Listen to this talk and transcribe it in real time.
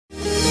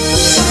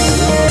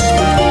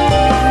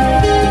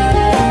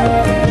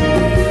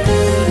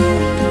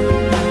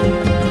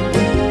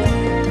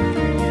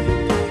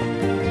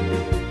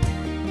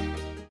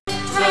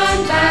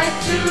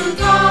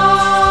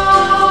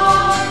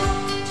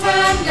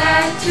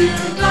to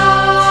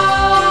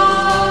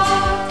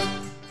God.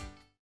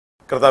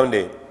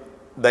 കർത്താവിൻ്റെ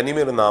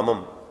ധന്യമേറിയ നാമം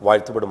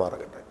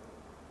വാഴ്ത്തപ്പെടുമാറാകട്ടെ.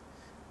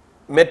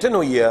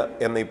 മെറ്റനോയ്യ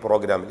എന്ന ഈ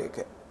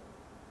പ്രോഗ്രാമിലേക്ക്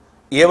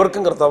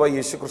ഏവർക്കും കർത്താവ്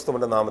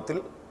യേശുക്രിസ്തുവിൻ്റെ നാമത്തിൽ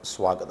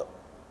സ്വാഗതം.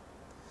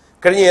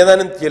 കഴിഞ്ഞ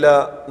ഏതാനും ചില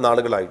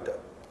നാളുകളായിട്ട്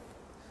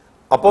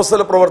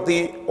അപ്പോസ്തല പ്രവൃത്തി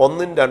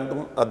 1-2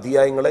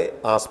 അധ്യായങ്ങളെ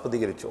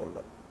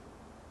ആസ്പദീകരിച്ചുകൊണ്ട്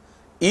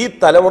ഈ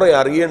തലമുറ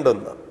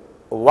അറിയേണ്ടുന്ന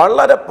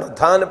വളരെ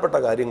പ്രധാനപ്പെട്ട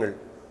കാര്യങ്ങൾ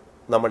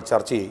നമ്മൾ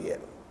ചർച്ച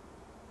ചെയ്യുകയാണ്.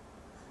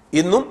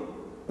 ഇന്നും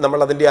നമ്മൾ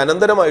അതിൻ്റെ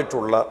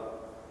അനന്തരമായിട്ടുള്ള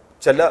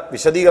ചില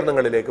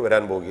വിശദീകരണങ്ങളിലേക്ക്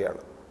വരാൻ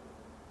പോവുകയാണ്.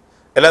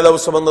 എല്ലാ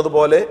ദിവസവും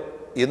എന്നതുപോലെ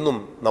ഇന്നും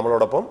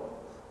നമ്മളോടൊപ്പം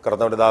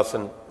കർത്താവിൻ്റെ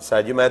ദാസൻ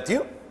സജു മാത്യു,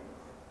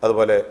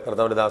 അതുപോലെ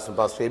കർത്താവിൻ്റെ ദാസൻ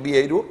പാസ്റ്റർ അബി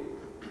അയ്രൂർ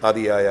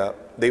ആദിയായ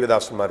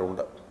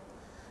ദൈവദാസന്മാരുണ്ട്.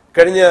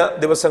 കഴിഞ്ഞ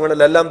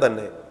ദിവസങ്ങളിലെല്ലാം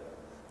തന്നെ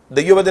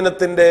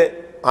ദൈവവചനത്തിൻ്റെ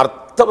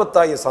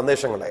അർത്ഥവത്തായ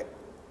സന്ദേശങ്ങളെ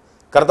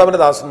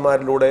കർത്താവിൻ്റെ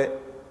ദാസന്മാരിലൂടെ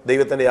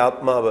ദൈവത്തിൻ്റെ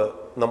ആത്മാവ്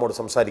നമ്മോട്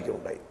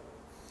സംസാരിക്കുകയുണ്ടായി.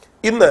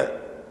 ഇന്ന്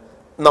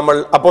നമ്മൾ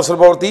അപ്പോസ്തല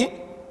പ്രവൃത്തി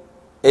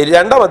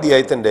 2-ാം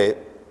അധ്യായത്തിൻ്റെ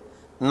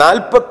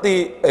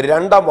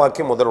 42-ാം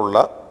വാക്യം മുതലുള്ള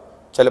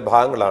ചില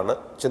ഭാഗങ്ങളാണ്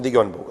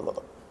ചിന്തിക്കുവാൻ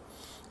പോകുന്നത്.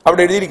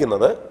 അവിടെ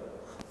എഴുതിയിരിക്കുന്നത്,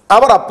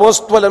 അവർ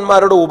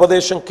അപ്പോസ്തലന്മാരുടെ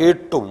ഉപദേശം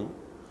കേട്ടും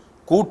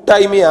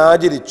കൂട്ടായ്മ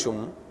ആചരിച്ചും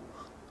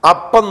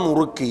അപ്പം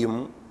നുറുക്കിയും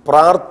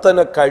പ്രാർത്ഥന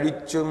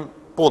കഴിച്ചും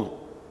പോന്നു.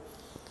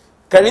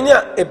 കഴിഞ്ഞ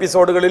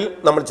എപ്പിസോഡുകളിൽ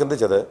നമ്മൾ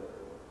ചിന്തിച്ചത്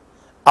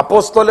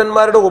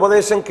അപ്പോസ്തലന്മാരുടെ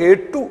ഉപദേശം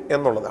കേട്ടു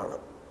എന്നുള്ളതാണ്.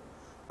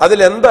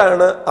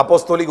 അതിലെന്താണ്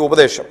അപ്പോസ്തോലിക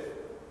ഉപദേശം?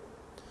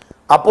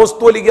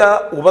 അപ്പോസ്തോലിക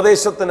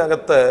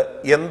ഉപദേശത്തിനകത്ത്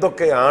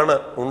എന്തൊക്കെയാണ്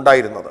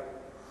ഉണ്ടായിരുന്നത്?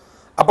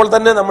 അപ്പോൾ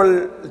തന്നെ നമ്മൾ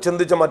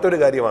ചിന്തിച്ച മറ്റൊരു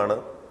കാര്യമാണ്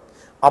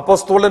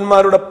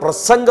അപ്പോസ്തലന്മാരുടെ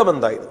പ്രസംഗം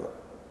എന്തായിരുന്നു,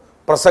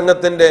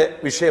 പ്രസംഗത്തിൻ്റെ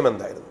വിഷയം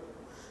എന്തായിരുന്നു.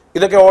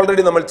 ഇതൊക്കെ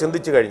ഓൾറെഡി നമ്മൾ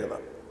ചിന്തിച്ചു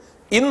കഴിഞ്ഞതാണ്.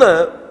 ഇന്ന്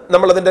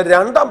നമ്മളതിൻ്റെ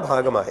 2-ാം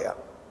ഭാഗമായ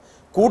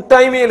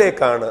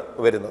കൂട്ടായ്മയിലേക്കാണ്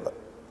വരുന്നത്.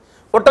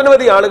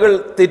 ഒട്ടനവധി ആളുകൾ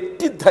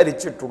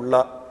തെറ്റിദ്ധരിച്ചിട്ടുള്ള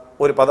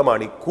ഒരു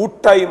പദമാണ് ഈ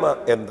കൂട്ടായ്മ.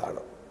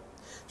 എന്താണ്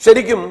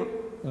ശരിക്കും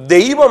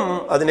ദൈവം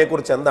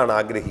അതിനെക്കുറിച്ച് എന്താണ്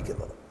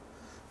ആഗ്രഹിക്കുന്നത്?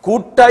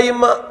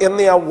 കൂട്ടായ്മ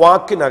എന്ന ആ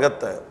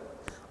വാക്കിനകത്ത്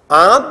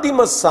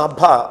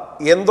ആദിമസഭ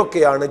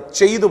എന്തൊക്കെയാണ്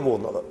ചെയ്തു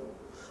പോകുന്നത്?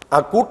 ആ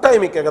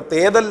കൂട്ടായ്മയ്ക്കകത്ത്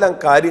ഏതെല്ലാം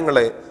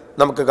കാര്യങ്ങളെ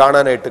നമുക്ക്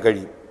കാണാനായിട്ട്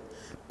കഴിയും?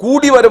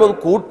 കൂടിവരവും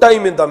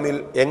കൂട്ടായ്മയും തമ്മിൽ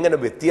എങ്ങനെ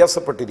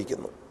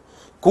വ്യത്യാസപ്പെട്ടിരിക്കുന്നു?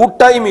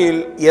 കൂട്ടായ്മയിൽ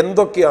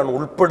എന്തൊക്കെയാണ്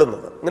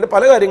ഉൾപ്പെടുന്നത്? ഇങ്ങനെ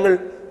പല കാര്യങ്ങൾ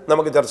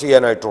നമുക്ക് ചർച്ച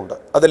ചെയ്യാനായിട്ടുണ്ട്.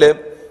 അതിൽ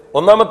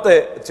ഒന്നാമത്തെ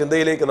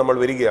ചിന്തയിലേക്ക് നമ്മൾ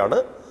വരികയാണ്.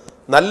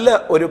 നല്ല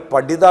ഒരു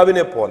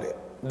പഠിതാവിനെ പോലെ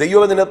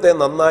ദൈവവചനത്തെ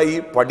നന്നായി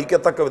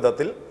പഠിക്കത്തക്ക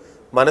വിധത്തിൽ,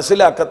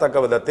 മനസ്സിലാക്കത്തക്ക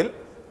വിധത്തിൽ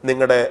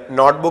നിങ്ങളുടെ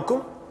നോട്ട്ബുക്കും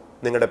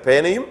നിങ്ങളുടെ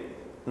പേനയും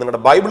നിങ്ങളുടെ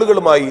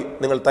ബൈബിളുകളുമായി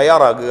നിങ്ങൾ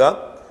തയ്യാറാകുക.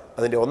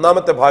 അതിൻ്റെ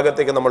ഒന്നാമത്തെ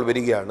ഭാഗത്തേക്ക് നമ്മൾ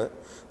വരികയാണ്.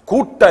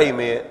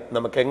 കൂട്ടായ്മയെ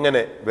നമുക്ക്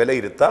എങ്ങനെ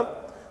വിലയിരുത്താം?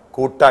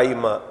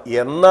 കൂട്ടായ്മ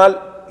എന്നാൽ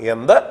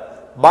എന്ത്?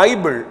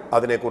 ബൈബിൾ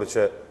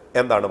അതിനെക്കുറിച്ച്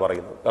എന്താണ്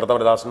പറയുന്നത്?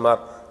 കർത്താവിന്റെ ദാസന്മാർ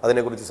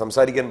അതിനെക്കുറിച്ച്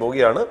സംസാരിക്കാൻ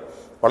പോവുകയാണ്.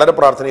 വളരെ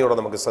പ്രാർത്ഥനയോടെ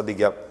നമുക്ക്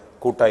ശ്രദ്ധിക്കാം.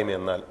 കൂട്ടായ്മ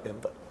എന്നാൽ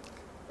എന്ത്?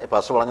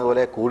 പാസ്റ്റർ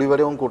പറഞ്ഞതുപോലെ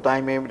കൂടിവരവും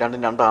കൂട്ടായ്മയും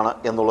രണ്ടും രണ്ടാണ്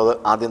എന്നുള്ളത്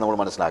ആദ്യം നമ്മൾ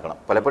മനസ്സിലാക്കണം.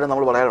 പലപ്പോഴും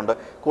നമ്മൾ പറയാറുണ്ട്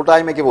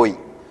കൂട്ടായ്മയ്ക്ക് പോയി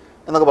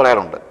എന്നൊക്കെ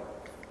പറയാറുണ്ട്.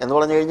 എന്ന്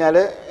പറഞ്ഞു കഴിഞ്ഞാൽ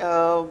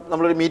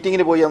നമ്മളൊരു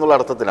മീറ്റിങ്ങിന് പോയി എന്നുള്ള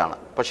അർത്ഥത്തിലാണ്.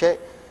 പക്ഷേ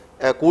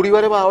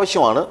കൂടിവരവ്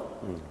ആവശ്യമാണ്,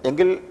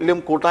 എങ്കിലും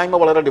കൂട്ടായ്മ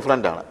വളരെ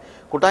ഡിഫറൻ്റാണ്.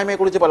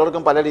 കൂട്ടായ്മയെക്കുറിച്ച്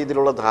പലർക്കും പല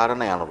രീതിയിലുള്ള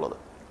ധാരണയാണുള്ളത്.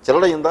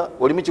 ചിലരുടെ ചിന്ത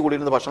ഒരുമിച്ച്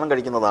കൂടിയിരുന്ന് ഭക്ഷണം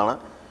കഴിക്കുന്നതാണ്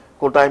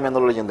കൂട്ടായ്മ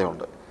എന്നുള്ളൊരു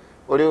ചിന്തയുണ്ട്.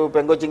 ഒരു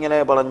പെങ്കൊച്ചിങ്ങനെ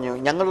പറഞ്ഞു,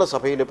 ഞങ്ങളുടെ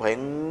സഭയിൽ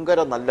ഭയങ്കര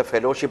നല്ല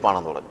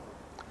ഫെലോഷിപ്പാണെന്ന് പറഞ്ഞു.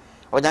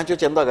 അപ്പോൾ ഞാൻ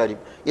ചോദിച്ചു എന്താ കാര്യം?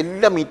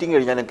 എല്ലാ മീറ്റിംഗ്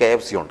കഴിഞ്ഞാലും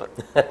KFC ഉണ്ട്.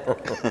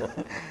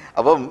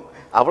 അപ്പം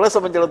അവളെ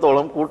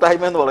സംബന്ധിച്ചിടത്തോളം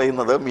കൂട്ടായ്മ എന്ന്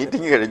പറയുന്നത്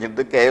മീറ്റിംഗ്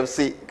കഴിഞ്ഞിട്ട് KFC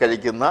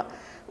കഴിക്കുന്ന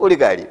ഒരു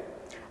കാര്യം.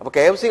 അപ്പോൾ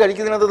KFC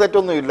കഴിക്കുന്നതിനകത്ത്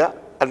തെറ്റൊന്നുമില്ല,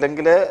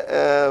 അല്ലെങ്കിൽ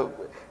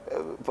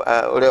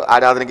ഒരു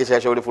ആരാധനയ്ക്ക്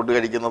ശേഷം ഒരു ഫുഡ്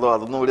കഴിക്കുന്നതോ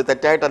അതൊന്നും ഒരു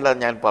തെറ്റായിട്ടല്ല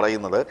ഞാൻ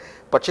പറയുന്നത്.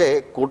 പക്ഷേ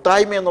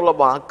കൂട്ടായ്മ എന്നുള്ള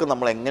വാക്ക്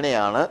നമ്മൾ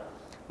എങ്ങനെയാണ്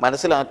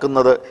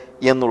മനസ്സിലാക്കുന്നത്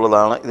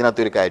എന്നുള്ളതാണ്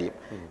ഇതിനകത്തൊരു കാര്യം.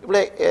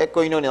 ഇവിടെ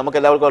കൊയിനോനിയ നമുക്ക്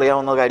എല്ലാവർക്കും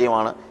അറിയാവുന്ന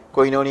കാര്യമാണ്.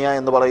 കൊയിനോനിയ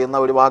എന്ന് പറയുന്ന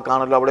ഒരു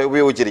വാക്കാണല്ലോ അവിടെ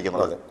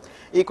ഉപയോഗിച്ചിരിക്കുന്നത്.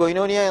 ഈ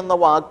കൊയിനോനിയ എന്ന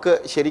വാക്ക്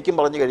ശരിക്കും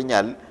പറഞ്ഞു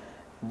കഴിഞ്ഞാൽ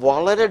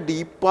വളരെ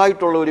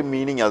ഡീപ്പായിട്ടുള്ള ഒരു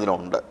മീനിങ്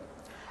അതിനുണ്ട്.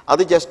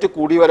 അത് ജസ്റ്റ്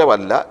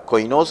കൂടിവരവല്ല.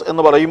 കൊയിനോസ്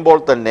എന്ന് പറയുമ്പോൾ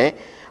തന്നെ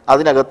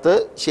അതിനകത്ത്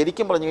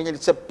ശരിക്കും പറഞ്ഞു കഴിഞ്ഞാൽ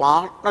ഇറ്റ്സ് എ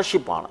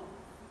പാർട്ട്ണർഷിപ്പാണ്.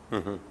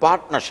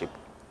 പാർട്ട്ണർഷിപ്പ്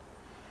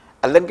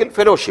അല്ലെങ്കിൽ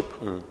ഫെലോഷിപ്പ്.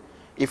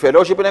 ഈ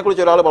ഫെലോഷിപ്പിനെ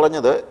കുറിച്ച് ഒരാൾ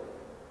പറഞ്ഞത്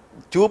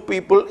 2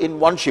 people in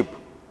 1 ship,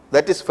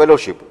 that is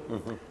fellowship.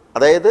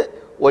 അതായത്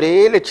ഒരേ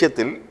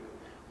ലക്ഷ്യത്തിൽ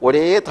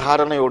ഒരേ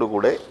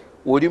ധാരണയോടുകൂടെ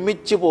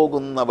ഒരുമിച്ച്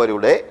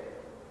പോകുന്നവരുടെ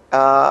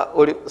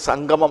ഒരു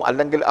സംഗമം,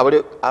 അല്ലെങ്കിൽ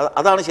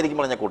അതാണ് ശരിക്കും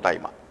പറഞ്ഞ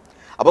കൂട്ടായ്മ.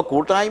 അപ്പോൾ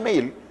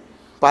കൂട്ടായ്മയിൽ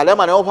പല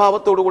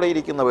മനോഭാവത്തോടുകൂടെ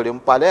ഇരിക്കുന്നവരും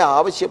പല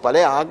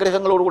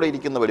ആഗ്രഹങ്ങളോടുകൂടെ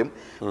ഇരിക്കുന്നവരും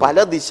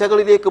പല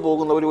ദിശകളിലേക്ക്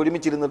പോകുന്നവരും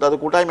ഒരുമിച്ചിരുന്നിട്ട് അത്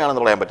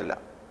കൂട്ടായ്മയാണെന്ന് പറയാൻ പറ്റില്ല.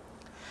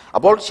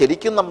 അപ്പോൾ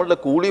ശരിക്കും നമ്മളുടെ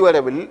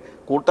കൂടിവരവിൽ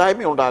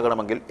കൂട്ടായ്മ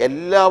ഉണ്ടാകണമെങ്കിൽ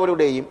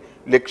എല്ലാവരുടെയും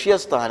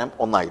ലക്ഷ്യസ്ഥാനം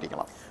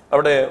ഒന്നായിരിക്കണം.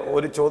 അവിടെ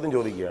ഒരു ചോദ്യം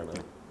ചോദിക്കുകയാണ്,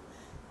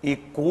 ഈ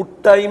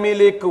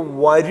കൂട്ടായ്മയിലേക്ക്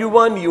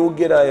വരുവാൻ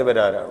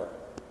യോഗ്യരായവരാരാണ്?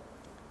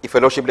 ഈ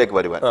ഫെലോഷിപ്പിലേക്ക്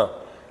വരുവാൻ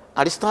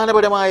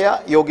അടിസ്ഥാനപരമായ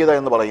യോഗ്യത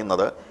എന്ന്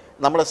പറയുന്നത്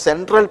നമ്മുടെ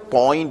സെൻട്രൽ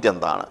പോയിന്റ്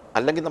എന്താണ്,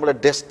 അല്ലെങ്കിൽ നമ്മുടെ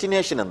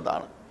ഡെസ്റ്റിനേഷൻ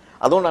എന്താണ്,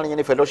 അതുകൊണ്ടാണ് ഞാൻ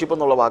ഈ ഫെലോഷിപ്പ്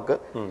എന്നുള്ള വാക്ക്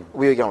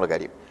ഉപയോഗിക്കാനുള്ള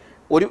കാര്യം.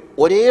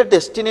 ഒരേ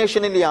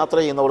ഡെസ്റ്റിനേഷനിൽ യാത്ര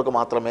ചെയ്യുന്നവർക്ക്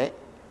മാത്രമേ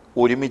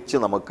ഒരുമിച്ച്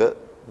നമുക്ക്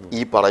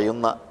ഈ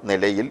പറയുന്ന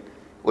നിലയിൽ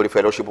ഒരു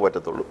ഫെലോഷിപ്പ്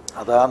പറ്റത്തുള്ളൂ.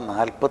 അതാ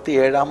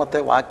 47-ാമത്തെ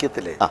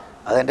വാക്യത്തിലെ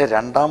അതിൻ്റെ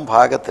 2-ാം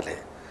ഭാഗത്തിലെ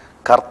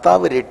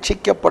കർത്താവ്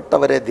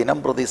രക്ഷിക്കപ്പെട്ടവരെ ദിനം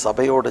പ്രതി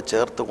സഭയോട്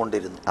ചേർത്ത്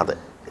കൊണ്ടിരുന്നു. അതെ,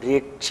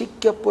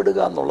 രക്ഷിക്കപ്പെടുക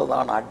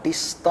എന്നുള്ളതാണ്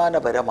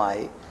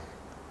അടിസ്ഥാനപരമായി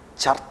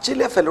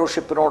ചർച്ചിലെ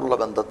ഫെലോഷിപ്പിനോടുള്ള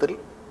ബന്ധത്തിൽ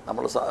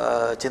നമ്മൾ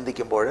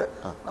ചിന്തിക്കുമ്പോൾ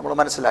നമ്മൾ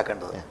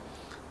മനസ്സിലാക്കേണ്ടത്.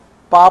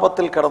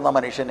 പാപത്തിൽ കിടന്ന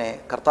മനുഷ്യനെ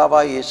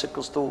കർത്താവായ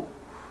യേശുക്രിസ്തു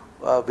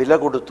വില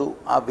കൊടുത്തു.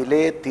 ആ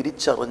വിലയെ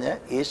തിരിച്ചറിഞ്ഞ്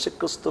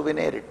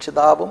യേശുക്രിസ്തുവിനെ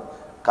രക്ഷിതാവും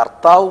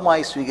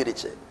കർത്താവുമായി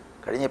സ്വീകരിച്ച്,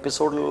 കഴിഞ്ഞ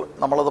എപ്പിസോഡിൽ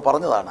നമ്മളത്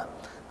പറഞ്ഞതാണ്,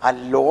 ആ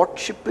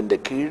ലോഡ്ഷിപ്പിൻ്റെ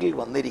കീഴിൽ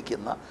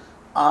വന്നിരിക്കുന്ന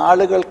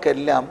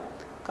ആളുകൾക്കെല്ലാം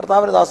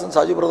കർത്താവിൻ്റെ ദാസൻ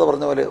സാജു ബ്രദർ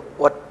പറഞ്ഞ പോലെ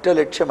ഒറ്റ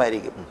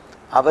ലക്ഷ്യമായിരിക്കും.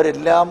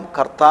 അവരെല്ലാം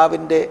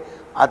കർത്താവിൻ്റെ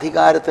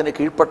അധികാരത്തിന്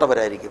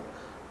കീഴ്പ്പെട്ടവരായിരിക്കും.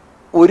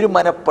 ഒരു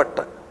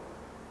മനപ്പെട്ട്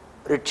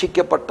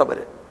രക്ഷിക്കപ്പെട്ടവർ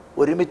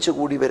ഒരുമിച്ച്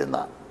കൂടി വരുന്ന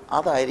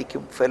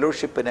അതായിരിക്കും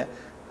ഫെലോഷിപ്പിന്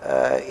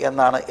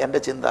എന്നാണ് എൻ്റെ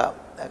ചിന്ത.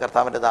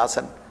 കർത്താവിൻ്റെ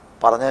ദാസൻ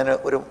പറഞ്ഞതിന്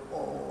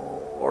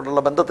ഉള്ള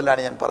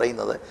ബന്ധത്തിലാണ് ഞാൻ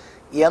പറയുന്നത്.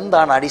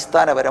 എന്താണ്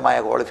അടിസ്ഥാനപരമായ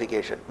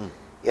ക്വാളിഫിക്കേഷൻ?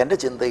 എൻ്റെ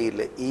ചിന്തയിൽ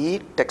ഈ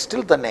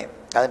ടെക്സ്റ്റിൽ തന്നെ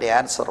അതിൻ്റെ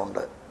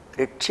ആൻസറുണ്ട്.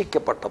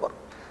 രക്ഷിക്കപ്പെട്ടവർ,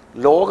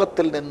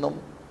 ലോകത്തിൽ നിന്നും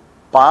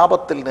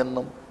പാപത്തിൽ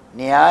നിന്നും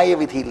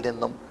ന്യായവിധിയിൽ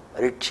നിന്നും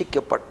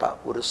രക്ഷിക്കപ്പെട്ട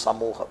ഒരു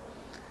സമൂഹം,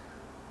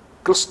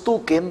 ക്രിസ്തു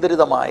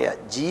കേന്ദ്രിതമായ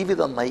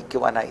ജീവിതം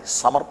നയിക്കുവാനായി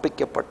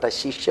സമർപ്പിക്കപ്പെട്ട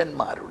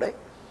ശിഷ്യന്മാരുടെ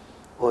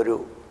ഒരു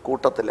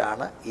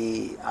കൂട്ടത്തിലാണ്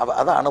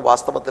അതാണ്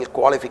വാസ്തവത്തിൽ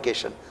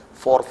ക്വാളിഫിക്കേഷൻ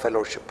ഫോർ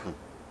ഫെലോഷിപ്പ്.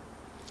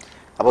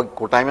 അപ്പോൾ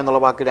കൂട്ടായ്മ എന്നുള്ള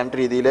വാക്ക് 2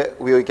 രീതിയിൽ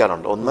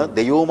ഉപയോഗിക്കാറുണ്ട്. ഒന്ന്,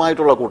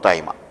 ദൈവവുമായിട്ടുള്ള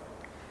കൂട്ടായ്മ.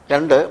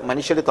 2,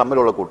 മനുഷ്യർ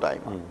തമ്മിലുള്ള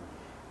കൂട്ടായ്മ.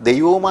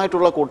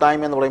 ദൈവവുമായിട്ടുള്ള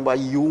കൂട്ടായ്മ എന്ന് പറയുമ്പോൾ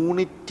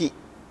യൂണിറ്റി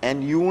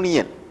ആൻഡ്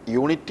യൂണിയൻ,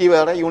 യൂണിറ്റി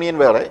വേറെ യൂണിയൻ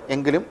വേറെ,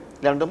 എങ്കിലും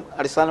രണ്ടും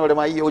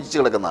അടിസ്ഥാനപരമായി യോജിച്ച്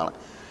കിടക്കുന്നതാണ്.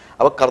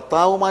 അപ്പോൾ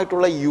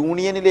കർത്താവുമായിട്ടുള്ള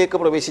യൂണിയനിലേക്ക്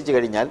പ്രവേശിച്ചു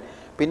കഴിഞ്ഞാൽ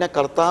പിന്നെ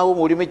കർത്താവും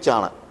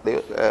ഒരുമിച്ചാണ്.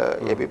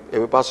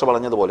 എബി പാസ്റ്റർ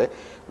പറഞ്ഞതുപോലെ,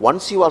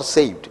 once you are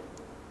saved,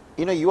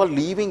 you are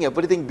living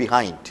everything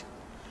behind.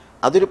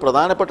 അതൊരു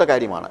പ്രധാനപ്പെട്ട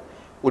കാര്യമാണ്.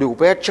 ഒരു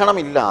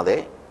ഉപേക്ഷണമില്ലാതെ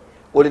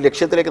ഒരു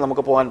ലക്ഷ്യത്തിലേക്ക്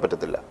നമുക്ക് പോകാൻ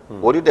പറ്റത്തില്ല.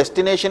 ഒരു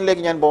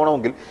ഡെസ്റ്റിനേഷനിലേക്ക് ഞാൻ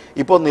പോകണമെങ്കിൽ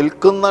ഇപ്പോൾ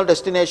നിൽക്കുന്ന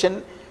ഡെസ്റ്റിനേഷൻ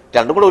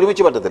രണ്ടും കൂടെ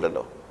ഒരുമിച്ച്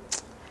പറ്റത്തില്ലല്ലോ.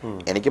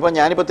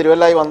 ഞാനിപ്പോൾ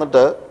തിരുവല്ലായി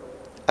വന്നിട്ട്,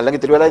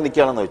 അല്ലെങ്കിൽ തിരുവല്ലായി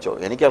നിൽക്കുകയാണെന്ന് വെച്ചോ,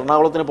 എനിക്ക്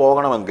എറണാകുളത്തിന്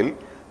പോകണമെങ്കിൽ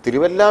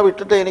തിരുവല്ല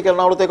വിട്ടിട്ട് എനിക്ക്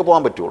എറണാകുളത്തേക്ക്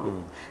പോകാൻ പറ്റുള്ളൂ.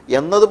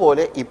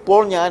 എന്നതുപോലെ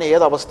ഇപ്പോൾ ഞാൻ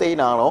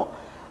ഏതവസ്ഥയിലാണോ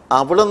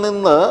അവിടെ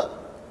നിന്ന്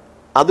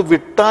അത്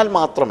വിട്ടാൽ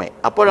മാത്രമേ,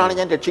 അപ്പോഴാണ്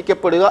ഞാൻ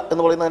രക്ഷിക്കപ്പെടുക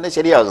എന്ന് പറയുന്നത് തന്നെ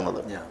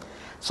ശരിയാകുന്നത്.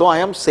 So I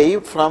am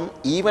saved from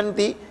even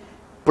the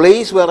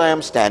place where I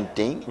am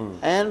standing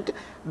and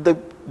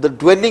the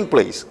dwelling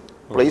place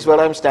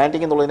where I am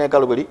standing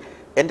എന്നുള്ളതിനേക്കാൾ ഉപരി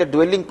എൻ്റെ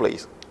ഡ്വെല്ലിംഗ്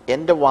പ്ലേസ്,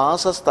 എൻ്റെ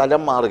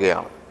വാസസ്ഥലം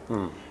മാറുകയാണ്.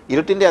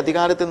 ഇരുട്ടിൻ്റെ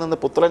അധികാരത്തിൽ നിന്ന്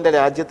പുത്രൻ്റെ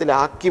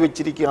രാജ്യത്തിലാക്കി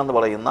വെച്ചിരിക്കുക എന്ന്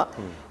പറയുന്ന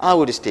ആ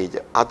ഒരു സ്റ്റേജ്,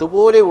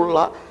 അതുപോലെയുള്ള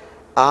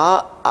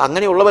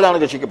അങ്ങനെയുള്ളവരാണ്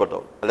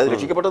രക്ഷിക്കപ്പെട്ടത്. അല്ലാതെ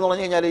രക്ഷിക്കപ്പെട്ടെന്ന്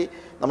പറഞ്ഞു കഴിഞ്ഞാൽ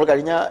നമ്മൾ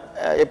കഴിഞ്ഞ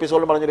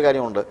എപ്പിസോഡിൽ പറഞ്ഞൊരു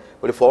കാര്യമുണ്ട്,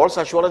 ഒരു ഫോൾസ്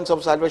അഷ്വറൻസ്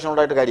ഓഫ് സാൽവേഷൻ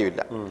ഉണ്ടായിട്ട്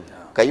കാര്യമില്ല.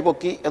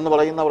 കൈപൊക്കി എന്ന്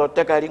പറയുന്ന ഒരൊറ്റ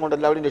കാര്യം കൊണ്ട്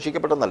എല്ലാവരും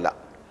രക്ഷിക്കപ്പെട്ടെന്നല്ല.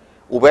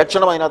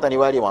 ഉപേക്ഷണം അതിനകത്ത്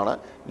അനിവാര്യമാണ്.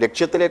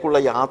 ലക്ഷ്യത്തിലേക്കുള്ള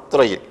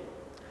യാത്രയിൽ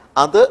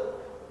അത്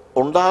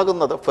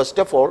ഉണ്ടാകുന്നത്,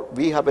 first of all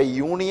we have A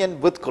union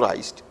with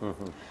Christ.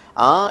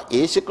 ആ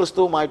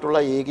യേശുക്രിസ്തുവുമായിട്ടുള്ള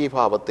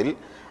ഏകീഭാവത്തിൽ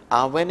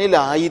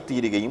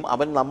അവനിലായിത്തീരുകയും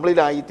അവൻ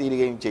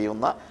നമ്മളിലായിത്തീരുകയും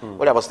ചെയ്യുന്ന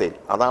ഒരവസ്ഥയിൽ,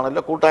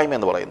 അതാണല്ലോ കൂട്ടായ്മ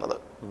എന്ന് പറയുന്നത്.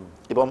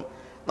 ഇപ്പം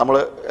നമ്മൾ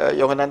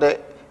യോഹന്നാൻ്റെ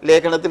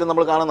ലേഖനത്തിൽ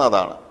നമ്മൾ കാണുന്ന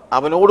അതാണ്,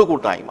 അവനോട്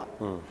കൂട്ടായ്മ.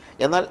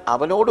 എന്നാൽ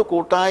അവനോട്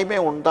കൂട്ടായ്മ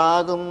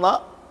ഉണ്ടാകുന്ന,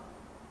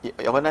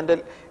 യോഹന്നാൻ്റെ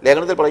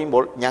ലേഖനത്തിൽ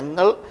പറയുമ്പോൾ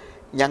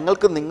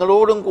ഞങ്ങൾക്ക്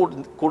നിങ്ങളോടും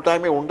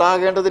കൂട്ടായ്മ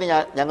ഉണ്ടാകേണ്ടതിന്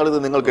ഞങ്ങളിത്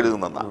നിങ്ങൾക്ക്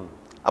എഴുതുന്നതാണ്.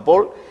 അപ്പോൾ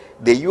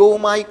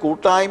ദൈവവുമായി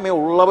കൂട്ടായ്മ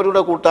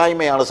ഉള്ളവരുടെ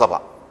കൂട്ടായ്മയാണ് സഭ.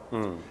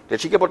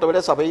 രക്ഷിക്കപ്പെട്ടവരെ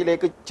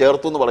സഭയിലേക്ക്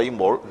ചേർത്തു എന്ന്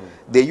പറയുമ്പോൾ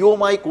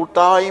ദൈവവുമായി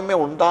കൂട്ടായ്മ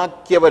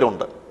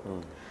ഉണ്ടാക്കിയവരുണ്ട്,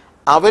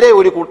 അവരെ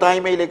ഒരു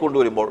കൂട്ടായ്മയിലേക്ക്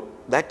കൊണ്ടുവരുമ്പോൾ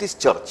ദാറ്റ് ഈസ്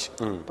ചർച്ച്.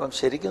 ഇപ്പം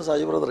ശരിക്കും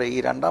സാജു ബ്രദറെ, ഈ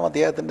 2-ാം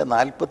അധ്യായത്തിൻ്റെ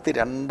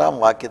 42-ാം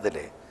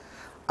വാക്യത്തിലെ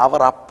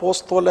അവർ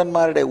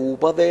അപ്പോസ്തോലന്മാരുടെ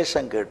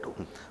ഉപദേശം കേട്ടു.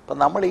 അപ്പം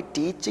നമ്മൾ ഈ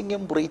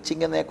ടീച്ചിങ്ങും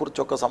പ്രീച്ചിങ്ങിനെ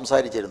കുറിച്ചൊക്കെ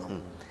സംസാരിച്ചിരുന്നു.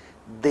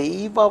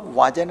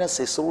 ദൈവവചന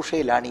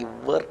ശുശ്രൂഷയിലാണ് ഈ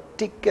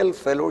വെർട്ടിക്കൽ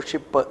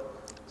ഫെലോഷിപ്പ്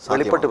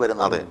വെളിപ്പെട്ട്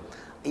വരുന്നത്.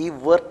 ഈ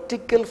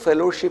വെർട്ടിക്കൽ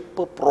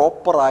ഫെലോഷിപ്പ്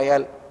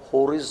പ്രോപ്പറായാൽ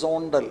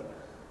ഹൊറിസോണ്ടൽ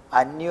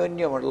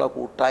അന്യോന്യമുള്ള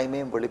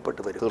കൂട്ടായ്മയും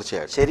വെളിപ്പെട്ട് വരും.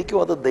 തീർച്ചയായും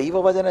ശരിക്കും അത്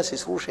ദൈവവചന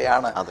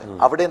ശുശ്രൂഷയാണ്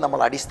അവിടെ നമ്മൾ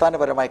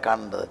അടിസ്ഥാനപരമായി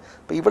കാണേണ്ടത്.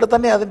 അപ്പം ഇവിടെ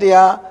തന്നെ അതിൻ്റെ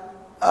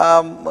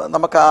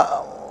നമുക്ക്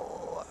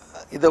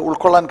ഇത്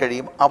ഉൾക്കൊള്ളാൻ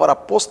കഴിയും. അവർ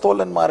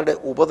അപ്പോസ്തോലന്മാരുടെ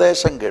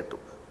ഉപദേശം കേട്ടു,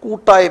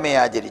 കൂട്ടായ്മയെ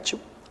ആചരിച്ചു,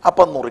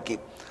 അപ്പം നുറുക്കി.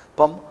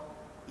 അപ്പം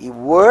ഈ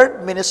വേർഡ്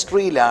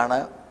മിനിസ്ട്രിയിലാണ്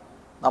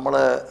നമ്മൾ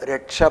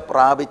രക്ഷ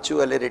പ്രാപിച്ചു,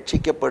 അല്ലെ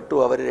രക്ഷിക്കപ്പെട്ടു,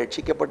 അവർ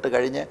രക്ഷിക്കപ്പെട്ട്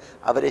കഴിഞ്ഞ്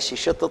അവരെ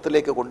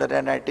ശിഷ്യത്വത്തിലേക്ക്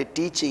കൊണ്ടുവരാനായിട്ട്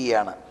ടീച്ച്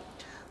ചെയ്യുകയാണ്.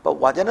 അപ്പോൾ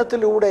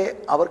വചനത്തിലൂടെ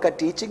അവർക്ക് ആ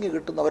ടീച്ചിങ്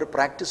കിട്ടുന്നവർ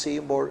പ്രാക്ടീസ്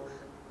ചെയ്യുമ്പോൾ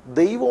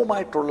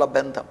ദൈവവുമായിട്ടുള്ള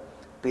ബന്ധം,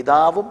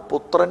 പിതാവും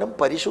പുത്രനും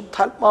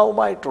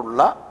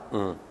പരിശുദ്ധാത്മാവുമായിട്ടുള്ള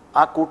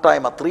ആ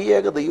കൂട്ടായ്മ,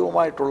 ത്രിയേക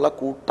ദൈവവുമായിട്ടുള്ള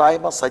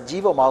കൂട്ടായ്മ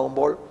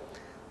സജീവമാകുമ്പോൾ,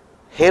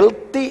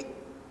 ഹെൽത്തി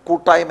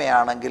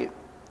കൂട്ടായ്മയാണെങ്കിൽ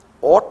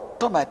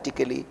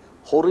ഓട്ടോമാറ്റിക്കലി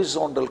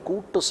ഹൊറിസോണ്ടൽ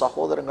കൂട്ടു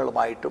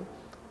സഹോദരങ്ങളുമായിട്ടും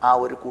ആ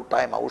ഒരു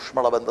കൂട്ടായ്മ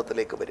ഊഷ്മള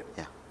ബന്ധത്തിലേക്ക് വരും.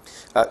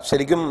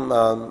 ശരിക്കും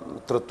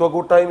തൃത്വ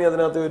കൂട്ടായ്മ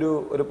അതിനകത്ത്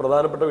ഒരു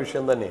പ്രധാനപ്പെട്ട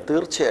വിഷയം തന്നെയാണ്.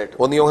 തീർച്ചയായിട്ടും.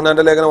 1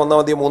 യോഹന്നാന്റെ ലേഖനം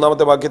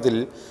 1-3 വാക്യത്തിൽ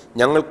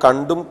ഞങ്ങൾ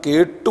കണ്ടും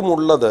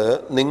കേട്ടുമുള്ളത്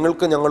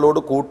നിങ്ങൾക്ക് ഞങ്ങളോട്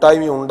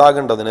കൂട്ടായ്മ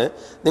ഉണ്ടാകേണ്ടതിന്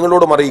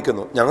നിങ്ങളോടും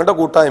അറിയിക്കുന്നു. ഞങ്ങളുടെ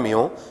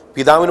കൂട്ടായ്മയോ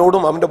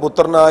പിതാവിനോടും അവൻ്റെ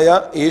പുത്രനായ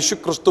യേശു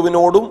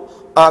ക്രിസ്തുവിനോടും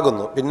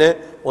ആകുന്നു. പിന്നെ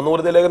 1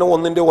 കൊരിന്ത്യർ ലേഖനം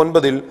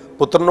 1:9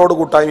 പുത്രനോട്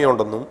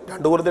കൂട്ടായ്മയുണ്ടെന്നും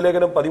 2 കൊരിന്ത്യർ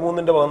ലേഖനം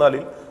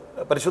 13:14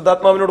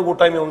 പരിശുദ്ധാത്മാവിനോട്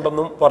കൂട്ടായ്മ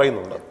ഉണ്ടെന്നും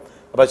പറയുന്നുണ്ട്.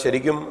 അപ്പം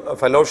ശരിക്കും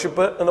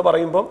ഫെലോഷിപ്പ് എന്ന്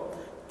പറയുമ്പം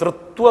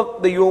തൃത്വ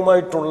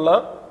ദൈവവുമായിട്ടുള്ള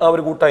ആ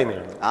ഒരു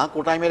കൂട്ടായ്മയാണ്. ആ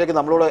കൂട്ടായ്മയിലേക്ക്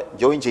നമ്മളോട്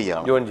ജോയിൻ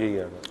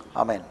ചെയ്യുകയാണ്.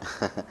 ആമേൻ.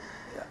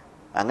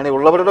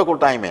 അങ്ങനെയുള്ളവരുടെ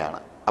കൂട്ടായ്മയാണ്.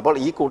 അപ്പോൾ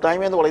ഈ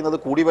കൂട്ടായ്മ എന്ന് പറയുന്നത്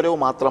കൂടിവരവ്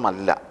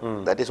മാത്രമല്ല.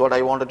 That is what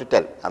I wanted to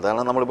tell.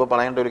 അതാണ് നമ്മളിപ്പോൾ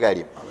പറയേണ്ട ഒരു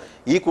കാര്യം.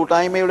 ഈ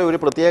കൂട്ടായ്മയുടെ ഒരു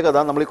പ്രത്യേകത,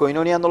 നമ്മൾ ഈ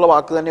കൊയിനോനിയ എന്നുള്ള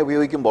വാക്ക് തന്നെ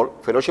ഉപയോഗിക്കുമ്പോൾ,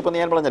 ഫെലോഷിപ്പ്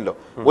എന്ന് ഞാൻ പറഞ്ഞല്ലോ,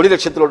 1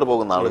 ലക്ഷ്യത്തിലോട്ട്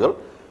പോകുന്ന ആളുകൾ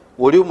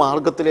ഒരു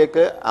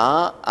മാർഗത്തിലേക്ക്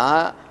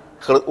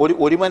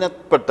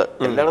ഒരുമനപ്പെട്ട്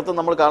എല്ലായിടത്തും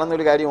നമ്മൾ കാണുന്ന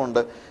ഒരു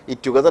കാര്യമുണ്ട്. ഈ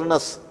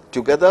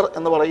ടുഗദർ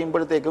എന്ന്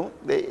പറയുമ്പോഴത്തേക്കും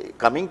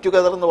കമ്മിങ്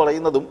ടുഗദർ എന്ന്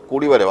പറയുന്നതും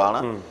കൂടിവരവാണ്.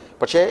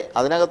 പക്ഷേ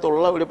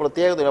അതിനകത്തുള്ള ഒരു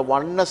പ്രത്യേകത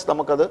വൺനെസ്,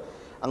 നമുക്കത്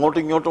അങ്ങോട്ടും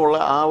ഇങ്ങോട്ടുമുള്ള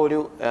ആ ഒരു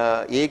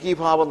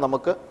ഏകീഭാവം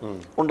നമുക്ക്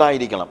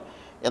ഉണ്ടായിരിക്കണം.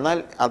 എന്നാൽ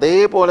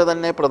അതേപോലെ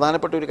തന്നെ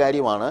പ്രധാനപ്പെട്ട ഒരു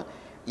കാര്യമാണ്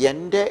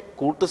എൻ്റെ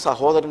കൂട്ടു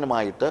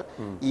സഹോദരനുമായിട്ട്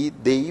ഈ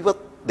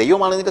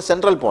ദൈവമാണ് ഇതിൻ്റെ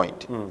സെൻട്രൽ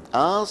പോയിന്റ്.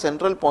 ആ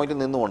സെൻട്രൽ പോയിന്റിൽ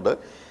നിന്നുകൊണ്ട്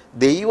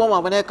ദൈവം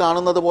അവനെ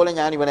കാണുന്നത് പോലെ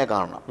ഞാൻ ഇവനെ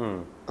കാണണം.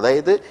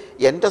 അതായത്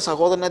എൻ്റെ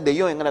സഹോദരനെ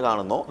ദൈവം എങ്ങനെ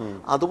കാണുന്നോ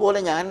അതുപോലെ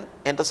ഞാൻ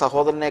എൻ്റെ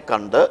സഹോദരനെ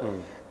കണ്ട്,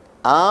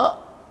 ആ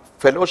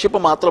ഫെലോഷിപ്പ്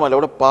മാത്രമല്ല,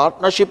 അവിടെ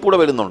പാർട്ട്ണർഷിപ്പ് കൂടെ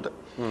വരുന്നുണ്ട്.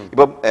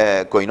 ഇപ്പം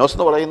കൊയിനോസ്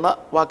എന്ന് പറയുന്ന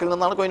വാക്കിൽ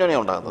നിന്നാണ്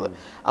കൊയിനോനിയ ഉണ്ടാകുന്നത്.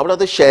 അവിടെ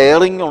അത്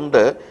ഷെയറിംഗ്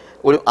ഉണ്ട്,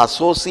 ഒരു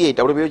അസോസിയേറ്റ്,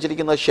 അവിടെ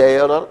ഉപയോഗിച്ചിരിക്കുന്ന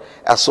ഷെയറർ,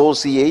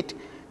 അസോസിയേറ്റ്,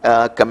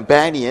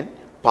 കമ്പാനിയൻ,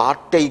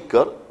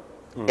 പാർട്ടേക്കർ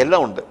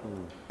എല്ലാം ഉണ്ട്.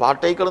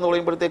 പാർട്ടേക്കർ എന്ന്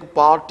പറയുമ്പോഴത്തേക്ക്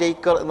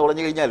പാർട്ടേക്കർ എന്ന്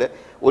പറഞ്ഞു കഴിഞ്ഞാൽ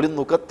ഒരു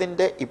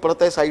നുഖത്തിൻ്റെ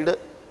ഇപ്പുറത്തെ സൈഡ്,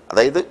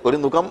 അതായത് ഒരു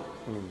നുഖം,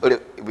 ഒരു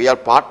വി ആർ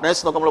പാർട്ട്നേഴ്സ്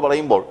എന്നൊക്കെ നമ്മൾ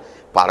പറയുമ്പോൾ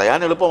പറയാൻ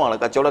എളുപ്പമാണ്.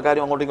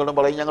 കച്ചവടക്കാരും അങ്ങോട്ടും ഇങ്ങോട്ടും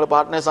പറയും ഞങ്ങൾ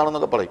പാർട്ട്നേഴ്സ്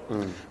ആണെന്നൊക്കെ പറയും.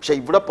 പക്ഷേ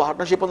ഇവിടെ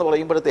പാർട്ട്ണർഷിപ്പ് എന്ന്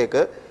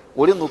പറയുമ്പോഴത്തേക്ക്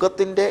ഒരു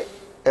നുഖത്തിൻ്റെ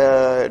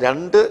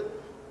 2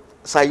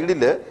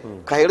 സൈഡിൽ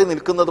കയറി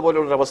നിൽക്കുന്നത്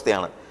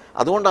പോലുള്ളൊരവസ്ഥയാണ്.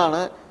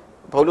 അതുകൊണ്ടാണ്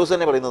പൗലോസ്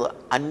തന്നെ പറയുന്നത്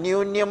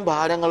അന്യോന്യം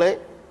ഭാരങ്ങളെ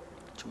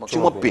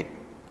ചുമപ്പിൻ.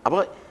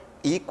 അപ്പോൾ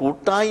ഈ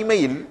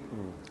കൂട്ടായ്മയിൽ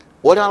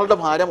ഒരാളുടെ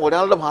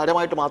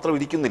ഭാരമായിട്ട് മാത്രം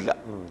ഇരിക്കുന്നില്ല.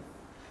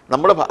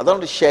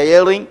 അതുകൊണ്ട്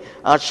ഷെയറിങ്,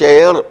 ആ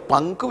ഷെയർ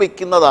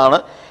പങ്കുവെക്കുന്നതാണ്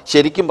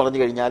ശരിക്കും പറഞ്ഞു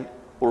കഴിഞ്ഞാൽ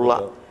ഉള്ള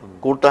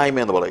കൂട്ടായ്മ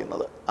എന്ന്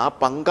പറയുന്നത്. ആ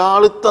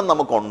പങ്കാളിത്തം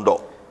നമുക്കുണ്ടോ?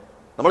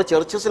 നമ്മുടെ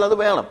ചർച്ചസിൽ അത്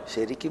വേണം.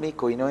 ശരിക്കും ഈ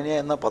കൊയിനോനിയ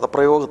എന്ന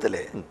പദപ്രയോഗത്തിൽ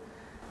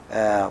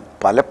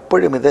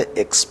പലപ്പോഴും ഇത്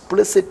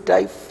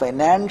എക്സ്പ്ലിസിറ്റായി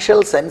ഫൈനാൻഷ്യൽ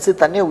സെൻസിൽ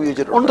തന്നെ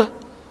ഉപയോഗിച്ചിട്ടുണ്ട്.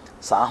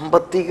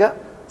 സാമ്പത്തിക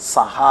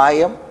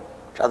സഹായം,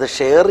 അത്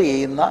ഷെയർ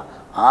ചെയ്യുന്ന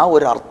ആ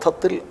ഒരു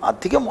അർത്ഥത്തിൽ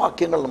അധികം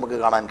വാക്യങ്ങൾ നമുക്ക്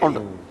കാണാൻ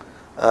കഴിയും.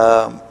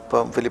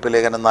 ഇപ്പം ഫിലിപ്പ്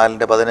ലേഖനം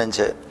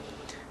 4:15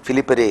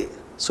 ഫിലിപ്പരെ,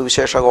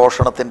 സുവിശേഷ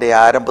ഘോഷണത്തിൻ്റെ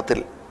ആരംഭത്തിൽ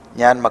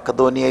ഞാൻ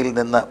മക്കദോനിയയിൽ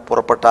നിന്ന്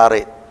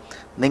പുറപ്പെട്ടാറെ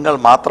നിങ്ങൾ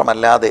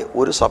മാത്രമല്ലാതെ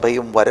ഒരു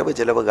സഭയും വരവ്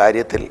ചെലവ്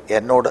കാര്യത്തിൽ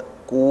എന്നോട്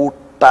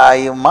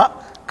കൂട്ടായ്മ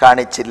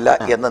കാണിച്ചില്ല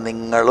എന്ന്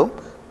നിങ്ങളും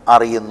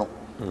അറിയുന്നു.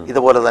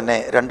 ഇതുപോലെ തന്നെ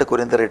 2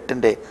 കൊരിന്ത്യർ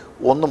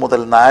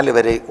 8:1-4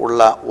 വരെ ഉള്ള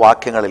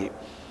വാക്യങ്ങളിൽ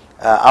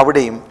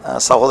അവിടെയും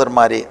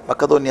സഹോദരന്മാരെ,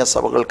 മക്കദോന്യ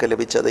സഭകൾക്ക്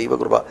ലഭിച്ച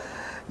ദൈവകൃപ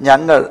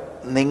ഞങ്ങൾ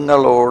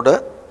നിങ്ങളോട്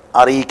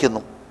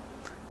അറിയിക്കുന്നു.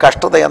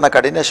 കഷ്ടത എന്ന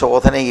കഠിന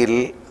ശോധനയിൽ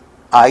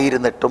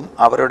ആയിരുന്നിട്ടും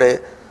അവരുടെ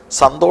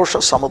സന്തോഷ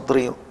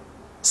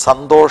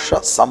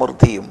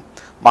സമൃദ്ധിയും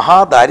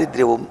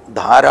മഹാദാരിദ്ര്യവും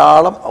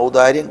ധാരാളം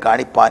ഔദാര്യം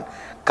കാണിപ്പാൻ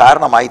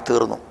കാരണമായി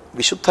തീർന്നു.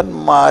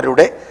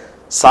 വിശുദ്ധന്മാരുടെ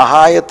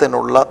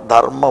സഹായത്തിനുള്ള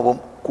ധർമ്മവും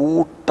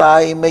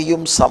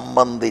കൂട്ടായ്മയും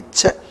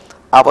സംബന്ധിച്ച്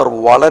അവർ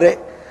വളരെ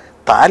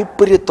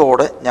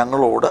താൽപ്പര്യത്തോടെ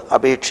ഞങ്ങളോട്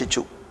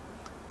അപേക്ഷിച്ചു.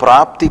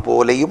 പ്രാപ്തി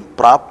പോലെയും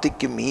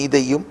പ്രാപ്തിക്ക്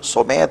മീതെയും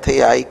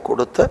സ്വമേധയായി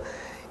കൊടുത്ത്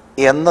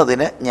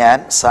എന്നതിന് ഞാൻ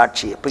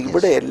സാക്ഷി. അപ്പോൾ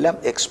ഇവിടെ എല്ലാം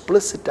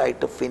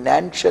എക്സ്പ്ലിസിറ്റായിട്ട്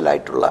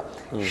ഫിനാൻഷ്യലായിട്ടുള്ള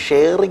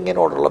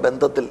ഷെയറിങ്ങിനോടുള്ള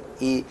ബന്ധത്തിൽ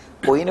ഈ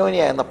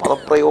കൊയിനോനിയ എന്ന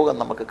പദപ്രയോഗം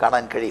നമുക്ക്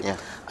കാണാൻ കഴിയും.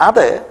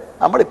 അത്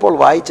നമ്മളിപ്പോൾ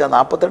വായിച്ച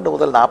 42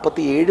 മുതൽ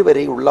 47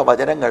 വരെയുള്ള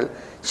വചനങ്ങൾ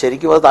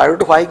ശരിക്കും അത്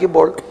താഴോട്ട്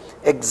വായിക്കുമ്പോൾ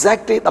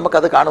എക്സാക്ട്ലി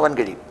നമുക്കത് കാണുവാൻ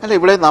കഴിയും. അല്ല,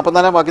 ഇവിടെ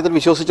 44-ാം വാക്യത്തിൽ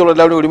വിശ്വസിച്ചുള്ള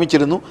എല്ലാവരും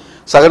ഒരുമിച്ചിരുന്നു,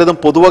 സകലതും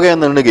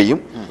പൊതുവകയെന്ന് എണ്ണുകയും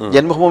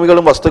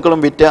ജന്മഭൂമികളും വസ്തുക്കളും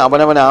വിറ്റ്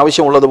അവനവൻ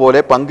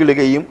ആവശ്യമുള്ളതുപോലെ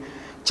പങ്കിടുകയും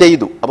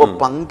ചെയ്തു. അപ്പോൾ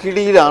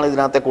പങ്കിടിയിലാണ്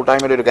ഇതിനകത്തെ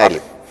കൂട്ടായ്മയുടെ ഒരു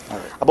കാര്യം.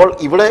 അപ്പോൾ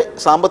ഇവിടെ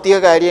സാമ്പത്തിക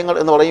കാര്യങ്ങൾ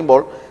എന്ന്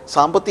പറയുമ്പോൾ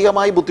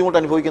സാമ്പത്തികമായി ബുദ്ധിമുട്ട്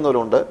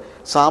അനുഭവിക്കുന്നവരുണ്ട്,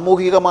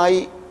 സാമൂഹികമായി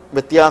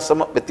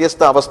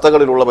വ്യത്യസ്ത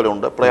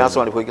അവസ്ഥകളിലുള്ളവരുണ്ട്, പ്രയാസം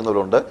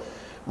അനുഭവിക്കുന്നവരുണ്ട്,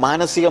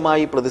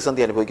 മാനസികമായി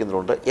പ്രതിസന്ധി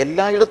അനുഭവിക്കുന്നവരുണ്ട്.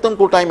 എല്ലായിടത്തും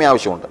കൂട്ടായ്മ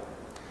ആവശ്യമുണ്ട്.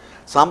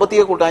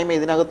 സാമ്പത്തിക കൂട്ടായ്മ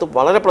ഇതിനകത്ത്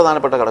വളരെ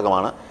പ്രധാനപ്പെട്ട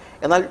ഘടകമാണ്.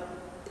 എന്നാൽ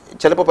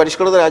ചിലപ്പോൾ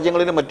പരിഷ്കൃത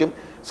രാജ്യങ്ങളിലും മറ്റും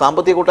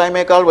സാമ്പത്തിക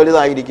കൂട്ടായ്മയേക്കാൾ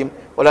വലുതായിരിക്കും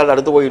ഒരാളുടെ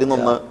അടുത്ത് പോയി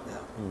ഇരുന്നൊന്ന്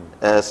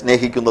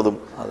സ്നേഹിക്കുന്നതും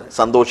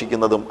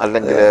സന്തോഷിക്കുന്നതും.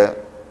 അല്ലെങ്കിൽ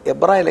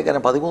എബ്രായ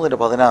ലേഖനം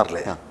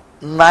 13:16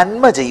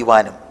 നന്മ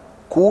ചെയ്യുവാനും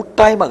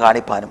കൂട്ടായ്മ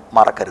കാണിപ്പാനും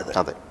മറക്കരുത്,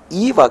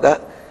 ഈ വക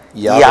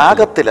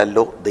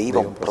യാഗത്തിലല്ലോ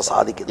ദൈവം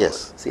പ്രസാദിക്കുന്നത്.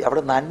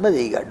 അവിടെ നന്മ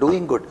ചെയ്യുക,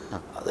 ഡൂയിങ് ഗുഡ്,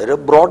 അതൊരു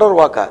ബ്രോഡർ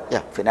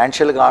വാക്കാണ്.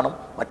 ഫിനാൻഷ്യൽ കാണും,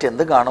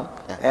 മറ്റെന്ത് കാണും,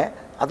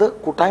 അത്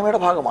കൂട്ടായ്മയുടെ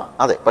ഭാഗമാണ്.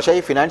 അതെ, പക്ഷേ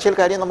ഈ ഫിനാൻഷ്യൽ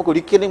കാര്യം നമുക്ക്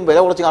ഒരിക്കലും വില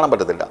കുറച്ച് കാണാൻ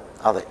പറ്റത്തില്ല.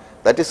 അതെ,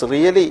 ദാറ്റ് ഈസ്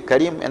റിയലി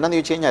കാര്യം. എന്നാന്ന്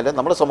ചോദിച്ചു കഴിഞ്ഞാൽ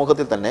നമ്മുടെ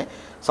സമൂഹത്തിൽ തന്നെ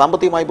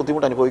സാമ്പത്തികമായി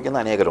ബുദ്ധിമുട്ട് അനുഭവിക്കുന്ന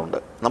അനേകരുണ്ട്,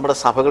 നമ്മുടെ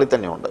സഭകളിൽ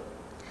തന്നെയുണ്ട്.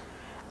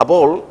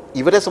 അപ്പോൾ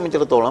ഇവരെ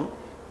സംബന്ധിച്ചിടത്തോളം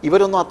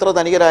ഇവരൊന്നും അത്ര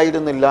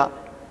ധനികരായിരുന്നില്ല.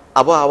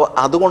 അപ്പോൾ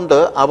അതുകൊണ്ട്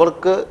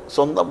അവർക്ക്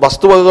സ്വന്തം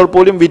വസ്തുവകകൾ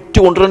പോലും വിറ്റ്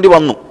കൊണ്ടുവരേണ്ടി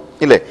വന്നു,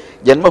 ഇല്ലേ?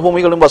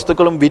 ജന്മഭൂമികളും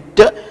വസ്തുക്കളും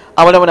വിറ്റ്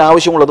അവനവൻ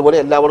ആവശ്യമുള്ളതുപോലെ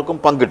എല്ലാവർക്കും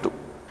പങ്കിട്ടു.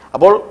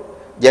 അപ്പോൾ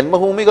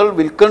ജന്മഭൂമികൾ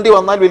വിൽക്കേണ്ടി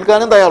വന്നാൽ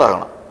വിൽക്കാനും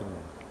തയ്യാറാകണം.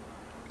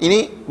 ഇനി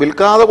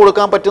വിൽക്കാതെ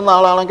കൊടുക്കാൻ പറ്റുന്ന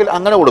ആളാണെങ്കിൽ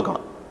അങ്ങനെ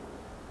കൊടുക്കണം.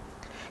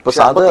 ഇപ്പോൾ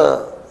അത്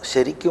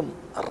ശരിക്കും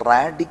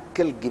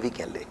റാഡിക്കൽ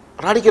ഗിവിങ് അല്ലേ?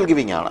 റാഡിക്കൽ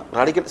ഗിവിങ് ആണ്,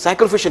 റാഡിക്കൽ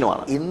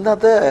സാക്രിഫിഷ്യനുമാണ്.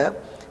 ഇന്നത്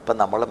ഇപ്പം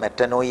നമ്മൾ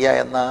മെറ്റനോയ്യ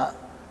എന്ന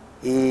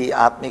ഈ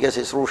ആത്മീക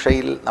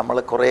ശുശ്രൂഷയിൽ നമ്മൾ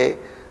കുറേ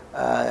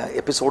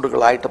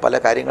എപ്പിസോഡുകളായിട്ട് പല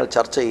കാര്യങ്ങൾ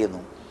ചർച്ച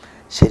ചെയ്യുന്നു.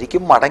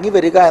 ശരിക്കും മടങ്ങി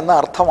വരിക എന്ന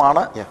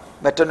അർത്ഥമാണ്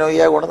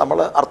മെറ്റനോയ്യ കൊണ്ട് നമ്മൾ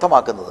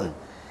അർത്ഥമാക്കുന്നത്.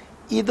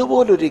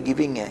 ഇതുപോലൊരു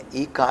ഗിവിങ്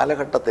ഈ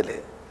കാലഘട്ടത്തിൽ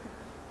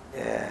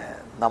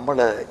നമ്മൾ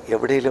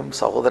എവിടെയെങ്കിലും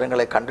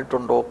സഹോദരങ്ങളെ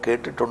കണ്ടിട്ടുണ്ടോ,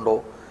 കേട്ടിട്ടുണ്ടോ?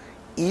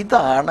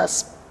 ഇതാണ്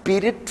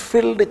സ്പിരിറ്റ്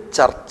ഫിൽഡ്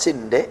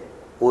ചർച്ചിൻ്റെ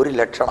ഒരു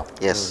ലക്ഷണം.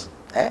 യെസ്.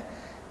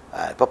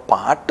 ഇപ്പം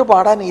പാട്ട്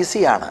പാടാൻ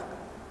ഈസിയാണ്,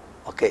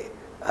 ഓക്കെ,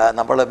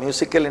 നമ്മൾ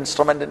മ്യൂസിക്കൽ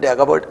ഇൻസ്ട്രുമെൻറ്റിൻ്റെ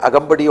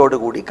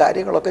അകമ്പടിയോടുകൂടി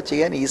കാര്യങ്ങളൊക്കെ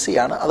ചെയ്യാൻ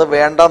ഈസിയാണ്. അത്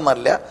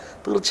വേണ്ടെന്നല്ല,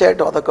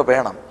 തീർച്ചയായിട്ടും അതൊക്കെ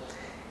വേണം.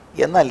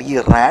 എന്നാൽ ഈ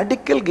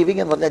റാഡിക്കൽ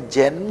ഗിവിങ് എന്ന് പറഞ്ഞാൽ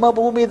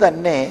ജന്മഭൂമി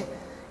തന്നെ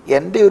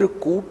എൻ്റെ ഒരു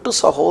കൂട്ടു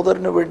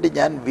സഹോദരന് വേണ്ടി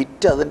ഞാൻ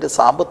വിറ്റ് അതിൻ്റെ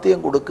സാമ്പത്തികം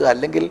കൊടുക്കുക,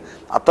 അല്ലെങ്കിൽ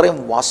അത്രയും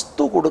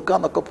വസ്തു കൊടുക്കുക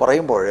എന്നൊക്കെ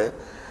പറയുമ്പോൾ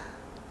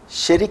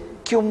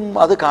ശരിക്കും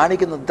അത്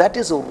കാണിക്കുന്നത്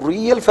ദാറ്റ് ഈസ്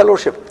റിയൽ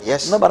ഫെലോഷിപ്പ്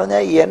എന്ന്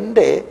പറഞ്ഞാൽ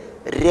എൻ്റെ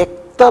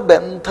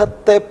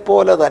രക്തബന്ധത്തെ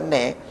പോലെ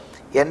തന്നെ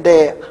എൻ്റെ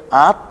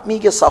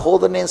ആത്മീക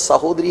സഹോദരനെയും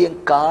സഹോദരിയെയും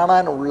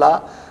കാണാനുള്ള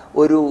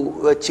ഒരു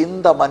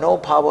ചിന്ത,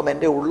 മനോഭാവം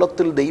എൻ്റെ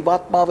ഉള്ളത്തിൽ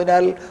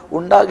ദൈവാത്മാവിനാൽ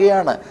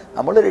ഉണ്ടാകുകയാണ്.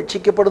 നമ്മൾ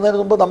രക്ഷിക്കപ്പെടുന്നതിന്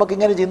മുമ്പ്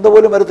നമുക്കിങ്ങനെ ചിന്ത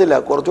പോലും വരത്തില്ല,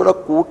 കുറച്ചുകൂടെ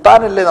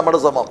കൂട്ടാനല്ലേ നമ്മുടെ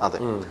ശ്രമം.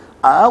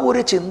 ആ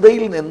ഒരു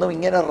ചിന്തയിൽ നിന്നും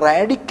ഇങ്ങനെ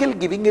റാഡിക്കൽ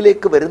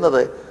ഗിവിങ്ങിലേക്ക്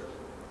വരുന്നത്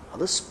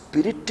അത്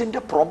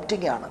സ്പിരിറ്റിൻ്റെ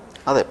പ്രോംപ്റ്റിംഗ് ആണ്.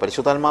 അതെ,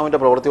 പരിശുദ്ധാത്മാവിൻ്റെ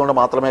പ്രവൃത്തി കൊണ്ട്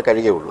മാത്രമേ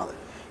കഴിയുകയുള്ളൂ.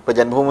 ഇപ്പോൾ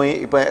ജന്മഭൂമി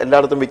ഇപ്പോൾ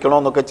എല്ലായിടത്തും വിൽക്കണോ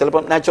എന്നൊക്കെ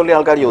ചിലപ്പോൾ നാച്ചുറലി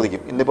ആൾക്കാർ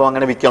ചോദിക്കും, ഇന്നിപ്പോൾ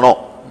അങ്ങനെ വിൽക്കണോ?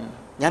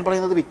 ഞാൻ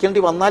പറയുന്നത് വിൽക്കേണ്ടി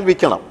വന്നാൽ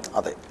വിൽക്കണം.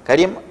 അതെ,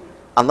 കാര്യം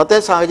അന്നത്തെ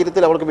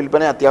സാഹചര്യത്തിൽ അവർക്ക്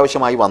വിൽപ്പന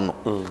അത്യാവശ്യമായി വന്നു.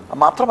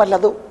 മാത്രമല്ല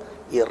അത്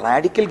ഈ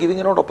റാഡിക്കൽ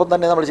ഗിവിങ്ങിനോടൊപ്പം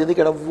തന്നെ നമ്മൾ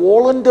ചിന്തിക്കണം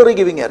വോളണ്ടറി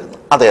ഗിവിങ് ആയിരുന്നു.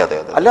 അതെ അതെ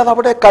അതെ, അല്ലാതെ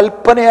അവിടെ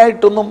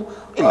കൽപ്പനയായിട്ടൊന്നും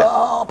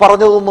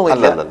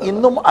പറഞ്ഞതൊന്നുമില്ല.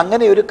 ഇന്നും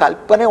അങ്ങനെ ഒരു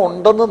കൽപ്പന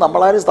ഉണ്ടെന്ന്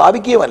നമ്മളാരും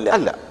സ്ഥാപിക്കുകയുമല്ല.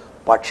 അല്ല.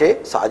 പക്ഷേ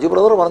സാജു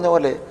ബ്രദർ പറഞ്ഞ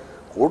പോലെ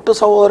കൂട്ടു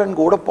സഹോദരൻ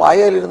കൂടെ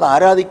പായലിരുന്ന്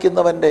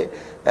ആരാധിക്കുന്നവൻ്റെ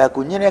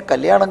കുഞ്ഞിനെ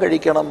കല്യാണം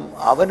കഴിക്കണം,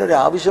 അവനൊരു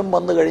ആവശ്യം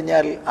വന്നു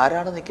കഴിഞ്ഞാൽ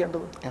ആരാണ്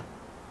നിൽക്കേണ്ടത്?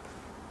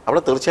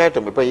 അവിടെ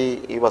തീർച്ചയായിട്ടും ഇപ്പോൾ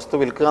ഈ വസ്തു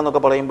വിൽക്കുക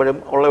എന്നൊക്കെ പറയുമ്പോഴും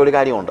ഉള്ള ഒരു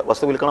കാര്യമുണ്ട്.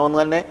 വസ്തു വിൽക്കണമെന്ന്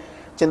തന്നെ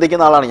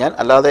ചിന്തിക്കുന്ന ആളാണ് ഞാൻ,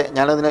 അല്ലാതെ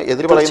ഞാനതിന്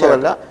എതിര്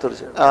പറയുന്നതല്ല.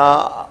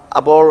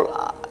 അപ്പോൾ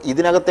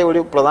ഇതിനകത്തെ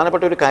ഒരു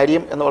പ്രധാനപ്പെട്ട ഒരു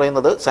കാര്യം എന്ന്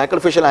പറയുന്നത്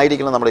സാക്രിഫിഷ്യൽ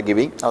ആയിരിക്കണം നമ്മുടെ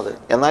ഗിവിങ്.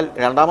 എന്നാൽ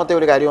രണ്ടാമത്തെ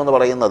ഒരു കാര്യം എന്ന്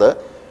പറയുന്നത്,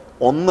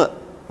 ഒന്ന്,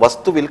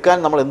 വസ്തു വിൽക്കാൻ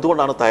നമ്മൾ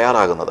എന്തുകൊണ്ടാണ്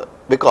തയ്യാറാകുന്നത്?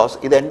 ബിക്കോസ്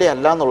ഇതെൻ്റെ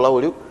അല്ല എന്നുള്ള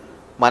ഒരു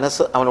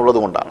മനസ്സ് അവനുള്ളത്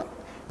കൊണ്ടാണ്.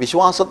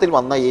 വിശ്വാസത്തിൽ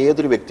വന്ന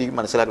ഏതൊരു വ്യക്തിയും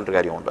മനസ്സിലാക്കേണ്ട ഒരു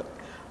കാര്യമുണ്ട്,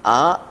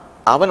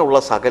 അവനുള്ള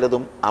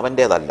സകലതും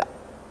അവൻ്റേതല്ല.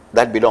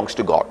 That belongs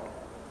to God.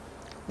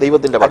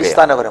 ദൈവത്തിൻ്റെ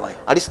വകയാണ്.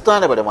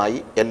 അടിസ്ഥാനപരമായി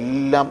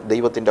എല്ലാം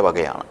ദൈവത്തിൻ്റെ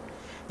വകയാണ്.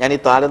 ഞാൻ ഈ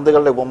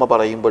താലന്തുകളുടെ ഉപമ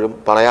പറയുമ്പോഴും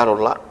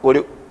പറയാറുള്ള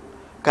ഒരു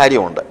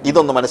കാര്യമുണ്ട്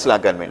ഇതൊന്ന്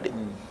മനസ്സിലാക്കാൻ വേണ്ടി.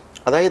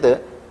 അതായത്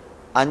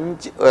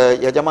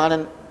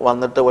യജമാനൻ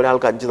വന്നിട്ട്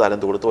ഒരാൾക്ക് 5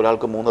 താലന്ത് കൊടുത്തു,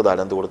 ഒരാൾക്ക് 3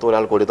 താലന്ത് കൊടുത്തു,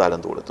 ഒരാൾക്ക് 1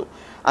 താലന്ത് കൊടുത്തു.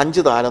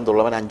 5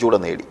 താലന്തുള്ളവൻ 5 കൂടെ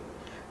നേടി,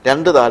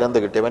 2 താലന്ത്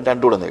കിട്ടിയവൻ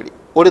 2 കൂടെ നേടി,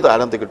 1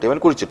 താലന്ത് കിട്ടിയവൻ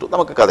കുഴിച്ചിട്ടു.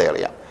 നമുക്ക്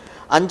കഥയറിയാം.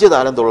 5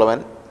 താലന്തുള്ളവൻ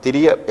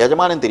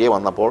യജമാനൻ തിരികെ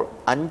വന്നപ്പോൾ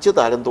 5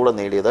 താലന്തൂടെ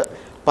നേടിയത്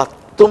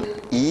 10ഉം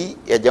ഈ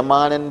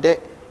യജമാനൻ്റെ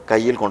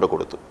കയ്യിൽ കൊണ്ട്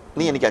കൊടുത്തു.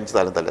 നീ എനിക്ക് 5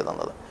 താലന്തല്ലേ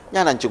തന്നത്,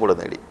 ഞാൻ 5 കൂടെ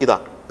നേടി, ഇതാ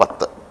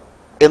 10.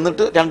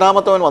 എന്നിട്ട്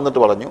രണ്ടാമത്തവൻ വന്നിട്ട്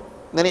പറഞ്ഞു,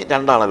 നീ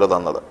 2 ആണല്ലോ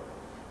തന്നത്,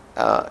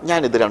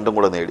 ഞാനിത് 2ഉം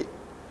കൂടെ നേടി.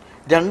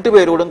 2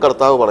 പേരോടും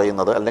കർത്താവ്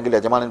പറയുന്നത്, അല്ലെങ്കിൽ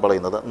യജമാനൻ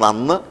പറയുന്നത്,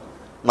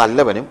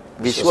 നല്ലവനും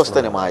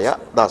വിശ്വസ്തനുമായ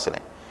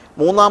ദാസനെ.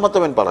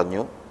 മൂന്നാമത്തവൻ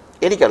പറഞ്ഞു,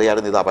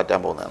 എനിക്കറിയാമായിരുന്നു ഇതാ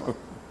പറ്റാൻ പോകുന്നതെന്ന്.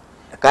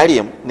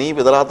 കാര്യം, നീ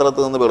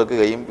വിതറാത്തലത്ത് നിന്ന്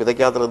വെറുക്കുകയും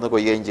വിതയ്ക്കാത്തലത്ത് നിന്ന്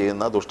കൊയ്യുകയും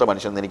ചെയ്യുന്ന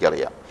ദുഷ്ടമനുഷ്യൻ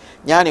എനിക്കറിയാം.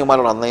 ഞാൻ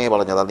ഇവന്മാരോട് അന്നേ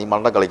പറഞ്ഞതാ നീ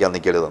മണ്ടം കളിക്കാൻ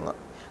നിൽക്കരുതെന്ന്.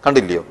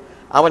 കണ്ടില്ലയോ,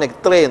 അവൻ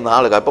ഇത്രയും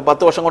നാളുകൾ, ഇപ്പോൾ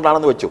 10 വർഷം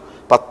കൊണ്ടാണെന്ന് വെച്ചു,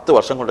 10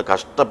 വർഷം കൊണ്ട്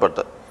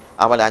കഷ്ടപ്പെട്ട്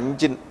അവൻ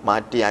 5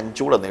 മാറ്റി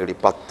 5 കൂടെ നേടി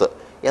 10.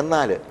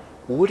 എന്നാൽ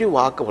ഒരു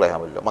വാക്ക്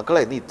പറയാമല്ലോ,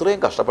 മക്കളെ നീ ഇത്രയും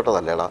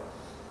കഷ്ടപ്പെട്ടതല്ലേടാ,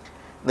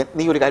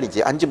 നീ ഒരു കാര്യം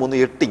ചെയ്യ, 5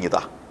 3 8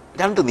 ഇതാ,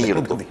 2 നീ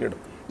എടുത്തു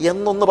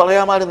എന്നൊന്ന്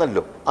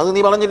പറയാമായിരുന്നല്ലോ. അത്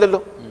നീ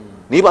പറഞ്ഞില്ലല്ലോ.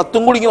 നീ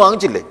 10ഉം കൂടി ഇങ്ങ്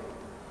വാങ്ങിച്ചില്ലേ?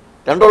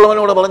 2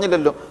 ഉള്ളവനോട്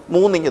പറഞ്ഞില്ലല്ലോ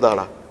 3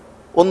 ഇതാടാ,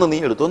 1 നീ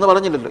എടുത്തു എന്ന്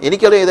പറഞ്ഞില്ലല്ലോ.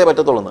 എനിക്കറിയാം ഇതേ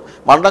പറ്റത്തുള്ളൂ,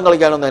 മണ്ടം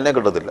കളിക്കാനൊന്നും എന്നെ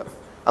കിട്ടത്തില്ല.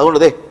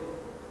 അതുകൊണ്ട്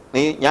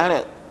ഞാൻ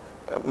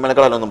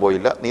മെനക്കെടാനൊന്നും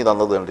പോയില്ല, നീ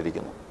തന്നത്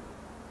കണ്ടിരിക്കുന്നു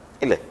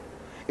ഇല്ലേ.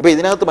 ഇപ്പോൾ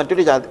ഇതിനകത്ത്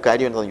മറ്റൊരു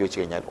കാര്യം എന്താണെന്ന് ചോദിച്ചു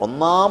കഴിഞ്ഞാൽ,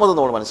 ഒന്നാമത്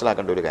നമ്മൾ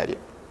മനസ്സിലാക്കേണ്ട ഒരു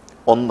കാര്യം,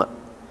 ഒന്ന്,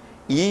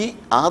 ഈ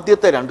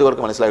ആദ്യത്തെ 2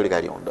 പേർക്ക് മനസ്സിലായ ഒരു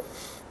കാര്യമുണ്ട്,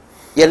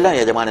 എല്ലാം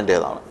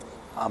യജമാനൻ്റേതാണ്.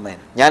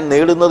 ഞാൻ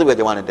നേടുന്നതും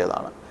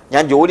യജമാനൻ്റേതാണ്.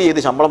 ഞാൻ ജോലി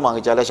ചെയ്ത് ശമ്പളം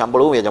വാങ്ങിച്ചാൽ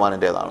ശമ്പളവും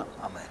യജമാനൻ്റേതാണ്.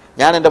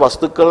 ഞാൻ എൻ്റെ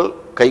വസ്തുക്കൾ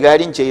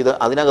കൈകാര്യം ചെയ്ത്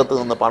അതിനകത്ത്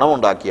നിന്ന്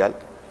പണമുണ്ടാക്കിയാൽ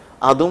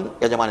അതും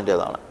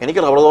യജമാനൻ്റേതാണ്. എനിക്ക്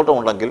റബ്ബർ തോട്ടം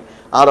ഉണ്ടെങ്കിൽ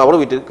ആ റബ്ബർ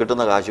വിറ്റ്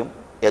കിട്ടുന്ന കാശും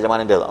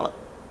യജമാനൻ്റേതാണ്.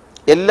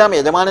 എല്ലാം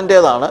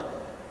യജമാനൻ്റേതാണ്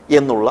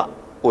എന്നുള്ള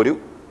ഒരു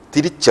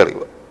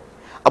തിരിച്ചറിവ്.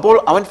 അപ്പോൾ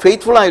അവൻ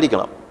ഫെയ്ത്ത്ഫുൾ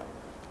ആയിരിക്കണം.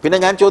 പിന്നെ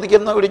ഞാൻ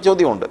ചോദിക്കുന്ന ഒരു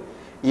ചോദ്യമുണ്ട്.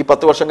 ഈ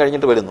 10 വർഷം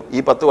കഴിഞ്ഞിട്ട് വരുന്നു.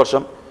 ഈ 10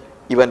 വർഷം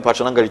ഇവൻ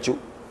ഭക്ഷണം കഴിച്ചു,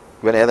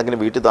 ഇവൻ ഏതെങ്കിലും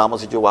വീട്ടിൽ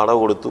താമസിച്ചു, വാടക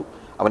കൊടുത്തു,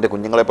 അവൻ്റെ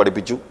കുഞ്ഞുങ്ങളെ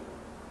പഠിപ്പിച്ചു,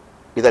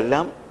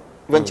 ഇതെല്ലാം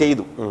ഇവൻ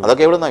ചെയ്തു.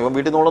 അതൊക്കെ എവിടെ നിന്നാണ്? ഇവൻ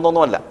വീട്ടിൽ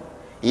നിന്നുള്ളതൊന്നുമല്ല.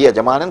 ഈ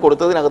യജമാനൻ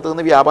കൊടുത്തതിനകത്ത്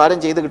നിന്ന്, വ്യാപാരം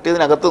ചെയ്ത്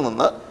കിട്ടിയതിനകത്ത്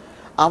നിന്ന്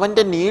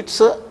അവൻ്റെ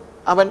നീഡ്സ്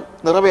അവൻ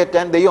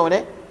നിറവേറ്റാൻ ദൈവം അവനെ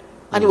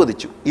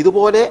അനുവദിച്ചു.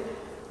 ഇതുപോലെ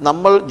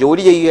നമ്മൾ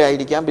ജോലി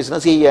ചെയ്യുകയായിരിക്കാം,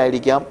 ബിസിനസ്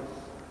ചെയ്യുകയായിരിക്കാം,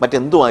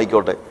 മറ്റെന്തും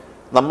ആയിക്കോട്ടെ,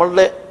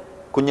 നമ്മളുടെ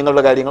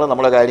കുഞ്ഞുങ്ങളുടെ കാര്യങ്ങൾ,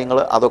 നമ്മുടെ കാര്യങ്ങൾ,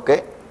 അതൊക്കെ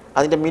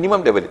അതിൻ്റെ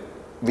മിനിമം ലെവലിൽ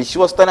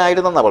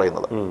വിശ്വസ്തനായിരുന്നെന്നാണ്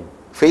പറയുന്നത്.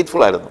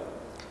 ഫെയ്ത്ത്ഫുൾ ആയിരുന്നു.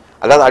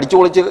 അല്ലാതെ അടിച്ചു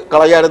പൊളിച്ച്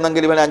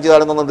കളയായിരുന്നെങ്കിൽ ഇവൻ 5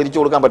 താലൊന്നും തിരിച്ചു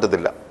കൊടുക്കാൻ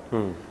പറ്റത്തില്ല.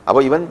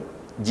 അപ്പോൾ ഇവൻ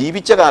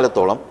ജീവിച്ച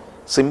കാലത്തോളം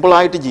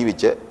സിമ്പിളായിട്ട്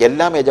ജീവിച്ച്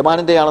എല്ലാം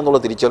യജമാനൻ്റെയാണെന്നുള്ള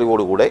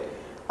തിരിച്ചറിവോടുകൂടെ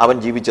അവൻ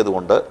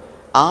ജീവിച്ചതുകൊണ്ട്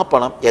ആ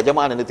പണം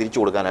യജമാനന് തിരിച്ചു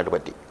കൊടുക്കാനായിട്ട്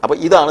പറ്റി. അപ്പോൾ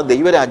ഇതാണ്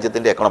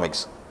ദൈവരാജ്യത്തിൻ്റെ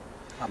എക്കണോമിക്സ്.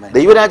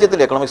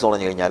 ദൈവരാജ്യത്തിൻ്റെ എക്കണോമിക്സ് എന്ന്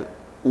പറഞ്ഞു കഴിഞ്ഞാൽ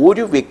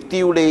ഒരു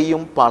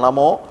വ്യക്തിയുടെയും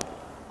പണമോ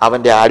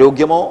അവൻ്റെ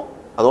ആരോഗ്യമോ,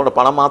 അതുകൊണ്ട്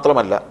പണം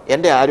മാത്രമല്ല,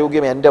 എൻ്റെ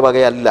ആരോഗ്യം എൻ്റെ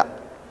വകയല്ല,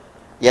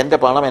 എൻ്റെ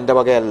പണം എൻ്റെ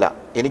വകയല്ല,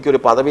 എനിക്കൊരു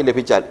പദവി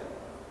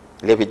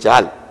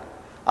ലഭിച്ചാൽ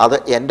അത്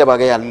എൻ്റെ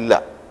വകയല്ല,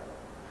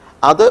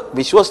 അത്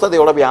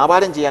വിശ്വസ്തയോടെ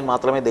വ്യാപാരം ചെയ്യാൻ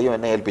മാത്രമേ ദൈവം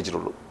എന്നെ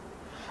ഏൽപ്പിച്ചിട്ടുള്ളൂ.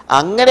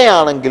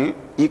 അങ്ങനെയാണെങ്കിൽ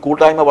ഈ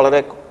കൂട്ടായ്മ വളരെ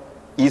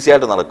ഈസി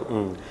ആയിട്ട് നടക്കും.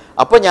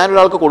 അപ്പം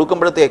ഞാനൊരാൾക്ക്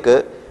കൊടുക്കുമ്പോഴത്തേക്ക്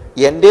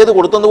എൻ്റേത്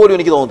കൊടുത്തെന്ന് പോലും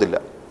എനിക്ക് തോന്നത്തില്ല.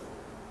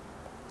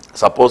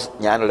 സപ്പോസ്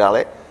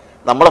ഞാനൊരാളെ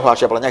നമ്മുടെ ഭാഷ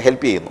പറഞ്ഞാൽ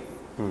ഹെൽപ്പ് ചെയ്യുന്നു,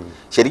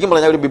 ശരിക്കും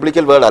പറഞ്ഞാൽ ഒരു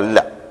ബിബ്ലിക്കൽ വേർഡ് അല്ല,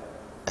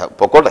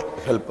 പൊക്കോട്ടെ,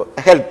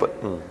 ഹെൽപ്പ്,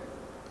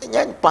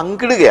 ഞാൻ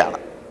പങ്കിടുകയാണ്.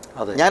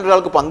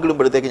 ഞാനൊരാൾക്ക്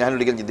പങ്കിടുമ്പോഴത്തേക്ക്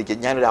ഞാനൊരിക്കലും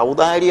ചിന്തിക്കുക ഞാനൊരു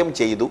ഔദാര്യം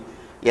ചെയ്തു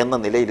എന്ന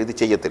നിലയിൽ ഇത്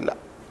ചെയ്യത്തില്ല.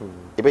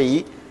 ഇപ്പം ഈ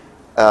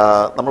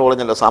നമ്മൾ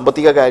പറഞ്ഞല്ലോ,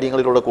 സാമ്പത്തിക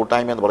കാര്യങ്ങളിലുള്ള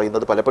കൂട്ടായ്മ എന്ന്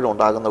പറയുന്നത് പലപ്പോഴും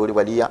ഉണ്ടാകുന്ന ഒരു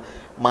വലിയ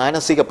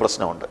മാനസിക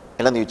പ്രശ്നമുണ്ട്.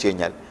 എന്നാന്ന് ചോദിച്ചു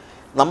കഴിഞ്ഞാൽ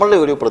നമ്മളുടെ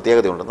ഒരു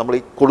പ്രത്യേകതയുണ്ട്. നമ്മൾ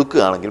ഈ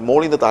കൊടുക്കുകയാണെങ്കിൽ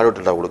മുകളിൽ നിന്ന്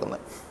താഴോട്ടിട്ടാണ്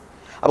കൊടുക്കുന്നത്.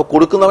 അപ്പോൾ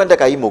കൊടുക്കുന്നവൻ്റെ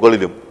കൈ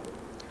മുകളിലും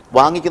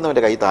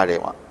വാങ്ങിക്കുന്നവൻ്റെ കൈ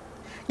താഴെയുമാണ്.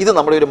 ഇത്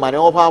നമ്മുടെ ഒരു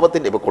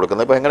മനോഭാവത്തിൻ്റെ, ഇപ്പോൾ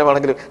കൊടുക്കുന്നത് ഇപ്പോൾ എങ്ങനെ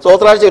വേണമെങ്കിലും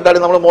സ്വത്രാഴ്ച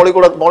ഇട്ടാലും നമ്മൾ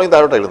മോളിൽ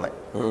താഴോട്ട് ഇടുന്നത്.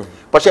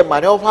 പക്ഷേ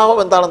മനോഭാവം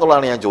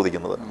എന്താണെന്നുള്ളതാണ് ഞാൻ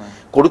ചോദിക്കുന്നത്.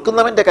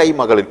 കൊടുക്കുന്നവൻ്റെ കൈ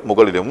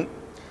മുകളിലും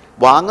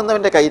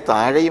വാങ്ങുന്നവൻ്റെ കൈ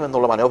താഴെയും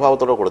എന്നുള്ള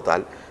മനോഭാവത്തോടെ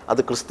കൊടുത്താൽ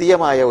അത്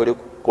ക്രിസ്തീയമായ ഒരു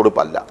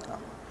കൊടുപ്പല്ല.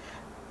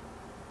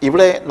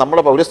 ഇവിടെ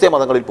നമ്മുടെ പൗരസ്ത്യ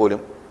മതങ്ങളിൽ പോലും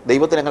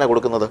ദൈവത്തിന് എങ്ങനെ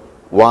കൊടുക്കുന്നത്?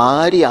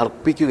 വാരി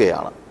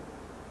അർപ്പിക്കുകയാണ്.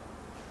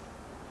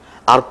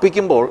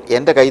 അർപ്പിക്കുമ്പോൾ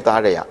എൻ്റെ കൈ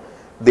താഴെയാ.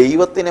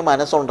 ദൈവത്തിന്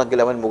മനസ്സുണ്ടെങ്കിൽ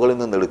അവൻ മുകളിൽ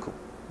നിന്ന് എടുക്കും.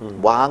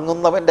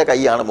 വാങ്ങുന്നവൻ്റെ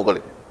കൈയാണ്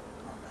മുകളിൽ.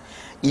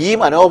 ഈ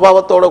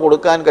മനോഭാവത്തോടെ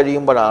കൊടുക്കാൻ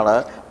കഴിയുമ്പോഴാണ്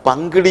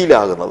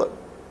പങ്കിടിയിലാകുന്നത്.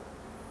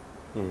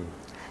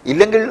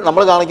 ഇല്ലെങ്കിൽ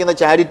നമ്മൾ കാണിക്കുന്ന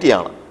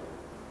ചാരിറ്റിയാണ്.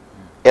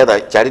 ഏതാ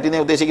ചാരിറ്റി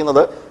എന്ന്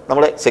ഉദ്ദേശിക്കുന്നത്?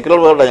 നമ്മുടെ സെക്യുലർ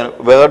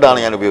വേർഡാണ്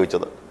ഞാൻ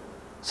ഉപയോഗിച്ചത്.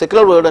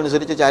 സെക്യുലർ വേർഡ്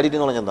അനുസരിച്ച് ചാരിറ്റി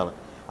എന്ന് പറഞ്ഞാൽ എന്താണ്?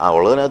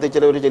 ഉള്ളതിനകത്ത്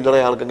ചില ചില്ലറ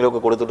ആൾക്കെങ്കിലും ഒക്കെ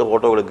കൊടുത്തിട്ട്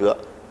ഫോട്ടോ എടുക്കുക,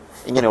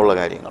 ഇങ്ങനെയുള്ള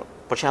കാര്യങ്ങൾ.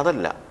 പക്ഷെ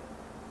അതല്ല,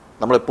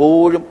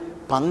 നമ്മളെപ്പോഴും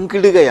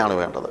പങ്കിടുകയാണ്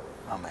വേണ്ടത്.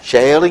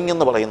 ഷെയറിങ്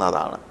എന്ന് പറയുന്ന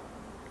അതാണ്.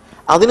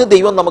 അതിന്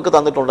ദൈവം നമുക്ക്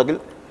തന്നിട്ടുണ്ടെങ്കിൽ,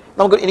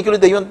 എനിക്കൊരു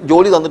ദൈവം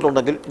ജോലി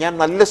തന്നിട്ടുണ്ടെങ്കിൽ ഞാൻ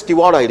നല്ല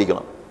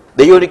സ്റ്റുവാർഡായിരിക്കണം.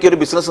 ദൈവം എനിക്കൊരു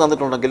ബിസിനസ്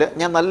തന്നിട്ടുണ്ടെങ്കിൽ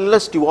ഞാൻ നല്ല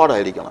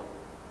സ്റ്റുവാർഡായിരിക്കണം.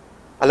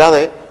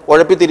 അല്ലാതെ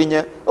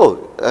ഉഴപ്പിത്തിരിഞ്ഞ്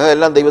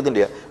എല്ലാം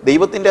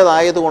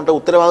ദൈവത്തിൻ്റെതായതുകൊണ്ട്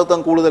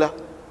ഉത്തരവാദിത്വം കൂടുതലാണ്.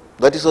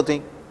 That is A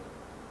thing.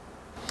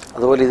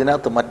 അതുപോലെ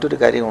ഇതിനകത്ത് മറ്റൊരു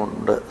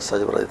കാര്യമുണ്ട്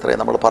സജു ബ്രദർ. ഇത്രയും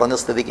നമ്മൾ പറഞ്ഞ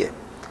സ്ഥിതിക്ക്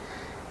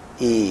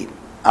ഈ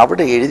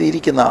അവിടെ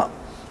എഴുതിയിരിക്കുന്ന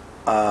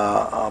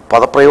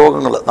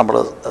പദപ്രയോഗങ്ങൾ നമ്മൾ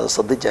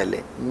ശ്രദ്ധിച്ചാലേ,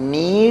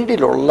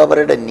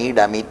 നീഡിലുള്ളവരുടെ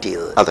നീഡ് മീറ്റ്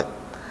ചെയ്തത്. അതെ,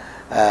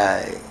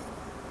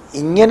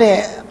 ഇങ്ങനെ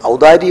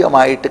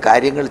ഔദാര്യമായിട്ട്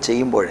കാര്യങ്ങൾ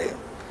ചെയ്യുമ്പോഴേ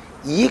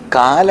ഈ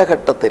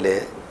കാലഘട്ടത്തിൽ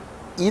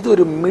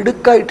ഇതൊരു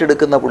മിടുക്കായിട്ട്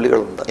എടുക്കുന്ന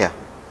പുള്ളികളുണ്ട്.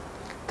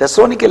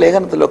 തെസ്സലോനിക്ക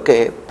ലേഖനത്തിലൊക്കെ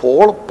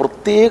പോൾ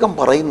പ്രത്യേകം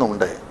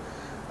പറയുന്നുണ്ട്,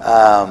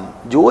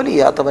 ജോലി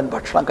ചെയ്യാത്തവൻ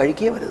ഭക്ഷണം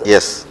കഴിക്കുകയും വരുത്.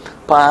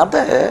 അപ്പം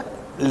അത്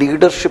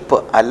ലീഡർഷിപ്പ്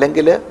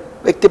അല്ലെങ്കിൽ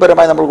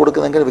വ്യക്തിപരമായി നമ്മൾ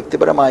കൊടുക്കുന്നെങ്കിൽ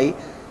വ്യക്തിപരമായി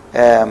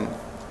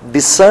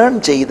ഡിസേൺ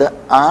ചെയ്ത്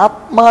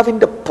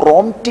ആത്മാവിൻ്റെ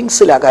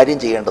പ്രോംപ്റ്റിങ്സിൽ ആ കാര്യം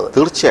ചെയ്യേണ്ടത്.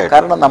 തീർച്ചയായും.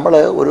 കാരണം നമ്മൾ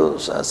ഒരു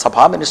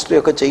സഭാ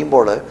മിനിസ്ട്രിയൊക്കെ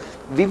ചെയ്യുമ്പോൾ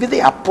വിവിധ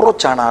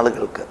അപ്രോച്ചാണ്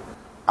ആളുകൾക്ക്.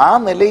 ആ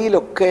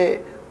നിലയിലൊക്കെ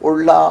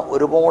ഉള്ള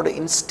ഒരുപാട്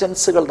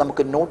ഇൻസ്റ്റൻസുകൾ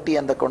നമുക്ക് നോട്ട്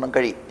ചെയ്യാൻ തക്കവണ്ണം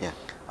കഴിയും.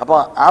 അപ്പോൾ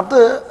അത്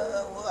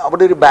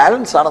അവിടെ ഒരു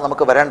ബാലൻസ് ആണ്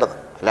നമുക്ക് വരേണ്ടത്.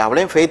 അല്ല,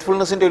 അവിടെയും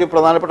ഫെയ്ത്ത്ഫുൾനെസ്സിൻ്റെ ഒരു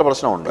പ്രധാനപ്പെട്ട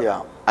പ്രശ്നമുണ്ട്.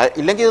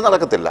 ഇല്ലെങ്കിൽ ഇത്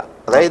നടക്കത്തില്ല.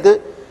 അതായത്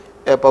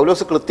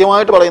പൗലോസ്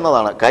കൃത്യമായിട്ട്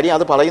പറയുന്നതാണ് കാര്യം.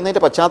 അത്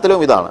പറയുന്നതിൻ്റെ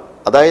പശ്ചാത്തലവും ഇതാണ്.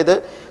 അതായത്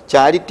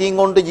ചാരിറ്റിയും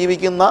കൊണ്ട്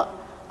ജീവിക്കുന്ന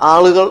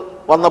ആളുകൾ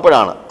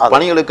വന്നപ്പോഴാണ്,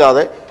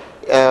 പണിയെടുക്കാതെ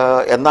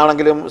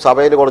എന്താണെങ്കിലും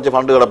സഭയിൽ കുറച്ച്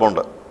ഫണ്ട്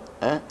കിടപ്പുണ്ട്,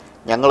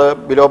 ഞങ്ങൾ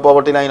ബിലോ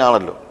പോവർട്ടി ലൈൻ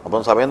ആണല്ലോ,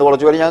 അപ്പം സഭയിൽ നിന്ന്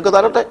കുറച്ച് പേര് ഞങ്ങൾക്ക്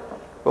തരട്ടെ.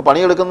 ഇപ്പോൾ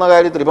പണിയെടുക്കുന്ന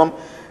കാര്യത്തിൽ ഇപ്പം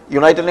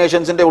യുണൈറ്റഡ്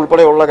നേഷൻസിൻ്റെ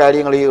ഉൾപ്പെടെയുള്ള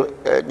കാര്യങ്ങൾ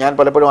ഞാൻ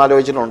പലപ്പോഴും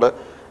ആലോചിച്ചിട്ടുണ്ട്.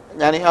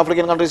 ഞാൻ ഈ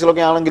ആഫ്രിക്കൻ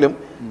കൺട്രീസിലൊക്കെ ആണെങ്കിലും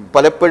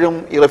പലപ്പോഴും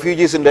ഈ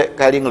റെഫ്യൂജീസിൻ്റെ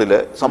കാര്യങ്ങളിൽ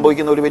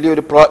സംഭവിക്കുന്ന ഒരു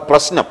വലിയൊരു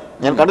പ്രശ്നം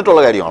ഞാൻ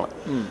കണ്ടിട്ടുള്ള കാര്യമാണ്.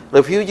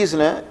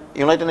 റെഫ്യൂജീസിന്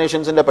യുണൈറ്റഡ്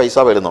നേഷൻസിൻ്റെ പൈസ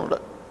വരുന്നുണ്ട്.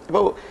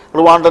 ഇപ്പോൾ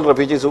റുവാണ്ടൻ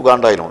റെഫ്യൂജീസ്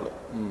ഉഗാണ്ടയിലുണ്ട്.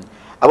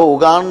 അപ്പോൾ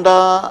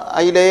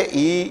ഉഗാണ്ടയിലെ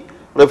ഈ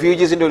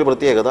റെഫ്യൂജീസിൻ്റെ ഒരു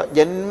പ്രത്യേകത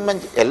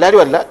എല്ലാവരും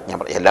അല്ല, ഞാൻ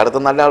പറയാം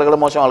എല്ലായിടത്തും നല്ല ആളുകളും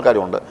മോശം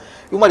ആൾക്കാരും ഉണ്ട്.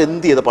 ഇവന്മാർ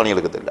എന്ത് ചെയ്ത്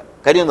പണിയെടുക്കത്തില്ല.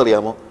 കാര്യം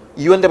എന്നറിയാമോ?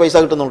 UN പൈസ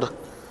കിട്ടുന്നുണ്ട്.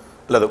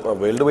 അല്ല, അത്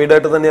വേൾഡ് വൈഡ്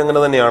ആയിട്ട് തന്നെ അങ്ങനെ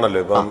തന്നെയാണല്ലോ.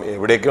 ഇപ്പം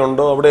എവിടെയൊക്കെ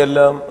ഉണ്ടോ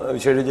അവിടെയെല്ലാം,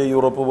 വിശേഷിച്ച്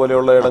യൂറോപ്പ്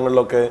പോലെയുള്ള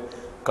ഇടങ്ങളിലൊക്കെ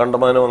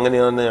കണ്ടമാനം അങ്ങനെ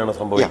തന്നെയാണ്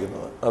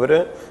സംഭവിക്കുന്നത്. അവർ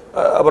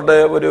അവരുടെ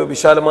ഒരു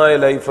വിശാലമായ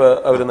ലൈഫ്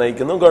അവർ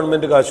നയിക്കുന്നു,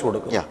 ഗവൺമെൻറ് കാശ്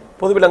കൊടുക്കും.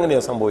 പൊതുവിൽ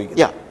അങ്ങനെയാണ്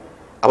സംഭവിക്കുന്നത്.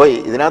 അപ്പോൾ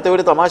ഇതിനകത്ത്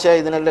ഒരു തമാശ,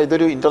 ഇതിനെല്ലാം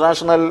ഇതൊരു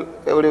ഇൻ്റർനാഷണൽ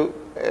ഒരു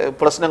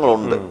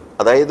പ്രശ്നങ്ങളുണ്ട്.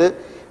 അതായത്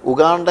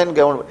ഉഗാണ്ടൻ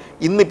ഗവൺമെൻറ്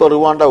ഇന്നിപ്പോൾ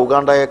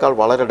ഉഗാണ്ടയേക്കാൾ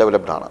വളരെ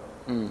ഡെവലപ്ഡ് ആണ്.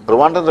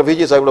 റുവാണ്ടൻ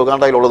റെഫ്യൂജീസ് ഇവിടെ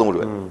ഉഗാണ്ടയിലുള്ളത്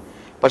മുഴുവൻ.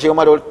 പക്ഷേ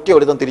ഇവന്മാർ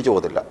ഒരുത്തം തിരിച്ചു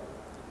പോകത്തില്ല.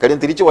 കാര്യം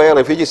തിരിച്ചു പോയാൽ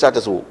റെഫ്യൂജി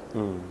സ്റ്റാറ്റസ് പോകും.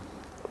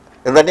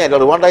 എന്തന്നെയല്ല,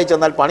 റുവാണ്ടയിൽ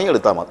ചെന്നാൽ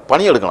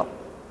പണിയെടുക്കണം.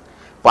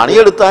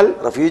 പണിയെടുത്താൽ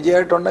റെഫ്യൂജി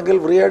ആയിട്ടുണ്ടെങ്കിൽ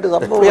ഫ്രീ ആയിട്ട്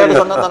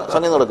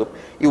സംഗതി നടക്കും.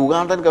 ഈ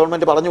ഉഗാണ്ടൻ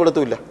ഗവൺമെൻറ് പറഞ്ഞു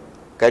കൊടുത്തില്ല.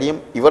 കാര്യം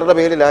ഇവരുടെ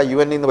പേരിലാണ്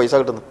UN നിന്ന് പൈസ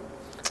കിട്ടുന്നത്.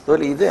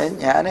 അതുപോലെ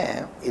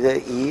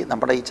ഈ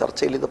നമ്മുടെ ഈ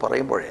ചർച്ചയിൽ ഇത്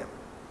പറയുമ്പോഴേ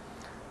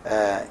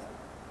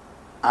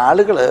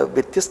ആളുകൾ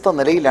വ്യത്യസ്ത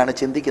നിലയിലാണ്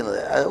ചിന്തിക്കുന്നത്.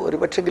 ഒരു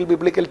പക്ഷെങ്കിൽ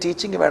ബിബ്ലിക്കൽ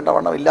ടീച്ചിങ്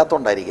വേണ്ടവണ്ണം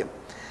ഇല്ലാത്തതുകൊണ്ടായിരിക്കും.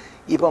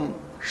 ഇപ്പം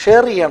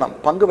ഷെയർ ചെയ്യണം,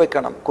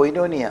 പങ്കുവെക്കണം,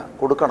 കൊയിനോനിയ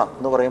കൊടുക്കണം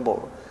എന്ന് പറയുമ്പോൾ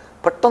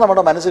പെട്ടെന്ന്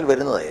നമ്മുടെ മനസ്സിൽ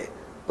വരുന്നത്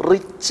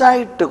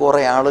റിച്ചായിട്ട്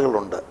കുറേ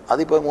ആളുകളുണ്ട്,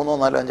 അതിപ്പോൾ 3,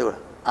 4, 5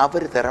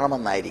 അവർ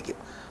തരണമെന്നായിരിക്കും.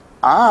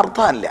 ആ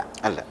അർത്ഥമല്ല.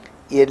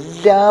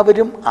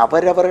 എല്ലാവരും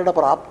അവരവരുടെ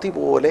പ്രാപ്തി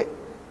പോലെ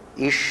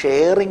ഈ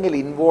ഷെയറിങ്ങിൽ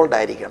ഇൻവോൾവ്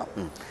ആയിരിക്കണം.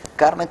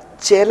 കാരണം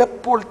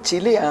ചിലപ്പോൾ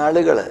ചില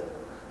ആളുകൾ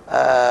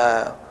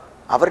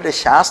അവരുടെ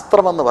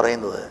ശാസ്ത്രമെന്ന്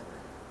പറയുന്നത്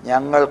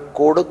ഞങ്ങൾ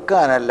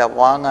കൊടുക്കാനല്ല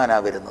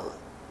വാങ്ങാനാണ് വരുന്നത്.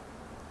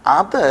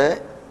 അത്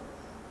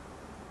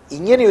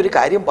ഇങ്ങനെയൊരു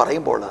കാര്യം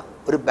പറയുമ്പോൾ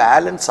ഒരു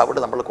ബാലൻസ് അവിടെ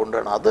നമ്മൾ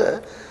കൊണ്ടുവരണം. അത്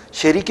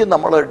ശരിക്കും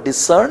നമ്മൾ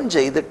ഡിസേൺ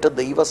ചെയ്തിട്ട്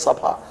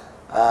ദൈവസഭ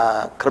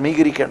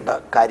ക്രമീകരിക്കേണ്ട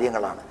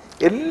കാര്യങ്ങളാണ്.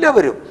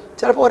 എല്ലാവരും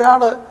ചിലപ്പോൾ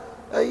ഒരാൾ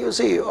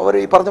അവർ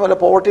ഈ പറഞ്ഞ പോലെ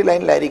പോവർട്ടി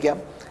ലൈനിലായിരിക്കാം,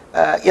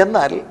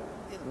 എന്നാൽ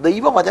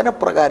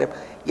ദൈവവചനപ്രകാരം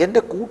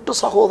എൻ്റെ കൂട്ടു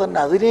സഹോദരൻ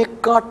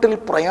അതിനേക്കാട്ടിൽ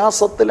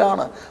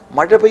പ്രയാസത്തിലാണ്,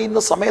 മഴ പെയ്യുന്ന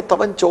സമയത്ത്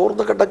അവൻ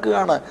ചോർന്ന്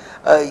കിടക്കുകയാണ്,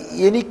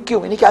 എനിക്ക്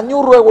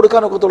 500 രൂപ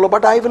കൊടുക്കാനൊക്കത്തുള്ളൂ,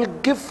 but I will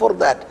give for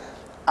that.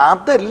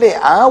 അതല്ലേ,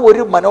 ആ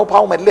ഒരു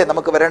മനോഭാവമല്ലേ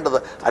നമുക്ക് വരേണ്ടത്.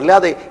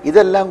 അല്ലാതെ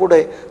ഇതെല്ലാം കൂടെ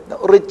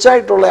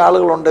റിച്ചായിട്ടുള്ള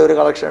ആളുകളുണ്ട് ഒരു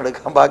കളക്ഷൻ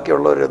എടുക്കാൻ,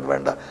 ബാക്കിയുള്ളവരൊന്നും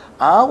വേണ്ട.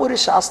 ആ ഒരു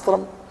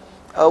ശാസ്ത്രം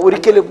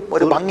ഒരിക്കലും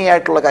ഒരു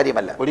ഭംഗിയായിട്ടുള്ള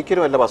കാര്യമല്ല.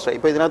 ഒരിക്കലും അല്ല പാസ്റ്റർ.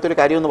 ഇപ്പോൾ ഇതിനകത്തൊരു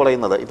കാര്യം എന്ന്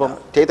പറയുന്നത്, ഇപ്പം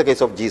take the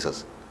case of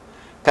Jesus,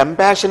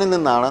 കമ്പാഷനിൽ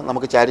നിന്നാണ്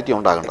നമുക്ക് ചാരിറ്റി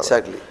ഉണ്ടാകേണ്ടത്.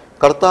 എക്സാക്ട്ലി.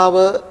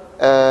 കർത്താവ്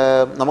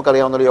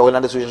നമുക്കറിയാവുന്ന ഒരു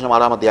യോഹന്നാന്റെ സുവിശേഷം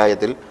 6-ാം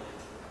അധ്യായത്തിൽ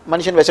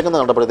മനുഷ്യൻ വിശക്കുന്ന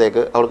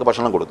കണ്ടപ്പോഴത്തേക്ക് അവർക്ക്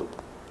ഭക്ഷണം കൊടുത്തു.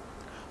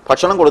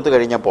 ഭക്ഷണം കൊടുത്തു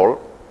കഴിഞ്ഞപ്പോൾ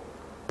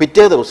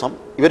പിറ്റേ ദിവസം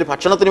ഇവർ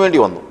ഭക്ഷണത്തിന് വേണ്ടി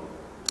വന്നു.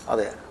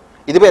 അതെ,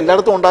 ഇതിപ്പോൾ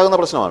എല്ലായിടത്തും ഉണ്ടാകുന്ന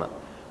പ്രശ്നമാണ്.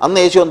 അന്ന്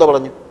യേശു എന്താ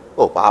പറഞ്ഞു?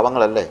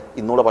 പാവങ്ങളല്ലേ,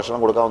 ഇന്നൂടെ ഭക്ഷണം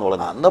കൊടുക്കാമെന്ന്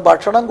പറഞ്ഞു. അന്ന്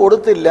ഭക്ഷണം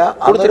കൊടുത്തില്ല,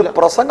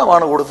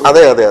 പ്രസംഗമാണ് കൊടുത്തത്.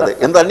 അതെ അതെ അതെ.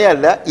 എന്ന്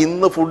തന്നെയല്ല,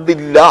 ഇന്ന്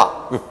ഫുഡില്ല,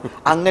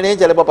 അങ്ങനെയും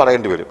ചിലപ്പോൾ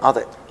പറയേണ്ടി വരും.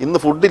 അതെ, ഇന്ന്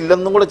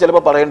ഫുഡില്ലെന്നും കൂടെ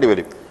ചിലപ്പോൾ പറയേണ്ടി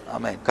വരും.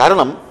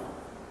 കാരണം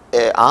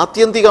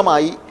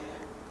ആത്യന്തികമായി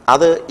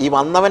അത് ഈ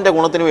വന്നവൻ്റെ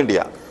ഗുണത്തിന്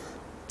വേണ്ടിയാണ്.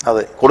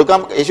 അതെ,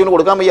 യേശുവിന്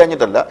കൊടുക്കാൻ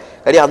വയ്യാഞ്ഞിട്ടല്ല.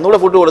 കാര്യം അന്നൂടെ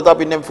ഫുഡ് കൊടുത്താൽ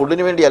പിന്നെ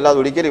ഫുഡിന് വേണ്ടി അല്ലാതെ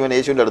ഒരിക്കലും ഇവൻ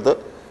യേശുവിൻ്റെ അടുത്ത്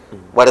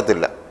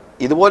വരത്തില്ല.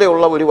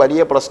 ഇതുപോലെയുള്ള ഒരു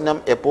വലിയ പ്രശ്നം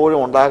എപ്പോഴും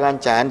ഉണ്ടാകാൻ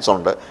ചാൻസ്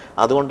ഉണ്ട്.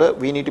 അതുകൊണ്ട്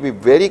we need to be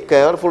very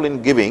careful in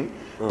giving.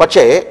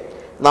 പക്ഷേ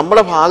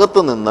നമ്മുടെ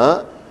ഭാഗത്ത് നിന്ന്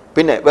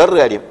പിന്നെ വേറൊരു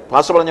കാര്യം,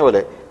 പാസ്റ്റർ പറഞ്ഞ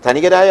പോലെ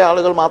ധനികരായ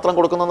ആളുകൾ മാത്രം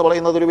കൊടുക്കുന്നതെന്ന്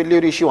പറയുന്നത് ഒരു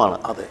വലിയൊരു ഇഷ്യൂ ആണ്.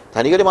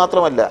 ധനികർ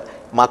മാത്രമല്ല,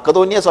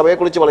 മക്കതോന്യ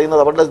സഭയെക്കുറിച്ച്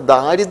പറയുന്നത് അവരുടെ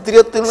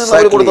ദാരിദ്ര്യത്തിൽ നിന്ന്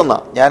അവർ കൊടുക്കുന്ന.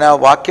 ഞാൻ ആ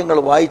വാക്യങ്ങൾ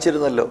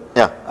വായിച്ചിരുന്നല്ലോ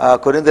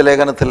കൊരിന്ത്യർ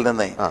ലേഖനത്തിൽ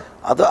നിന്നേ.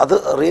 അത്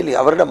റിയലി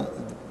അവരുടെ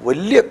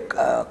വലിയ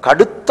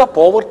കടുത്ത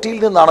പോവർട്ടിയിൽ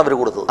നിന്നാണ് അവർ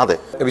കൊടുത്തത്. അതെ,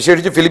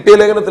 വിശേഷിച്ച് ഫിലിപ്പിയ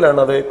ലേഖനത്തിലാണ്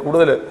അത്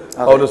കൂടുതൽ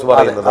പൗലോസ്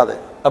പറയുന്നത്.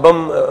 അപ്പം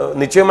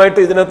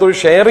നിശ്ചയമായിട്ട് ഇതിനകത്തൊരു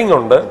ഷെയറിംഗ്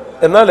ഉണ്ട്.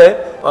 എന്നാൽ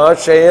ആ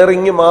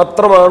ഷെയറിംഗ്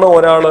മാത്രമാണ്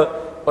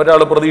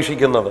ഒരാൾ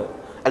പ്രതീക്ഷിക്കുന്നത്.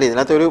 അല്ല,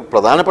 ഇതിനകത്ത് ഒരു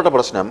പ്രധാനപ്പെട്ട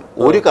പ്രശ്നം,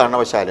 ഒരു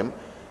കാരണവശാലും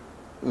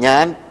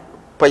ഞാൻ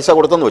പൈസ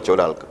കൊടുത്തെന്ന് വെച്ചോ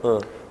ഒരാൾക്ക്,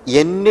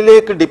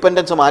 എന്നിലേക്ക്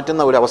ഡിപ്പെൻഡൻസ്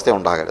മാറ്റുന്ന ഒരു അവസ്ഥ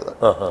ഉണ്ടാകരുത്.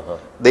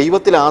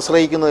 ദൈവത്തിൽ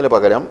ആശ്രയിക്കുന്നതിന്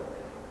പകരം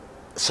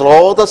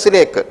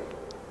സ്രോതസ്സിലേക്ക്.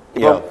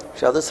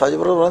 പക്ഷെ അത് സജു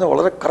ബ്രദർ പറഞ്ഞ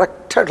വളരെ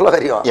കറക്റ്റ് ആയിട്ടുള്ള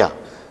കാര്യമാണ്.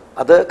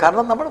 അത്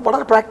കാരണം നമ്മൾ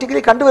വളരെ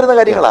പ്രാക്ടിക്കലി കണ്ടുവരുന്ന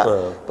കാര്യങ്ങളാണ്.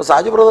 ഇപ്പൊ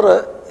സാജു ബ്രദർ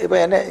ഇപ്പൊ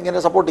എന്നെ ഇങ്ങനെ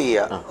സപ്പോർട്ട്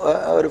ചെയ്യുക,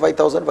 ഒരു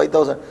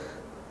 5,000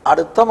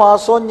 അടുത്ത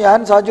മാസവും ഞാൻ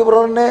സാജു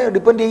ബ്രദറിനെ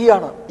ഡിപ്പെൻഡ്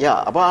ചെയ്യുകയാണ്.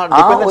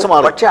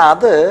 പക്ഷെ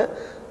അത്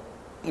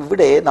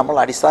ഇവിടെ നമ്മൾ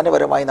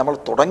അടിസ്ഥാനപരമായി നമ്മൾ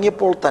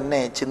തുടങ്ങിയപ്പോൾ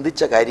തന്നെ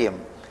ചിന്തിച്ച കാര്യം,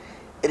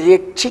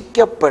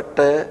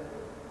 രക്ഷിക്കപ്പെട്ട്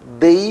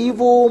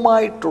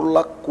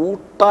ദൈവവുമായിട്ടുള്ള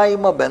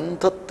കൂട്ടായ്മ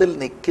ബന്ധത്തിൽ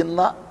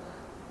നിൽക്കുന്ന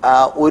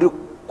ഒരു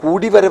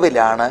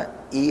കൂടിവരവിലാണ്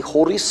ഈ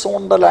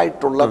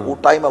ഹൊറിസോണ്ടലായിട്ടുള്ള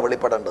കൂട്ടായ്മ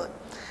വെളിപ്പെടേണ്ടത്.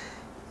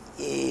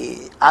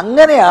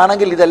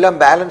 അങ്ങനെയാണെങ്കിൽ ഇതെല്ലാം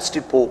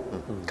ബാലൻസ്ഡ് പോവും.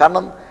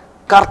 കാരണം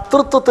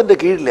കർത്തൃത്വത്തിൻ്റെ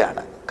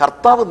കീഴിലാണ്,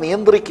 കർത്താവ്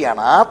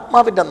നിയന്ത്രിക്കുകയാണ്,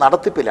 ആത്മാവിൻ്റെ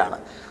നടത്തിപ്പിലാണ്.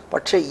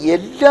 പക്ഷെ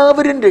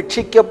എല്ലാവരും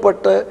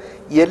രക്ഷിക്കപ്പെട്ട്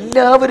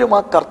എല്ലാവരും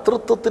ആ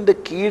കർത്തൃത്വത്തിൻ്റെ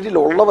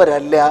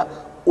കീഴിലുള്ളവരല്ല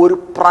ഒരു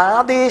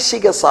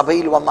പ്രാദേശിക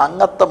സഭയിൽ വന്ന്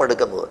അംഗത്വം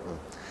എടുക്കുന്നത്.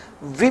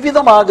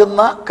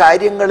 വിവിധമാകുന്ന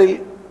കാര്യങ്ങളിൽ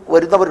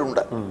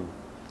വരുന്നവരുണ്ട്.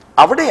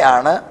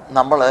 അവിടെയാണ്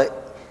നമ്മൾ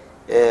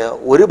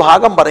ഒരു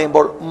ഭാഗം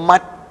പറയുമ്പോൾ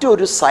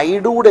മറ്റൊരു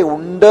സൈഡൂടെ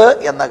ഉണ്ട്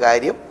എന്ന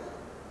കാര്യം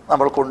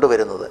നമ്മൾ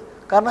കൊണ്ടുവരുന്നത്.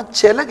 കാരണം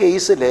ചില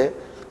കേസിൽ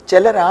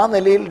ചിലർ ആ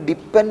നിലയിൽ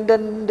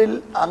ഡിപ്പെൻഡൻറ്റിൽ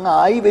അങ്ങ്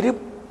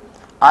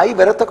ആയി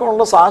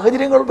വരത്തക്കുള്ള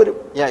സാഹചര്യങ്ങൾ വരും.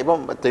 ഇപ്പം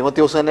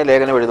തിമോത്തിയോസ് തന്നെ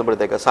ലേഖനം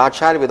എഴുതുമ്പോഴത്തേക്ക്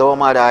സാക്ഷാൽ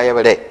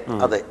വിധവമാരായവരെ,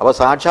 അതെ, അപ്പോൾ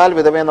സാക്ഷാൽ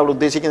വിധവ നമ്മൾ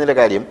ഉദ്ദേശിക്കുന്നതിൻ്റെ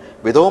കാര്യം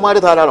വിധവമാർ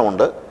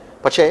ധാരാളമുണ്ട്,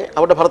 പക്ഷേ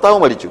അവരുടെ ഭർത്താവ്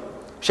മരിച്ചു.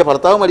 പക്ഷെ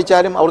ഭർത്താവ്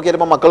മരിച്ചാലും അവർക്ക്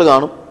ചിലപ്പോൾ മക്കൾ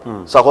കാണും,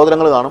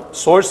 സഹോദരങ്ങൾ കാണും,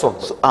 സോഴ്സ്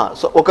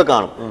ഒക്കെ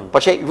കാണും.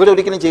 പക്ഷേ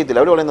ഇവരൊരിക്കലും ചെയ്യത്തില്ല.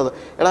 അവർ പറയുന്നത്,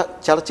 എടാ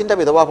ചർച്ചിൻ്റെ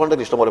വിധവാ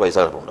ഫണ്ടിൽ ഇഷ്ടംപോലെ പൈസ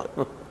കിടപ്പുണ്ട്,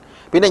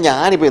 പിന്നെ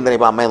ഞാനിപ്പോൾ എന്തിനാ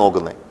ഇപ്പം അമ്മയെ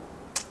നോക്കുന്നത്?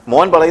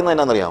 മോൻ പറയുന്നത്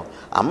എന്നാണെന്നറിയാമോ?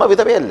 അമ്മ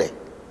വിധവയല്ലേ,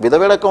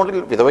 വിധവയുടെ അക്കൗണ്ടിൽ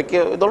വിധവയ്ക്ക്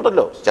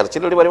ഇതുണ്ടല്ലോ,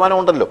 ചർച്ചിലൊരു വരുമാനം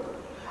ഉണ്ടല്ലോ.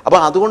 അപ്പോൾ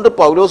അതുകൊണ്ട്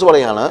പൗലോസ്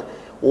പറയാണ്,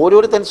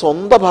 ഓരോരുത്തൻ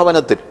സ്വന്തം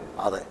ഭവനത്തിൽ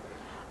അതെ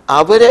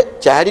അവരെ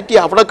ചാരിറ്റി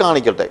അവിടെ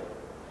കാണിക്കട്ടെ.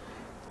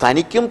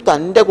 തനിക്കും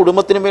തൻ്റെ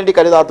കുടുംബത്തിനും വേണ്ടി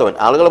കരുതാത്തവൻ.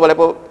 ആളുകൾ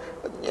പലപ്പോൾ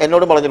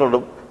എന്നോടും പറഞ്ഞിട്ടുണ്ട്,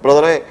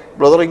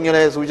 ബ്രദർ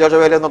ഇങ്ങനെ സുവിശേഷ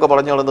വേല എന്നൊക്കെ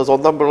പറഞ്ഞു കളയുന്നത്,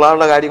 സ്വന്തം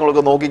പിള്ളേരുടെ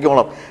കാര്യങ്ങളൊക്കെ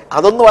നോക്കിക്കോണം.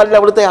 അതൊന്നും അല്ല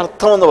അവിടുത്തെ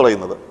അർത്ഥമെന്ന്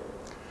പറയുന്നത്.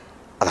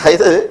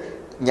 അതായത്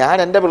ഞാൻ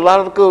എൻ്റെ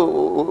പിള്ളേർക്ക്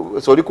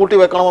സ്വരുക്കൂട്ടി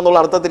വെക്കണമെന്നുള്ള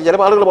അർത്ഥത്തിൽ ചില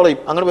ആളുകൾ പറയും,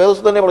 അങ്ങനെ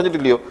വേദത്തിൽ തന്നെ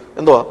പറഞ്ഞിട്ടില്ലയോ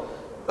എന്തുവാ,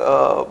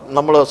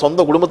 നമ്മൾ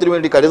സ്വന്തം കുടുംബത്തിന്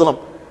വേണ്ടി കരുതണം.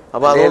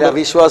 അപ്പോൾ അതുകൊണ്ട്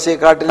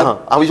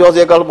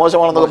അവിശ്വാസിയെക്കാൾ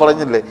മോശമാണെന്നൊക്കെ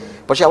പറഞ്ഞില്ലേ.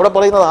 പക്ഷെ അവിടെ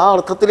പറയുന്നത് ആ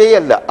അർത്ഥത്തിലേ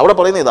അല്ല. അവിടെ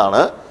പറയുന്ന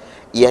ഇതാണ്,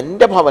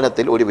 എൻ്റെ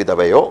ഭവനത്തിൽ ഒരു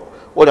വിധവയോ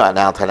ഒരു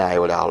അനാഥനായ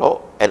ഒരാളോ,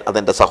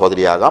 അതെൻ്റെ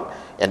സഹോദരിയാകാം,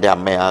 എൻ്റെ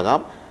അമ്മയാകാം,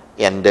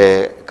 എൻ്റെ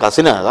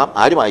കസിനാകാം,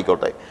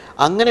 ആരുമായിക്കോട്ടെ,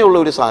 അങ്ങനെയുള്ള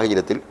ഒരു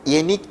സാഹചര്യത്തിൽ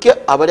എനിക്ക്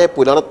അവരെ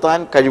പുലർത്താൻ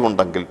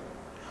കഴിവുണ്ടെങ്കിൽ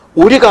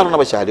ഒരു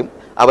കാരണവശാലും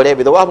അവരെ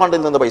വിധവാ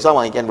ഫണ്ടിൽ നിന്ന് പൈസ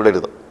വാങ്ങിക്കാൻ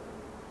വിടരുത്.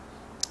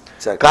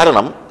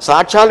 കാരണം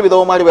സാക്ഷാൽ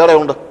വിധവമാർ വേറെ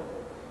ഉണ്ട്.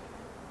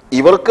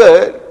 ഇവർക്ക്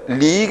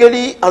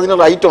ലീഗലി അതിന്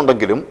റൈറ്റ്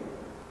ഉണ്ടെങ്കിലും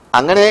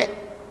അങ്ങനെ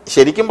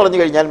ശരിക്കും പറഞ്ഞു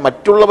കഴിഞ്ഞാൽ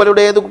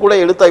മറ്റുള്ളവരുടേത് കൂടെ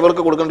എടുത്താൽ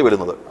ഇവർക്ക് കൊടുക്കേണ്ടി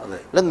വരുന്നത്.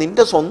 അല്ല,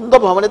 നിന്റെ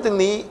സ്വന്തം ഭവനത്തിൽ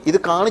നീ ഇത്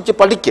കാണിച്ച്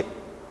പഠിക്കും.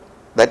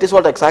 That is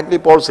what exactly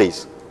Paul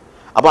says.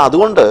 അപ്പോൾ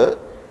അതുകൊണ്ട്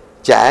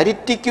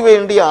ചാരിറ്റിക്ക്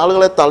വേണ്ടി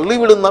ആളുകളെ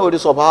തള്ളിവിടുന്ന ഒരു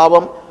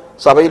സ്വഭാവം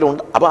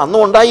സഭയിലുണ്ട്. അപ്പോൾ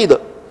അന്നും ഉണ്ടായി ഇത്.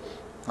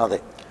 അതെ.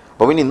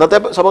 അപ്പോൾ പിന്നെ ഇന്നത്തെ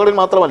സഭകളിൽ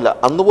മാത്രമല്ല,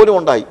 അന്നുപോലും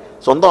ഉണ്ടായി.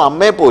 സ്വന്തം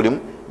അമ്മയെപ്പോലും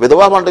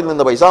വിധവാ ഫണ്ടിൽ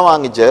നിന്ന് പൈസ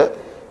വാങ്ങിച്ച്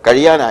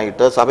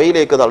കഴിയാനായിട്ട്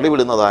സഭയിലേക്ക്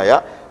തള്ളിവിടുന്നതായ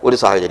ഒരു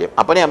സാഹചര്യം.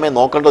 അപ്പനെ അമ്മയെ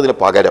നോക്കേണ്ടതിന്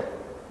പകരം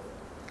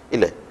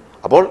ഇല്ലേ.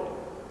 അപ്പോൾ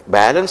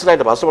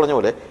ബാലൻസ്ഡായിട്ട് പാസ്റ്റർ പറഞ്ഞ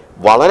പോലെ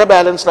വളരെ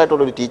ബാലൻസ്ഡ്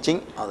ആയിട്ടുള്ളൊരു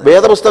ടീച്ചിങ്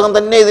വേദപുസ്തകം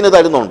തന്നെ ഇതിന്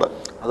തരുന്നുണ്ട്.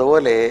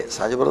 അതുപോലെ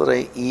സാജു ബ്രദറെ,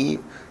 ഈ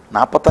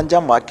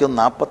 45-ാം വാക്യവും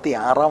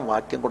 46-ാം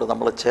വാക്യം കൂടെ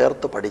നമ്മൾ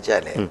ചേർത്ത്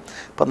പഠിച്ചാൽ,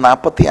 ഇപ്പം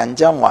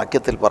 45-ാം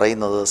വാക്യത്തിൽ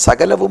പറയുന്നത്,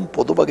 സകലവും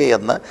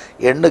പൊതുവകയെന്ന്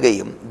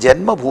എണ്ണുകയും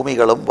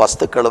ജന്മഭൂമികളും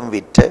വസ്തുക്കളും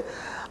വിറ്റ്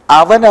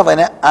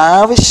അവനവന്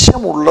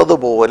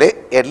ആവശ്യമുള്ളതുപോലെ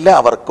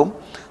എല്ലാവർക്കും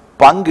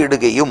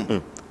പങ്കിടുകയും.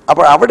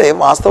 അപ്പോൾ അവിടെ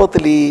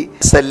വാസ്തവത്തിൽ ഈ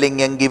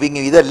സെല്ലിങ്ങും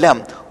ഗിവിങ്ങും ഇതെല്ലാം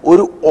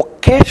ഒരു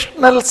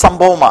ഒക്കേഷണൽ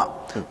സംഭവമാണ്.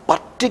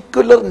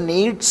 പർട്ടിക്കുലർ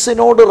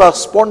നീഡ്സിനോട്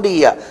റെസ്പോണ്ട്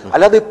ചെയ്യുക,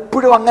 അല്ലാതെ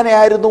എപ്പോഴും അങ്ങനെ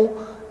ആയിരുന്നു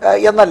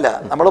എന്നല്ല.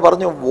 നമ്മൾ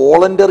പറഞ്ഞു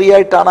വോളണ്ടറി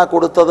ആയിട്ടാണ്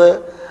കൊടുത്തത്.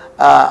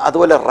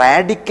 അതുപോലെ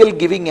റാഡിക്കൽ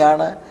ഗിവിങ്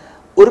ആണ്.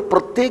 ഒരു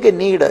പ്രത്യേക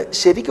നീഡ്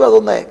ശരിക്കും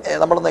അതൊന്ന്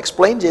നമ്മളൊന്ന്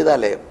എക്സ്പ്ലെയിൻ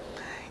ചെയ്താലേ,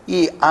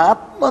 ഈ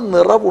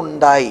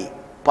ആത്മനിറവുണ്ടായി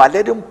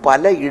പലരും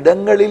പല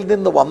ഇടങ്ങളിൽ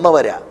നിന്ന്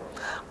വന്നവരാ.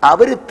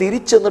 അവർ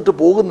തിരിച്ചെന്നിട്ട്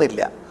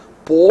പോകുന്നില്ല,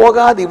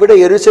 പോകാതെ ഇവിടെ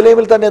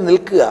യെരൂശലേമിൽ തന്നെ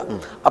നിൽക്കുക.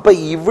 അപ്പം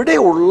ഇവിടെ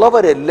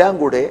ഉള്ളവരെല്ലാം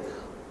കൂടെ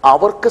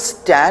അവർക്ക്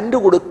സ്റ്റാൻഡ്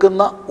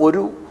കൊടുക്കുന്ന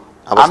ഒരു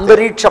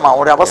അന്തരീക്ഷമാണ്,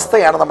 ഒരു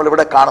അവസ്ഥയാണ്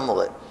നമ്മളിവിടെ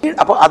കാണുന്നത്.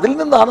 അപ്പോൾ അതിൽ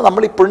നിന്നാണ്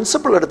നമ്മൾ ഈ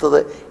പ്രിൻസിപ്പിൾ എടുത്തത്.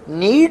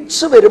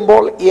 നീഡ്സ്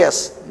വരുമ്പോൾ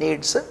യെസ്,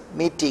 നീഡ്സ്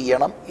മീറ്റ്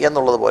ചെയ്യണം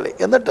എന്നുള്ളത് പോലെ.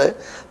 എന്നിട്ട്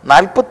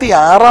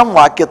 46-ാം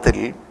വാക്യത്തിൽ,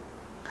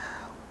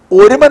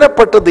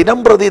 ഒരുമനപ്പെട്ട് ദിനം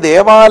പ്രതി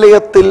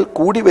ദേവാലയത്തിൽ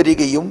കൂടി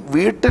വരികയും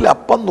വീട്ടിൽ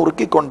അപ്പം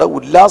നുറുക്കിക്കൊണ്ട്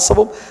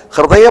ഉല്ലാസവും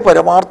ഹൃദയ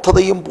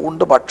പരമാർത്ഥതയും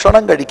പൂണ്ട്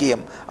ഭക്ഷണം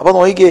കഴിക്കുകയും. അപ്പോൾ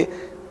നോക്കിക്കേ,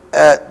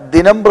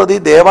 ദിനം പ്രതി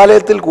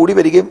ദേവാലയത്തിൽ കൂടി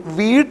വരികയും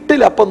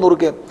വീട്ടിൽ അപ്പം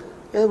നുറുക്കുകയും.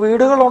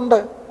 വീടുകളുണ്ട്,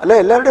 അല്ല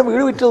എല്ലാവരുടെയും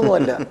വീട്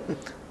വിറ്റതൊന്നുമല്ല.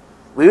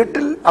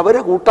 വീട്ടിൽ അവർ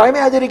കൂട്ടായ്മ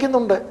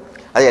ആചരിക്കുന്നുണ്ട്.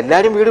 അത്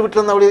എല്ലാവരും വീട്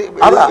വിട്ടെന്ന് അവിടെ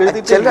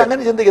ചിലർ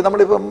അങ്ങനെ ചിന്തിക്കും.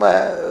 നമ്മളിപ്പം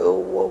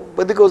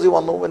ബന്ധുക്കോസി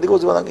വന്നു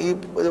ഈ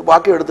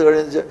വാക്യം എടുത്തു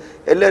കഴിഞ്ഞ്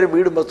എല്ലാവരും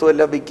വീടും വസ്തുവും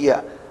എല്ലാം വിൽക്കുക,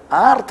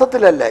 ആ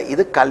അർത്ഥത്തിലല്ല.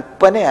 ഇത്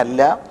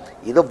കൽപ്പനയല്ല,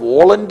 ഇത്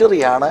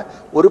വോളണ്ടറിയാണ്.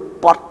 ഒരു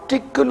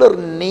പർട്ടിക്കുലർ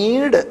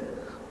നീഡ്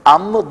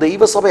അന്ന്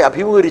ദൈവസഭ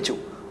അഭിമുഖീകരിച്ചു.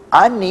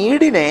 ആ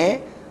നീഡിനെ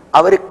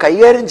അവർ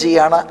കൈകാര്യം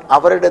ചെയ്യാണ്.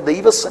 അവരുടെ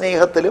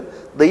ദൈവസ്നേഹത്തിലും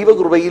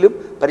ദൈവകൃപയിലും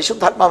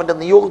പരിശുദ്ധാത്മാവിൻ്റെ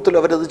നിയോഗത്തിലും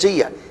അവരത്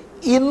ചെയ്യുക.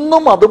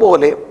 ഇന്നും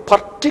അതുപോലെ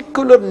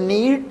പർട്ടിക്കുലർ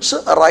നീഡ്സ്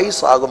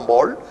റൈസ്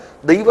ആകുമ്പോൾ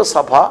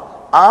ദൈവസഭ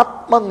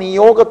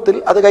ആത്മനിയോഗത്തിൽ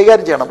അത്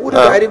കൈകാര്യം ചെയ്യണം. ഒരു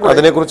കാര്യം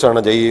അതിനെക്കുറിച്ചാണ്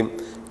ഈ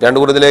 2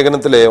 കൊരിന്ത്യർ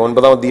ലേഖനത്തിലെ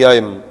 9-ാം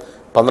അധ്യായം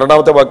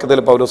 12-ാമത്തെ വാക്യത്തിൽ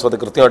പൗലോസ് അത്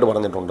കൃത്യമായിട്ട്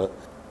പറഞ്ഞിട്ടുണ്ട്.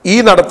 ഈ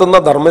നടത്തുന്ന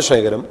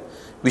ധർമ്മശേഖരം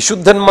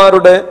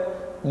വിശുദ്ധന്മാരുടെ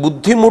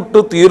ബുദ്ധിമുട്ട്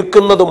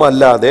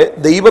തീർക്കുന്നതുമല്ലാതെ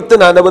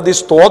ദൈവത്തിന് അനവധി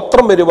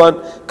സ്തോത്രം വരുവാൻ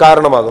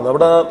കാരണമാകുന്നു.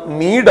 അവിടെ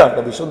നീഡാണ്,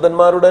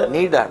 വിശുദ്ധന്മാരുടെ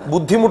നീഡാണ്,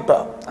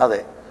 ബുദ്ധിമുട്ടാണ്. അതെ.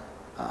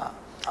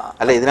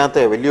 അല്ല,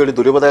 ഇതിനകത്ത് വലിയൊരു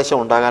ദുരുപദേശം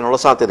ഉണ്ടാകാനുള്ള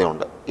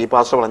സാധ്യതയുണ്ട്. ഈ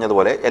പാസ്റ്റർ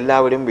പറഞ്ഞതുപോലെ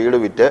എല്ലാവരും വീട്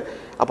വിറ്റ്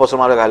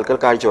അപ്പോസ്തലന്മാരുടെ കാൽക്കൽ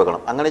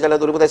കാഴ്ചവെക്കണം, അങ്ങനെ ചില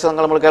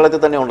ദുരുപദേശങ്ങൾ നമ്മൾ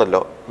കേരളത്തിൽ തന്നെ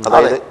ഉണ്ടല്ലോ.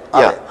 അതായത്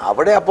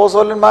അവിടെ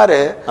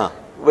അപ്പോസ്തലന്മാര്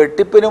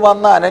വെട്ടിപ്പിന്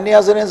വന്ന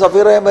അനന്യാസിനെയും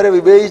സഫീറയും വരെ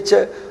വിവേചിച്ച്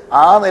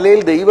ആ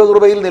നിലയിൽ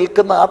ദൈവകൃപയിൽ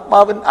നിൽക്കുന്ന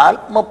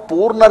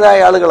ആത്മപൂർണരായ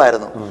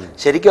ആളുകളായിരുന്നു.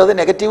 ശരിക്കും അത്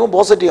നെഗറ്റീവും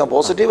പോസിറ്റീവും.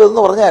 പോസിറ്റീവ്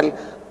എന്ന് പറഞ്ഞാൽ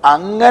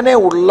അങ്ങനെ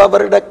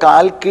ഉള്ളവരുടെ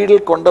കാൽ കീഴിൽ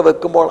കൊണ്ട്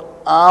വെക്കുമ്പോൾ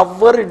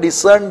അവർ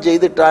ഡിസേൺ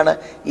ചെയ്തിട്ടാണ്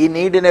ഈ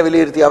നീഡിനെ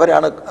വിലയിരുത്തി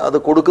അവരാണ് അത്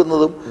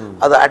കൊടുക്കുന്നതും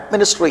അത്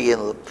അഡ്മിനിസ്റ്റർ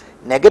ചെയ്യുന്നതും.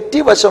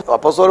 നെഗറ്റീവ് വശം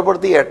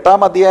അപ്പോസ്തലപ്പെടുത്തി 8-ാം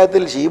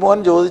അധ്യായത്തിൽ ശീമോൻ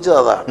ചോദിച്ചത്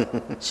അതാണ്.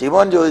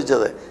 ശീമോൻ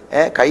ചോദിച്ചത്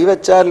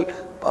കൈവച്ചാൽ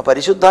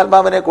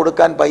പരിശുദ്ധാത്മാവിനെ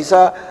കൊടുക്കാൻ പൈസ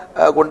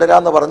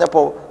കൊണ്ടുവരാമെന്ന്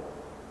പറഞ്ഞപ്പോൾ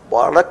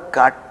വളരെ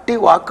കട്ടി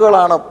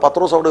വാക്കുകളാണ്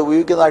പത്രോസ് അവിടെ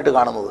ഉപയോഗിക്കുന്നതായിട്ട്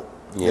കാണുന്നത്.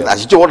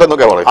 നശിച്ചു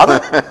പോട്ടെന്നൊക്കെ പറയും.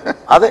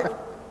 അതെ.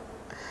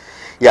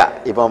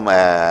 ഇപ്പം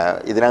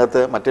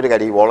ഇതിനകത്ത് മറ്റൊരു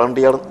കാര്യം,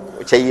 വോളണ്ടിയർ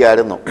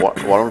ചെയ്യായിരുന്നു,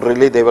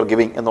 വോളണ്ടറിലി ദേവർ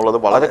ഗിവിങ് എന്നുള്ളത്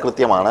വളരെ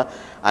കൃത്യമാണ്.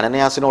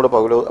 അനന്യാസിനോട്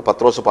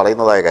പത്രോസ്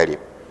പറയുന്നതായ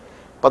കാര്യം.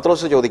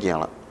 പത്രോസ്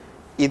ചോദിക്കുകയാണ്,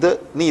 ഇത്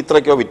നീ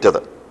ഇത്രയ്ക്കോ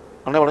വിറ്റത്?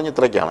 അങ്ങനെ പറഞ്ഞു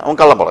ഇത്രയ്ക്കാണ്. അവൻ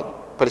കള്ളം പറഞ്ഞു,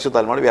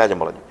 പരിശുദ്ധാത്മാവ് വ്യാജം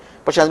പറഞ്ഞു.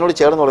 പക്ഷെ അതിനോട്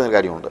ചേർന്ന് പറഞ്ഞൊരു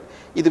കാര്യമുണ്ട്,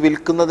 ഇത്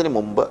വിൽക്കുന്നതിന്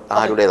മുമ്പ്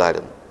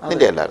ആരുടേതായിരുന്നു?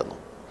 നിന്റെ അല്ലായിരുന്നു.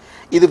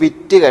 ഇത്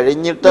വിറ്റ്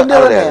കഴിഞ്ഞിട്ട്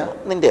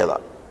നിന്റേതാ,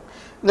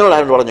 നിന്നോട്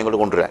ആരോട് പറഞ്ഞു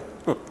ഇങ്ങോട്ട് കൊണ്ടുവരാൻ?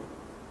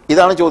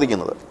 ഇതാണ്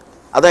ചോദിക്കുന്നത്.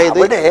 അതായത്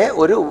ഇവിടെ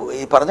ഒരു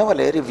ഈ പറഞ്ഞ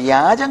പോലെ ഒരു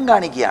വ്യാജം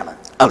കാണിക്കുകയാണ്.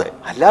 അതെ,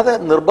 അല്ലാതെ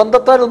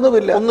നിർബന്ധത്താൽ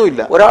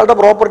ഒന്നുമില്ല. ഒരാളുടെ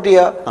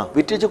പ്രോപ്പർട്ടിയാ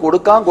വിറ്റിച്ച്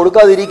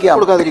കൊടുക്കാതിരിക്കാം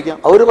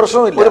ഒരു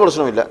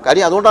പ്രശ്നമില്ല.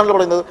 കാര്യം അതുകൊണ്ടാണല്ലോ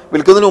പറയുന്നത്,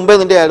 വിൽക്കുന്നതിന് മുമ്പേ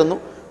നിന്റെ ആയിരുന്നു,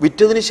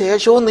 വിറ്റതിന്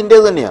ശേഷവും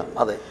നിന്റേത് തന്നെയാണ്.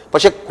 അതെ.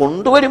 പക്ഷെ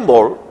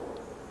കൊണ്ടുവരുമ്പോൾ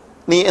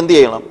നീ എന്ത്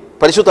ചെയ്യണം?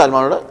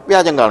 പരിശുദ്ധാത്മാവിനോട്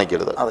വ്യാജം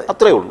കാണിക്കരുത്,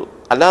 അത്രേ ഉള്ളൂ.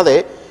 അല്ലാതെ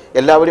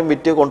എല്ലാവരും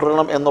വിറ്റ്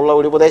കൊണ്ടുവരണം എന്നുള്ള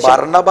ഒരു ഉപദേശം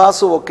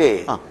ഭർണബാസും ഒക്കെ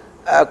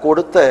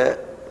കൊടുത്ത്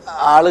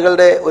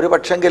ആളുകളുടെ ഒരു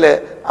പക്ഷെങ്കില്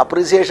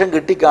അപ്രീസിയേഷൻ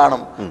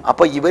കിട്ടിക്കാണും.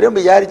 അപ്പൊ ഇവരും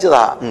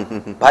വിചാരിച്ചതാ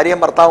ഭാര്യയും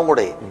ഭർത്താവും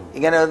കൂടെ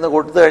ഇങ്ങനെ ഒന്ന്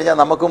കൊടുത്തു കഴിഞ്ഞാൽ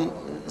നമുക്കും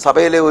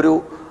സഭയിലെ ഒരു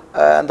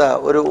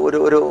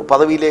ഒരു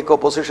പദവിയിലേക്കോ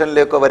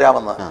പൊസിഷനിലേക്കോ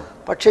വരാമെന്ന്.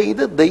 പക്ഷെ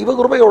ഇത്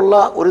ദൈവകൃപയുള്ള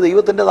ഒരു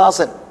ദൈവത്തിന്റെ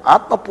ദാസൻ,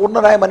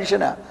 ആത്മപൂർണനായ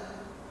മനുഷ്യനാ.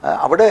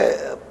 അവിടെ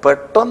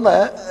പെട്ടെന്ന്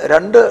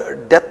 2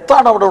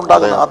 ഡെത്താണ് അവിടെ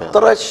ഉണ്ടാകുന്നത്.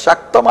 അത്ര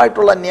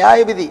ശക്തമായിട്ടുള്ള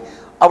ന്യായവിധി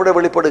അവിടെ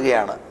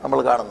വെളിപ്പെടുകയാണ് നമ്മൾ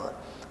കാണുന്നത്.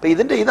 അപ്പൊ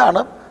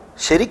ഇതാണ്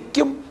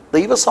ശരിക്കും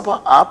ദൈവസഭ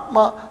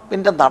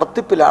ആത്മാവിൻ്റെ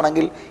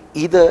നടത്തിപ്പിലാണെങ്കിൽ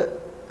ഇത്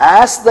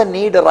ആസ് ദ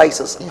നീഡ്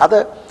റൈസസ്. അത്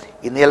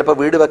ഇന്ന് ചിലപ്പോൾ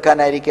വീട്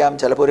വെക്കാനായിരിക്കാം,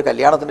 ചിലപ്പോൾ ഒരു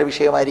കല്യാണത്തിൻ്റെ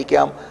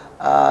വിഷയമായിരിക്കാം,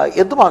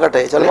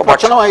 എന്തുമാകട്ടെ, ചിലപ്പോൾ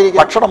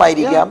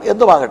ഭക്ഷണമായിരിക്കാം,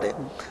 എന്തുമാകട്ടെ.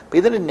 അപ്പം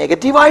ഇതിന്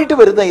നെഗറ്റീവായിട്ട്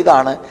വരുന്ന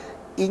ഇതാണ്.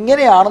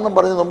 ഇങ്ങനെയാണെന്നും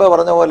പറഞ്ഞ് മുമ്പേ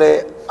പറഞ്ഞ പോലെ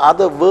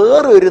അത്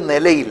വേറൊരു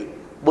നിലയിൽ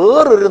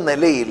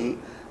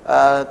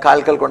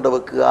കാൽക്കൽ കൊണ്ട്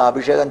വെക്കുക,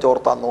 അഭിഷേകം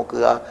ചോർത്താൻ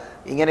നോക്കുക,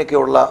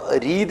 ഇങ്ങനെയൊക്കെയുള്ള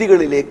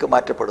രീതികളിലേക്ക്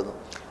മാറ്റപ്പെടുന്നു.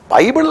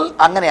 ബൈബിൾ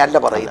അങ്ങനെയല്ല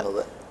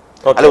പറയുന്നത്.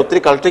 അല്ല, ഒത്തിരി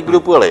കൾട്ടിക്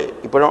ഗ്രൂപ്പുകളെ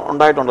ഇപ്പോഴും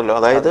ഉണ്ടായിട്ടുണ്ടല്ലോ.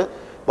 അതായത്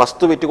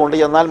വസ്തു വിറ്റുകൊണ്ട്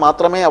ചെന്നാൽ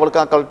മാത്രമേ അവർക്ക്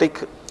ആ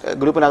കൾട്ടിക്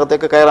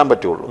ഗ്രൂപ്പിനകത്തേക്ക് കയറാൻ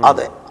പറ്റുള്ളൂ.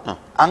 അതെ,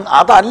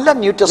 അതല്ല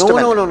ന്യൂ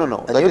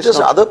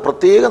ടെസ്റ്റമെന്റ്. അത്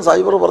പ്രത്യേകം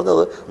സാജിബർ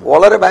പറഞ്ഞത്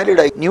വളരെ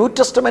വാലിഡായി. ന്യൂ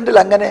ടെസ്റ്റമെന്റിൽ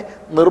അങ്ങനെ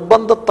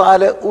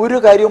നിർബന്ധത്താല് ഒരു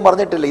കാര്യവും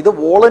പറഞ്ഞിട്ടില്ല. ഇത്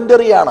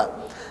വോളണ്ടറിയാണ്.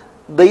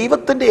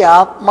 ദൈവത്തിന്റെ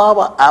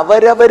ആത്മാവ്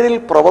അവരവരിൽ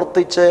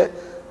പ്രവർത്തിച്ച്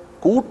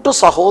കൂട്ടു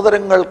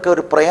സഹോദരങ്ങൾക്ക്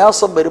ഒരു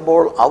പ്രയാസം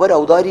വരുമ്പോൾ അവർ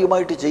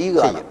ഔദാര്യമായിട്ട്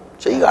ചെയ്യുകയാണ്.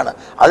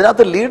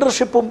 അതിനകത്ത്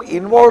ലീഡർഷിപ്പും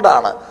ഇൻവോൾവ്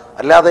ആണ്.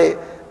 അല്ലാതെ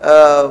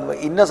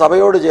ഇന്ന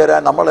സഭയോട്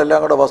ചേരാൻ നമ്മളെല്ലാം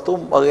കൂടെ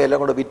വസ്തുവും വകയെല്ലാം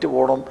കൂടെ വിറ്റ്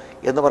പോകണം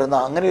എന്ന് പറയുന്ന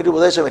അങ്ങനെ ഒരു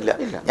ഉപദേശമില്ല.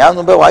 ഞാൻ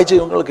മുമ്പേ വായിച്ച്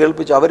നിങ്ങൾ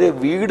കേൾപ്പിച്ചു, അവര്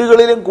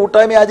വീടുകളിലും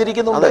കൂട്ടായ്മ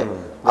ആചരിക്കുന്നുണ്ട്.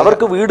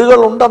 അവർക്ക്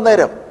വീടുകളുണ്ട്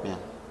അന്നേരം.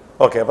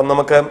 ഓക്കെ, അപ്പം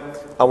നമുക്ക്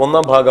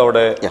 1-ാം ഭാഗം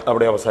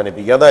അവിടെ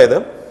അവസാനിപ്പിക്കുക. അതായത്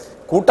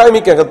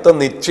കൂട്ടായ്മയ്ക്കകത്ത്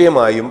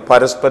നിശ്ചയമായും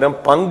പരസ്പരം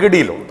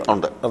പങ്കിടിയിലുണ്ട്.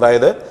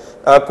 അതായത്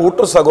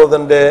കൂട്ടു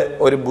സഹോദരന്റെ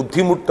ഒരു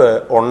ബുദ്ധിമുട്ട്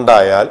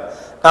ഉണ്ടായാൽ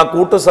ആ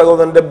കൂട്ടു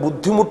സഹോദരന്റെ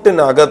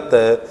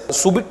ബുദ്ധിമുട്ടിനകത്ത്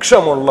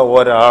സുഭിക്ഷമുള്ള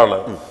ഒരാള്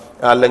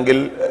അല്ലെങ്കിൽ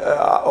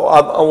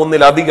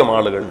ഒന്നിലധികം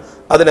ആളുകൾ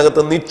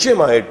അതിനകത്ത്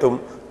നിശ്ചയമായിട്ടും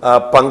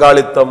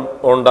പങ്കാളിത്തം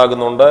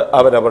ഉണ്ടാകുന്നുണ്ട്.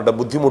 അവരവരുടെ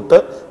ബുദ്ധിമുട്ട്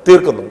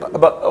തീർക്കുന്നുണ്ട്.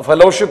 അപ്പൊ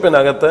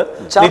ഫെലോഷിപ്പിനകത്ത്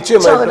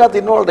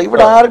നിശ്ചയമായിട്ടും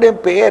ഇവിടെ ആരുടെയും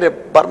പേര്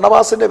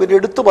ബർണബാസിന്റെ പേര്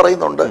എടുത്തു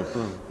പറയുന്നുണ്ട്.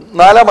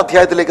 4-ാം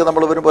അധ്യായത്തിലേക്ക്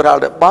നമ്മൾ വരുമ്പോൾ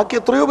ഒരാളുടെ, ബാക്കി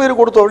എത്രയോ പേര്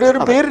കൊടുത്തു, അവിടെ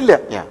ഒരു പേരില്ല.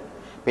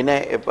 പിന്നെ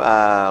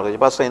റിജി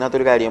പാസ്റ്റർ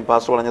ഇതിനകത്തൊരു കാര്യം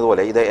പാസ്റ്റർ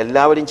പറഞ്ഞതുപോലെ ഇത്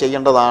എല്ലാവരും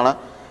ചെയ്യേണ്ടതാണ്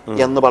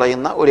എന്ന്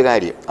പറയുന്ന ഒരു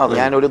കാര്യം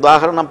ഞാനൊരു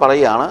ഉദാഹരണം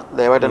പറയുകയാണ്.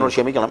 ദയവായിട്ട് എന്നോട്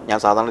ക്ഷമിക്കണം. ഞാൻ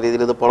സാധാരണ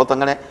രീതിയിൽ ഇത്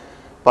പുറത്തങ്ങനെ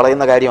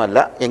പറയുന്ന കാര്യമല്ല.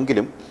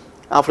 എങ്കിലും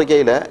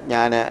ആഫ്രിക്കയിൽ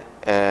ഞാൻ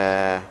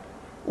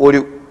ഒരു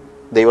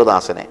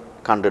ദൈവദാസനെ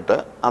കണ്ടിട്ട്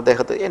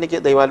എനിക്ക്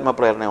ദൈവാത്മ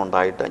പ്രേരണ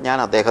ഉണ്ടായിട്ട് ഞാൻ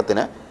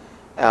അദ്ദേഹത്തിന്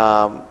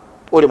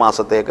 1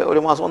 മാസത്തേക്ക്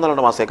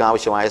 1-2 മാസത്തേക്ക്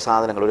ആവശ്യമായ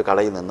സാധനങ്ങൾ ഒരു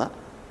കടയിൽ നിന്ന്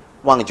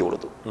വാങ്ങിച്ചു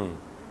കൊടുത്തു.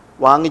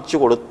 വാങ്ങിച്ചു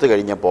കൊടുത്തു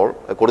കഴിഞ്ഞപ്പോൾ,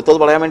 കൊടുത്തത്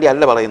പറയാൻ വേണ്ടി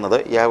അല്ല പറയുന്നത്,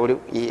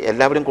 ഈ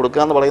എല്ലാവരും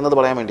കൊടുക്കുക എന്ന് പറയുന്നത്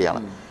പറയാൻ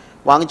വേണ്ടിയാണ്.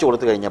 വാങ്ങിച്ചു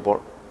കൊടുത്തു കഴിഞ്ഞപ്പോൾ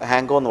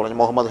ഹാങ്കോ എന്ന് പറഞ്ഞു,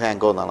 മുഹമ്മദ്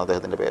ഹാങ്കോ എന്നാണ്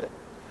അദ്ദേഹത്തിൻ്റെ പേര്.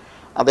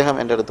 അദ്ദേഹം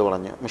എൻ്റെ അടുത്ത്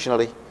പറഞ്ഞു,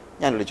 മിഷണറി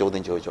ഞാനൊരു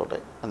ചോദ്യം ചോദിച്ചോട്ടെ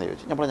എന്ന്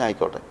ചോദിച്ചു. ഞാൻ പറഞ്ഞു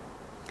ആയിക്കോട്ടെ.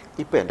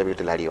 ഇപ്പോൾ എൻ്റെ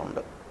വീട്ടിൽ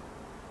അരിയുണ്ട്,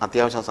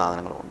 അത്യാവശ്യം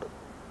സാധനങ്ങളുമുണ്ട്.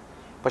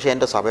 പക്ഷേ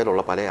എൻ്റെ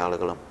സഭയിലുള്ള പല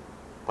ആളുകളും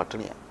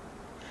പട്ടിണിയാണ്.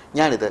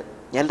 ഞാനിത്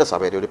എൻ്റെ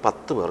സഭയിൽ ഒരു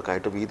 10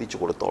 പേർക്കായിട്ട് വീതിച്ചു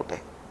കൊടുത്തോട്ടെ.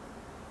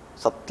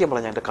 സത്യം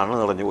പറഞ്ഞാൽ എൻ്റെ കണ്ണ്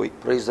നിറഞ്ഞു പോയി.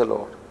 Praise the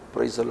Lord,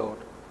 praise the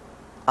Lord.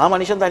 ആ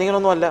മനുഷ്യൻ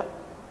തനികളൊന്നുമല്ല,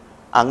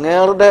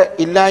 അങ്ങേരുടെ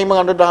ഇല്ലായ്മ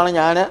കണ്ടിട്ടാണ്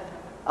ഞാൻ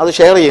അത്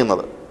ഷെയർ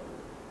ചെയ്യുന്നത്.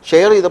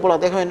 ഷെയർ ചെയ്തപ്പോൾ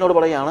അദ്ദേഹം എന്നോട്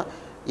പറയുകയാണ്,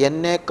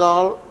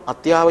 എന്നേക്കാൾ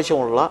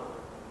അത്യാവശ്യമുള്ള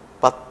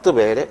 10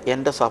 പേര്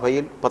എൻ്റെ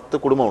സഭയിൽ 10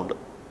 കുടുംബമുണ്ട്.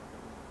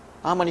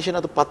 ആ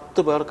മനുഷ്യനത്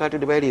 10 പേർക്കായിട്ട്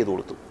ഡിവൈഡ് ചെയ്ത്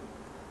കൊടുത്തു.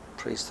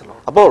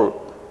 അപ്പോൾ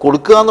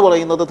കൊടുക്കുക എന്ന്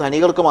പറയുന്നത്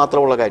ധനികർക്ക്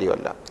മാത്രമുള്ള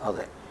കാര്യമല്ല.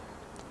 അതെ,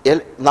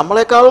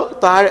 നമ്മളെക്കാൾ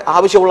താഴെ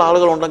ആവശ്യമുള്ള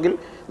ആളുകളുണ്ടെങ്കിൽ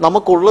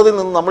നമുക്കുള്ളതിൽ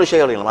നിന്ന് നമ്മൾ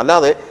ഷെയർ ചെയ്യണം.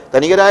 അല്ലാതെ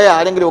ധനികരായ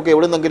ആരെങ്കിലുമൊക്കെ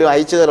എവിടെ നിന്നെങ്കിലും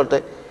അയച്ചു തരട്ടെ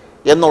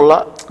എന്നുള്ള,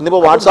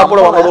 ഇന്നിപ്പോൾ വാട്സാപ്പിൽ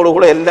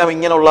വന്നതോടുകൂടെ എല്ലാം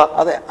ഇങ്ങനെയുള്ള.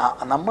 അതെ,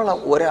 നമ്മൾ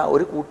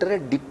ഒരു കൂട്ടരെ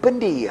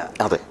ഡിപ്പെൻഡ് ചെയ്യുക.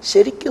 അതെ,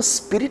 ശരിക്കും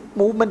സ്പിരിറ്റ്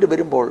മൂവ്മെന്റ്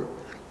വരുമ്പോൾ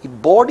ഈ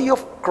ബോഡി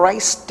ഓഫ്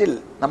ക്രൈസ്റ്റിൽ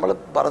നമ്മൾ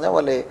പറഞ്ഞ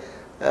പോലെ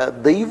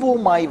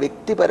ദൈവവുമായി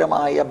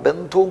വ്യക്തിപരമായ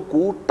ബന്ധവും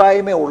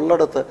കൂട്ടായ്മ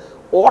ഉള്ളിടത്ത്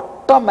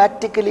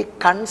ഓട്ടോമാറ്റിക്കലി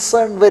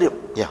കൺസേൺ വരും.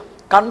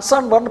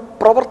 കൺസേൺ വന്ന്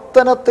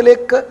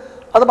പ്രവർത്തനത്തിലേക്ക്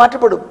അത്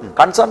മാറ്റപ്പെടും.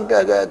 കൺസേൺ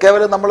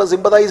കേവലം നമ്മൾ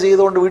സിമ്പതൈസ്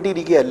ചെയ്തുകൊണ്ട്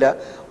വീട്ടിലിരിക്കുകയല്ല,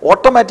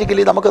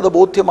 ഓട്ടോമാറ്റിക്കലി നമുക്കത്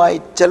ബോധ്യമായി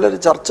ചിലർ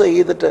ചർച്ച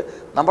ചെയ്തിട്ട്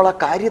നമ്മൾ ആ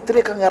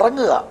കാര്യത്തിലേക്ക് അങ്ങ്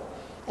ഇറങ്ങുക.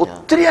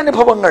 ഒത്തിരി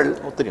അനുഭവങ്ങൾ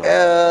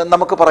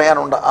നമുക്ക്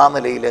പറയാനുണ്ട് ആ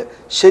നിലയിൽ.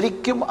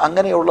 ശരിക്കും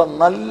അങ്ങനെയുള്ള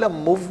നല്ല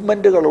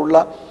മൂവ്മെൻറ്റുകളുള്ള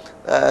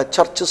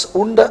ചർച്ചസ്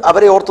ഉണ്ട്.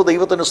 അവരെ ഓർത്ത്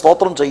ദൈവത്തിന്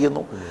സ്തോത്രം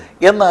ചെയ്യുന്നു.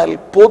 എന്നാൽ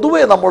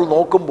പൊതുവെ നമ്മൾ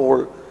നോക്കുമ്പോൾ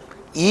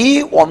ഈ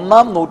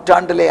 1-ാം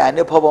നൂറ്റാണ്ടിലെ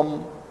അനുഭവം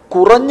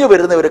കുറഞ്ഞു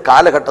വരുന്ന ഒരു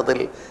കാലഘട്ടത്തിൽ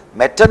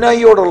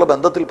മെറ്റനോയോടുള്ള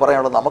ബന്ധത്തിൽ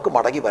പറയാനുള്ളത് നമുക്ക്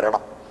മടങ്ങി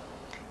വരണം.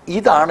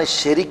 ഇതാണ്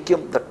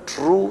ശരിക്കും ദ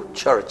ട്രൂ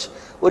ചർച്ച്.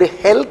 ഒരു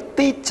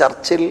ഹെൽത്തി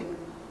ചർച്ചിൽ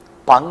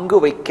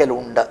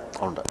പങ്കുവയ്ക്കലുണ്ട്,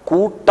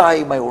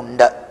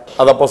 കൂട്ടായ്മയുണ്ട്.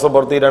 അത്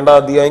അപ്പോസ്തലപ്രവൃത്തി 2-ാം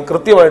അധ്യായം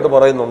കൃത്യമായിട്ട്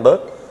പറയുന്നുണ്ട്.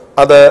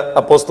 അത്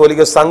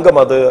അപ്പോസ്തോലിക സംഘം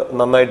അത്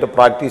നന്നായിട്ട്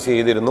പ്രാക്ടീസ്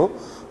ചെയ്തിരുന്നു.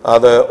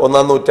 അത്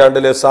 1-ാം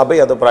നൂറ്റാണ്ടിലെ സഭ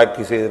അത്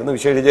പ്രാക്ടീസ് ചെയ്തിരുന്നു.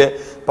 വിശേഷിച്ച്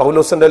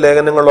പൗലോസിന്റെ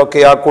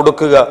ലേഖനങ്ങളിലൊക്കെ ആ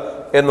കൊടുക്കുക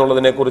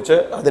എന്നുള്ളതിനെ കുറിച്ച്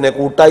അതിനെ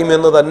കൂട്ടായ്മ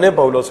എന്ന് തന്നെ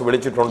പൗലോസ്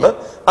വിളിച്ചിട്ടുണ്ട്.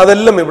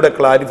 അതെല്ലാം ഇവിടെ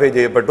ക്ലാരിഫൈ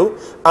ചെയ്യപ്പെട്ടു.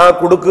 ആ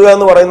കൊടുക്കുക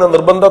എന്ന് പറയുന്ന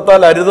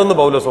നിർബന്ധത്താൽ അരുതെന്ന്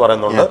പൗലോസ്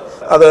പറയുന്നുണ്ട്.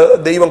 അത്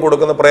ദൈവം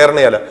കൊടുക്കുന്ന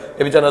പ്രേരണയാൽ,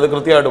 എബിച്ചാൻ അത്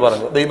കൃത്യമായിട്ട്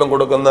പറഞ്ഞു, ദൈവം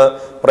കൊടുക്കുന്ന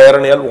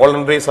പ്രേരണയാൽ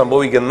വോളണ്ടറി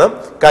സംഭവിക്കുന്ന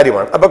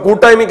കാര്യമാണ്. അപ്പൊ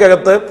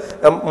കൂട്ടായ്മയ്ക്കകത്ത്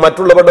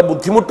മറ്റുള്ളവരുടെ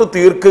ബുദ്ധിമുട്ട്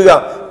തീർക്കുക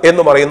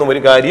എന്ന് പറയുന്ന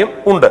ഒരു കാര്യം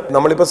ഉണ്ട്.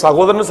 നമ്മളിപ്പോ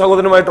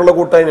സഹോദരനുമായിട്ടുള്ള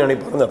കൂട്ടായ്മയാണ്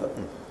ഈ പറഞ്ഞത്.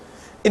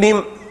 ഇനിയും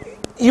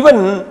ഇവൻ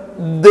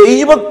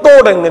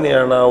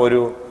ദൈവത്തോടെങ്ങനെയാണ് ആ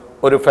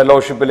ഒരു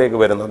ഫെലോഷിപ്പിലേക്ക്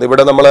വരുന്നത്?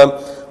 ഇവിടെ നമ്മൾ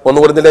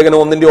 1 കൊരിന്ത്യർ ലേഖനം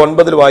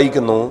 1:9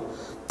 വായിക്കുന്നു,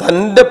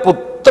 തൻ്റെ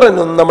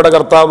പുത്രനും നമ്മുടെ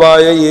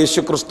കർത്താവായ യേശു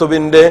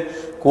ക്രിസ്തുവിൻ്റെ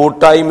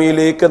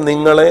കൂട്ടായ്മയിലേക്ക്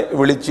നിങ്ങളെ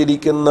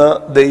വിളിച്ചിരിക്കുന്ന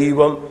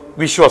ദൈവം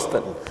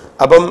വിശ്വസ്തൻ.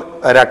 അപ്പം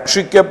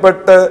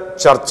രക്ഷിക്കപ്പെട്ട്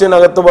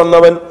ചർച്ചിനകത്ത്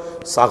വന്നവൻ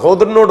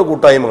സഹോദരനോട്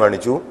കൂട്ടായ്മ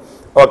കാണിച്ചു.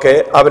 ഓക്കെ,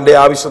 അവൻ്റെ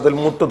ആവശ്യത്തിൽ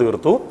മുട്ടു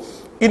തീർത്തു.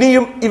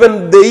 ഇനിയും ഇവൻ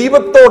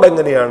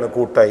ദൈവത്തോടെങ്ങനെയാണ്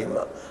കൂട്ടായ്മ?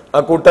 ആ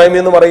കൂട്ടായ്മ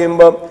എന്ന്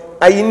പറയുമ്പോൾ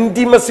ആ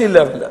ഇൻറ്റിമസി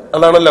ലെവൽ,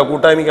 അതാണല്ലോ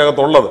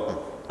കൂട്ടായ്മയ്ക്കകത്തുള്ളത്.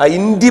 ആ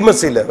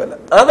ഇൻറ്റിമസി ലെവൽ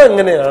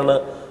അതെങ്ങനെയാണ്?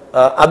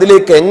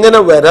 അതിലേക്ക് എങ്ങനെ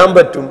വരാൻ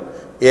പറ്റും?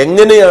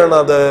 എങ്ങനെയാണ്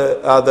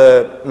അത്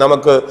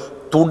നമുക്ക്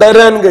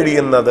തുടരാൻ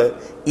കഴിയുന്നത്?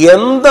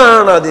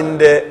 എന്താണ്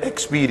അതിൻ്റെ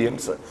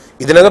എക്സ്പീരിയൻസ്?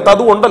 ഇതിനകത്ത്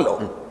അതും ഉണ്ടല്ലോ.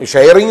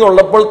 ഷെയറിങ്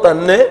ഉള്ളപ്പോൾ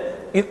തന്നെ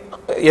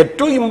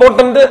ഏറ്റവും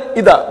ഇമ്പോർട്ടൻ്റ്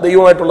ഇതാ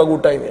ദൈവമായിട്ടുള്ള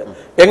കൂട്ടായ്മയാണ്.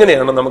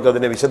 എങ്ങനെയാണ്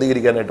നമുക്കതിനെ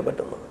വിശദീകരിക്കാനായിട്ട്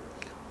പറ്റുന്നത്?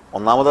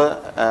 ഒന്നാമത്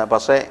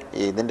പക്ഷേ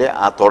ഇതിൻ്റെ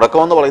ആ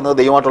തുടക്കം എന്ന് പറയുന്നത്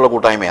ദൈവമായിട്ടുള്ള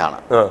കൂട്ടായ്മയാണ്.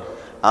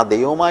 ആ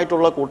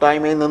ദൈവമായിട്ടുള്ള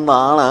കൂട്ടായ്മയിൽ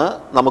നിന്നാണ്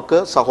നമുക്ക്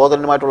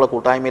സഹോദരനുമായിട്ടുള്ള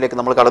കൂട്ടായ്മയിലേക്ക്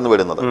നമ്മൾ കടന്നു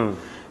വരുന്നത്.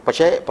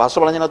 പക്ഷേ പാസ്റ്റർ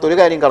പറഞ്ഞതിനകത്ത് ഒരു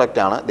കാര്യം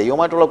കറക്റ്റാണ്.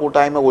 ദൈവമായിട്ടുള്ള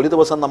കൂട്ടായ്മ ഒരു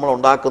ദിവസം നമ്മൾ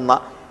ഉണ്ടാക്കുന്ന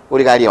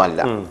ഒരു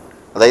കാര്യമല്ല.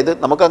 അതായത്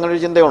നമുക്ക് അങ്ങനെ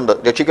ഒരു ചിന്തയുണ്ട്,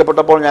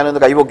 രക്ഷിക്കപ്പെട്ടപ്പോൾ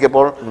ഞാനൊന്ന്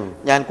കൈപൊക്കിയപ്പോൾ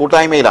ഞാൻ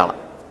കൂട്ടായ്മയിലാണ്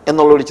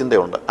എന്നുള്ളൊരു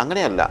ചിന്തയുണ്ട്.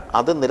 അങ്ങനെയല്ല,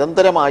 അത്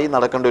നിരന്തരമായി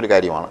നടക്കേണ്ട ഒരു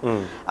കാര്യമാണ്.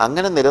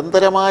 അങ്ങനെ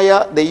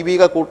നിരന്തരമായ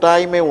ദൈവിക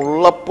കൂട്ടായ്മ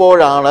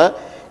ഉള്ളപ്പോഴാണ്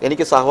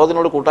എനിക്ക്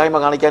സഹോദരനോട് കൂട്ടായ്മ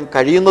കാണിക്കാൻ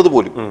കഴിയുന്നത്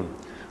പോലും.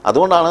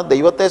 അതുകൊണ്ടാണ്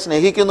ദൈവത്തെ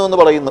സ്നേഹിക്കുന്നു എന്ന്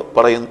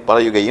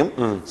പറയുകയും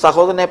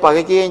സഹോദരനെ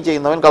പകയ്ക്കുകയും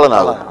ചെയ്യുന്നവൻ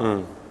കള്ളനാകും.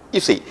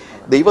 ഇസി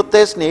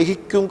ദൈവത്തെ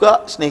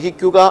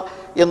സ്നേഹിക്കുക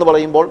എന്ന്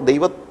പറയുമ്പോൾ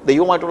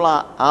ദൈവമായിട്ടുള്ള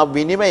ആ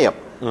വിനിമയം,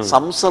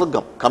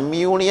 സംസർഗം,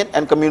 കമ്മ്യൂണിയൻ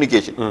ആൻഡ്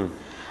കമ്മ്യൂണിക്കേഷൻ,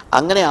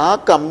 അങ്ങനെ ആ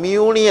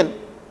കമ്മ്യൂണിയൻ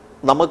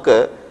നമുക്ക്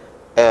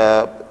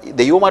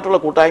ദൈവമായിട്ടുള്ള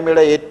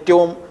കൂട്ടായ്മയുടെ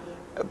ഏറ്റവും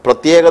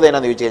പ്രത്യേകത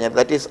എന്നാന്ന് ചോദിച്ചു കഴിഞ്ഞാൽ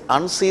ദാറ്റ് ഈസ്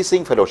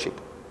അൺസീസിങ്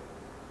ഫെലോഷിപ്പ്.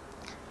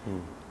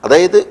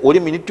 അതായത് ഒരു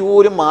മിനിറ്റ്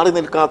പോലും മാറി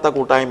നിൽക്കാത്ത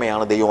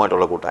കൂട്ടായ്മയാണ്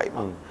ദൈവമായിട്ടുള്ള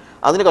കൂട്ടായ്മ.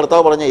 അതിന്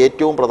കർത്താവ് പറഞ്ഞ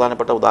ഏറ്റവും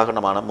പ്രധാനപ്പെട്ട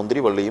ഉദാഹരണമാണ്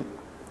മുന്തിരിവള്ളിയും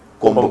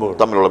കൊമ്പും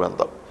തമ്മിലുള്ള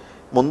ബന്ധം.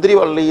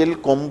 മുന്തിരിവള്ളിയിൽ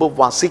കൊമ്പ്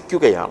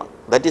വസിക്കുകയാണ്.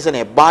 That is N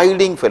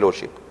abiding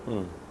fellowship.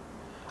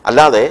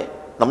 അല്ലാതെ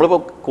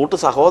നമ്മളിപ്പോൾ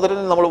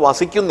സഹോദരനിൽ നമ്മൾ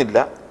വസിക്കുന്നില്ല,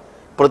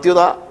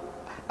 പ്രത്യുത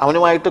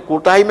അവനുമായിട്ട്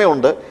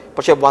കൂട്ടായ്മയുണ്ട്,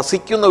 പക്ഷെ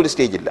വസിക്കുന്ന ഒരു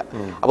സ്റ്റേജില്ല.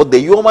 അപ്പോൾ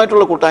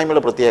ദൈവവുമായിട്ടുള്ള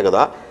കൂട്ടായ്മയുടെ പ്രത്യേകത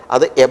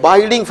അത്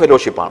എബൈഡിങ്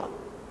ഫെലോഷിപ്പാണ്.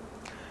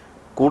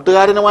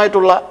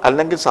 കൂട്ടുകാരനുമായിട്ടുള്ള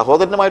അല്ലെങ്കിൽ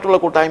സഹോദരനുമായിട്ടുള്ള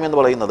കൂട്ടായ്മ എന്ന്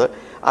പറയുന്നത്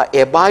ആ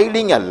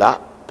എബൈഡിങ് അല്ല,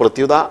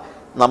 പ്രത്യുത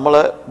നമ്മൾ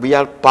വി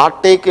ആർ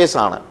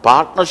പാർട്ടേക്കേഴ്സാണ്,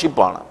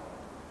 പാർട്ട്ണർഷിപ്പാണ്.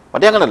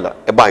 മറ്റേ അങ്ങനല്ല,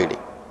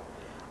 എബൈഡിങ്.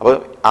 അപ്പോൾ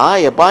ആ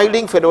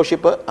എബൈഡിങ്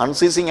ഫെലോഷിപ്പ്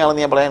അൺസീസിങ്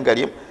ആണെന്ന് ഞാൻ പറയാൻ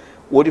കാര്യം,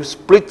 ഒരു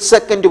സ്പ്ലിറ്റ്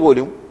സെക്കൻഡ്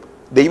പോലും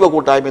ദൈവ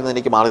കൂട്ടായ്മയിൽ നിന്ന്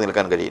എനിക്ക് മാറി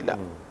നിൽക്കാൻ കഴിയില്ല.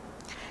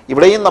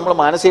 ഇവിടെയും നമ്മൾ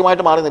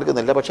മാനസികമായിട്ട് മാറി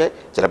നിൽക്കുന്നില്ല. പക്ഷേ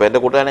ചിലപ്പോൾ എൻ്റെ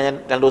കൂട്ടുകാരനെ ഞാൻ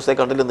 2 ദിവസത്തെ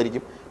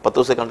കണ്ടില്ലെന്നിരിക്കും, 10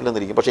 ദിവസത്തെ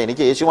കണ്ടില്ലെന്നിരിക്കും. പക്ഷേ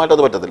എനിക്ക് യേശുമായിട്ട്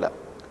അത് പറ്റത്തില്ല.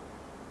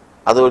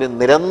 അതൊരു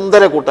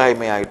നിരന്തര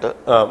കൂട്ടായ്മയായിട്ട്.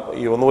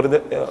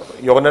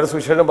 യോഹന്നാന്റെ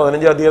സുവിശേഷം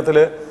 15-ാം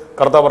അധ്യായത്തില്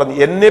കർത്താവ് പറഞ്ഞു,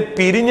 എന്നെ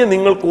പിരിഞ്ഞ്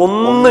നിങ്ങൾക്ക്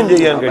ഒന്നും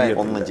ചെയ്യാൻ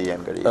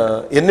കഴിയും.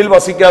 എന്നിൽ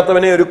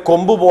വസിക്കാത്തവനെ ഒരു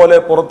കൊമ്പ് പോലെ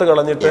പുറത്ത്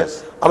കളഞ്ഞിട്ട്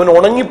അവൻ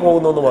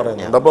ഉണങ്ങിപ്പോകുന്നു എന്ന്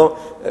പറയുന്നുണ്ട്. അപ്പൊ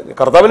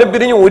കർത്താവിനെ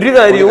പിരിഞ്ഞ് ഒരു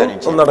കാര്യവും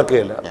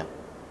നടക്കുകയില്ല.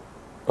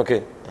 ഓക്കെ,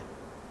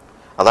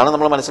 അതാണ്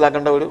നമ്മൾ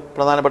മനസ്സിലാക്കേണ്ട ഒരു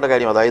പ്രധാനപ്പെട്ട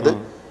കാര്യം. അതായത്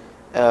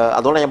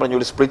അതുകൊണ്ട് ഞാൻ പറഞ്ഞു,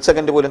 ഒരു സ്പ്ലിറ്റ്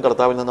സെക്കൻഡ് പോലും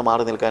കർത്താവിൽ നിന്ന്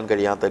മാറി നിൽക്കാൻ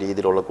കഴിയാത്ത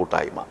രീതിയിലുള്ള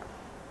കൂട്ടായ്മ.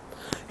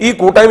 ഈ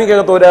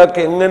കൂട്ടായ്മയ്ക്കകത്ത്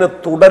ഒരാൾക്ക് എങ്ങനെ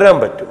തുടരാൻ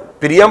പറ്റും?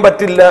 പിരിയാൻ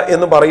പറ്റില്ല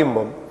എന്ന്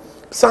പറയുമ്പം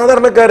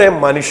സാധാരണക്കാരെ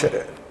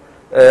മനുഷ്യര്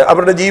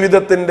അവരുടെ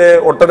ജീവിതത്തിൻ്റെ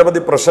ഒട്ടനവധി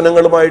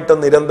പ്രശ്നങ്ങളുമായിട്ട്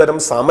നിരന്തരം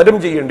സമരം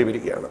ചെയ്യേണ്ടി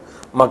വരികയാണ്.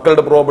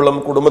 മക്കളുടെ പ്രോബ്ലം,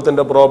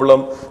 കുടുംബത്തിൻ്റെ പ്രോബ്ലം,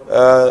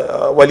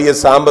 വലിയ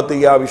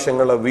സാമ്പത്തിക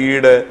ആവശ്യങ്ങൾ,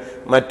 വീട്,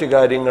 മറ്റു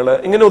കാര്യങ്ങൾ,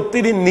 ഇങ്ങനെ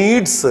ഒത്തിരി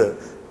നീഡ്സ്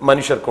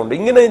മനുഷ്യർക്കുണ്ട്.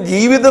 ഇങ്ങനെ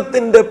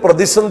ജീവിതത്തിൻ്റെ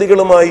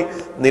പ്രതിസന്ധികളുമായി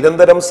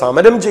നിരന്തരം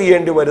സമരം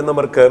ചെയ്യേണ്ടി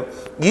വരുന്നവർക്ക്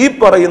ഈ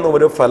പറയുന്ന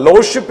ഒരു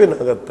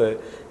ഫെലോഷിപ്പിനകത്ത്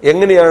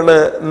എങ്ങനെയാണ്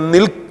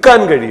നിൽക്കാൻ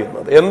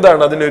കഴിയുന്നത്?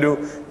 എന്താണ് അതിനൊരു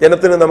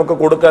ജനത്തിന് നമുക്ക്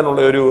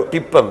കൊടുക്കാനുള്ള ഒരു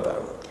ടിപ്പ്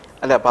എന്താണ്?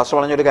 അല്ല, പാസ്റ്റർ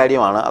പറഞ്ഞൊരു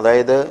കാര്യമാണ്.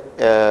 അതായത്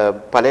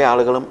പല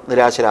ആളുകളും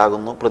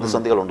നിരാശരാകുന്നു,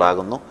 പ്രതിസന്ധികൾ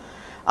ഉണ്ടാകുന്നു.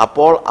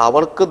 അപ്പോൾ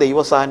അവർക്ക്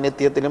ദൈവ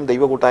സാന്നിധ്യത്തിലും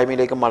ദൈവ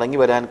കൂട്ടായ്മയിലേക്കും മടങ്ങി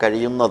വരാൻ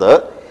കഴിയുന്നത്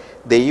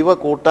ദൈവ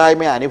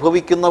കൂട്ടായ്മ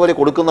അനുഭവിക്കുന്നവർ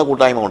കൊടുക്കുന്ന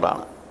കൂട്ടായ്മ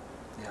കൊണ്ടാണ്.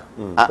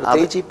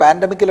 പ്രത്യേകിച്ച് ഈ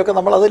പാൻഡമിക്കിലൊക്കെ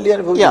നമ്മൾ അതല്ലേ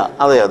അനുഭവിക്കുക.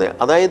 അതെ അതെ.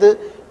 അതായത്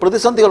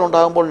പ്രതിസന്ധികൾ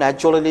ഉണ്ടാകുമ്പോൾ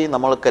നാച്ചുറലി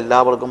നമ്മൾക്ക്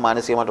എല്ലാവർക്കും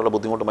മാനസികമായിട്ടുള്ള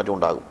ബുദ്ധിമുട്ടും മറ്റും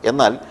ഉണ്ടാകും.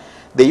 എന്നാൽ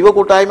ദൈവ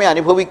കൂട്ടായ്മ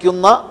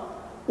അനുഭവിക്കുന്ന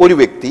ഒരു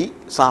വ്യക്തി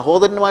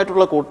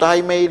സഹോദരനുമായിട്ടുള്ള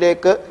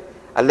കൂട്ടായ്മയിലേക്ക്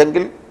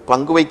അല്ലെങ്കിൽ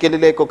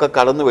പങ്കുവയ്ക്കലിലേക്കൊക്കെ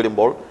കടന്നു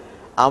വരുമ്പോൾ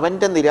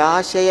അവൻ്റെ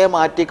നിരാശയെ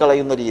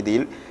മാറ്റിക്കളയുന്ന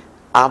രീതിയിൽ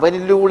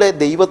അവനിലൂടെ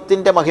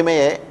ദൈവത്തിൻ്റെ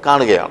മഹിമയെ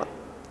കാണുകയാണ്.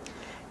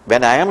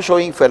 When I am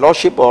showing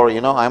fellowship or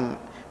I am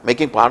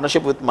making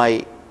partnership with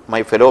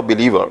my fellow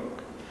believer,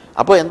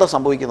 അപ്പോൾ എന്താ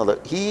സംഭവിക്കുന്നത്?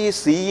 He is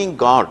seeing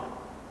God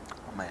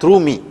through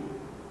me.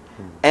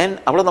 And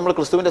അവിടെ നമ്മൾ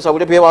ക്രിസ്തുവിൻ്റെ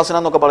സൗരഭ്യവാസന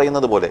എന്നൊക്കെ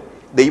പറയുന്നത് പോലെ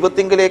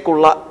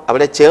ദൈവത്തിങ്കിലേക്കുള്ള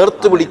അവരെ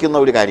ചേർത്ത് പിടിക്കുന്ന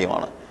ഒരു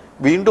കാര്യമാണ്.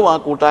 വീണ്ടും ആ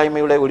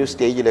കൂട്ടായ്മയുടെ ഒരു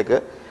സ്റ്റേജിലേക്ക്,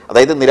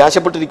 അതായത്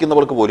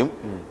നിരാശപ്പെട്ടിരിക്കുന്നവർക്ക് പോലും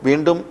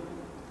വീണ്ടും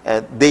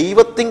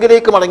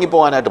ദൈവത്തിങ്കിലേക്ക്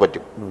മടങ്ങിപ്പോകാനായിട്ട്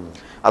പറ്റും.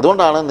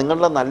 അതുകൊണ്ടാണ്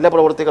നിങ്ങളുടെ നല്ല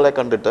പ്രവൃത്തികളെ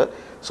കണ്ടിട്ട്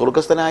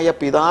സ്വർഗസ്ഥനായ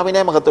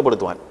പിതാവിനെ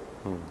മഹത്വപ്പെടുത്തുവാൻ,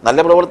 നല്ല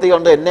പ്രവൃത്തി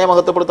കണ്ട് എന്നെ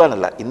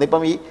മഹത്വപ്പെടുത്താനല്ല.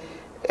 ഇന്നിപ്പം ഈ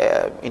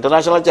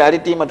ഇന്റർനാഷണൽ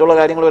ചാരിറ്റിയും മറ്റുള്ള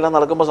കാര്യങ്ങളും എല്ലാം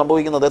നടക്കുമ്പോൾ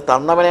സംഭവിക്കുന്നത്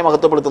തന്നവനെ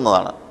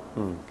മഹത്വപ്പെടുത്തുന്നതാണ്.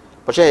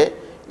 പക്ഷേ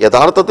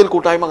യഥാർത്ഥത്തിൽ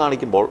കൂട്ടായ്മ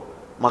കാണിക്കുമ്പോൾ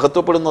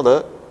മഹത്വപ്പെടുന്നത്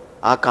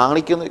ആ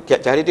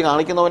ചാരിറ്റി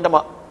കാണിക്കുന്നവൻ്റെ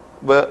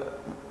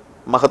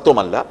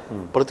മഹത്വമല്ല,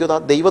 പ്രത്യേകത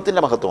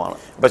ദൈവത്തിൻ്റെ മഹത്വമാണ്.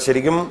 അപ്പം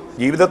ശരിക്കും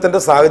ജീവിതത്തിൻ്റെ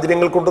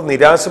സാഹചര്യങ്ങൾ കൊണ്ട്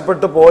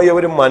നിരാശപ്പെട്ടു പോയ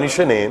ഒരു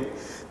മനുഷ്യനെ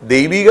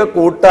ദൈവിക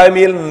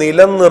കൂട്ടായ്മയിൽ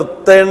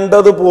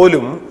നിലനിർത്തേണ്ടത്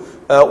പോലും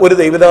ഒരു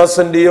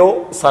ദൈവദാസന്റെയോ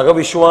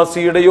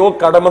സഹവിശ്വാസിയുടെയോ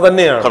കടമ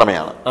തന്നെയാണ്.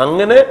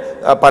 അങ്ങനെ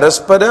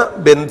പരസ്പര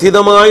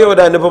ബന്ധിതമായ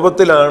ഒരു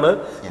അനുഭവത്തിലാണ്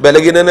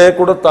ബലഹീനനെ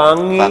കൂടെ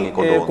താങ്ങി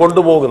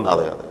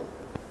കൊണ്ടുപോകുന്നത്.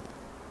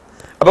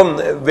 അപ്പം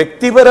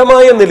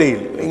വ്യക്തിപരമായ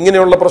നിലയിൽ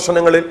ഇങ്ങനെയുള്ള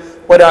പ്രശ്നങ്ങളിൽ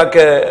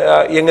ഒരാൾക്ക്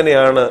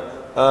എങ്ങനെയാണ്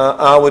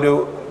ആ ഒരു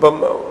ഇപ്പം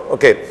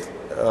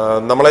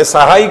നമ്മളെ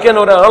സഹായിക്കാൻ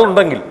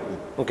ഒരാളുണ്ടെങ്കിൽ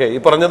ഈ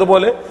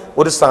പറഞ്ഞതുപോലെ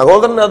ഒരു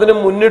സഹോദരൻ അതിന്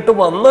മുന്നിട്ട്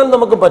വന്നാൽ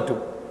നമുക്ക് പറ്റും.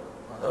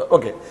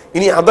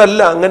 ഇനി അതല്ല,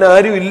 അങ്ങനെ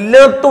ആരും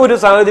ഇല്ലാത്ത ഒരു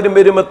സാഹചര്യം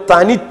വരുമ്പോൾ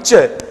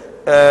തനിച്ച്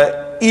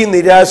ഈ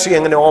നിരാശ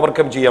എങ്ങനെ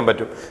ഓവർകം ചെയ്യാൻ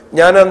പറ്റും?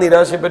 ഞാൻ ആ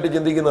നിരാശയെ പറ്റി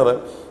ചിന്തിക്കുന്നത്,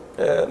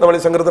 നമ്മൾ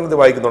ഈ സങ്കീർത്തനത്തിൽ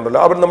വായിക്കുന്നുണ്ടല്ലോ,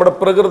 അവർ നമ്മുടെ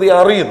പ്രകൃതി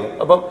അറിയുന്നു.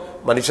 അപ്പം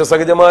മനുഷ്യ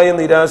സഹജമായ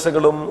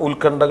നിരാശകളും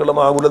ഉത്കണ്ഠകളും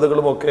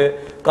ആകുലതകളും ഒക്കെ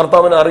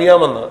കർത്താവിന്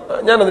അറിയാമെന്ന്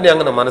ഞാനതിനെ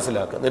അങ്ങനെ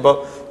മനസ്സിലാക്കുന്നു. ഇപ്പോൾ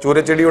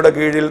ചൂരച്ചെടിയുടെ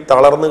കീഴിൽ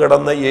തളർന്നു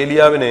കിടന്ന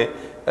ഏലിയാവിനെ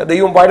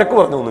ദൈവം വഴക്ക്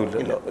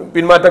പറഞ്ഞൊന്നുമില്ലല്ലോ,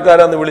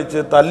 പിന്മാറ്റക്കാരാന്ന് വിളിച്ച്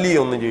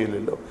തല്ലിയൊന്നും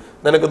ചെയ്യില്ലല്ലോ,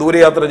 നിനക്ക്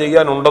ദൂരയാത്ര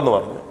ചെയ്യാനുണ്ടെന്ന്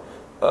പറഞ്ഞു.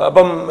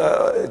 അപ്പം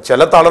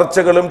ചില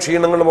തളർച്ചകളും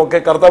ക്ഷീണങ്ങളും ഒക്കെ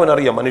കർത്താവിന്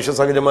അറിയാം, മനുഷ്യ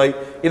സഹജമായി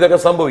ഇതൊക്കെ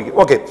സംഭവിക്കും.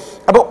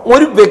 അപ്പോൾ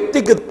ഒരു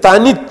വ്യക്തിക്ക്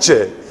തനിച്ച്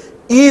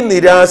ഈ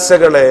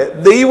നിരാശകളെ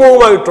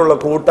ദൈവവുമായിട്ടുള്ള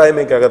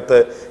കൂട്ടായ്മയ്ക്കകത്ത്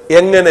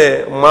എങ്ങനെ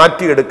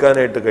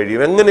മാറ്റിയെടുക്കാനായിട്ട്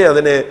കഴിയും? എങ്ങനെ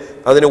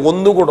അതിനെ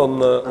ഒന്നുകൂടെ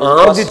ഒന്ന്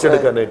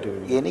ആർജിച്ചെടുക്കാനായിട്ട്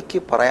കഴിയും?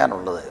 എനിക്ക്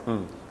പറയാനുള്ളത്,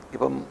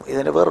 ഇപ്പം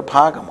ഇതിൻ്റെ വേറെ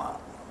ഭാഗമാണ്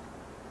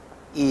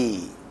ഈ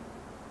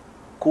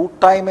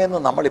കൂട്ടായ്മയെന്ന്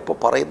നമ്മളിപ്പോൾ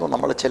പറയുന്നു.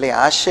 നമ്മൾ ചില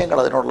ആശയങ്ങൾ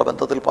അതിനുള്ള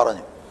ബന്ധത്തിൽ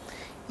പറഞ്ഞു.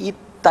 ഈ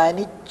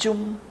തനിച്ചും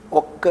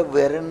ഒക്കെ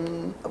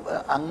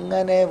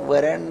അങ്ങനെ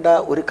വരേണ്ട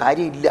ഒരു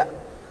കാര്യമില്ല.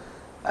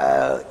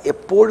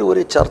 എപ്പോഴും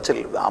ഒരു ചർച്ചിൽ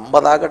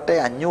 50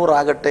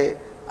 500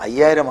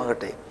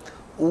 5000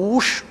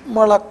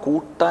 ഊഷ്മള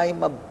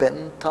കൂട്ടായ്മ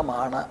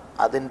ബന്ധമാണ്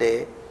അതിൻ്റെ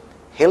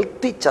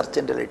ഹെൽത്തി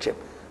ചർച്ചിൻ്റെ ലക്ഷ്യം.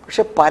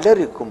 പക്ഷെ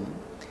പലർക്കും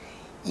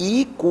ഈ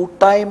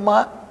കൂട്ടായ്മ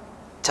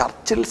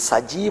ചർച്ചിൽ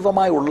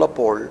സജീവമായി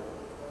ഉള്ളപ്പോൾ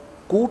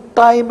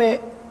കൂട്ടായ്മ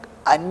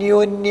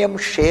അന്യോന്യം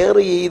ഷെയർ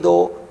ചെയ്തോ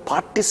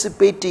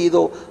പാർട്ടിസിപ്പേറ്റ്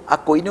ചെയ്തോ ആ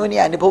കൊയിനോന്യ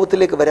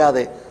അനുഭവത്തിലേക്ക്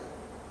വരാതെ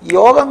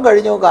യോഗം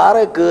കഴിഞ്ഞോ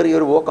കാറെ കയറി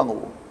ഒരു പോക്കങ്ങ്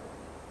പോകും.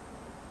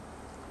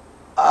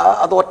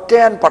 അത്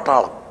ഒറ്റയാൻ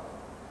പട്ടാളം,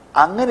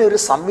 അങ്ങനെ ഒരു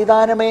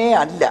സംവിധാനമേ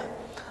അല്ല.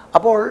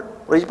 അപ്പോൾ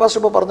റെജി പാസ്റ്റർ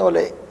ഇപ്പോൾ പറഞ്ഞ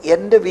പോലെ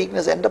എൻ്റെ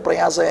വീക്ക്നെസ്, എൻ്റെ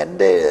പ്രയാസം,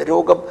 എൻ്റെ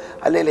രോഗം,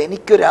 അല്ലെങ്കിൽ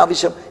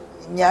എനിക്കൊരാവശ്യം,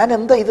 ഞാൻ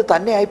എന്താ ഇത്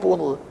തന്നെയായി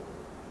പോകുന്നത്?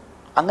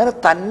 അങ്ങനെ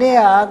തന്നെ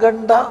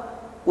ആകേണ്ട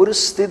ഒരു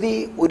സ്ഥിതി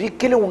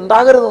ഒരിക്കലും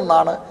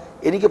ഉണ്ടാകരുതെന്നാണ്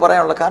എനിക്ക്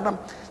പറയാനുള്ളത്. കാരണം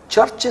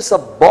ചർച്ച് ഇസ്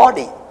എ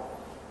ബോഡി.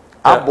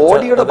 ആ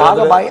ബോഡിയുടെ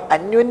ഭാഗമായി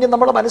അന്യോന്യം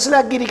നമ്മൾ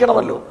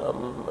മനസ്സിലാക്കിയിരിക്കണമല്ലോ.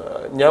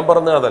 ഞാൻ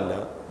പറഞ്ഞ അതല്ല,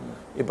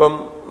 ഇപ്പം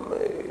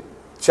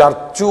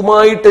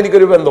ചർച്ചുമായിട്ട്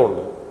എനിക്കൊരു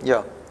ബന്ധമുണ്ട്,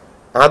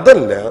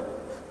 അതല്ല.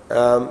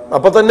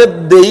 അപ്പൊ തന്നെ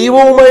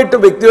ദൈവവുമായിട്ട്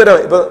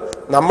വ്യക്തിപരമായി ഇപ്പൊ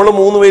നമ്മൾ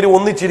 3 പേര്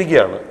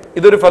ഒന്നിച്ചിരിക്കുകയാണ്,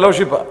 ഇതൊരു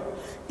ഫെലോഷിപ്പാണ്.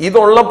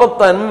 ഇതുള്ളപ്പോൾ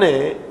തന്നെ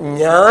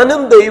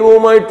ഞാനും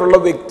ദൈവവുമായിട്ടുള്ള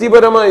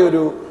വ്യക്തിപരമായ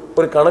ഒരു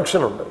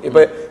കണക്ഷൻ ഉണ്ട്. ഇപ്പൊ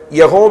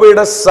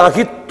യഹോവയുടെ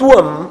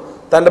സഹിത്വം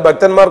തൻ്റെ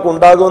ഭക്തന്മാർക്ക്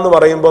ഉണ്ടാകുമെന്ന്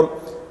പറയുമ്പം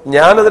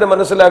ഞാനതിനെ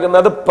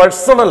മനസ്സിലാക്കുന്നത് അത്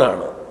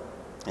പേഴ്സണലാണ്,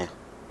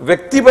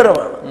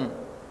 വ്യക്തിപരമാണ്.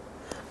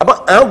 അപ്പൊ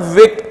ആ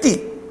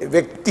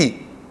വ്യക്തി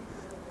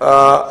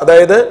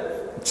അതായത്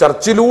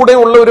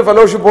ചർച്ചിലൂടെയുള്ള ഒരു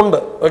ഫെലോഷിപ്പ് ഉണ്ട്.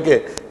 ഓക്കെ,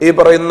 ഈ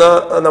പറയുന്ന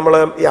നമ്മൾ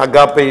ഈ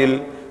അഗാപ്പയിൽ,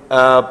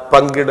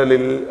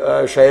 പങ്കിടലിൽ,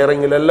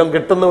 ഷെയറിങ്ങിലെല്ലാം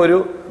കിട്ടുന്ന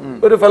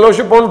ഒരു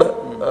ഫെലോഷിപ്പ് ഉണ്ട്.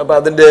 അപ്പൊ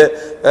അതിന്റെ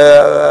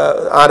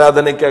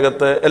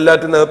ആരാധനയ്ക്കകത്ത്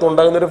എല്ലാറ്റിനകത്തും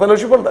ഉണ്ടാകുന്ന ഒരു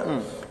ഫെലോഷിപ്പ് ഉണ്ട്.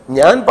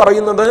 ഞാൻ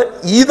പറയുന്നത്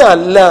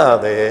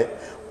ഇതല്ലാതെ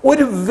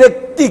ഒരു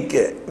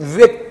വ്യക്തിക്ക്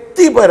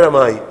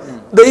വ്യക്തിപരമായി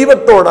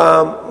ദൈവത്തോട്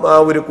ആ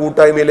ഒരു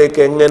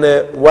കൂട്ടായ്മയിലേക്ക് എങ്ങനെ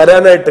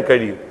വരാനായിട്ട്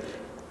കഴിയും?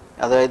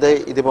 അതായത്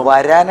ഇതിപ്പോ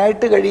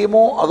വരാനായിട്ട്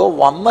കഴിയുമോ അതോ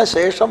വന്ന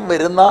ശേഷം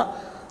വരുന്ന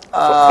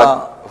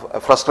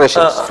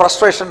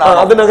ഫ്രസ്ട്രേഷൻ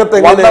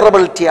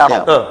വൾനറബിലിറ്റി ആണോ?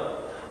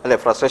 അല്ലെ,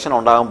 ഫ്രസ്ട്രേഷൻ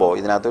ഉണ്ടാകുമ്പോൾ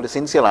ഇതിനകത്ത് ഒരു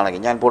സിൻസിയർ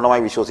ആണെങ്കിൽ ഞാൻ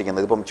പൂർണ്ണമായി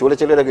വിശ്വസിക്കുന്നത്, ഇപ്പം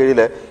ചൂലച്ചില്ലയുടെ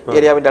കീഴിൽ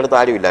ഏരിയാവിന്റെ അടുത്ത്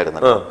ആരും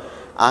ഇല്ലായിരുന്നല്ലോ.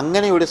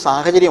 അങ്ങനെ ഒരു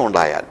സാഹചര്യം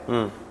ഉണ്ടായാൽ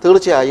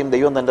തീർച്ചയായും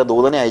ദൈവം തന്റെ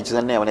ദൂതനെ അയച്ചു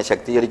തന്നെ അവനെ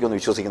ശക്തീകരിക്കുമെന്ന്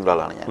വിശ്വസിക്കുന്ന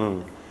ഒരാളാണ് ഞാൻ.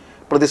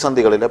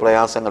 പ്രതിസന്ധികളിൽ,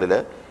 പ്രയാസങ്ങളിൽ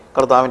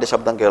കർത്താവിന്റെ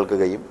ശബ്ദം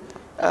കേൾക്കുകയും,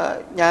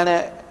 ഞാൻ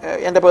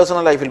എൻ്റെ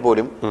പേഴ്സണൽ ലൈഫിൽ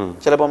പോലും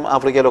ചിലപ്പം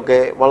ആഫ്രിക്കയിലൊക്കെ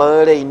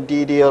വളരെ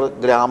ഇൻറ്റീരിയർ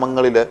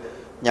ഗ്രാമങ്ങളിൽ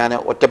ഞാൻ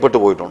ഒറ്റപ്പെട്ടു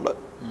പോയിട്ടുണ്ട്,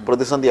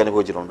 പ്രതിസന്ധി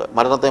അനുഭവിച്ചിട്ടുണ്ട്,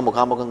 മരണത്തെ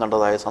മുഖാമുഖം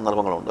കണ്ടതായ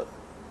സന്ദർഭങ്ങളുണ്ട്.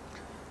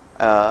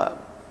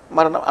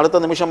 അടുത്ത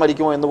നിമിഷം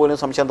മരിക്കുമോ എന്ന് പോലും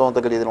സംശയം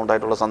തോന്നത്തക്ക രീതിയിൽ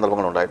ഉണ്ടായിട്ടുള്ള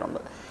സന്ദർഭങ്ങളുണ്ടായിട്ടുണ്ട്.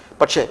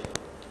 പക്ഷേ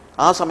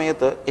ആ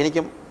സമയത്ത്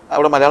എനിക്കും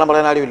അവിടെ മലയാളം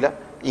പറയാൻ ആരുമില്ല,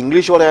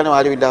 ഇംഗ്ലീഷ് പറയാനും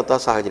ആരുമില്ലാത്ത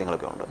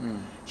സാഹചര്യങ്ങളൊക്കെ ഉണ്ട്.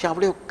 പക്ഷെ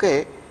അവിടെയൊക്കെ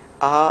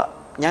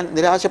ഞാൻ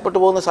നിരാശപ്പെട്ടു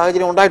പോകുന്ന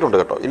സാഹചര്യം ഉണ്ടായിട്ടുണ്ട്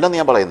കേട്ടോ, ഇല്ലെന്ന്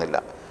ഞാൻ പറയുന്നില്ല.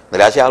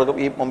 നിരാശ ആർക്കും,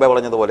 ഈ മുമ്പേ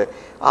പറഞ്ഞതുപോലെ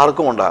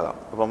ആർക്കും ഉണ്ടാകാം.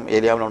 ഇപ്പം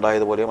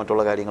ഏലിയാവിനുണ്ടായതുപോലെ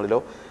മറ്റുള്ള കാര്യങ്ങളിലോ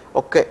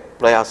ഒക്കെ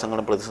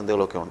പ്രയാസങ്ങളും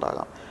പ്രതിസന്ധികളും ഒക്കെ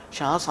ഉണ്ടാകാം.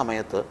 പക്ഷെ ആ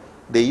സമയത്ത്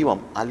ദൈവം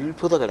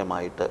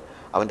അത്ഭുതകരമായിട്ട്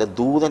അവൻ്റെ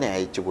ദൂതനെ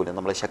അയച്ചു പോലും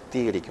നമ്മളെ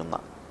ശക്തീകരിക്കുന്ന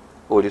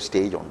ഒരു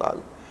സ്റ്റേജ്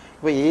ഉണ്ടാകും.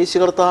 ഇപ്പോൾ യേശു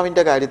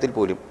കർത്താവിൻ്റെ കാര്യത്തിൽ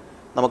പോലും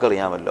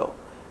നമുക്കറിയാമല്ലോ,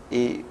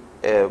 ഈ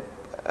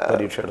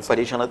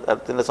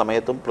പരീക്ഷണത്തിൻ്റെ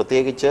സമയത്തും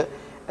പ്രത്യേകിച്ച്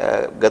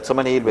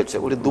ഗത്സമനയിൽ വെച്ച്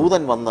ഒരു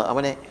ദൂതൻ വന്ന്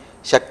അവനെ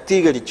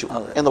ശക്തീകരിച്ചു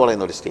എന്ന്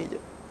പറയുന്ന ഒരു സ്റ്റേജ്.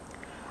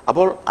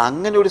 അപ്പോൾ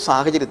അങ്ങനെ ഒരു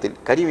സാഹചര്യത്തിൽ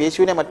കാര്യം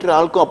യേശുവിനെ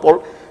മറ്റൊരാൾക്കും അപ്പോൾ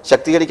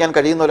ശക്തീകരിക്കാൻ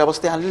കഴിയുന്ന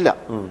ഒരവസ്ഥ അല്ല,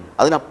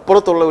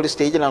 അതിനപ്പുറത്തുള്ള ഒരു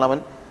സ്റ്റേജിലാണ് അവൻ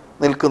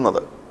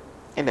നിൽക്കുന്നത്.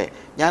 അല്ലേ,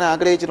 ഞാൻ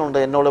ആഗ്രഹിച്ചിട്ടുണ്ട്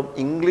എന്നോട്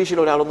ഇംഗ്ലീഷിൽ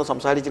ഒരാളൊന്ന്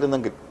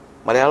സംസാരിച്ചിരുന്നെങ്കിൽ,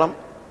 മലയാളം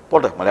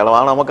പോട്ടെ,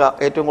 മലയാളമാണ് നമുക്ക്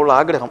ഏറ്റവും കൂടുതൽ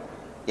ആഗ്രഹം,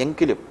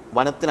 എങ്കിലും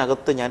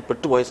വനത്തിനകത്ത് ഞാൻ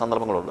പെട്ടുപോയ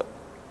സന്ദർഭങ്ങളുണ്ട്.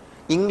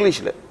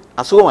 ഇംഗ്ലീഷിൽ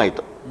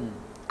അസുഖമായിട്ട്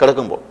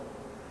കിടക്കുമ്പോൾ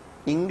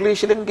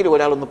ഇംഗ്ലീഷിലെങ്കിലും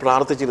ഒരാളൊന്ന്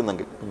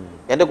പ്രാർത്ഥിച്ചിരുന്നെങ്കിൽ.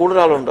 എൻ്റെ കൂടെ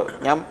ഒരാളുണ്ട്,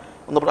 ഞാൻ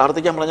ഒന്ന്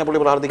പ്രാർത്ഥിക്കാൻ പറഞ്ഞാൽ പുള്ളി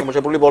പ്രാർത്ഥിക്കും,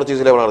 പക്ഷേ പുള്ളി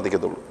പോർച്ചുഗീസിലേ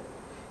പ്രാർത്ഥിക്കത്തുള്ളൂ.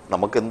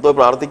 നമുക്ക് എന്തോ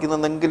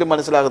പ്രാർത്ഥിക്കുന്നതെങ്കിലും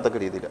മനസ്സിലാകത്തക്ക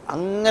രീതിയിൽ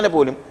അങ്ങനെ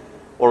പോലും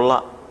ഉള്ള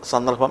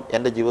സന്ദർഭം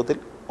എൻ്റെ ജീവിതത്തിൽ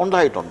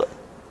ഉണ്ടായിട്ടുണ്ട്.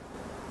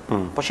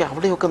 പക്ഷെ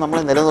അവിടെയൊക്കെ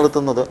നമ്മളെ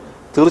നിലനിർത്തുന്നത്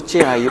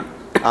തീർച്ചയായും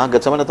ആ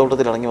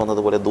ഗത്സമനത്തോട്ടത്തിൽ ഇറങ്ങി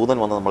വന്നതുപോലെ ദൂതൻ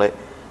വന്ന് നമ്മളെ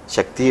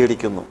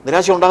ശക്തീകരിക്കുന്നു.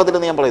 നിരാശ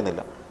ഉണ്ടാകത്തില്ലെന്ന് ഞാൻ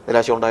പറയുന്നില്ല,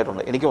 നിരാശ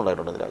ഉണ്ടായിട്ടുണ്ട്, എനിക്കും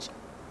ഉണ്ടായിട്ടുണ്ട് നിരാശ,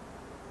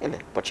 അല്ലേ.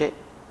 പക്ഷേ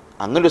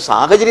അങ്ങനൊരു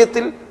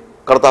സാഹചര്യത്തിൽ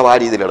കർത്താവ് ആ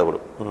രീതിയിൽ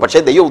ഇടപെടും. പക്ഷേ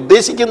ദൈവം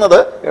ഉദ്ദേശിക്കുന്നത്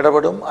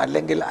ഇടപെടും,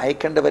 അല്ലെങ്കിൽ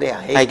അയക്കേണ്ടവരെ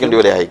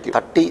അയക്കും,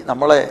 തട്ടി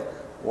നമ്മളെ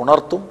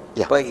ഉണർത്തും.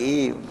 ഇപ്പൊ ഈ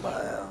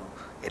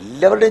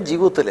എല്ലാവരുടെയും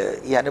ജീവിതത്തിൽ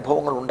ഈ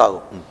അനുഭവങ്ങൾ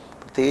ഉണ്ടാകും.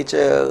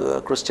 പ്രത്യേകിച്ച്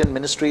ക്രിസ്ത്യൻ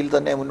മിനിസ്ട്രിയിൽ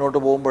തന്നെ മുന്നോട്ട്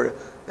പോകുമ്പോൾ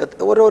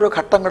ഓരോരോ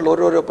ഘട്ടങ്ങളിൽ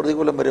ഓരോരോ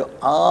പ്രതികൂലം വരും,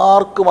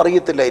 ആർക്കും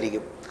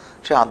അറിയത്തില്ലായിരിക്കും.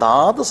 പക്ഷെ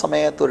അതാത്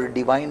സമയത്ത് ഒരു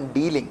ഡിവൈൻ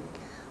ഡീലിംഗ്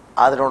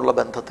അതിനുള്ള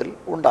ബന്ധത്തിൽ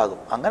ഉണ്ടാകും.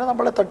 അങ്ങനെ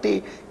നമ്മളെ തട്ടി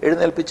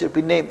എഴുന്നേൽപ്പിച്ച്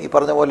പിന്നെയും ഈ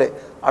പറഞ്ഞ പോലെ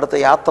അടുത്ത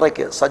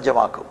യാത്രയ്ക്ക്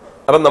സജ്ജമാക്കും.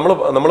 അപ്പം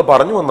നമ്മൾ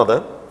പറഞ്ഞു വന്നത്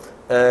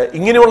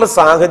ഇങ്ങനെയുള്ള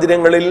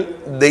സാഹചര്യങ്ങളിൽ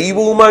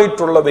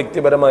ദൈവവുമായിട്ടുള്ള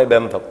വ്യക്തിപരമായ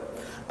ബന്ധം,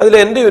 അതിൽ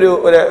എൻ്റെ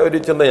ഒരു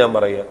ചിന്ത ഞാൻ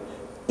പറയുക,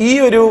 ഈ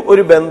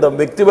ഒരു ബന്ധം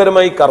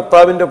വ്യക്തിപരമായി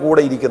കർത്താവിൻ്റെ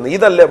കൂടെ ഇരിക്കുന്ന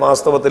ഇതല്ലേ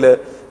വാസ്തവത്തിൽ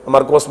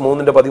മർക്കോസ്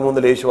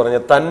 3:13 യേശു പറഞ്ഞ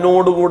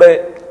തന്നോടുകൂടെ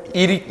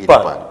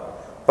ഇരിപ്പാൻ,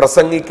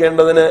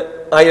 പ്രസംഗിക്കേണ്ടതിന്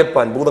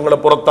അയപ്പാൻ, ഭൂതങ്ങളെ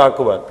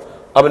പുറത്താക്കുവാൻ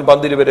അവൻ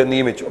 12 പേരെ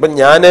നിയമിച്ചു. അപ്പം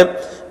ഞാൻ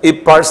ഈ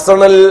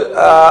പേഴ്സണൽ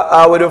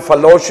ആ ഒരു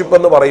ഫെലോഷിപ്പ്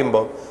എന്ന്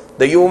പറയുമ്പോൾ,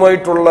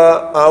 ദൈവവുമായിട്ടുള്ള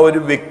ആ ഒരു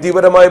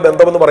വ്യക്തിപരമായ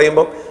ബന്ധമെന്ന്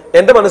പറയുമ്പം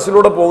എൻ്റെ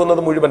മനസ്സിലൂടെ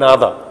പോകുന്നത് മുഴുവൻ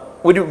അതാണ്.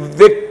 ഒരു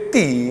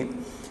വ്യക്തി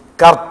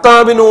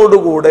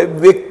കർത്താവിനോടുകൂടെ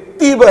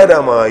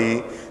വ്യക്തിപരമായി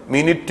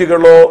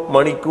മിനിറ്റുകളോ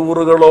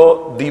മണിക്കൂറുകളോ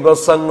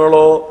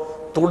ദിവസങ്ങളോ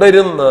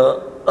തുടരുന്ന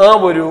ആ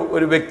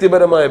ഒരു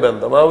വ്യക്തിപരമായ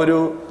ബന്ധം, ആ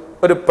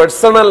ഒരു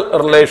പേഴ്സണൽ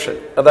റിലേഷൻ,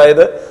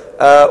 അതായത്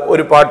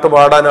ഒരു പാട്ട്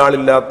പാടാൻ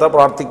ആളില്ലാത്ത,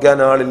 പ്രാർത്ഥിക്കാൻ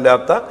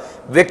ആളില്ലാത്ത,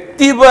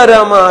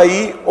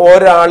 വ്യക്തിപരമായി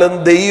ഒരാളും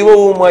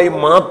ദൈവവുമായി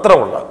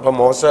മാത്രമുള്ള, ഇപ്പം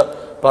മോശ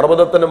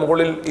പർവ്വതത്തിന്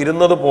മുകളിൽ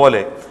ഇരുന്നത്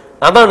പോലെ,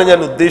 അതാണ് ഞാൻ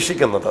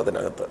ഉദ്ദേശിക്കുന്നത്.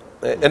 അതിനകത്ത്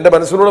എൻ്റെ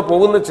മനസ്സിലൂടെ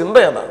പോകുന്ന ചിന്ത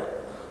അതാണ്.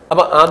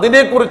 അപ്പം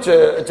അതിനെക്കുറിച്ച്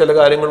ചില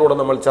കാര്യങ്ങളൂടെ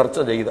നമ്മൾ ചർച്ച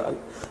ചെയ്താൽ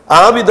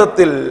ആ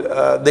വിധത്തിൽ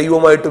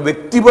ദൈവവുമായിട്ട്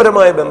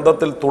വ്യക്തിപരമായ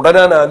ബന്ധത്തിൽ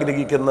തുടരാൻ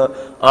ആഗ്രഹിക്കുന്ന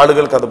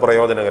ആളുകൾക്ക് അത്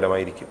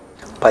പ്രയോജനകരമായിരിക്കും.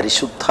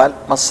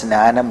 പരിശുദ്ധാത്മ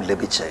സ്നാനം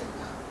ലഭിച്ച്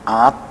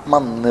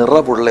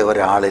ആത്മനിറവുള്ള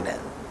ഒരാളിന്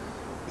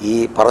ഈ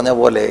പറഞ്ഞ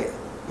പോലെ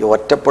ഈ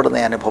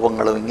ഒറ്റപ്പെടുന്ന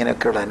അനുഭവങ്ങളും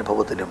ഇങ്ങനെയൊക്കെയുള്ള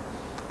അനുഭവത്തിലും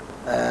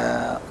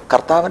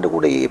കർത്താവിൻ്റെ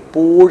കൂടെ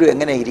എപ്പോഴും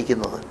എങ്ങനെ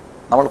ഇരിക്കുന്നത്,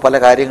 നമ്മൾ പല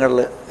കാര്യങ്ങളിൽ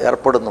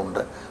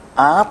ഏർപ്പെടുന്നുണ്ട്.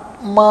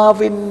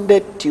 ആത്മാവിൻ്റെ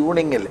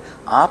ട്യൂണിങ്ങിൽ,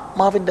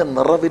 ആത്മാവിൻ്റെ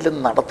നിറവിലും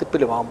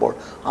നടത്തിപ്പിലുമാകുമ്പോൾ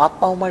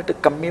ആത്മാവുമായിട്ട്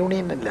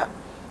കമ്മ്യൂണിയനില്ല,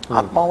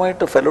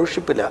 ആത്മാവുമായിട്ട്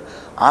ഫെലോഷിപ്പില്ല.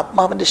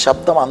 ആത്മാവിൻ്റെ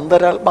ശബ്ദം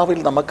അന്തരാത്മാവിൽ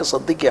നമുക്ക്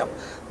ശ്രദ്ധിക്കാം,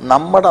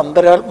 നമ്മുടെ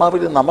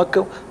അന്തരാത്മാവിൽ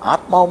നമുക്ക്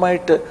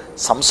ആത്മാവുമായിട്ട്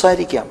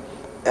സംസാരിക്കാം.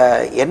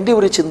 എൻ്റെ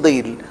ഒരു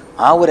ചിന്തയിൽ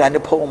ആ ഒരു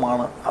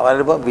അനുഭവമാണ്,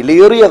 അനുഭവം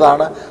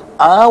വിലയേറിയതാണ്.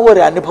 ആ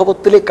ഒരു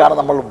അനുഭവത്തിലേക്കാണ്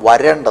നമ്മൾ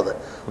വരേണ്ടത്.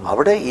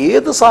 അവിടെ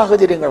ഏത്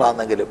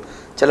സാഹചര്യങ്ങളാണെങ്കിലും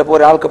ചിലപ്പോൾ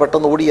ഒരാൾക്ക്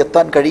പെട്ടെന്ന് ഓടി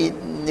എത്താൻ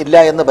കഴിയുന്നില്ല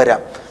എന്ന്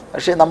വരാം,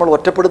 പക്ഷേ നമ്മൾ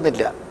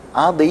ഒറ്റപ്പെടുന്നില്ല.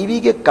 ആ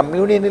ദൈവിക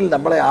കമ്മ്യൂണിയനിൽ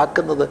നമ്മളെ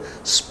ആക്കുന്നത്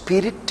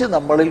സ്പിരിറ്റ്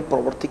നമ്മളിൽ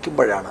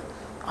പ്രവർത്തിക്കുമ്പോഴാണ്.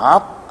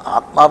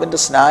 ആത്മാവിൻ്റെ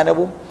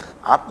സ്നാനവും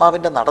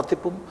ആത്മാവിൻ്റെ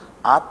നടത്തിപ്പും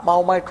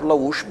ആത്മാവുമായിട്ടുള്ള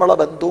ഊഷ്മള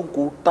ബന്ധവും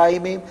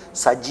കൂട്ടായ്മയും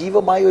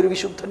സജീവമായ ഒരു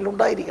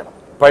വിശുദ്ധനിലുണ്ടായിരിക്കണം.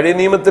 പഴയ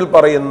നിയമത്തിൽ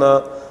പറയുന്ന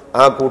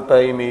ആ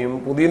കൂട്ടായ്മയും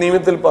പുതിയ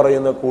നിയമത്തിൽ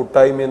പറയുന്ന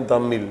കൂട്ടായ്മയും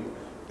തമ്മിൽ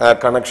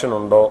കണക്ഷൻ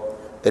ഉണ്ടോ?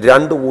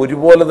 രണ്ടും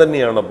ഒരുപോലെ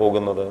തന്നെയാണ്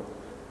പോകുന്നത്?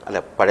 അല്ല,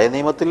 പഴയ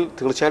നിയമത്തിൽ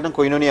തീർച്ചയായിട്ടും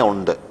കൊയിനോനിയ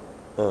ഉണ്ട്.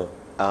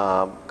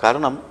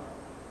 കാരണം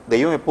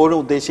ദൈവം എപ്പോഴും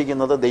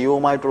ഉദ്ദേശിക്കുന്നത്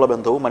ദൈവവുമായിട്ടുള്ള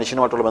ബന്ധവും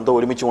മനുഷ്യനുമായിട്ടുള്ള ബന്ധവും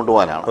ഒരുമിച്ച്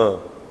കൊണ്ടുപോകാനാണ്.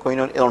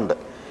 കൊയിനോനിയ ഉണ്ട്.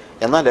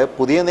 എന്നാൽ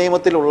പുതിയ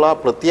നിയമത്തിലുള്ള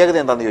പ്രത്യേകത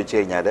എന്താണെന്ന് ചോദിച്ചു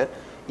കഴിഞ്ഞാൽ,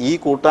 ഈ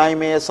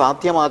കൂട്ടായ്മയെ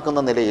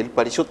സാധ്യമാക്കുന്ന നിലയിൽ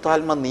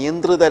പരിശുദ്ധാത്മ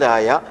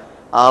നിയന്ത്രിതരായ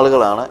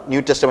ആളുകളാണ്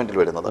ന്യൂ ടെസ്റ്റമെന്റിൽ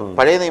വരുന്നത്.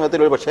 പഴയ നിയമത്തിൽ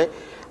ഒരു പക്ഷേ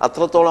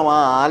അത്രത്തോളം ആ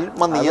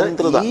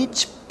ആത്മനിയന്ത്രിത,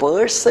 each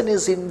person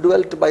is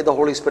ഇൻഡ്വെൽറ്റ് by the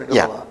holy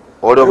spirit,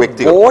 ഓരോ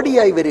വ്യക്തി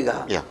ബോഡിയായി വരിക.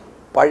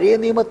 പഴയ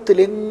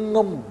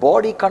നിയമത്തിലെങ്ങും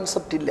ബോഡി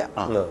കൺസെപ്റ്റ് ഇല്ല.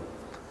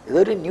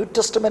 ഇതൊരു ന്യൂ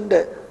ടെസ്റ്റമെന്റ്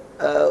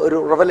ഒരു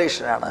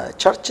റെവലേഷനാണ്.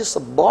 Church is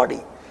A body.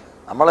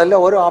 നമ്മളെല്ലാം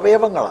ഓരോ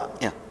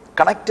അവയവങ്ങളാണ്,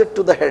 കണക്റ്റഡ്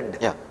ടു ദ ഹെഡ്.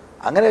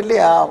 അങ്ങനെയല്ലേ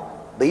ആ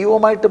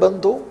ദൈവവുമായിട്ട്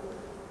ബന്ധവും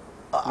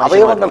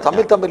അവയവങ്ങൾ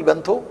തമ്മിൽ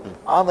ബന്ധവും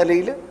ആ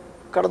നിലയിൽ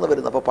കടന്നു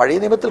വരുന്നത്. അപ്പോൾ പഴയ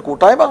നിയമത്തിൽ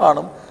കൂട്ടായ്മ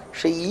കാണും,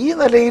 പക്ഷെ ഈ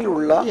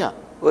നിലയിലുള്ള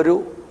ഒരു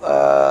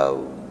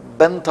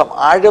ബന്ധം,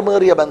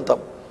 ആഴമേറിയ ബന്ധം,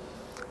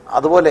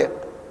 അതുപോലെ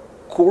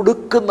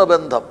കൊടുക്കുന്ന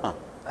ബന്ധം,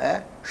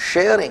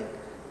 ഷെയറിങ്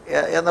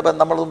എന്ന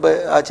ബന്ധം നമ്മൾ മുമ്പ്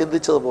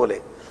ചിന്തിച്ചതുപോലെ.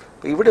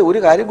 ഇവിടെ ഒരു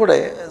കാര്യം കൂടെ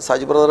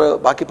സാജു ബ്രദർ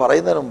ബാക്കി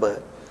പറയുന്നതിന് മുമ്പ്,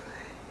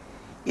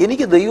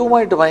 എനിക്ക്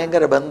ദൈവവുമായിട്ട്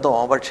ഭയങ്കര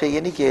ബന്ധമാണ്, പക്ഷേ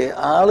എനിക്ക്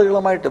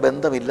ആളുകളുമായിട്ട്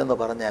ബന്ധമില്ലെന്ന്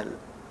പറഞ്ഞാൽ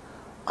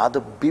അത്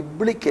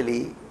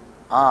ബിബ്ലിക്കലി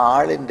ആ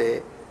ആളിൻ്റെ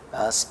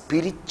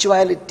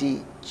സ്പിരിച്വാലിറ്റി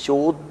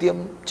ചോദ്യം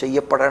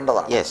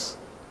ചെയ്യപ്പെടേണ്ടതാണ്.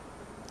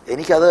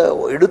 എനിക്കത്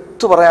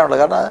എടുത്തു പറയാനുള്ളത്.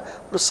 കാരണം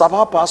ഒരു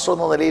സഭാ പാസ്റ്റർ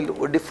എന്ന നിലയിൽ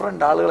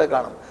ഡിഫറെൻ്റ് ആളുകളെ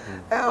കാണും.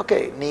 ഓക്കെ,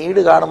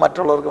 നീഡ് കാണും,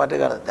 മറ്റുള്ളവർക്ക് മറ്റേ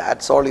കാണും.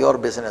 That's all your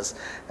business.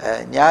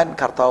 ഞാൻ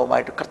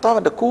കർത്താവുമായിട്ട്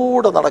കർത്താവിൻ്റെ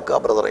കൂടെ നടക്കുക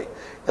ബ്രദറെ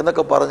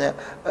എന്നൊക്കെ പറഞ്ഞ്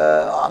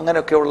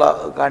അങ്ങനെയൊക്കെയുള്ള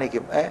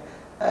കാണിക്കും.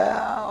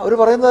 അവർ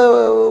പറയുന്നത്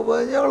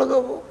ഞങ്ങൾ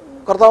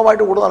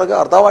കർത്താവുമായിട്ട് കൂടെ നടക്കുക,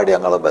 കർത്താവുമായിട്ട്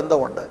ഞങ്ങൾ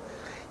ബന്ധമുണ്ട്.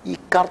 ഈ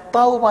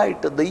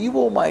കർത്താവുമായിട്ട്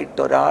ദൈവവുമായിട്ട്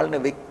ഒരാളിന്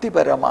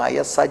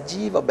വ്യക്തിപരമായ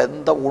സജീവ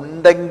ബന്ധം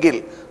ഉണ്ടെങ്കിൽ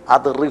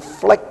അത്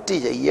റിഫ്ലക്റ്റ്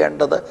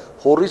ചെയ്യേണ്ടത്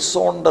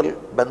ഹൊറിസോണ്ടൽ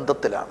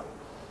ബന്ധത്തിലാണ്.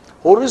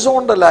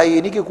 ഹൊറിസോണ്ടലായി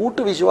എനിക്ക്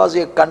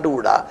കൂട്ടുവിശ്വാസിയെ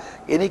കണ്ടുകൂടാ,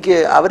 എനിക്ക്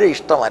അവരെ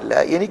ഇഷ്ടമല്ല,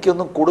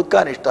 എനിക്കൊന്നും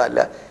കൊടുക്കാൻ ഇഷ്ടമല്ല,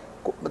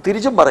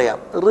 തിരിച്ചും പറയാം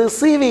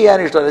റിസീവ്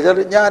ചെയ്യാൻ ഇഷ്ടമല്ല.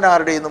 ചില ഞാൻ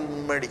ആരുടെയും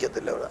ഒന്നും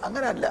മേടിക്കത്തില്ല,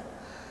 അങ്ങനെയല്ല.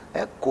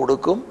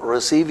 കൊടുക്കും,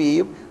 റിസീവ്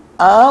ചെയ്യും.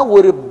 ആ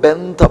ഒരു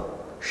ബന്ധം,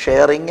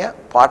 ഷെയറിങ്,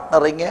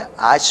 പാർട്ട്ണറിങ്,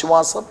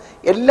 ആശ്വാസം,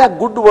 എല്ലാ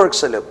ഗുഡ്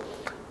വർക്ക്സിലും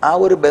ആ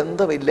ഒരു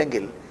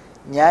ബന്ധമില്ലെങ്കിൽ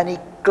ഞാൻ ഈ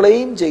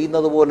ക്ലെയിം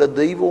ചെയ്യുന്നത് പോലെ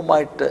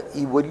ദൈവവുമായിട്ട്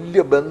ഈ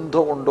വലിയ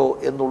ബന്ധമുണ്ടോ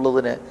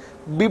എന്നുള്ളതിന്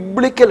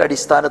ബിബ്ലിക്കൽ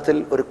അടിസ്ഥാനത്തിൽ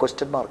ഒരു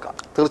ക്വസ്റ്റ്യൻ മാർക്കാണ്.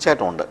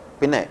 തീർച്ചയായിട്ടും ഉണ്ട്.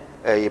 പിന്നെ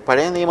ഈ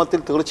പഴയ നിയമത്തിൽ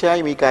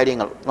തീർച്ചയായും ഈ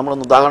കാര്യങ്ങൾ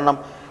നമ്മളൊന്ന് ഉദാഹരണം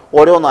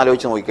ഓരോന്ന്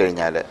ആലോചിച്ച്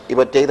നോക്കിക്കഴിഞ്ഞാൽ,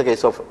 ഇപ്പോൾ take the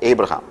case of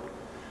Abraham.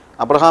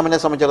 അബ്രഹാമിനെ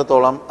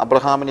സംബന്ധിച്ചിടത്തോളം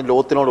അബ്രഹാമിന്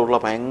ലോത്തിനോടുള്ള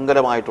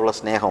ഭയങ്കരമായിട്ടുള്ള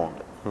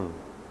സ്നേഹമുണ്ട്,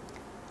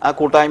 ആ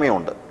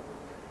കൂട്ടായ്മയുണ്ട്.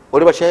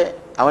 ഒരു പക്ഷേ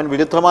അവൻ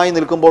വിരുദ്ധമായി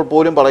നിൽക്കുമ്പോൾ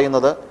പോലും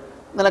പറയുന്നത്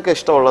നിനക്ക്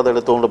ഇഷ്ടമുള്ളത്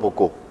എടുത്തുകൊണ്ട്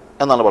പൊക്കൂ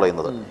എന്നാണ്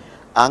പറയുന്നത്.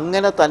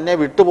 അങ്ങനെ തന്നെ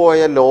വിട്ടുപോയ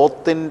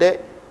ലോത്തിൻ്റെ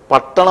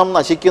പട്ടണം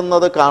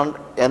നശിക്കുന്നത്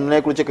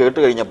എന്നതിനെക്കുറിച്ച് കേട്ട്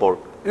കഴിഞ്ഞപ്പോൾ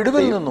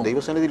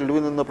ദൈവസന്നിധിയിൽ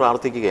ഇടിവിൽ നിന്ന്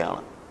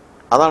പ്രാർത്ഥിക്കുകയാണ്.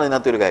 അതാണ്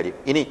ഇതിനകത്തൊരു കാര്യം.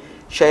 ഇനി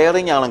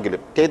ഷെയറിങ്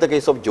ആണെങ്കിലും take the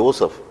case of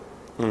Joseph.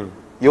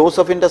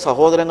 യോസഫിൻ്റെ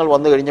സഹോദരങ്ങൾ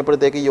വന്നു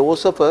കഴിഞ്ഞപ്പോഴത്തേക്ക്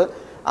യോസഫ്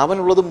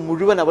അവനുള്ളത്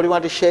മുഴുവൻ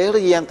അവരുമായിട്ട് ഷെയർ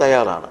ചെയ്യാൻ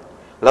തയ്യാറാണ്.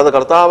 അല്ലാതെ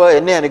കർത്താവ്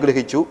എന്നെ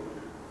അനുഗ്രഹിച്ചു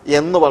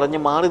എന്ന് പറഞ്ഞ്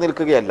മാറി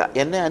നിൽക്കുകയല്ല.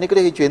 എന്നെ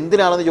അനുഗ്രഹിച്ചു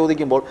എന്തിനാണെന്ന്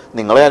ചോദിക്കുമ്പോൾ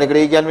നിങ്ങളെ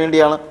അനുഗ്രഹിക്കാൻ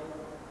വേണ്ടിയാണ്.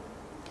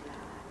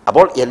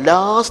 അപ്പോൾ എല്ലാ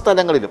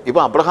സ്ഥലങ്ങളിലും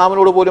ഇപ്പോൾ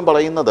അബ്രഹാമിനോട് പോലും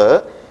പറയുന്നത്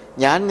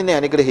ഞാൻ നിന്നെ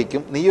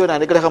അനുഗ്രഹിക്കും, നീ ഒരു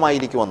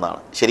അനുഗ്രഹമായിരിക്കുമെന്നാണ്.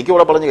 ശരിക്കും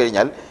ഇവിടെ പറഞ്ഞു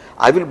കഴിഞ്ഞാൽ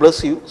I will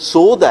bless you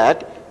so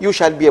that you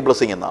shall be A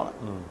blessing എന്നാണ്.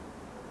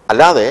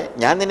 അല്ലാതെ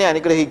ഞാൻ നിന്നെ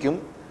അനുഗ്രഹിക്കും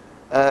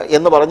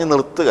എന്ന് പറഞ്ഞ്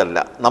നിർത്തുകയല്ല.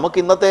 നമുക്ക്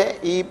ഇന്നത്തെ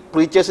ഈ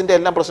പ്രീച്ചേഴ്സിൻ്റെ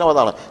എല്ലാം പ്രശ്നം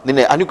അതാണ്.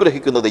 നിന്നെ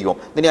അനുഗ്രഹിക്കുന്ന ദൈവം,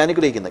 നിന്നെ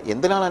അനുഗ്രഹിക്കുന്നത്.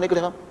 എന്തിനാണ്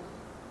അനുഗ്രഹം?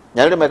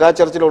 ഞാനൊരു മെഗാ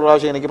ചർച്ചിൽ ഒരു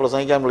പ്രാവശ്യം എനിക്ക്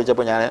പ്രസംഗിക്കാൻ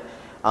വിളിച്ചപ്പോൾ ഞാൻ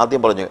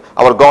ആദ്യം പറഞ്ഞു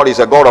അവർ God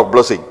is A God of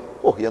blessing.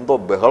 എന്തോ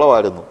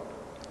ബഹളമായിരുന്നു.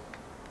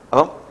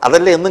 അപ്പം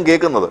അതല്ലേ എന്നും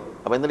കേൾക്കുന്നത്.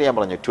 അപ്പം എന്നിട്ട് ഞാൻ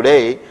പറഞ്ഞു today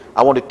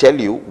I want to tell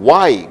you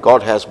Y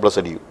God has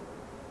blessed U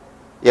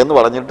എന്ന്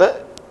പറഞ്ഞിട്ട്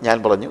ഞാൻ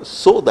പറഞ്ഞു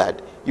so that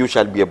you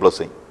shall be A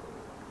blessing.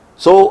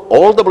 So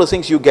all the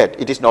blessings you get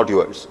it is not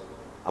yours.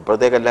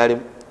 അപ്പോഴത്തേക്ക്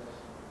എല്ലാവരും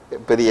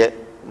പെരിയെ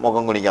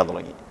മുഖം കുനിക്കാൻ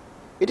തുടങ്ങി.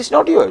 It is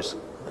not yours,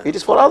 it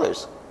is for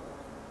others.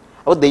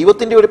 അപ്പോൾ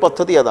ദൈവത്തിൻ്റെ ഒരു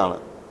പദ്ധതി അതാണ്,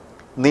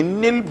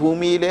 നിന്നിൽ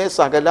ഭൂമിയിലെ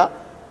സകല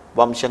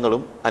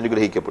വംശങ്ങളും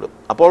അനുഗ്രഹിക്കപ്പെടും.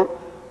 അപ്പോൾ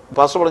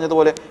പാസ്റ്റർ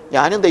പറഞ്ഞതുപോലെ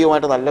ഞാനും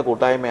ദൈവമായിട്ട് നല്ല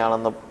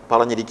കൂട്ടായ്മയാണെന്ന്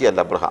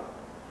പറഞ്ഞിരിക്കുകയല്ല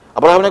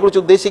അബ്രഹാമിനെ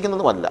കുറിച്ച്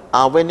ഉദ്ദേശിക്കുന്നതുമല്ല.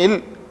 അവനിൽ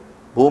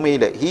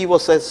ഭൂമിയിൽ he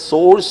was A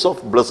source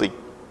of blessing,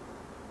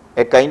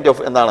 A kind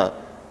of എന്താണ്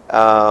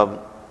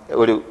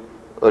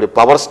ഒരു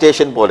പവർ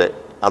സ്റ്റേഷൻ പോലെ,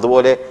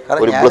 അതുപോലെ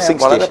ഒരു ബ്ലെസ്സിങ്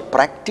വളരെ സ്റ്റേഷൻ.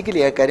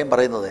 പ്രാക്ടിക്കലി ആ കാര്യം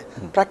പറയുന്നത്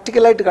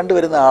പ്രാക്ടിക്കലായിട്ട്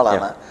കണ്ടുവരുന്ന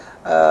ആളാണ്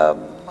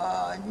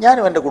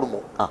ഞാനും എൻ്റെ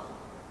കുടുംബവും.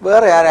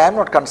 വേറെ ഐ ആം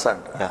നോട്ട്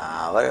കൺസേൺഡ്.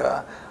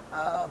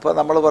 ഇപ്പോൾ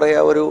നമ്മൾ പറയുക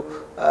ഒരു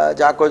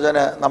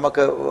ചാക്കോച്ചന്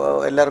നമുക്ക്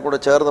എല്ലാവർക്കും കൂടെ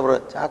ചേർന്ന്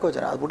പറയും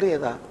ചാക്കോച്ചന് അത് പുള്ളി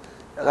ഏതാ,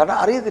 കാരണം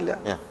അറിയത്തില്ല.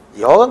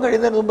 യോഗം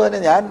കഴിയുന്നതിന് മുമ്പ് തന്നെ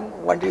ഞാൻ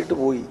വണ്ടിയിട്ട്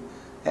പോയി.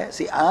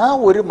 ആ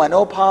ഒരു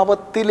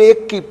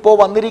മനോഭാവത്തിലേക്ക് ഇപ്പോൾ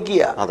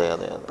വന്നിരിക്കുക.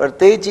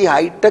 പ്രത്യേകിച്ച് ഈ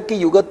ഹൈടെക്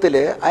യുഗത്തിൽ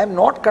ഐ എം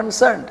നോട്ട്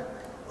കൺസേൺഡ്.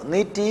 ഒന്ന്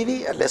ഈ ടി വി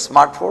അല്ലെ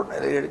smart phone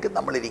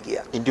നമ്മളിരിക്കുക.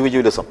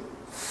 Individualism.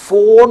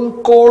 Phone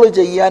call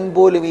ചെയ്യാൻ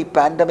പോലും ഈ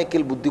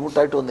പാൻഡമിക്കിൽ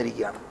ബുദ്ധിമുട്ടായിട്ട്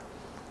വന്നിരിക്കുകയാണ്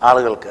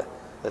ആളുകൾക്ക്.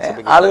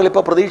 ആളുകൾ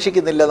ഇപ്പോൾ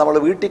പ്രതീക്ഷിക്കുന്നില്ല നമ്മൾ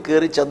വീട്ടിൽ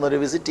കയറി ചെന്നൊരു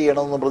വിസിറ്റ്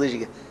ചെയ്യണമെന്ന്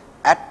പ്രതീക്ഷിക്കുക.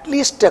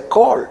 അറ്റ്ലീസ്റ്റ് എ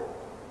കോൾ,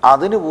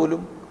 അതിന്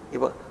പോലും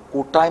ഇപ്പോൾ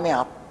കൂട്ടായ്മ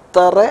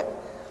അത്ര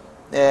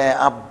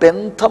ആ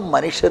ബന്ധം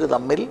മനുഷ്യർ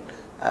തമ്മിൽ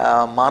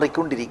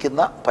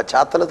മാറിക്കൊണ്ടിരിക്കുന്ന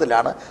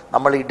പശ്ചാത്തലത്തിലാണ്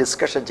നമ്മൾ ഈ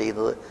ഡിസ്കഷൻ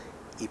ചെയ്യുന്നത്.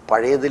 ഈ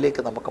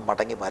പഴയതിലേക്ക് നമുക്ക്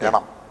മടങ്ങി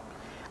വരണം.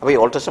 അപ്പോൾ ഈ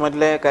ഓൾഡ്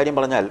ടെസ്റ്റമെൻറ്റിലെ കാര്യം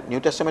പറഞ്ഞാൽ ന്യൂ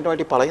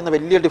ടെസ്റ്റമെൻറ്റുമായിട്ട് പറയുന്ന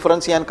വലിയ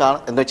ഡിഫറൻസ് ഞാൻ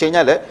എന്ന് വെച്ച്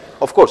കഴിഞ്ഞാൽ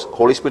of course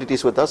holy spirit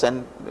is with us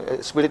and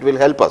spirit will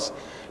help us.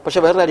 പക്ഷേ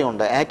വേറെ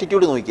കാര്യമുണ്ട്,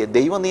 ആറ്റിറ്റ്യൂഡ് നോക്കിയേ.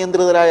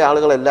 ദൈവനിയന്ത്രിതരായ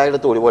ആളുകൾ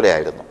എല്ലായിടത്തും ഒരുപോലെ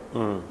ആയിരുന്നു.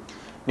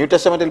 ന്യൂ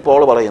ടെസ്റ്റമെൻറ്റിൽ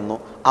പോൾ പറയുന്നു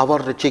അവർ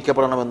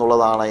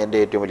രക്ഷിക്കപ്പെടണമെന്നുള്ളതാണ് എൻ്റെ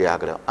ഏറ്റവും വലിയ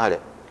ആഗ്രഹം. ആര്?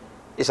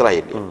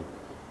 ഇസ്രായേലിൽ.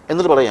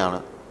 എന്നിട്ട് പറയാണ്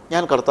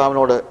ഞാൻ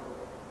കർത്താവിനോട്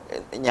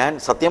ഞാൻ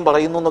സത്യം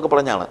പറയുന്നു എന്നൊക്കെ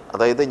പറഞ്ഞാണ്.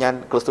 അതായത് ഞാൻ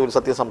ക്രിസ്തുവിൽ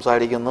സത്യം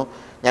സംസാരിക്കുന്നു,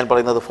 ഞാൻ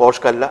പറയുന്നത്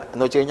ഫോഷ്കല്ല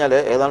എന്ന് വെച്ച് കഴിഞ്ഞാൽ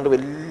ഏതാണ്ട്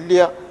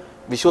വലിയ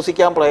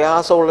വിശ്വസിക്കാൻ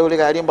പ്രയാസമുള്ള ഒരു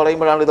കാര്യം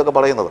പറയുമ്പോഴാണ് ഇതൊക്കെ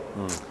പറയുന്നത്.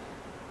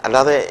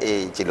 അല്ലാതെ ഈ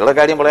ചില്ലറ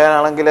കാര്യം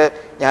പറയാനാണെങ്കിൽ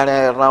ഞാൻ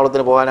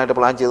എറണാകുളത്തിന് പോകാനായിട്ട്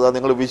പ്ലാൻ ചെയ്തത്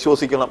നിങ്ങൾ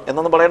വിശ്വസിക്കണം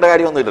എന്നൊന്നും പറയേണ്ട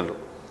കാര്യമൊന്നുമില്ലല്ലോ.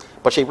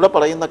 പക്ഷേ ഇവിടെ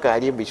പറയുന്ന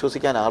കാര്യം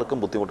വിശ്വസിക്കാൻ ആർക്കും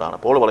ബുദ്ധിമുട്ടാണ്.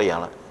 പോൾ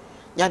പറയുകയാണ്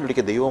ഞാൻ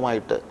ഒരിക്കൽ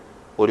ദൈവമായിട്ട്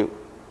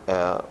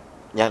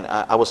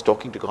I was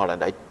talking to God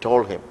and I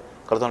told him,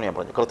 കർത്താവ് ഞാൻ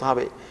പറഞ്ഞു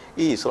കർത്താവേ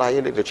ഈ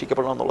ഇസ്രായേലിൽ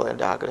രക്ഷിക്കപ്പെടണം എന്നുള്ളത്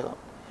എൻ്റെ ആഗ്രഹം.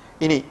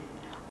 ഇനി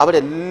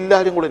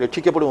അവരെല്ലാവരും കൂടി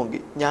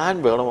രക്ഷിക്കപ്പെടുമെങ്കിൽ ഞാൻ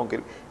വേണമെങ്കിൽ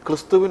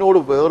ക്രിസ്തുവിനോട്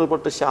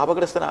വേർപെട്ട്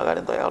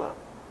ശാപഗ്രസ്തനാകാനും തയ്യാറാണ്.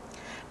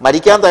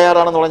 മരിക്കാൻ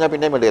തയ്യാറാണെന്ന് പറഞ്ഞാൽ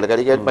പിന്നെയും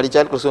വേണ്ടിയില്ല.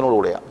 മരിച്ചാൽ ക്രിസ്തുവിനോട്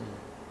കൂടെയാണ്.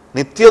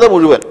 നിത്യത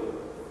മുഴുവൻ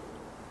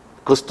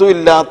ക്രിസ്തു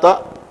ഇല്ലാത്ത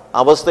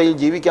അവസ്ഥയിൽ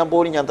ജീവിക്കാൻ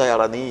പോലും ഞാൻ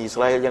തയ്യാറാണ്, നീ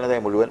ഇസ്രായേൽ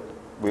ജനതയെ മുഴുവൻ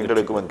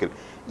വീണ്ടെടുക്കുമെങ്കിൽ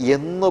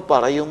എന്ന്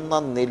പറയുന്ന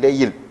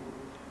നിലയിൽ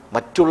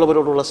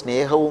മറ്റുള്ളവരോടുള്ള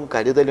സ്നേഹവും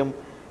കരുതലും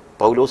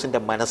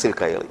പൗലോസിൻ്റെ മനസ്സിൽ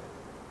കയറി.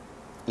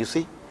 യു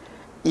സി,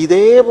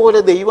 ഇതേപോലെ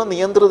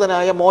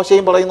ദൈവനിയന്ത്രിതനായ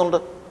മോശയും പറയുന്നുണ്ട്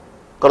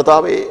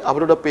കർത്താവേ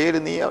അവരുടെ പേര്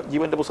നീ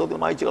ജീവൻ്റെ പുസ്തകത്തിൽ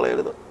മായ്ച്ചു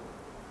കളയരുത്,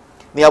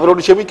 നീ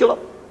അവരോട് ക്ഷമിക്കണം,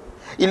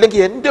 ഇല്ലെങ്കിൽ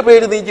എൻ്റെ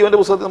പേര് നീ ജീവൻ്റെ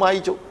പുസ്തകത്തിൽ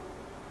മായ്ച്ചു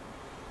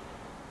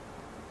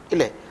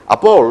ഇല്ലേ.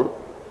 അപ്പോൾ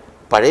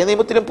പഴയ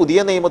നിയമത്തിലും പുതിയ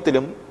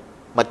നിയമത്തിലും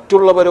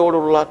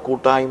മറ്റുള്ളവരോടുള്ള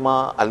കൂട്ടായ്മ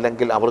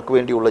അല്ലെങ്കിൽ അവർക്ക്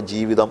വേണ്ടിയുള്ള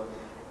ജീവിതം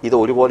ഇത്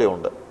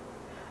ഒരുപോലെയുണ്ട്.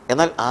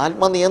 എന്നാൽ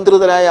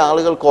ആത്മനിയന്ത്രിതരായ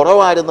ആളുകൾ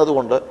കുറവായിരുന്നത്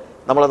കൊണ്ട്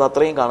നമ്മളത്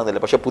അത്രയും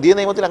കാണുന്നില്ല. പക്ഷേ പുതിയ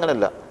നിയമത്തിൽ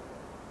അങ്ങനെയല്ല.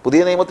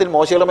 പുതിയ നിയമത്തിൽ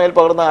മോശയുടെ മേൽ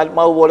പകർന്ന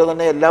ആത്മാവ് പോലെ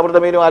തന്നെ എല്ലാവരുടെ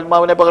മേലും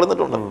ആത്മാവിനെ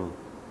പകർന്നിട്ടുണ്ട്.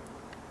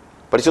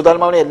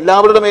 പരിശുദ്ധാത്മാവിനെ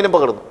എല്ലാവരുടെ മേലും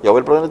പകർന്നു.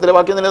 യോവേൽ പ്രവചനത്തിലെ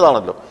വാക്യം തന്നെ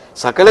ഇതാണല്ലോ,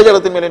 സകല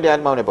ജലത്തിന്മേലും എൻ്റെ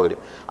ആത്മാവിനെ പകരും.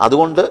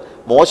 അതുകൊണ്ട്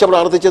മോശ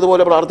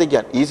പ്രാർത്ഥിച്ചതുപോലെ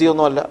പ്രാർത്ഥിക്കാൻ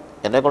ഈസിയൊന്നുമല്ല,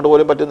 എന്നെ കൊണ്ട്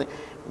പോലും പറ്റുന്ന.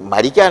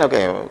 മരിക്കാനൊക്കെ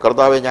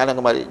കർത്താവെ ഞാൻ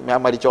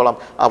മരിച്ചോളാം,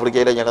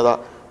 ആഫ്രിക്കയിലെ ജനത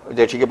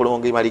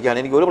രക്ഷിക്കപ്പെടുമെങ്കിൽ മരിക്കാൻ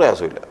എനിക്ക് ഒരു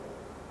പ്രയാസമില്ല,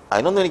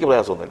 അതിനൊന്നും എനിക്ക്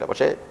പ്രയാസമൊന്നുമില്ല.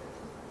 പക്ഷേ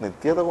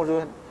നിത്യത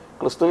മുഴുവൻ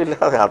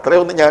ക്രിസ്തുവില്ലാതെ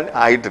അത്രയൊന്നും ഞാൻ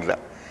ആയിട്ടില്ല.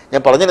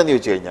 ഞാൻ പറഞ്ഞതെന്ന്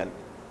ചോദിച്ചു കഴിഞ്ഞാൽ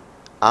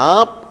ആ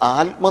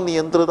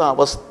ആത്മനിയന്ത്രിത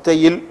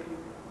അവസ്ഥയിൽ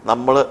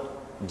നമ്മൾ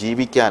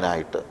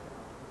ജീവിക്കാനായിട്ട്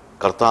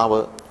കർത്താവ്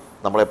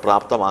നമ്മളെ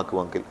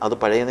പ്രാപ്തമാക്കുമെങ്കിൽ അത്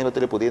പഴയ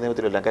നിയമത്തിൽ പുതിയ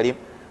നിയമത്തിലല്ല. കാര്യം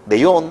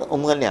ദൈവം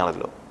ഒന്ന്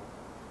തന്നെയാണല്ലോ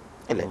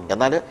അല്ലേ.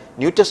 എന്നാൽ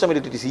new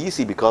testament it is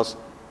easy because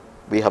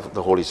we have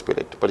the holy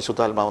spirit.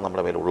 പരിശുദ്ധാത്മാവ്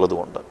നമ്മുടെ മേൽ ഉള്ളത്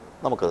കൊണ്ട്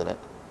നമുക്കതിന്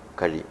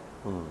കഴിയും.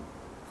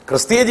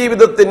 ക്രിസ്തീയ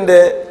ജീവിതത്തിൻ്റെ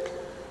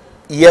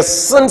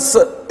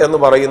എസൻസ് എന്ന്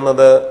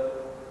പറയുന്നത്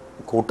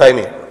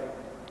കൂട്ടായ്മയാണ്.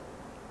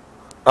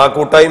 ആ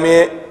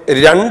കൂട്ടായ്മയെ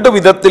രണ്ട്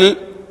വിധത്തിൽ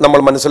നമ്മൾ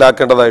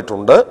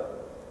മനസ്സിലാക്കേണ്ടതായിട്ടുണ്ട്.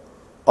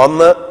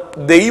 ഒന്ന്,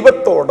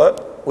 ദൈവത്തോട്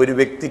ഒരു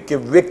വ്യക്തിക്ക്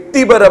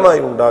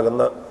വ്യക്തിപരമായി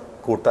ഉണ്ടാകുന്ന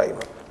കൂട്ടായ്മ.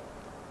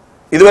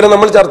 ഇതുവരെ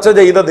നമ്മൾ ചർച്ച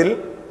ചെയ്തതിൽ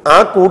ആ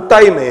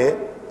കൂട്ടായ്മയെ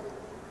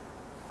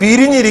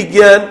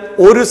പിരിഞ്ഞിരിക്കാൻ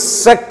ഒരു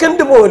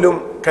സെക്കൻഡ് പോലും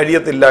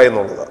കഴിയത്തില്ല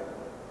എന്നുള്ളതാണ്.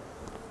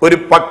 ഒരു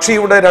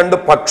പക്ഷിയുടെ രണ്ട്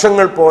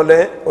പക്ഷങ്ങൾ പോലെ,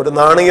 ഒരു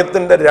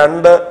നാണയത്തിൻ്റെ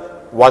രണ്ട്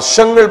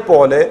വശങ്ങൾ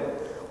പോലെ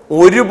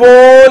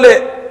ഒരുപോലെ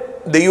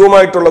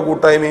ദൈവവുമായിട്ടുള്ള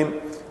കൂട്ടായ്മയും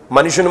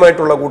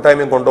മനുഷ്യനുമായിട്ടുള്ള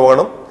കൂട്ടായ്മയും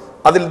കൊണ്ടുപോകണം.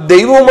 അതിൽ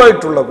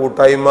ദൈവവുമായിട്ടുള്ള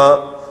കൂട്ടായ്മ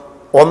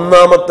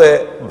ഒന്നാമത്തെ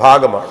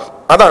ഭാഗമാണ്.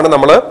 അതാണ്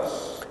നമ്മൾ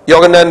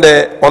യോഹന്നാന്റെ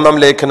 1-ാം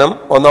ലേഖനം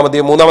 1-ാം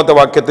അധ്യായം 3-ാമത്തെ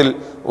വാക്യത്തിൽ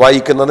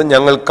വായിക്കുന്നത്.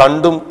 ഞങ്ങൾ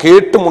കണ്ടും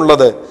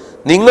കേട്ടുമുള്ളത്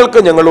നിങ്ങൾക്ക്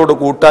ഞങ്ങളോട്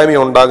കൂട്ടായ്മ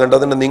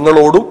ഉണ്ടാകേണ്ടതിന്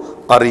നിങ്ങളോടും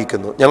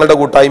അറിയിക്കുന്നു. ഞങ്ങളുടെ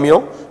കൂട്ടായ്മയോ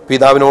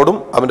പിതാവിനോടും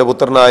അവൻ്റെ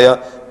പുത്രനായ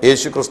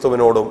യേശു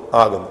ക്രിസ്തുവിനോടും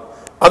ആകുന്നു.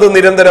 അത്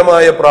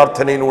നിരന്തരമായ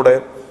പ്രാർത്ഥനയിലൂടെ,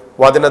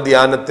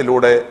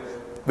 വചനധ്യാനത്തിലൂടെ,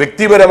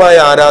 വ്യക്തിപരമായ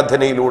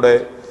ആരാധനയിലൂടെ,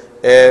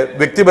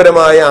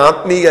 വ്യക്തിപരമായ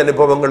ആത്മീയ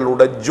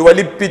അനുഭവങ്ങളിലൂടെ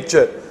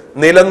ജ്വലിപ്പിച്ച്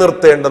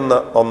നിലനിർത്തേണ്ടുന്ന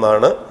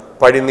ഒന്നാണ്.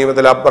 പഴയ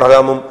നിയമത്തിൽ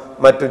അബ്രഹാമും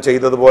മറ്റും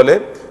ചെയ്തതുപോലെ,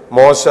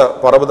 മോശ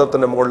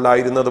പർവ്വതത്തിന്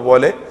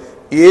മുകളിലായിരുന്നതുപോലെ,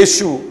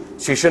 യേശു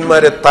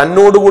ശിഷ്യന്മാരെ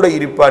തന്നോടുകൂടെ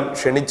ഇരിപ്പാൻ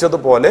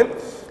ക്ഷണിച്ചതുപോലെ,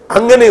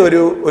 അങ്ങനെ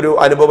ഒരു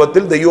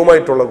അനുഭവത്തിൽ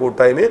ദൈവവുമായിട്ടുള്ള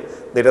കൂട്ടായ്മയെ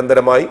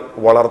നിരന്തരമായി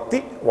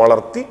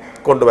വളർത്തി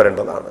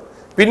കൊണ്ടുവരേണ്ടതാണ്.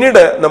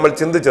 പിന്നീട് നമ്മൾ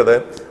ചിന്തിച്ചത്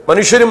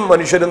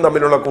മനുഷ്യരും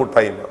തമ്മിലുള്ള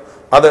കൂട്ടായ്മ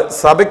അത്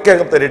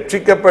സഭയ്ക്കകത്ത്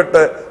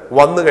രക്ഷിക്കപ്പെട്ട്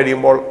വന്നു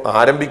കഴിയുമ്പോൾ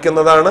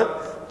ആരംഭിക്കുന്നതാണ്.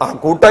 ആ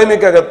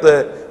കൂട്ടായ്മയ്ക്കകത്ത്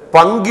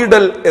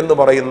പങ്കിടൽ എന്ന്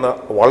പറയുന്ന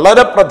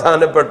വളരെ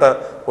പ്രധാനപ്പെട്ട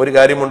ഒരു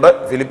കാര്യമുണ്ട്.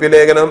 ഫിലിപ്പി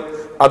ലേഖനം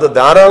അത്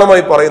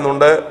ധാരാളമായി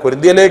പറയുന്നുണ്ട്.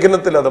 കൊരിന്ത്യ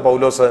ലേഖനത്തിൽ അത്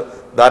പൗലോസ്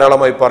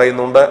ധാരാളമായി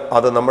പറയുന്നുണ്ട്.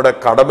 അത് നമ്മുടെ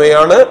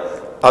കടമയാണ്,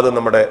 അത്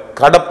നമ്മുടെ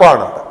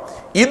കടപ്പാടാണ്.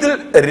 ഇതിൽ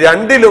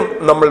രണ്ടിലും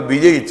നമ്മൾ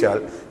വിജയിച്ചാൽ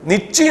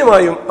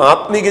നിശ്ചയമായും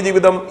ആത്മീക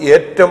ജീവിതം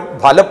ഏറ്റവും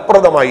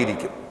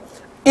ഫലപ്രദമായിരിക്കും.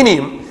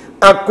 ഇനിയും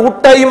ആ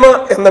കൂട്ടായ്മ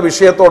എന്ന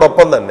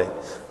വിഷയത്തോടൊപ്പം തന്നെ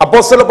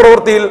അപ്പോസ്തല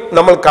പ്രവൃത്തിയിൽ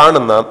നമ്മൾ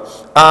കാണുന്ന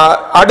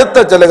അടുത്ത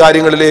ചില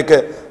കാര്യങ്ങളിലേക്ക്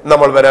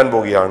നമ്മൾ വരാൻ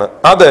പോവുകയാണ്.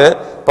 അത്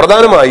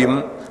പ്രധാനമായും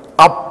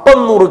അപ്പം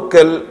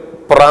നുറുക്കൽ,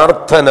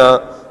 പ്രാർത്ഥന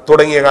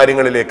തുടങ്ങിയ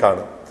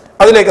കാര്യങ്ങളിലേക്കാണ്.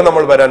 അതിലേക്ക്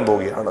നമ്മൾ വരാൻ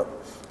പോവുകയാണ്.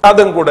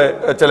 അതും കൂടെ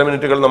ചില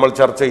മിനിറ്റുകൾ നമ്മൾ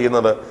ചർച്ച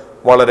ചെയ്യുന്നത്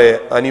വളരെ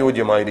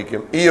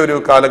അനുയോജ്യമായിരിക്കും. ഈ ഒരു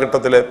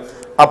കാലഘട്ടത്തിൽ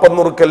അപ്പം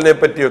നുറുക്കലിനെ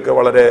പറ്റിയൊക്കെ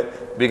വളരെ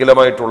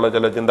വികലമായിട്ടുള്ള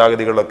ചില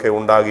ചിന്താഗതികളൊക്കെ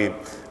ഉണ്ടാകുകയും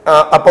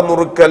അപ്പം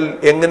നുറുക്കൽ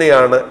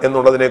എങ്ങനെയാണ്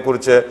എന്നുള്ളതിനെ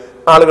കുറിച്ച്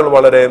ആളുകൾ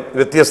വളരെ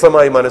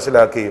വ്യത്യസ്തമായി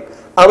മനസ്സിലാക്കുകയും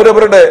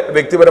അവരവരുടെ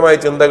വ്യക്തിപരമായ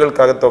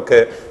ചിന്തകൾക്കകത്തൊക്കെ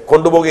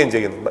കൊണ്ടുപോവുകയും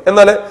ചെയ്യുന്നുണ്ട്.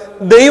 എന്നാൽ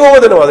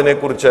ദൈവവചനം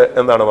അതിനെക്കുറിച്ച്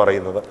എന്താണ്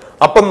പറയുന്നത്?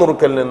 അപ്പം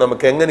നുറുക്കലിനെ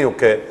നമുക്ക്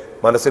എങ്ങനെയൊക്കെ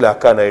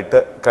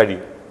മനസ്സിലാക്കാനായിട്ട്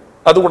കഴിയും?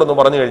 അതുകൂടെ ഒന്ന്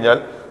പറഞ്ഞു കഴിഞ്ഞാൽ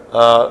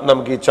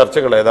നമുക്ക് ഈ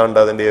ചർച്ചകൾ ഏതാണ്ട്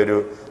അതിൻ്റെ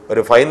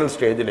ഒരു ഫൈനൽ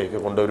സ്റ്റേജിലേക്ക്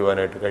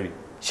കൊണ്ടുവരുവാനായിട്ട് കഴിയും.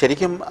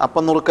 ശരിക്കും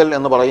അപ്പം നുറുക്കൽ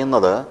എന്ന്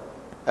പറയുന്നത്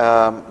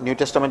ന്യൂ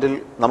ടെസ്റ്റമെൻറ്റിൽ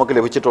നമുക്ക്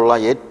ലഭിച്ചിട്ടുള്ള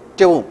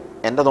ഏറ്റവും,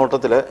 എൻ്റെ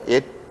നോട്ടത്തിൽ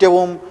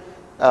ഏറ്റവും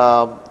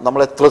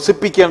നമ്മളെ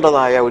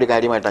ത്രസിപ്പിക്കേണ്ടതായ ഒരു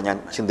കാര്യമായിട്ടാണ് ഞാൻ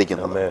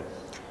ചിന്തിക്കുന്നത്.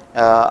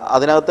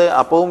 അതിനകത്ത്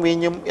അപ്പവും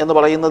വീഞ്ഞും എന്ന്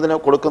പറയുന്നതിന്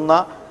കൊടുക്കുന്ന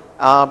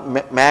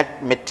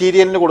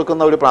മെറ്റീരിയലിന്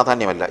കൊടുക്കുന്ന ഒരു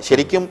പ്രാധാന്യമല്ല.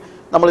 ശരിക്കും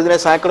നമ്മളിതിനെ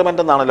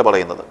സാക്രമെൻ്റ് എന്നാണല്ലോ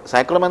പറയുന്നത്.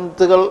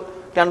 സാക്രമെൻറ്റുകൾ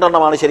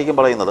രണ്ടെണ്ണമാണ് ശരിക്കും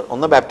പറയുന്നത്.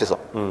 ഒന്ന് ബാപ്റ്റിസം,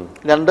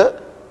 രണ്ട്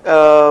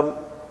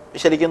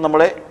ശരിക്കും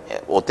നമ്മളെ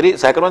ഒത്തിരി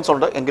സാക്രമെൻറ്റ്സ്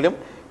ഉണ്ട് എങ്കിലും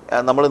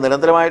നമ്മൾ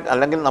നിരന്തരമായിട്ട്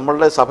അല്ലെങ്കിൽ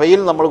നമ്മളുടെ സഭയിൽ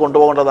നമ്മൾ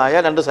കൊണ്ടുപോകേണ്ടതായ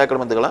രണ്ട്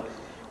സാക്രമെൻറ്റുകൾ,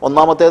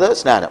 ഒന്നാമത്തേത്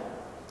സ്നാനം,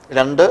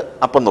 രണ്ട്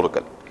അപ്പം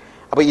നുറുക്കൽ.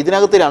 അപ്പോൾ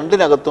ഇതിനകത്ത്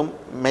രണ്ടിനകത്തും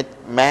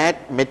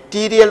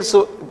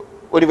മെറ്റീരിയൽസ്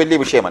ഒരു വലിയ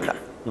വിഷയമല്ല.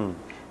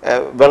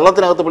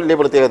 വെള്ളത്തിനകത്ത് വലിയ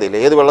പ്രത്യേകതയില്ല,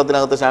 ഏത്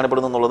വെള്ളത്തിനകത്ത്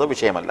സ്നാനപ്പെടുന്നു എന്നുള്ളത്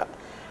വിഷയമല്ല.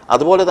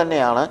 അതുപോലെ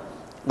തന്നെയാണ്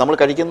നമ്മൾ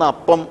കഴിക്കുന്ന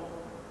അപ്പം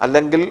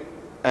അല്ലെങ്കിൽ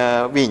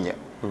വീഞ്ഞ്,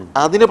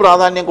 അതിന്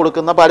പ്രാധാന്യം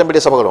കൊടുക്കുന്ന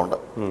പാരമ്പര്യ സഭകളുണ്ട്.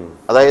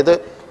 അതായത്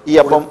ഈ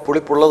അപ്പം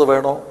പുളിപ്പുള്ളത്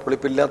വേണോ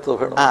പുളിപ്പില്ലാത്തത്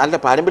വേണോ? അല്ല,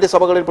 പാരമ്പര്യ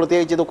സഭകളിൽ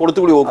പ്രത്യേകിച്ച് ഇത്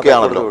കൊടുത്തുകൂടി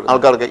ഒക്കെയാണല്ലോ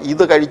ആൾക്കാർക്ക്.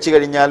 ഇത് കഴിച്ചു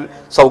കഴിഞ്ഞാൽ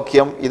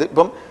സൗഖ്യം. ഇത്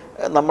ഇപ്പം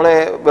നമ്മളെ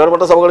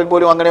വേർപെട്ട സഭകളിൽ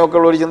പോലും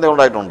അങ്ങനെയൊക്കെയുള്ള ഒരു ചിന്ത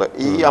ഉണ്ടായിട്ടുണ്ട്.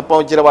 ഈ അപ്പം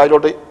ഇച്ചിരി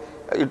വായിലോട്ട്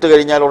ഇട്ട്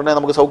കഴിഞ്ഞാൽ ഉടനെ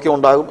നമുക്ക് സൗഖ്യം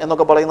ഉണ്ടാകും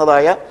എന്നൊക്കെ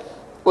പറയുന്നതായ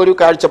ഒരു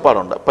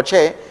കാഴ്ചപ്പാടുണ്ട്.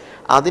 പക്ഷേ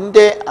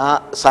അതിൻ്റെ ആ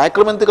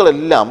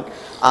സാക്രമെൻറ്റുകളെല്ലാം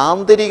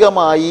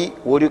ആന്തരികമായി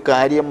ഒരു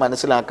കാര്യം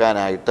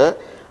മനസ്സിലാക്കാനായിട്ട്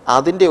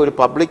അതിൻ്റെ ഒരു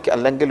പബ്ലിക്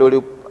അല്ലെങ്കിൽ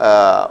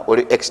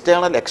ഒരു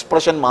എക്സ്റ്റേണൽ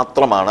എക്സ്പ്രഷൻ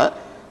മാത്രമാണ്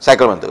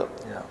സാക്രമെൻറ്റുകൾ.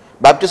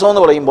 ബാപ്റ്റിസം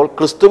എന്ന് പറയുമ്പോൾ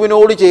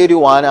ക്രിസ്തുവിനോട്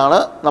ചേരുവാനാണ്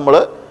നമ്മൾ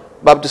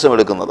ബാപ്റ്റിസം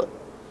എടുക്കുന്നത്,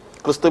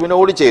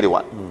 ക്രിസ്തുവിനോട്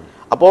ചേരുവാൻ.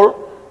 അപ്പോൾ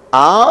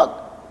ആ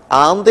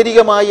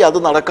ആന്തരികമായി അത്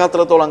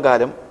നടക്കാത്തിടത്തോളം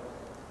കാലം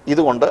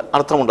ഇതുകൊണ്ട്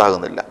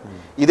അർത്ഥമുണ്ടാകുന്നില്ല.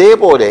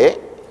 ഇതേപോലെ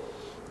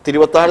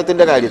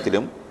തിരുവത്താഴത്തിൻ്റെ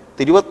കാര്യത്തിലും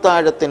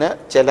തിരുവത്താഴത്തിന്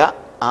ചില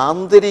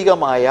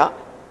ആന്തരികമായ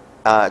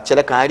ചില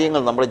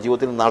കാര്യങ്ങൾ നമ്മുടെ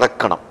ജീവിതത്തിൽ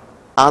നടക്കണം.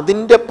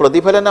 അതിൻ്റെ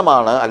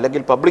പ്രതിഫലനമാണ്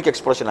അല്ലെങ്കിൽ പബ്ലിക്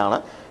എക്സ്പ്രഷനാണ്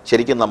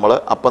ശരിക്കും നമ്മൾ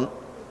അപ്പം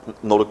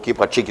നുറുക്കി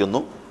ഭക്ഷിക്കുന്നു,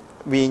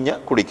 വീഞ്ഞ്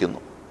കുടിക്കുന്നു.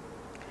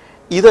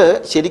 ഇത്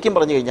ശരിക്കും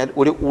പറഞ്ഞു കഴിഞ്ഞാൽ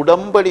ഒരു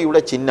ഉടമ്പടിയുടെ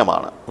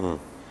ചിഹ്നമാണ്.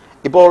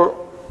 ഇപ്പോൾ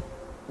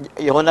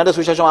യോഹന്നാന്റെ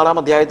സുവിശേഷം 6-ാം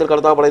അധ്യായത്തിൽ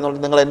കർത്താവ് പറയുന്നുണ്ട്,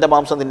 നിങ്ങൾ എൻ്റെ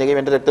മാംസം തിന്നുകയും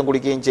എൻ്റെ രക്തം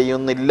കുടിക്കുകയും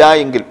ചെയ്യുന്നില്ല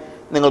എങ്കിൽ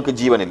നിങ്ങൾക്ക്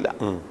ജീവനില്ല.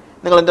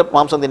 നിങ്ങൾ എൻ്റെ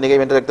മാംസം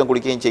തിന്നുകയും എൻ്റെ രക്തം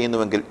കുടിക്കുകയും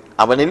ചെയ്യുന്നുവെങ്കിൽ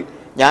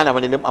ഞാൻ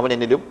അവനിലും അവൻ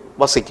എന്നിലും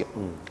വസിക്കും.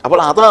 അപ്പോൾ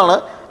അതാണ്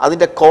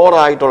അതിൻ്റെ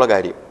കോറായിട്ടുള്ള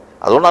കാര്യം.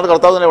 അതുകൊണ്ടാണ്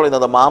കർത്താവ് തന്നെ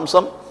പറയുന്നത്,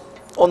 മാംസം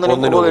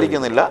ഒന്നിനും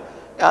ഉപകരിക്കുന്നില്ല,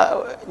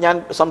 ഞാൻ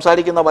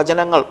സംസാരിക്കുന്ന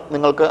വചനങ്ങൾ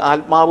നിങ്ങൾക്ക്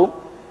ആത്മാവും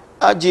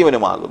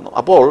ജീവനുമാകുന്നു.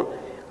 അപ്പോൾ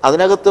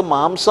അതിനകത്ത്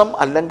മാംസം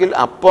അല്ലെങ്കിൽ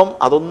അപ്പം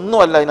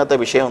അതൊന്നുമല്ല അതിനകത്തെ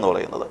വിഷയം എന്ന്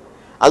പറയുന്നത്.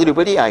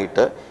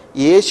 അതിലുപരിയായിട്ട്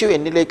യേശു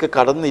എന്നിലേക്ക്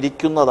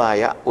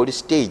കടന്നിരിക്കുന്നതായ ഒരു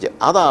സ്റ്റേജ്,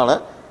 അതാണ്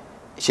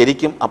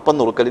ശരിക്കും അപ്പം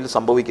നുറുക്കലിൽ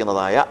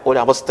സംഭവിക്കുന്നതായ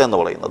ഒരവസ്ഥ എന്ന്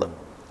പറയുന്നത്.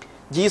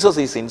 Jesus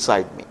is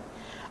inside me.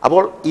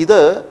 അപ്പോൾ ഇത്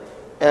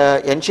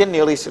ഏൻഷ്യൻ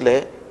നിയർ ഈസ്റ്റിലെ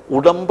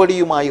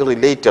ഉടമ്പടിയുമായി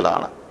റിലേറ്റഡ്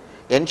ആണ്.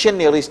 ഏൻഷ്യൻ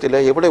നിയർ ഈസ്റ്റിൽ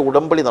എവിടെ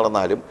ഉടമ്പടി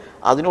നടന്നാലും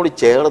അതിനോട്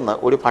ചേർന്ന്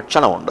ഒരു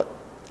ഭക്ഷണമുണ്ട്.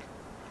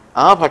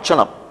 ആ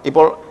ഭക്ഷണം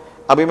ഇപ്പോൾ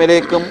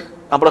അബിമേലെക്കും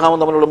അബ്രഹാമും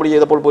തമ്മിൽ ഉടമ്പടി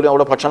ചെയ്തപ്പോൾ പോലും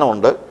അവിടെ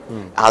ഭക്ഷണമുണ്ട്.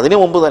 അതിനു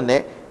മുമ്പ് തന്നെ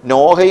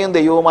നോഹയും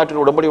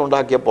ദൈവവുമായിട്ടൊരു ഉടമ്പടി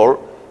ഉണ്ടാക്കിയപ്പോൾ,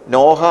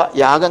 നോഹ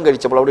യാഗം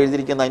കഴിച്ചപ്പോൾ അവിടെ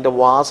എഴുതിയിരിക്കുന്ന അതിൻ്റെ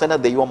വാസന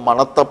ദൈവം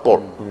മണത്തപ്പോൾ,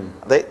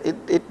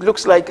 it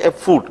looks like A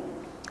food.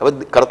 അപ്പോൾ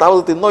കർത്താവ്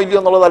അത് തിന്നോ ഇല്ലയോ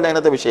എന്നുള്ളതല്ല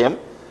അതിനകത്തെ വിഷയം,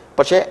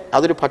 പക്ഷേ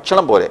അതൊരു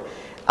ഭക്ഷണം പോലെ.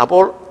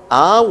 അപ്പോൾ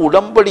ആ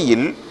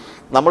ഉടമ്പടിയിൽ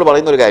നമ്മൾ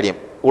പറയുന്നൊരു കാര്യം,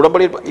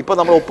 ഉടമ്പടിയിൽ ഇപ്പം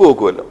നമ്മൾ ഒപ്പ്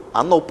വെക്കുമല്ലോ,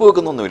 അന്ന് ഒപ്പ്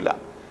വെക്കുന്നൊന്നുമില്ല.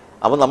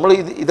 അപ്പോൾ നമ്മൾ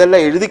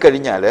ഇതെല്ലാം എഴുതി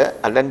കഴിഞ്ഞാൽ,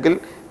 അല്ലെങ്കിൽ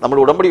നമ്മൾ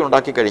ഉടമ്പടി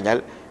ഉണ്ടാക്കി കഴിഞ്ഞാൽ,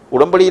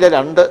 ഉടമ്പടിയിലെ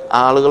 2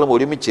 ആളുകളും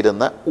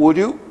ഒരുമിച്ചിരുന്ന്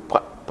ഒരു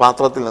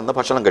പാത്രത്തിൽ നിന്ന്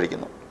ഭക്ഷണം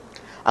കഴിക്കുന്നു.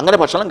 അങ്ങനെ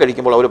ഭക്ഷണം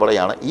കഴിക്കുമ്പോൾ അവർ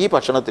പറയാണ്, ഈ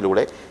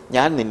ഭക്ഷണത്തിലൂടെ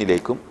ഞാൻ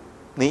നിന്നിലേക്കും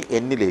നീ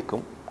എന്നിലേക്കും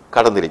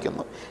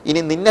കടന്നിരിക്കുന്നു. ഇനി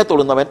നിന്നെ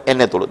തൊടുന്നവൻ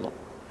എന്നെ തൊടുന്നു,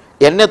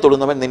 എന്നെ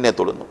തൊടുന്നവൻ നിന്നെ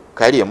തൊടുന്നു.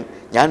 കാര്യം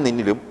ഞാൻ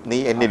നിന്നിലും നീ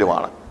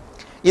എന്നിലുമാണ്.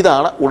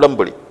 ഇതാണ്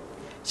ഉടമ്പടി.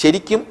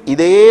 ശരിക്കും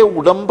ഇതേ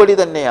ഉടമ്പടി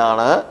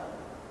തന്നെയാണ്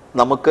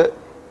നമുക്ക്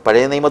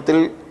പഴയ നിയമത്തിൽ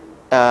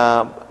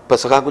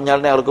പെസഹ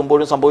കുഞ്ഞാടിനെ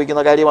അറുക്കുമ്പോഴും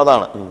സംഭവിക്കുന്ന കാര്യം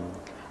അതാണ്.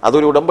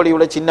 അതൊരു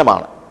ഉടമ്പടിയുടെ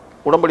ചിഹ്നമാണ്,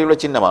 ഉടമ്പടിയുടെ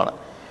ചിഹ്നമാണ്.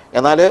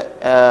 എന്നാൽ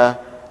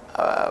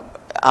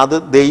അത്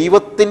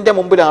ദൈവത്തിൻ്റെ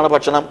മുമ്പിലാണ്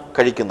ഭക്ഷണം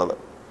കഴിക്കുന്നത്.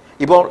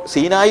 ഇപ്പോൾ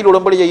സീനായിൽ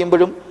ഉടമ്പടി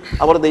ചെയ്യുമ്പോഴും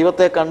അവർ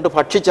ദൈവത്തെ കണ്ട്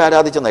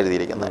ഭക്ഷിച്ചാരാധിച്ചെന്ന്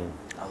എഴുതിയിരിക്കുന്നത്.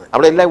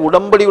 അവിടെ എല്ലാം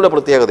ഉടമ്പടിയുടെ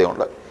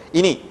പ്രത്യേകതയുണ്ട്.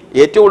 ഇനി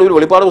ഏറ്റവും കൂടുതൽ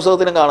വെളിപ്പാട്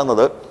പുസ്തകത്തിലും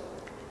കാണുന്നത്,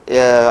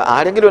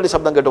 ആരെങ്കിലും എൻ്റെ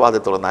ശബ്ദം കേട്ട്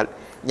വാതിൽ തുറന്നാൽ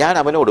ഞാൻ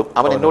അവനോടും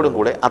അവൻ എന്നോടും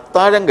കൂടെ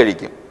അത്താഴം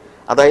കഴിക്കും.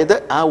 അതായത്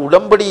ആ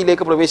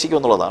ഉടമ്പടിയിലേക്ക് പ്രവേശിക്കും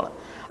എന്നുള്ളതാണ്.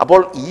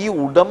 അപ്പോൾ ഈ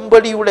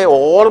ഉടമ്പടിയുടെ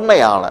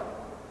ഓർമ്മയാണ്.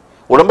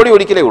 ഉടമ്പടി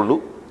ഒരിക്കലേ ഉള്ളൂ.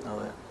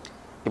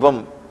 ഇപ്പം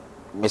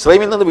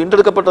മിസ്രൈമിൽ നിന്ന്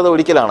വീണ്ടെടുക്കപ്പെട്ടത്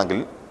ഒരിക്കലാണെങ്കിൽ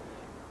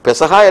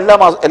പെസഹ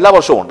എല്ലാ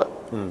വർഷവും ഉണ്ട്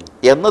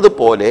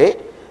എന്നതുപോലെ,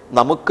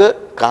 നമുക്ക്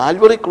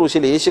കാൽവറി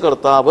ക്രൂശിൽ യേശു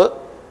കർത്താവ്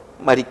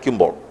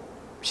മരിക്കുമ്പോൾ,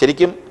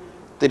 ശരിക്കും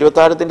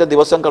തിരുവത്താഴത്തിൻ്റെ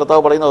ദിവസം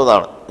കർത്താവ് പറയുന്നത്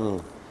അതാണ്,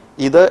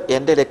 ഇത്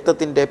എൻ്റെ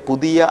രക്തത്തിൻ്റെ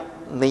പുതിയ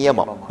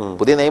നിയമം.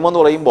 പുതിയ നിയമം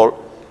എന്ന് പറയുമ്പോൾ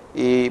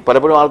ഈ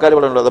പലപ്പോഴും ആൾക്കാർ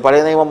പറയുന്നുണ്ട്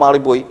പഴയ നിയമം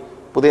മാറിപ്പോയി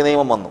പുതിയ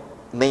നിയമം വന്നു.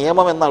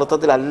 നിയമം എന്ന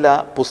അർത്ഥത്തിലല്ല,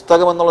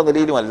 പുസ്തകം എന്നുള്ള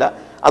നിലയിലുമല്ല.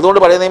 അതുകൊണ്ട്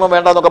പഴയ നിയമം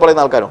വേണ്ട എന്നൊക്കെ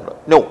പറയുന്ന ആൾക്കാരുണ്ട്.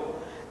 No,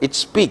 it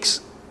speaks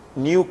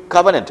new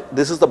covenant.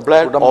 This is the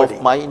blood of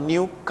my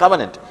new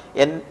covenant.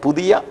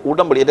 പുതിയ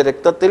ഉടമ്പടി, എൻ്റെ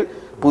രക്തത്തിൽ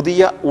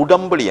പുതിയ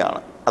ഉടമ്പടിയാണ്.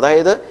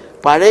 അതായത്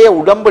പഴയ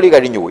ഉടമ്പടി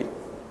കഴിഞ്ഞുപോയി.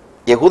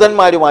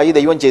 യഹൂദന്മാരുമായി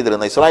ദൈവം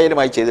ചെയ്തിരുന്ന,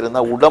 ഇസ്രായേലുമായി ചെയ്തിരുന്ന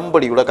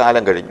ഉടമ്പടിയുടെ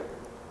കാലം കഴിഞ്ഞു.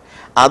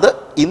 അത്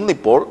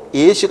ഇന്നിപ്പോൾ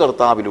യേശു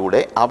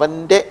കർത്താവിലൂടെ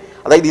അവൻ്റെ,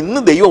 അതായത് ഇന്ന്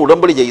ദൈവം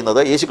ഉടമ്പടി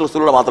ചെയ്യുന്നത് യേശു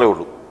ക്രിസ്തുവിലൂടെ മാത്രമേ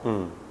ഉള്ളൂ,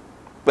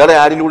 വേറെ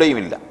ആരിലൂടെയും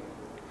ഇല്ല.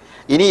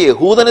 ഇനി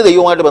യഹൂദന്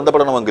ദൈവമായിട്ട്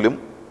ബന്ധപ്പെടണമെങ്കിലും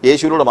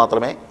യേശുവിലൂടെ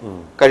മാത്രമേ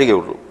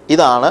കഴിയുകയുള്ളൂ.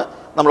 ഇതാണ്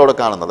നമ്മളവിടെ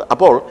കാണുന്നത്.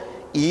 അപ്പോൾ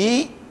ഈ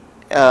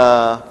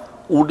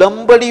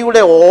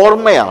ഉടമ്പടിയുടെ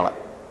ഓർമ്മയാണ്,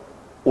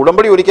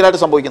 ഉടമ്പടി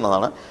ഒരിക്കലായിട്ട്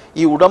സംഭവിക്കുന്നതാണ്.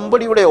 ഈ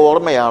ഉടമ്പടിയുടെ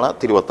ഓർമ്മയാണ്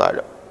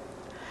തിരുവത്താഴം.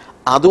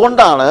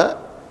 അതുകൊണ്ടാണ്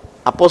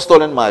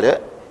അപ്പോസ്തലന്മാർ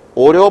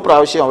ഓരോ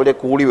പ്രാവശ്യം അവരെ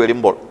കൂടി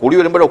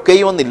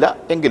വരുമ്പോഴൊക്കെയും ഒന്നില്ല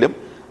എങ്കിലും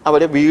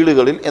അവരെ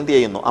വീടുകളിൽ എന്ത്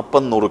ചെയ്യുന്നു,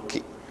 അപ്പം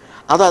നുറുക്കി.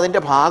 അത് അതിൻ്റെ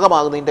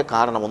ഭാഗമാകുന്നതിൻ്റെ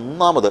കാരണം,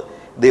 ഒന്നാമത്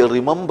ദേ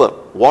remember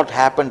what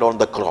happened on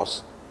the cross.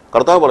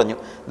 കർത്താവ് പറഞ്ഞു,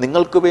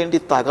 നിങ്ങൾക്ക് വേണ്ടി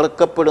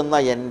തകർക്കപ്പെടുന്ന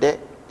എൻ്റെ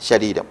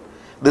ശരീരം,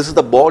 this is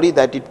the body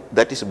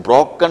that is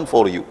broken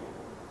for you.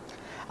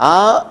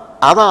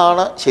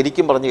 അതാണ്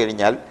ശരിക്കും പറഞ്ഞു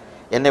കഴിഞ്ഞാൽ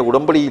എന്നെ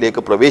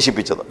ഉടമ്പടിയിലേക്ക്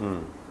പ്രവേശിപ്പിച്ചത്.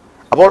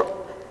 അപ്പോൾ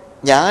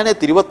ഞാൻ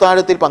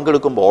തിരുവത്താഴത്തിൽ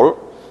പങ്കെടുക്കുമ്പോൾ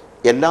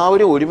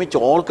എല്ലാവരും ഒരുമിച്ച്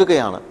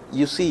ഓർക്കുകയാണ്.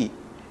 യു സീ,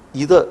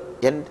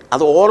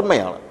 അത്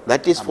ഓർമ്മയാണ്.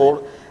 That is for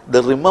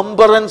the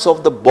remembrance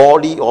of the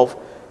body of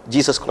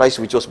Jesus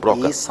Christ which was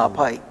broken. ഈ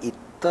സഭ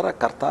ഇത്ര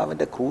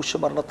കർത്താവിൻ്റെ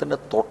ക്രൂശമരണത്തിന്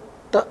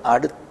തൊട്ട്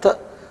അടുത്ത്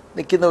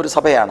നിൽക്കുന്ന ഒരു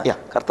സഭയാണ്.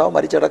 കർത്താവ്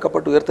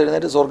മരിച്ചടക്കപ്പെട്ട്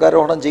ഉയർത്തെഴുന്നേറ്റ്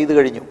സ്വർഗാരോഹണം ചെയ്തു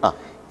കഴിഞ്ഞു.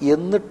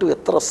 എന്നിട്ടും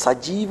എത്ര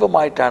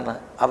സജീവമായിട്ടാണ്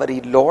അവർ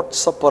ഈ ലോർഡ്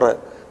സപ്പർ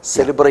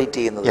സെലിബ്രേറ്റ്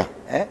ചെയ്യുന്നത്.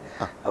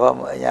 അപ്പം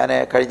ഞാൻ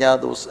കഴിഞ്ഞ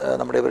ദിവസം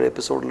നമ്മുടെ ഒരു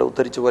എപ്പിസോഡിൽ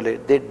ഉദ്ധരിച്ച പോലെ,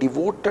 ദേ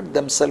devoted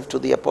themself to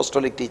the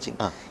apostolic teaching,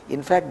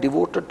 in fact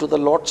devoted to the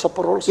Lord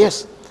supper also.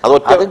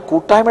 അത്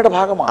കൂട്ടായ്മയുടെ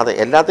ഭാഗമാണ്. അതെ,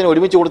 എല്ലാത്തിനും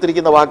ഒരുമിച്ച്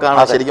കൊടുത്തിരിക്കുന്ന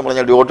വാക്കാണ് ശരിക്കും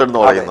പറഞ്ഞാൽ ഡിവോട്ടഡ്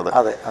എന്ന് പറയുന്നത്.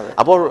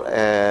 അപ്പോൾ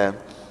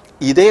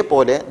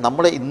ഇതേപോലെ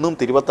നമ്മുടെ ഇന്നും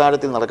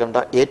തിരുവത്താഴത്തിൽ നടക്കേണ്ട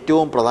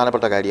ഏറ്റവും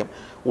പ്രധാനപ്പെട്ട കാര്യം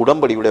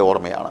ഉടമ്പടിയുടെ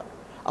ഓർമ്മയാണ്.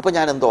 അപ്പോൾ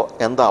ഞാൻ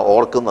എന്താ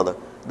ഓർക്കുന്നത്?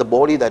 The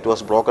body that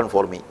was broken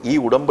for me. ഈ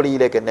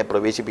ഉടമ്പടിയിലേക്ക് എന്നെ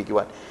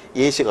പ്രവേശിപ്പിക്കുവാൻ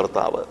യേശു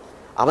കർത്താവ്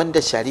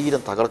അവൻ്റെ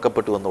ശരീരം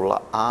തകർക്കപ്പെട്ടു എന്നുള്ള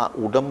ആ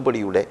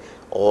ഉടമ്പടിയുടെ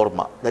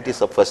ഓർമ്മ, that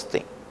is the first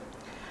thing.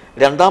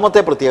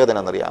 രണ്ടാമത്തെ പ്രത്യേകത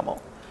എന്നറിയാമോ?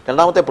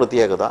 രണ്ടാമത്തെ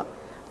പ്രത്യേകത,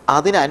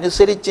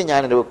 അതിനനുസരിച്ച്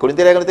ഞാൻ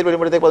കൊരിന്ത്യർ ലേഖനത്തിൽ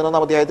വരുമ്പോഴത്തേക്ക്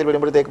 11-ാം അധ്യായത്തിൽ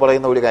വരുമ്പോഴത്തേക്ക്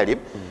പറയുന്ന ഒരു കാര്യം,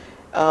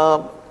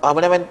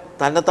 അവനവൻ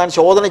തന്നെത്താൻ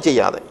ശോധന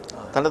ചെയ്യാതെ,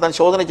 തന്നെത്താൻ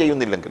ശോധന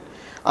ചെയ്യുന്നില്ലെങ്കിൽ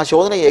ആ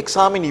ശോധന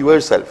എക്സാമിൻ യുവർ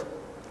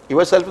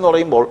സെൽഫ് എന്ന്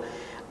പറയുമ്പോൾ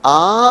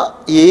ആ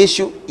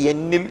യേശു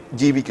എന്നിൽ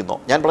ജീവിക്കുന്നു.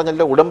 ഞാൻ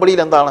പറഞ്ഞല്ലോ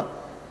ഉടമ്പടിയിൽ എന്താണ്?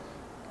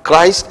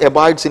 Christ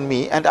abides in me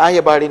and I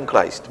abide in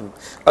Christ.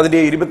 അതിന്റെ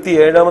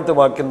 27-ാമത്തെ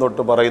വാക്യം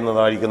തൊട്ട്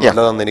പറയുന്നതായിരിക്കും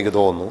നല്ലതെന്ന് എനിക്ക്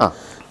തോന്നുന്നു.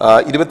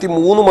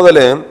 23 മുതൽ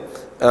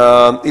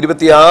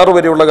 26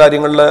 വരെയുള്ള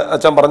കാര്യങ്ങളിൽ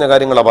അച്ഛൻ പറഞ്ഞ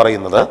കാര്യങ്ങളാണ്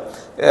പറയുന്നത്.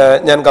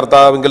 ഞാൻ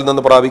കർത്താവിങ്കിൽ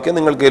നിന്ന് പ്രാപിക്കുക,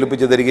 നിങ്ങൾക്ക്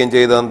ഏൽപ്പിച്ച് തരികയും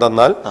ചെയ്തതെന്ന്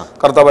തന്നാൽ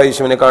കർത്താവ്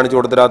യേശുവിനെ കാണിച്ചു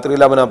കൊടുത്ത്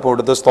രാത്രിയിൽ അവൻ അപ്പം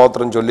എടുത്ത്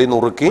സ്തോത്രം ചൊല്ലി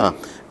നുറുക്കി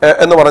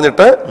എന്ന്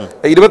പറഞ്ഞിട്ട്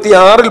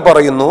 26-ൽ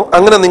പറയുന്നു,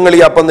 അങ്ങനെ നിങ്ങൾ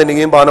ഈ അപ്പം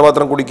തിന്നുകയും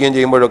പാനപാത്രം കുടിക്കുകയും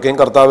ചെയ്യുമ്പോഴൊക്കെയും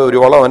കർത്താവ് ഒരു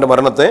വളം അവന്റെ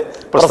മരണത്തെ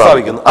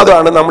പ്രസ്താവിക്കുന്നു.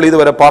 അതാണ് നമ്മൾ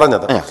ഇതുവരെ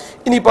പറഞ്ഞത്.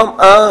 ഇനിയിപ്പം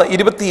ആ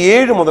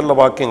 27 മുതലുള്ള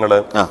വാക്യങ്ങള്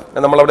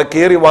നമ്മൾ അവിടെ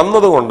കയറി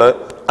വന്നതുകൊണ്ട്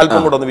അല്പം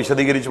കൂടെ ഒന്ന്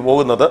വിശദീകരിച്ചു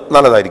പോകുന്നത്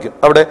നല്ലതായിരിക്കും.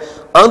 അവിടെ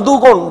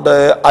അതുകൊണ്ട്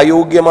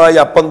അയോഗ്യമായ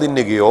അപ്പം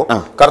തിന്നുകയോ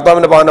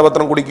കർത്താവിന്റെ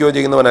പാനപത്രം കുടിക്കുകയോ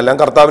ചെയ്യുന്നവനെല്ലാം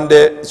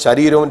കർത്താവിന്റെ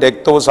ശരീരവും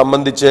രക്തവും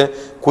സംബന്ധിച്ച്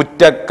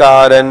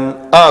കുറ്റക്കാരൻ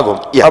ആകും.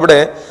 അവിടെ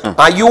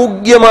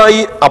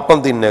അയോഗ്യമായി അപ്പം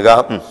തിന്നുക,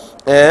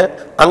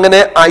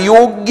 അങ്ങനെ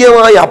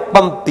അയോഗ്യമായ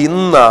അപ്പം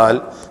തിന്നാൽ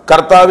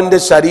കർത്താവിന്റെ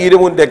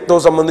ശരീരവും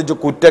രക്തവും സംബന്ധിച്ച്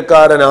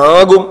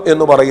കുറ്റക്കാരനാകും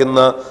എന്ന് പറയുന്ന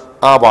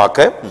ആ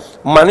വാക്ക്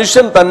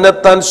മനുഷ്യൻ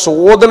തന്നെത്താൻ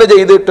ശോധന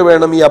ചെയ്തിട്ട്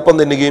വേണം ഈ അപ്പം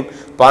തിന്നുകയും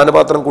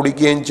പാനപാത്രം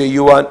കുടിക്കുകയും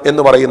ചെയ്യുവാൻ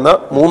എന്ന് പറയുന്ന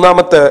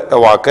മൂന്നാമത്തെ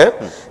വാക്ക്.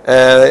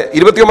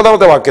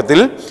 29ാമത്തെ വാക്യത്തിൽ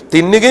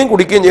തിന്നുകയും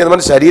കുടിക്കുകയും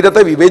ചെയ്യുന്നവൻ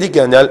ശരീരത്തെ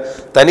വിവേചിക്കാഞ്ഞാൽ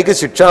തനിക്ക്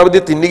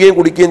ശിക്ഷാവിധി തിന്നുകയും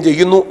കുടിക്കുകയും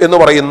ചെയ്യുന്നു എന്ന്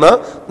പറയുന്ന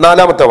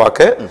 4ാമത്തെ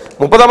വാക്ക്.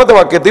 30ാമത്തെ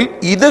വാക്യത്തിൽ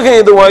ഇത്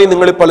ഹേതുവായി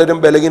നിങ്ങളിൽ പലരും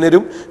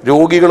ബലഹീനരും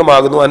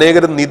രോഗികളുമാകുന്നു,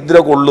 അനേകരും നിദ്ര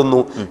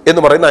കൊള്ളുന്നു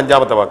എന്ന് പറയുന്ന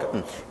 5ാമത്തെ വാക്ക്.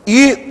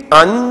 ഈ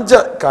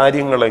 5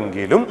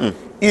 കാര്യങ്ങളെങ്കിലും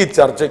ഈ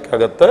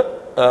ചർച്ചയ്ക്കകത്ത്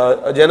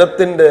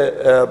ജനത്തിന്റെ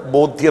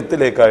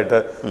ബോധ്യത്തിലേക്കായിട്ട്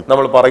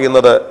നമ്മൾ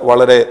പറയുന്നത്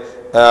വളരെ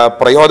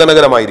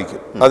പ്രയോജനകരമായിരിക്കും.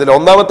 അതിൽ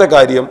ഒന്നാമത്തെ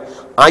കാര്യം,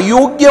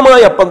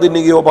 അയോഗ്യമായ അപ്പം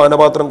തിന്നുകയോ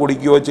പാനപാത്രം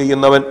കുടിക്കുകയോ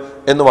ചെയ്യുന്നവൻ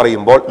എന്ന്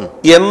പറയുമ്പോൾ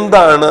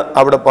എന്താണ്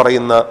അവിടെ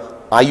പറയുന്ന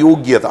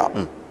അയോഗ്യത?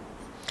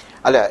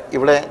 അല്ല,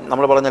 ഇവിടെ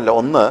നമ്മൾ പറഞ്ഞല്ലോ,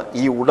 ഒന്ന്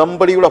ഈ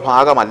ഉടമ്പടിയുടെ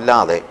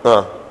ഭാഗമല്ലാതെ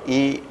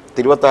ഈ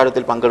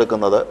തിരുവത്താഴത്തിൽ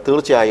പങ്കെടുക്കുന്നത്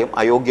തീർച്ചയായും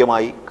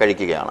അയോഗ്യമായി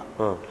കഴിക്കുകയാണ്.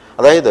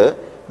 അതായത്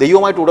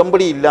ദൈവമായിട്ട്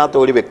ഉടമ്പടി ഇല്ലാത്ത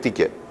ഒരു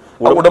വ്യക്തിക്ക്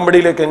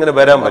ഉടമ്പടിയിലേക്ക് എങ്ങനെ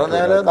വരാൻ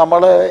പറഞ്ഞാൽ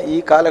നമ്മൾ ഈ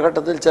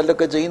കാലഘട്ടത്തിൽ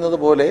ചിലരൊക്കെ ചെയ്യുന്നത്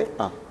പോലെ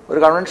ഒരു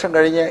കൺവെൻഷൻ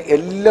കഴിഞ്ഞ്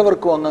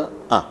എല്ലാവർക്കും അങ്ങ്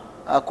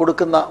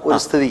കൊടുക്കുന്ന ഒരു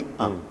സ്ഥിതി,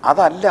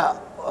 അതല്ല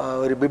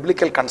ഒരു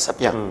ബിബ്ലിക്കൽ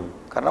കൺസെപ്റ്റ്.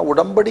 കാരണം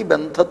ഉടമ്പടി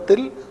ബന്ധത്തിൽ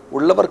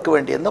ഉള്ളവർക്ക്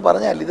വേണ്ടി എന്ന്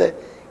പറഞ്ഞാൽ ഇത്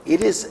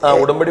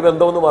ഉടമ്പടി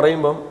ബന്ധം എന്ന്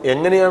പറയുമ്പം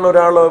എങ്ങനെയാണ്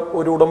ഒരാൾ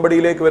ഒരു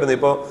ഉടമ്പടിയിലേക്ക് വരുന്നത്?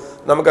 ഇപ്പോൾ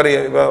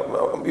നമുക്കറിയാം, ഇപ്പൊ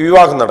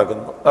വിവാഹം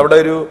നടക്കുന്നു, അവിടെ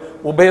ഒരു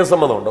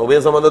ഉഭയസമ്മതമുണ്ട്.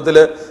 ഉഭയസമ്മതത്തിൽ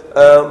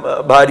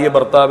ഭാര്യ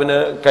ഭർത്താവിന്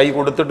കൈ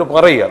കൊടുത്തിട്ട്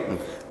പറയുക.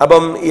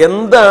 അപ്പം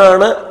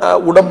എന്താണ്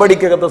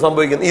ഉടമ്പടിക്കകത്ത്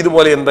സംഭവിക്കുന്നത്?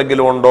 ഇതുപോലെ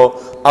എന്തെങ്കിലും ഉണ്ടോ?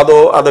 അതോ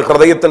അത്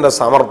ഹൃദയത്തിന്റെ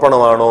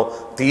സമർപ്പണമാണോ,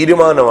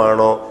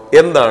 തീരുമാനമാണോ?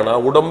 എന്താണ്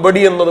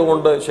ഉടമ്പടി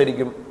എന്നതുകൊണ്ട്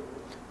ശരിക്കും?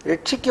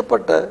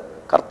 രക്ഷിക്കപ്പെട്ട്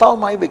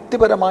കർത്താവുമായി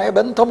വ്യക്തിപരമായ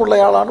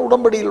ബന്ധമുള്ളയാളാണ്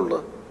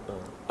ഉടമ്പടിയിലുള്ളത്.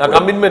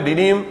 കമ്മിറ്റ്മെന്റ്,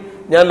 ഇനിയും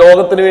ഞാൻ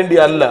ലോകത്തിന് വേണ്ടി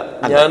അല്ല,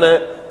 ഞാൻ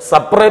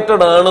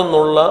സെപ്പറേറ്റഡ്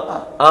ആണെന്നുള്ള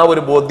ആ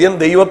ഒരു ബോധ്യം,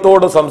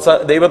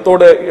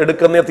 ദൈവത്തോട്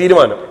എടുക്കുന്ന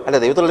തീരുമാനം. അല്ല,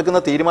 ദൈവത്തോട്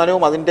എടുക്കുന്ന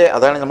തീരുമാനവും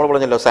അതാണ് നമ്മൾ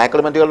പറഞ്ഞല്ലോ,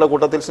 സാക്രമെന്റുകളുടെ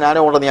കൂട്ടത്തിൽ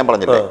സ്നാനം ഉണ്ടെന്ന് ഞാൻ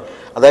പറഞ്ഞില്ലേ.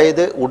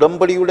 അതായത്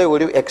ഉടമ്പടിയുടെ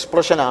ഒരു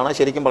എക്സ്പ്രഷനാണ്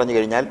ശരിക്കും പറഞ്ഞു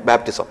കഴിഞ്ഞാൽ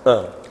ബാപ്റ്റിസം.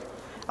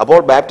 അപ്പോൾ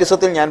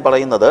ബാപ്റ്റിസത്തിൽ ഞാൻ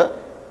പറയുന്നത്,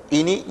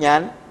 ഇനി ഞാൻ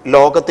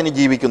ലോകത്തിന്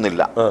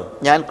ജീവിക്കുന്നില്ല,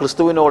 ഞാൻ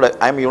ക്രിസ്തുവിനോട്,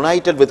 I M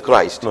United with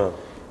Christ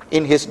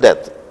in his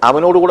death.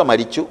 അവനോടുകൂടെ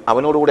മരിച്ചു,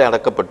 അവനോടുകൂടെ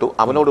അടക്കപ്പെട്ടു,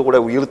 അവനോടുകൂടെ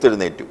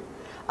ഉയർത്തെഴുന്നേറ്റു,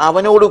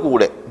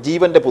 അവനോടുകൂടെ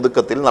ജീവന്റെ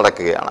പുതുക്കത്തിൽ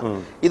നടക്കുകയാണ്.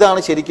 ഇതാണ്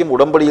ശരിക്കും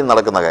ഉടമ്പടിയിൽ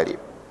നടക്കുന്ന കാര്യം.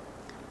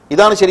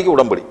 ഇതാണ് ശരിക്കും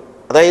ഉടമ്പടി.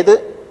 അതായത്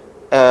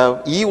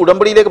ഈ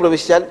ഉടമ്പടിയിലേക്ക്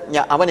പ്രവേശിച്ചാൽ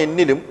അവൻ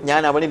എന്നിലും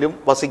ഞാൻ അവനിലും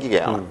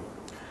വസിക്കുകയാണ്.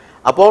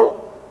 അപ്പോൾ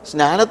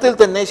സ്നാനത്തിൽ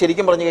തന്നെ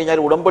ശരിക്കും പറഞ്ഞു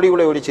കഴിഞ്ഞാൽ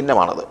ഉടമ്പടിയുടെ ഒരു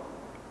ചിഹ്നമാണത്,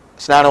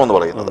 സ്നാനം എന്ന്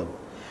പറയുന്നത്.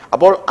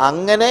 അപ്പോൾ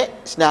അങ്ങനെ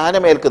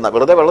സ്നാനമേൽക്കുന്ന,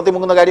 വെറുതെ വെള്ളത്തിൽ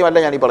മുങ്ങുന്ന കാര്യമല്ല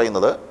ഞാൻ ഈ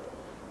പറയുന്നത്.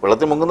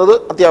 വെള്ളത്തിൽ മുങ്ങുന്നത്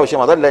അത്യാവശ്യം,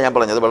 അതല്ല ഞാൻ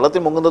പറഞ്ഞത്.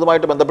 വെള്ളത്തിൽ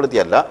മുങ്ങുന്നതുമായിട്ട്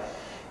ബന്ധപ്പെടുത്തിയല്ല,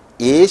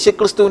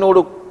 യേശുക്രിസ്തുവിനോട്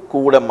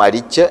കൂടെ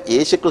മരിച്ച്,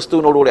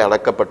 യേശുക്രിസ്തുവിനോടുകൂടെ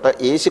അടക്കപ്പെട്ട്,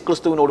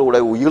 യേശുക്രിസ്തുവിനോടുകൂടെ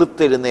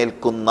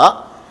ഉയർത്തെഴുന്നേൽക്കുന്ന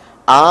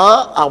ആ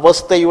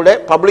അവസ്ഥയുടെ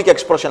പബ്ലിക്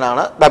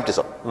എക്സ്പ്രഷനാണ്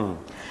ബാപ്റ്റിസം.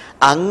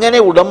 അങ്ങനെ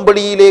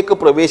ഉടമ്പടിയിലേക്ക്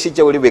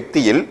പ്രവേശിച്ച ഒരു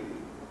വ്യക്തിയിൽ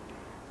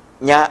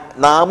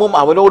നാമും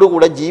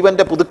അവനോടുകൂടെ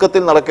ജീവന്റെ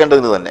പുതുക്കത്തിൽ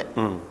നടക്കേണ്ടതെന്ന് തന്നെ.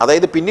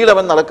 അതായത് പിന്നീട്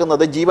അവൻ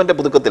നടക്കുന്നത് ജീവന്റെ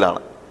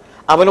പുതുക്കത്തിലാണ്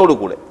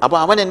അവനോടുകൂടെ. അപ്പൊ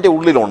അവൻ എൻ്റെ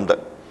ഉള്ളിലുണ്ട്,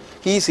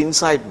 ഹീസ്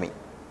ഇൻസൈഡ് മീ.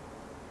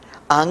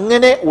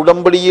 അങ്ങനെ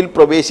ഉടമ്പടിയിൽ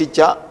പ്രവേശിച്ച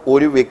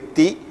ഒരു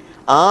വ്യക്തി,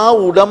 ആ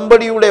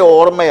ഉടമ്പടിയുടെ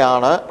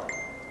ഓർമ്മയാണ്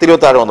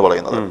തിരുവത്താഴം എന്ന്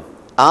പറയുന്നത്.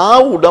 ആ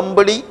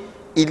ഉടമ്പടി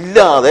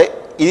ഇല്ലാതെ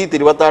ഈ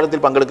തിരുവത്താഴത്തിൽ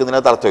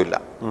പങ്കെടുക്കുന്നതിന് അർത്ഥമില്ല.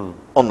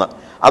 ഒന്ന്,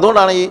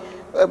 അതുകൊണ്ടാണ് ഈ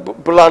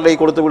പിള്ളേരുടെ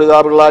കൊടുത്തു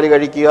വിടുക, പിള്ളേർ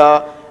കഴിക്കുക,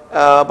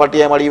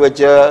 പട്ടിയെ മടി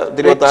വെച്ച്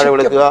തിരുവത്താഴം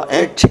എടുക്കുക.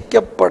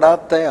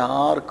 രക്ഷിക്കപ്പെടാത്ത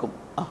ആർക്കും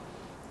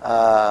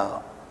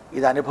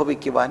ഇത്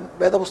അനുഭവിക്കുവാൻ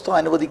വേദപുസ്തകം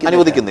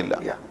അനുവദിക്കുന്നില്ല.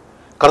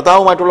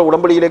 കർത്താവുമായിട്ടുള്ള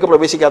ഉടമ്പടിയിലേക്ക്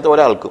പ്രവേശിക്കാത്ത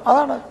ഒരാൾക്കും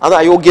അത്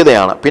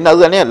അയോഗ്യതയാണ്. പിന്നെ അത്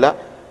തന്നെയല്ല,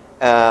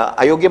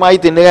 അയോഗ്യമായി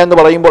തിന്നുക എന്ന്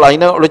പറയുമ്പോൾ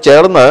അതിനോട്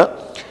ചേർന്ന്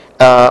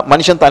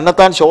മനുഷ്യൻ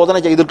തന്നെത്താൻ ശോധന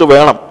ചെയ്തിട്ട്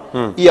വേണം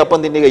ഈ അപ്പം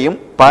തിന്നുകയും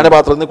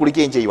പാനപാത്രത്തിൽ നിന്ന്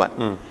കുടിക്കുകയും ചെയ്യുവാൻ.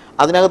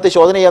 അതിനകത്ത്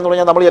ശോധന ചെയ്യാന്ന്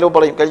പറഞ്ഞാൽ നമ്മൾ ചിലപ്പോൾ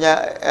പറയും, കഴിഞ്ഞ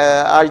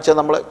ആഴ്ച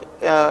നമ്മൾ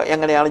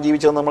എങ്ങനെയാണ്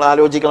ജീവിച്ചതെന്ന് നമ്മൾ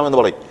ആലോചിക്കണമെന്ന്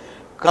പറയും.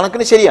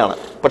 കണക്കിന് ശരിയാണ്.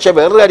 പക്ഷേ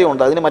വേറൊരു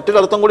കാര്യമുണ്ട്, അതിന്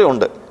മറ്റൊരർത്ഥം കൂടി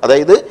ഉണ്ട്.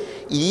 അതായത്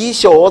ഈ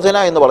ശോധന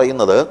എന്ന്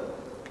പറയുന്നത്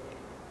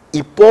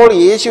ഇപ്പോൾ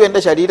യേശു എൻ്റെ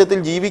ശരീരത്തിൽ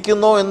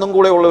ജീവിക്കുന്നോ എന്നും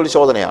കൂടെ ഉള്ള ഒരു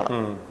ശോധനയാണ്.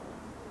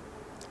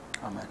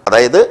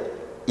 അതായത്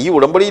ഈ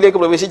ഉടമ്പടിയിലേക്ക്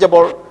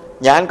പ്രവേശിച്ചപ്പോൾ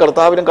ഞാൻ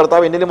കർത്താവിനും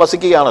കർത്താവ് എന്നിലും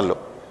വസിക്കുകയാണല്ലോ.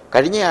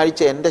 കഴിഞ്ഞ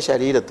ആഴ്ച എൻ്റെ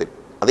ശരീരത്തിൽ,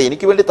 അത്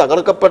എനിക്ക് വേണ്ടി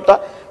തകർക്കപ്പെട്ട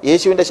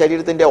യേശുവിൻ്റെ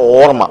ശരീരത്തിൻ്റെ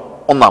ഓർമ്മ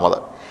ഒന്നാമത്.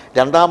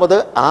 രണ്ടാമത്,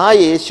 ആ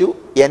യേശു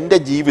എൻ്റെ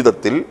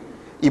ജീവിതത്തിൽ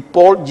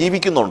ഇപ്പോൾ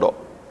ജീവിക്കുന്നുണ്ടോ,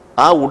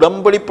 ആ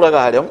ഉടമ്പടി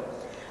പ്രകാരം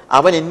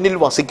അവൻ എന്നിൽ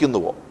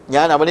വസിക്കുന്നുവോ,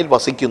 ഞാൻ അവനിൽ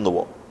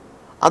വസിക്കുന്നുവോ,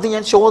 അത്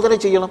ഞാൻ ശോധന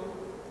ചെയ്യണം.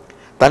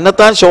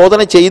 തന്നെത്താൻ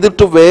ശോധന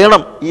ചെയ്തിട്ട്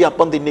വേണം ഈ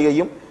അപ്പം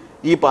തിന്നുകയും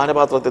ഈ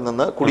പാനപാത്രത്തിൽ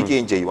നിന്ന്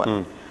കുടിക്കുകയും ചെയ്യുവാൻ.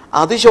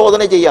 അത്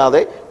ശോധന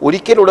ചെയ്യാതെ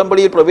ഒരിക്കൽ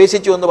ഉടമ്പടിയിൽ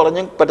പ്രവേശിച്ചു എന്ന്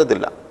പറഞ്ഞ്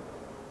പറ്റത്തില്ല.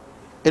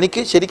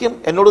 എനിക്ക് ശരിക്കും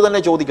എന്നോട് തന്നെ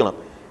ചോദിക്കണം,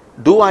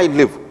 do I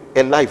live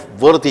A life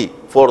worthy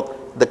for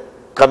the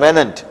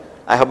covenant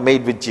I have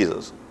made with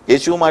Jesus?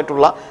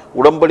 യേശുവുമായിട്ടുള്ള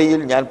ഉടമ്പടിയിൽ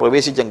ഞാൻ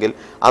പ്രവേശിച്ചെങ്കിൽ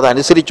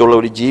അതനുസരിച്ചുള്ള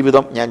ഒരു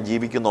ജീവിതം ഞാൻ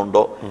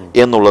ജീവിക്കുന്നുണ്ടോ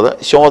എന്നുള്ളത്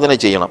ശോധന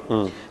ചെയ്യണം.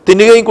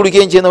 തിന്നുകയും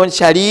കുടിക്കുകയും ചെയ്യുന്നവൻ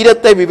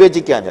ശരീരത്തെ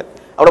വിവേചിക്കാഞ്ഞാൽ,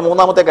 അവിടെ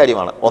മൂന്നാമത്തെ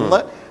കാര്യമാണ്. ഒന്ന്,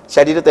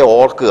 ശരീരത്തെ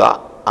ഓർക്കുക.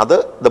 അത്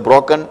the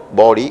broken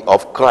body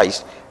of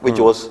Christ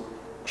which was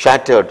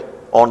shattered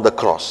on the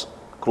cross.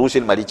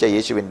 ക്രൂശിൽ മരിച്ച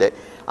യേശുവിൻ്റെ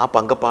ആ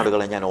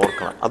പങ്കപ്പാടുകളെ ഞാൻ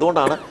ഓർക്കണം.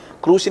 അതുകൊണ്ടാണ്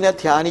ക്രൂശിനെ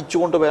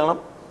ധ്യാനിച്ചുകൊണ്ട് വേണം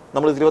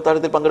നമ്മൾ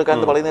തിരുവത്താഴത്തിൽ പങ്കെടുക്കാൻ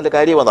എന്ന് പറയുന്നതിൻ്റെ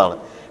കാര്യം അതാണ്.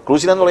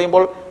 ക്രൂശിനെന്ന്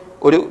പറയുമ്പോൾ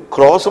ഒരു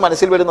ക്രോസ്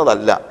മനസ്സിൽ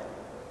വരുന്നതല്ല.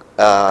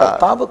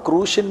 കർത്താവ്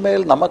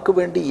ക്രൂശിന്മേൽ നമുക്ക്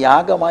വേണ്ടി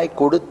യാഗമായി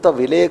കൊടുത്ത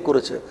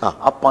വിലയെക്കുറിച്ച്,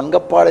 ആ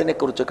പങ്കപ്പാടിനെ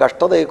കുറിച്ച്,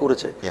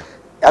 കഷ്ടതയെക്കുറിച്ച്,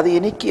 അത്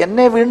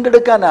എന്നെ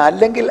വീണ്ടെടുക്കാനാ,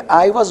 അല്ലെങ്കിൽ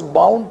I was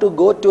bound to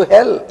go to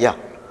hell.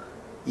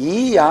 ഈ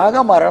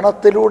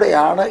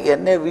യാഗമരണത്തിലൂടെയാണ്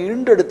എന്നെ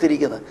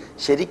വീണ്ടെടുത്തിരിക്കുന്നത്.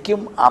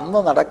 ശരിക്കും അന്ന്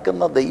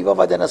നടക്കുന്ന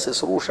ദൈവവചന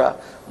ശുശ്രൂഷ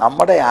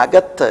നമ്മുടെ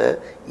അകത്ത്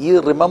ഈ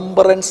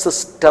റിമെമ്പറൻസ്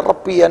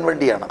സ്റ്റെറപ്പ് ചെയ്യാൻ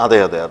വേണ്ടിയാണ്. അതെ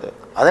അതെ അതെ,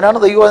 അതിനാണ്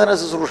ദൈവവചന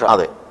ശുശ്രൂഷ.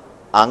 അതെ,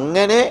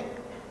 അങ്ങനെ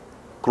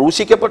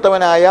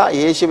ക്രൂശിക്കപ്പെട്ടവനായ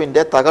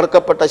യേശുവിൻ്റെ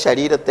തകർക്കപ്പെട്ട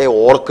ശരീരത്തെ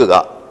ഓർക്കുക.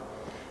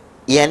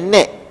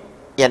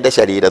 എൻ്റെ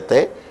ശരീരത്തെ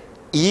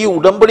ഈ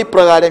ഉടമ്പടി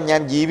പ്രകാരം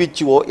ഞാൻ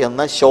ജീവിച്ചുവോ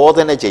എന്ന്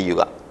ശോധന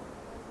ചെയ്യുക.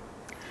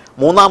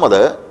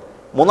 മൂന്നാമത്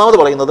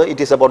പറയുന്നത്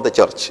it is about the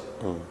church.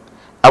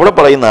 അവിടെ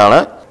പറയുന്നതാണ്,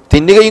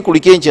 തിന്നുകയും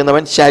കുടിക്കുകയും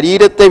ചെയ്യുന്നവൻ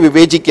ശരീരത്തെ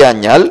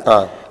വിവേചിക്കാഞ്ഞാൽ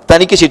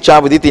തനിക്ക്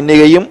ശിക്ഷാവിധി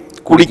തിന്നുകയും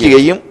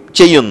കുടിക്കുകയും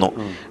ചെയ്യുന്നു.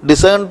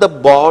 Discern the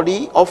body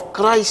of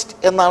Christ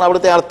എന്നാണ്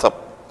അവിടുത്തെ അർത്ഥം.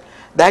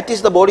 That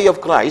is the body of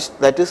Christ,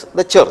 that is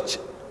the church.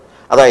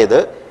 അതായത്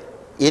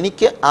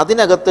എനിക്ക്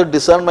അതിനകത്ത്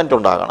ഡിസേൺമെന്റ്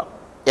ഉണ്ടാകണം.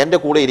 എൻ്റെ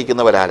കൂടെ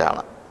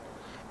ഇരിക്കുന്നവരാരാണ്,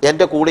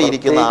 എൻ്റെ കൂടെ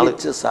ഇരിക്കുന്ന ആൾ.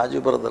 സാജു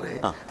ബ്രദറെ,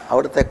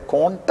 അവിടുത്തെ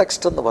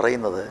കോണ്ടെക്സ്റ്റ് എന്ന്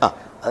പറയുന്നത്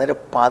അതിൻ്റെ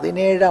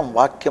 17-ാം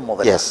വാക്യം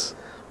മുതൽ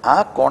ആ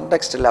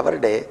കോണ്ടെക്സ്റ്റിൽ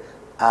അവരുടെ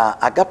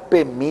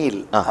അഗപ്പെ മീൽ,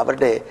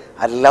 അവരുടെ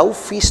ആ ലവ്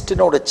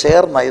ഫീസ്റ്റിനോട്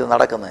ചേർന്നാണ് ഇത്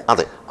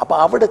നടക്കുന്നത്. അപ്പൊ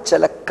അവിടെ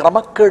ചില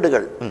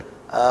ക്രമക്കേടുകൾ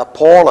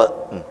പോള്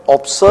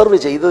ഒബ്സർവ്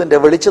ചെയ്തതിന്റെ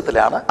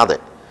വെളിച്ചത്തിലാണ്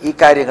ഈ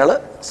കാര്യങ്ങൾ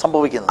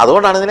സംഭവിക്കുന്നത്.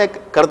 അതുകൊണ്ടാണ് ഇതിനെ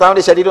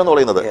കർത്താവിന്റെ ശരീരം എന്ന്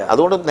പറയുന്നത്.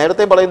 അതുകൊണ്ട്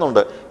നേരത്തെ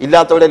പറയുന്നുണ്ട്,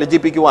 ഇല്ലാത്തവരെ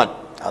ലജ്ജിപ്പിക്കുവാൻ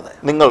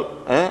നിങ്ങൾ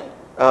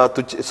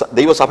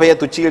ദൈവസഭയെ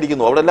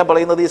തുച്ഛീകരിക്കുന്നു. അവിടെ എല്ലാം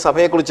പറയുന്നത് ഈ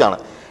സഭയെക്കുറിച്ചാണ്.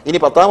 ഇനി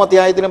 10-ാം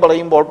അധ്യായത്തിലും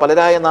പറയുമ്പോൾ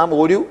പലരായ നാം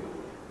ഒരു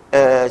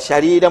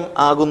ശരീരം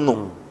ആകുന്നു,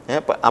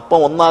 അപ്പം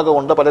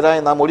ഒന്നാകൊണ്ട് പലരായ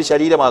നാം ഒരു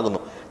ശരീരമാകുന്നു.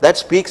 That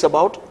speaks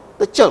about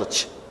the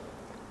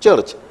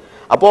church.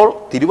 അപ്പോൾ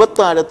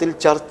തിരുവത്താഴത്തിൽ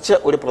ചർച്ച്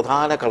ഒരു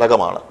പ്രധാന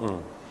ഘടകമാണ്.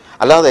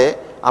 അല്ലാതെ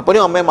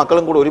അപ്പനും അമ്മയും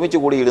മക്കളും കൂടി ഒരുമിച്ച്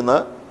കൂടിയിരുന്ന്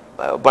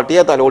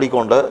പട്ടിയെ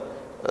തലോടിക്കൊണ്ട്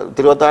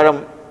തിരുവത്താഴം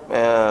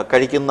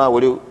കഴിക്കുന്ന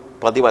ഒരു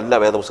പതിവല്ല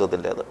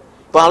വേദപുസ്തകത്തിൻ്റേത്.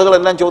 ഇപ്പോൾ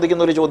ആളുകളെല്ലാം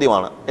ചോദിക്കുന്ന ഒരു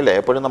ചോദ്യമാണ് അല്ലേ,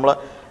 എപ്പോഴും നമ്മൾ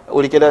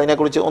ഒരിക്കലും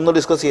അതിനെക്കുറിച്ച് ഒന്ന്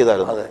ഡിസ്കസ്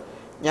ചെയ്തായിരുന്നു.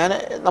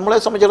 നമ്മളെ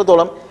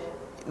സംബന്ധിച്ചിടത്തോളം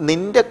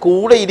നിന്റെ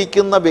കൂടെ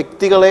ഇരിക്കുന്ന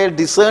വ്യക്തികളെ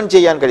ഡിസേൺ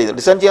ചെയ്യാൻ കഴിയുന്നത്.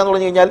 ഡിസേൺ ചെയ്യാന്ന്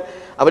പറഞ്ഞു കഴിഞ്ഞാൽ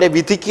അവരെ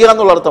വിധിക്കുക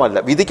എന്നുള്ള അർത്ഥമല്ല,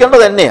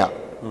 വിധിക്കേണ്ടത് തന്നെയാണ്.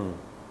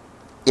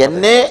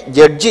 എന്നെ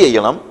ജഡ്ജ്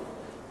ചെയ്യണം,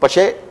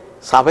 പക്ഷേ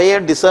സഭയെ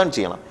ഡിസേൺ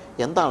ചെയ്യണം.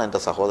 എന്താണ്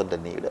എൻ്റെ സഹോദരൻ്റെ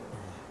നീഡ്?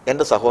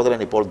 എൻ്റെ സഹോദരൻ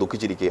ഇപ്പോൾ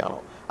ദുഃഖിച്ചിരിക്കുകയാണോ?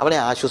 അവനെ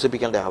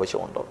ആശ്വസിപ്പിക്കേണ്ട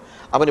ആവശ്യമുണ്ടോ?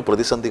 അവന്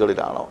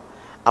പ്രതിസന്ധികളിലാണോ?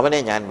 അവനെ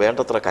ഞാൻ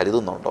വേണ്ടത്ര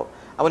കരുതുന്നുണ്ടോ?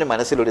 അവന്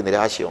മനസ്സിലൊരു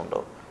നിരാശയുണ്ടോ?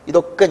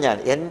 ഇതൊക്കെ ഞാൻ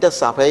എൻ്റെ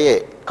സഭയെ,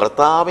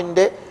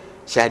 കർത്താവിൻ്റെ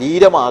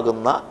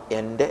ശരീരമാകുന്ന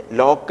എൻ്റെ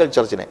ലോക്കൽ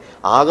ചർച്ചിനെ,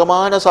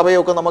 ആകമാന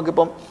സഭയൊക്കെ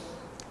നമുക്കിപ്പം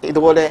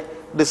ഇതുപോലെ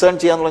ഡിസേൺ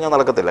ചെയ്യാന്ന് പറഞ്ഞാൽ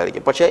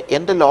നടക്കത്തില്ലായിരിക്കും. പക്ഷേ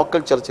എൻ്റെ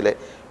ലോക്കൽ ചർച്ചിലെ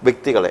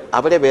വ്യക്തികളെ,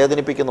 അവരെ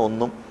വേദനിപ്പിക്കുന്ന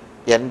ഒന്നും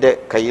എൻ്റെ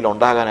കയ്യിൽ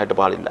ഉണ്ടാകാനായിട്ട്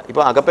പാടില്ല.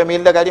 ഇപ്പോൾ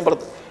അഗപ്പമീലിൻ്റെ കാര്യം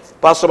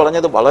പാസ്റ്റർ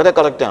പറഞ്ഞത് വളരെ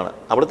കറക്റ്റാണ്.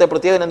 അവിടുത്തെ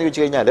പ്രത്യേകത എന്ന്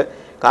ചോദിച്ചു കഴിഞ്ഞാൽ,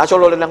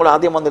 കാശുള്ളവരെല്ലാം കൂടെ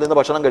ആദ്യം വന്നിരുന്ന്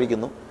ഭക്ഷണം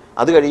കഴിക്കുന്നു.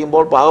 അത്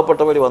കഴിയുമ്പോൾ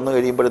പാവപ്പെട്ടവർ വന്നു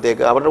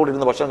കഴിയുമ്പോഴത്തേക്ക് അവരുടെ കൂടെ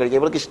ഇരുന്ന് ഭക്ഷണം കഴിക്കാൻ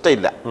ഇവർക്ക്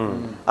ഇഷ്ടമില്ല.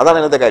 അതാണ്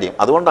ഇന്നത്തെ കാര്യം.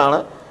 അതുകൊണ്ടാണ്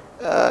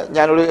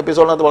ഞാനൊരു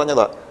എപ്പിസോഡിനകത്ത്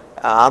പറഞ്ഞത്,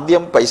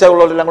 ആദ്യം പൈസ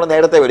ഉള്ളവരെല്ലാം കൂടെ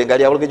നേരത്തെ വരും.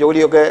 കാര്യം അവർക്ക്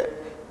ജോലിയൊക്കെ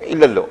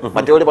ഇല്ലല്ലോ.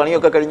 മറ്റൊരു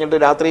പണിയൊക്കെ കഴിഞ്ഞിട്ട്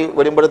രാത്രി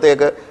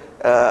വരുമ്പോഴത്തേക്ക്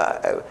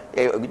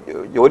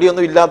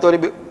ജോലിയൊന്നും ഇല്ലാത്തൊരു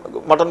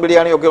മട്ടൺ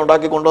ബിരിയാണിയൊക്കെ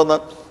ഉണ്ടാക്കി കൊണ്ടുവന്ന്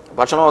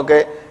ഭക്ഷണമൊക്കെ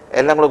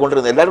എല്ലാം കൂടെ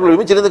കൊണ്ടിരുന്നത്. എല്ലാവരും കൂടെ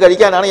ഒരുമിച്ചിരുന്ന്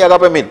കഴിക്കാനാണ് ഈ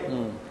അഗപ്പമീൻ.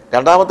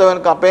 രണ്ടാമത്തവൻ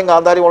കപ്പയും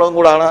കാന്താരി മുളകും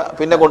കൂടാണ്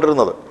പിന്നെ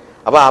കൊണ്ടിരുന്നത്.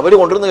 അപ്പോൾ അവർ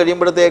കൊണ്ടിരുന്ന്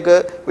കഴിയുമ്പോഴത്തേക്ക്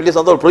വലിയ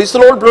സന്തോഷം, പ്രൈസ് ദി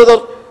ലോർഡ് ബ്രദർ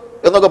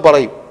എന്നൊക്കെ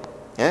പറയും.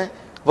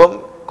 അപ്പം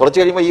കുറച്ച്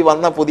കഴിയുമ്പോൾ ഈ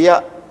വന്ന പുതിയ,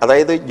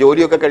 അതായത്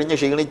ജോലിയൊക്കെ കഴിഞ്ഞ്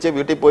ക്ഷീണിച്ച്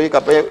വീട്ടിൽ പോയി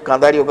കപ്പയും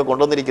കാന്താരിയൊക്കെ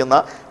കൊണ്ടുവന്നിരിക്കുന്ന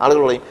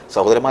ആളുകൾ പറയും,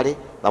 സഹോദരന്മാരെ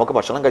നമുക്ക്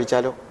ഭക്ഷണം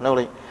കഴിച്ചാലോ എന്ന്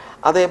പറയും.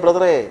 അതെ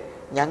ബ്രദറെ,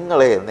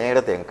 ഞങ്ങളെ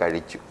നേരത്തെ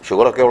കഴിച്ചു,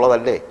 ഷുഗറൊക്കെ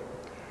ഉള്ളതല്ലേ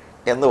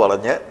എന്ന്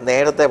പറഞ്ഞ്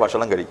നേരത്തെ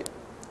ഭക്ഷണം കഴിക്കും.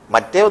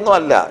 മറ്റേ ഒന്നും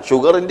അല്ല,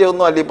 ഷുഗറിൻ്റെ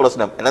ഒന്നും അല്ല ഈ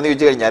പ്രശ്നം. എന്നാന്ന്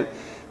ചോദിച്ചു കഴിഞ്ഞാൽ,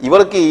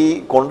 ഇവർക്ക് ഈ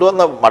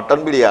കൊണ്ടുവന്ന മട്ടൺ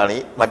ബിരിയാണി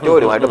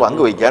മറ്റവരുമായിട്ട്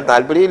പങ്കുവയ്ക്കാൻ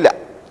താല്പര്യമില്ല.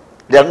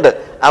 2,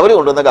 അവർ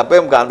കൊണ്ടുവന്ന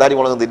കപ്പയും കാന്താരി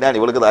മുളകും തിന്നാൻ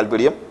ഇവർക്ക്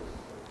താല്പര്യം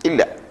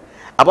ഇല്ല.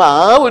 അപ്പോൾ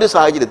ആ ഒരു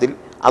സാഹചര്യത്തിൽ,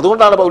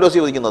 അതുകൊണ്ടാണ് പൗലോസ്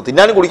ചോദിക്കുന്നത്,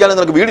 തിന്നാനും കുടിക്കാനും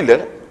നിനക്ക് വീടില്ല,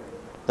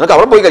 നിനക്ക്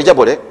അവിടെ പോയി കഴിച്ചാൽ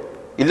പോരെ,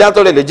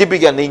 ഇല്ലാത്തവരെ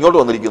ലജ്ജിപ്പിക്കാൻ നീ ഇങ്ങോട്ട്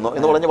വന്നിരിക്കുന്നു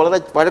എന്ന് പറഞ്ഞ് വളരെ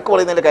വഴക്ക്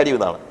പറയുന്നതിൻ്റെ കാര്യം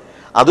ഇതാണ്.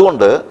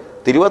 അതുകൊണ്ട്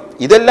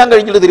ഇതെല്ലാം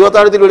കഴിഞ്ഞിട്ട്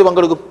തിരുവത്താഴത്തിൽ ഒരു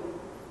പങ്കെടുക്കും.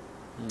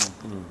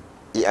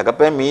 ഈ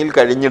അകപ്പേ മീൽ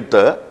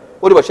കഴിഞ്ഞിട്ട്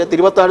ഒരു പക്ഷേ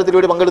തിരുവത്താഴത്തിൽ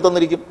ഒരു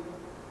പങ്കെടുത്തെന്നിരിക്കും.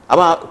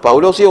 അപ്പോൾ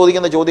പൗലോസ്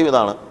ചോദിക്കുന്ന ചോദ്യം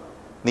ഇതാണ്,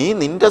 നീ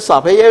നിന്റെ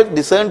സഭയെ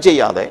ഡിസേൺ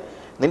ചെയ്യാതെ,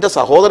 നിന്റെ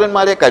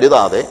സഹോദരന്മാരെ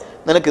കരുതാതെ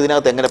നിനക്ക്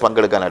ഇതിനകത്ത് എങ്ങനെ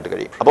പങ്കെടുക്കാനായിട്ട്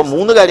കഴിയും? അപ്പം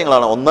 3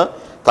 കാര്യങ്ങളാണ്. 1,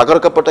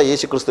 തകർക്കപ്പെട്ട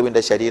യേശു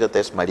ക്രിസ്തുവിൻ്റെ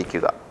ശരീരത്തെ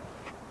സ്മരിക്കുക.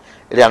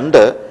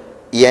 2,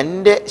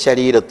 എൻ്റെ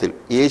ശരീരത്തിൽ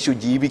യേശു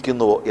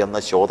ജീവിക്കുന്നുവോ എന്ന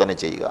ശോധന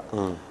ചെയ്യുക.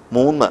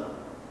 3,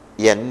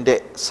 എൻ്റെ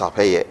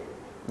സഭയെ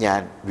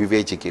ഞാൻ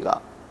വിവേചിക്കുക,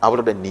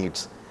 അവരുടെ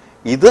നീഡ്സ്.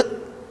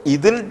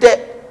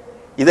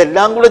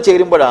 ഇതെല്ലാം കൂടെ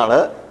ചേരുമ്പോഴാണ്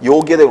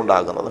യോഗ്യത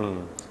ഉണ്ടാകുന്നത്.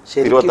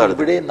 ശരിക്കും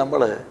ഇവിടെ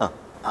നമ്മൾ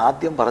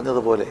ആദ്യം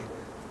പറഞ്ഞതുപോലെ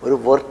ഒരു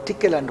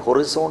വെർട്ടിക്കൽ ആൻഡ്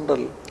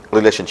ഹൊറിസോണ്ടൽ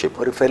റിലേഷൻഷിപ്പ്,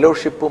 ഒരു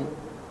ഫെലോഷിപ്പും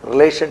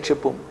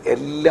റിലേഷൻഷിപ്പും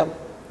എല്ലാം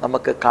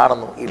നമുക്ക്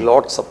കാണുന്നു ഈ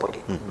ലോർഡ്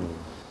സപ്പറിൽ.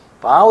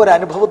 അപ്പം ആ ഒരു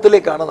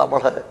അനുഭവത്തിലേക്കാണ്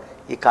നമ്മൾ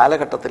ഈ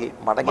കാലഘട്ടത്തിൽ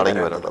മടങ്ങി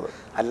വരുന്നത്.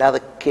 അല്ലാതെ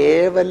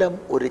കേവലം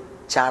ഒരു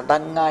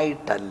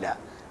ചടങ്ങായിട്ടല്ല,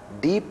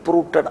 ഡീപ്പ്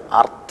റൂട്ടഡ്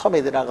അർത്ഥം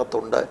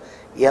ഇതിനകത്തുണ്ട്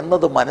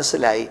എന്നത്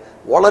മനസ്സിലായി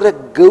വളരെ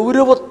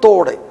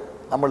ഗൗരവത്തോടെ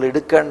നമ്മൾ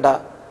എടുക്കേണ്ട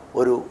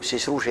ഒരു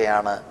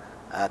ശുശ്രൂഷയാണ്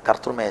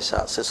കർത്തൃമേശ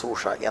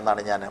ശുശ്രൂഷ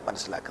എന്നാണ് ഞാൻ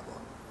മനസ്സിലാക്കുന്നത്.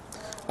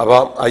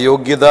 അപ്പം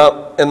അയോഗ്യത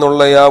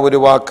എന്നുള്ള ആ ഒരു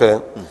വാക്ക്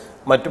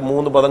മറ്റ്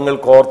 3 പദങ്ങൾ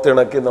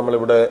കോർത്തിണക്കി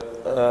നമ്മളിവിടെ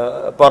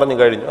പറഞ്ഞു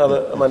കഴിഞ്ഞു, അത്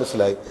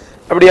മനസ്സിലായി.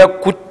 അവിടെ ആ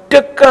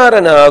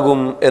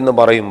കുറ്റക്കാരനാകും എന്ന്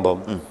പറയുമ്പം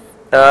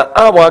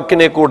ആ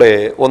വാക്കിനെ കൂടെ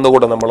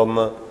ഒന്നുകൂടെ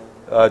നമ്മളൊന്ന്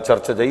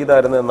ചർച്ച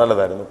ചെയ്തായിരുന്നു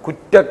നല്ലതായിരുന്നു.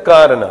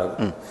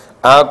 കുറ്റക്കാരനാകും,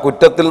 ആ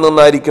കുറ്റത്തിൽ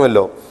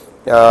നിന്നായിരിക്കുമല്ലോ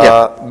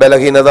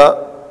ബലഹീനത,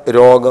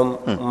 രോഗം,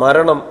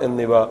 മരണം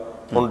എന്നിവ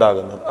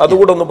ഉണ്ടാകുന്നത്.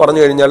 അതുകൂടെ ഒന്ന്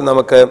പറഞ്ഞു കഴിഞ്ഞാൽ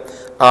നമുക്ക്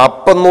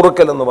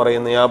അപ്പന്നുറുക്കൽ എന്ന്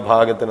പറയുന്ന ആ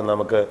ഭാഗത്തിന്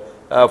നമുക്ക്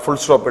ഫുൾ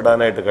സ്റ്റോപ്പ്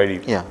ഇടാനായിട്ട്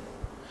കഴിയും.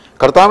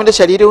 കർത്താവിൻ്റെ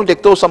ശരീരവും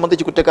രക്തവും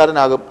സംബന്ധിച്ച്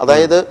കുറ്റക്കാരനാകും.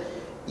 അതായത്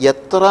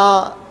എത്ര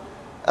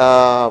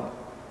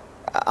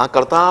ആ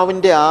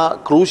കർത്താവിൻ്റെ ആ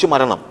ക്രൂശ്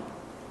മരണം,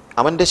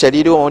 അവൻ്റെ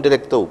ശരീരവും അവൻ്റെ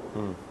രക്തവും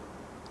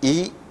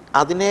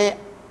അതിനെ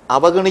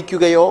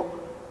അവഗണിക്കുകയോ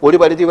ഒരു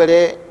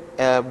പരിധിവരെ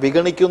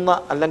വിഗണിക്കുന്ന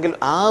അല്ലെങ്കിൽ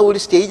ആ ഒരു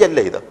സ്റ്റേജ് അല്ല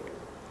ഇത്.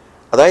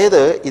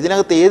 അതായത്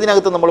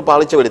ഏതിനകത്ത് നമ്മൾ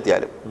പാളിച്ച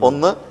വരുത്തിയാലും,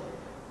 1,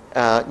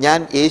 ഞാൻ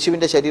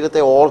യേശുവിൻ്റെ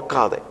ശരീരത്തെ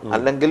ഓർക്കാതെ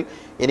അല്ലെങ്കിൽ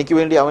എനിക്ക്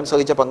വേണ്ടി അവൻ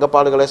സഹിച്ച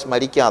പങ്കപ്പാടുകളെ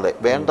സ്മരിക്കാതെ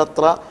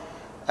വേണ്ടത്ര,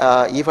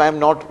 if I am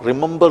not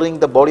remembering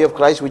the body of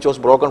Christ which was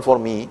broken for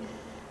me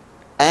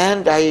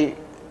and I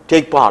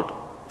take part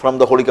from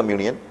the Holy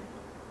Communion,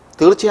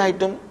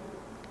 തീർച്ചയായിട്ടും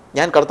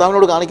ഞാൻ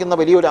കർത്താവിനോട് കാണിക്കുന്ന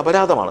വലിയൊരു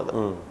അപരാധമാണത്.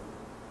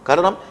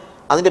 കാരണം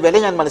അതിൻ്റെ വില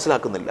ഞാൻ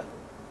മനസ്സിലാക്കുന്നില്ല.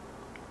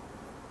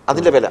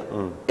 അതിൻ്റെ വില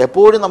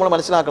എപ്പോഴും നമ്മൾ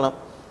മനസ്സിലാക്കണം.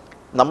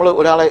 നമ്മൾ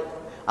ഒരാളെ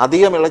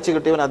അധികം ഇളച്ച്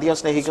കിട്ടിയവൻ അധികം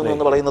സ്നേഹിക്കുന്നു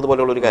എന്ന് പറയുന്നത്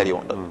പോലെയുള്ളൊരു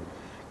കാര്യമുണ്ട്.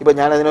 ഇപ്പം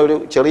ഞാൻ അതിനൊരു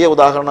ചെറിയ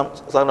ഉദാഹരണം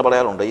സാറിന്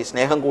പറയാറുണ്ട്, ഈ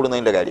സ്നേഹം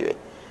കൂടുന്നതിൻ്റെ കാര്യമേ.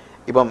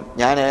 ഇപ്പം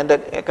എൻ്റെ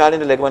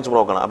കാലിൻ്റെ ലെഗ്മെൻറ്റ്സ്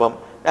ബ്രോക്കണം. അപ്പം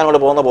ഞാനവിടെ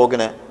പോകുന്ന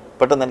പോക്കിന്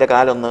പെട്ടെന്ന് എൻ്റെ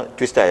കാലൊന്ന്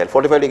ട്വിസ്റ്റ് ആയാൽ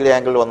 45 ഡിഗ്രി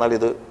ആംഗിളിൽ വന്നാൽ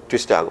ഇത്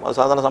ട്വിസ്റ്റ് ആകും. അത്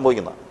സാധാരണ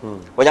സംഭവിക്കുന്ന.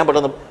 അപ്പോൾ ഞാൻ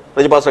പെട്ടെന്ന്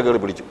റെജി പാസ്റ്ററെ കയറി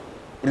പിടിച്ചു,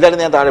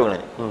 ഇല്ലായിരുന്നു ഞാൻ താഴെ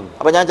വീണേന്.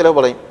 അപ്പോൾ ഞാൻ ചിലപ്പോൾ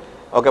പറയും,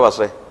 ഓക്കെ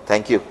പാസ്റ്ററെ,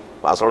 താങ്ക് യു,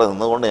 പാസ്റ്ററോടെ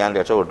നിന്നുകൊണ്ട് ഞാൻ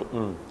രക്ഷപ്പെട്ടു.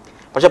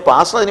 പക്ഷെ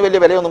പാസ്റ്റർ അതിന് വലിയ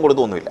വിലയൊന്നും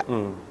കൊടുത്തൊന്നുമില്ല.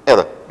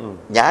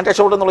 ഞാൻ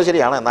രക്ഷപ്പെട്ടെന്നുള്ളത്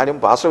ശരിയാണ്, എന്നാലും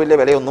പാസ്റ്റർ വലിയ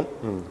വിലയൊന്നും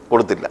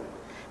കൊടുത്തില്ല.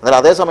 എന്നാൽ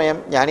അതേസമയം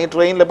ഞാൻ ഈ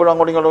ട്രെയിനിൽ എപ്പോഴും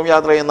അങ്ങോട്ടും ഇങ്ങോട്ടും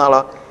യാത്ര ചെയ്യുന്ന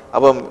ആളാണ്.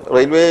 അപ്പം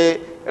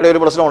റെയിൽവേയുടെ ഒരു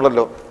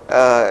പ്രശ്നമുണ്ടല്ലോ,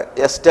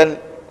 S10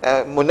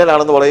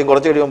 മുന്നിലാണെന്ന് പറയും,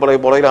 കുറച്ച് കഴിയുമ്പോൾ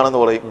പറയും പുറയിലാണെന്ന്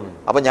പറയും.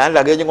 അപ്പം ഞാൻ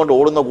ലഗേജും കൊണ്ട്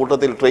ഓടുന്ന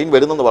കൂട്ടത്തിൽ ട്രെയിൻ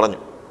വരുന്നെന്ന് പറഞ്ഞു,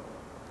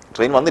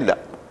 ട്രെയിൻ വന്നില്ല.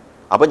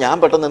 അപ്പം ഞാൻ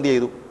പെട്ടെന്ന് എന്ത്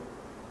ചെയ്തു,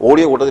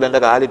 ഓടിയ കൂട്ടത്തിൽ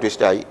എൻ്റെ കാല്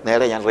ട്വിസ്റ്റായി,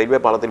 നേരെ ഞാൻ റെയിൽവേ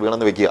പാളത്തിൽ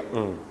വീണെന്ന് വെക്കുക.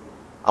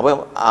 അപ്പം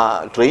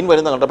ട്രെയിൻ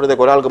വരുന്ന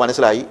കണ്ടപ്പോഴത്തേക്ക് ഒരാൾക്ക്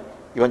മനസ്സിലായി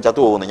ഇവൻ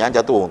ചത്തുപോകുന്നു, ഞാൻ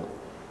ചത്തുപോകുന്നു.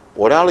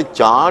 ഒരാൾ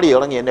ചാടി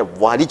ഇറങ്ങി എന്നെ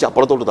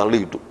വലിച്ചപ്പുറത്തോട്ട്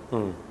തള്ളിയിട്ടു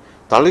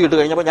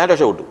കഴിഞ്ഞപ്പോൾ ഞാൻ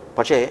രക്ഷപ്പെട്ടു.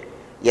 പക്ഷേ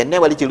എന്നെ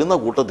വലിച്ചിടുന്ന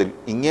കൂട്ടത്തിൽ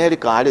ഇങ്ങേര്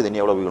കാല് തന്നെ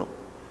അവിടെ വീണു.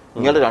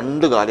 ഇങ്ങനെ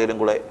 2 കാലിലും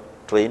കൂടെ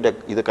ട്രെയിനിൻ്റെ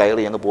ഇത്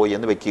കയറി അങ്ങ് പോയി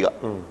എന്ന് വെക്കുക.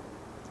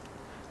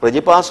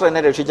 റെജി പാസ്റ്റർ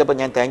എന്നെ രക്ഷിച്ചപ്പോൾ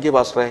ഞാൻ താങ്ക് യു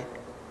പാസ്റ്ററെ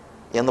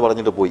എന്ന്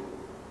പറഞ്ഞിട്ട് പോയി.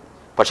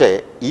 പക്ഷേ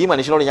ഈ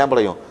മനുഷ്യനോട് ഞാൻ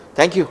പറയും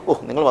താങ്ക് യു,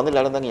 നിങ്ങൾ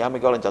വന്നില്ലായിരുന്നെങ്കിൽ ഞാൻ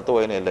മിക്കവാറും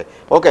ചത്തുപോയനല്ലേ,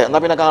 ഓക്കെ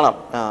എന്നാൽ പിന്നെ കാണാം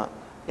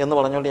എന്ന്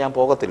പറഞ്ഞുകൊണ്ട് ഞാൻ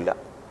പോകത്തില്ല.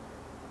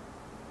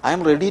 I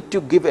am ready to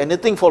give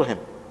anything for him.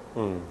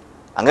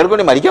 അങ്ങനെ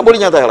വേണ്ടി മരിക്കാൻ പോലും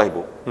ഞാൻ തയ്യാറായി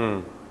പോകും.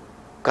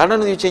 കാരണം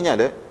എന്ന് ചോദിച്ചു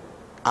കഴിഞ്ഞാൽ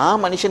ആ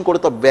മനുഷ്യൻ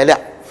കൊടുത്ത വില.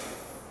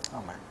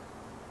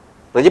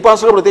 റെജി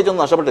പാസ്റ്റർ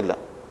പ്രത്യേകിച്ചൊന്നും നഷ്ടപ്പെട്ടില്ല.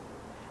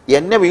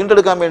 എന്നെ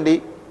വീണ്ടെടുക്കാൻ വേണ്ടി,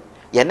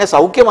 എന്നെ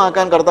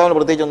സൗഖ്യമാക്കാൻ കർത്താവിന്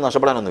പ്രത്യേകിച്ചൊന്നും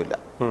നഷ്ടപ്പെടാനൊന്നുമില്ല.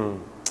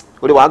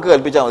 ഒരു വാക്ക്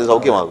കൽപ്പിച്ചാൽ മതി,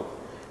 സൗഖ്യമാകും.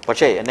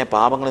 പക്ഷേ എന്നെ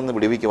പാപങ്ങളിൽ നിന്ന്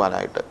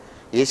വിടുവിക്കുവാനായിട്ട്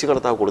യേശു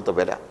കർത്താവ് കൊടുത്ത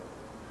വില,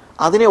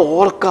 അതിനെ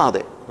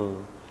ഓർക്കാതെ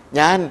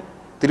ഞാൻ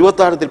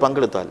തിരുവത്താഴത്തിൽ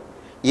പങ്കെടുത്താൽ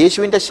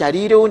യേശുവിൻ്റെ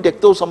ശരീരവും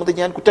രക്തവും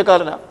സംബന്ധിച്ച് ഞാൻ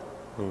കുറ്റക്കാരനാണ്.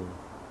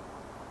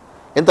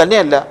 എന്ന്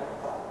തന്നെയല്ല,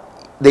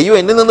 ദൈവം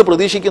എന്നിൽ നിന്ന്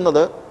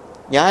പ്രതീക്ഷിക്കുന്നത്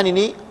ഞാൻ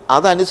ഇനി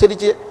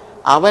അതനുസരിച്ച്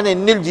അവൻ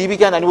എന്നിൽ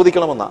ജീവിക്കാൻ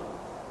അനുവദിക്കണമെന്നാണ്.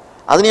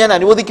 അതിന് ഞാൻ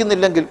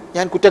അനുവദിക്കുന്നില്ലെങ്കിൽ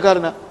ഞാൻ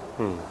കുറ്റക്കാരനാണ്.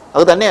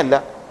 അത് തന്നെയല്ല,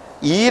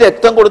 ഈ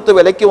രക്തം കൊടുത്ത്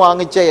വിലയ്ക്ക്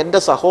വാങ്ങിച്ച എൻ്റെ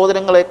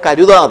സഹോദരങ്ങളെ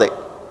കരുതാതെ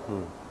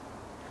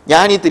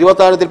ഞാൻ ഈ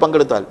തിരുവത്താഴത്തിൽ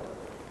പങ്കെടുത്താൽ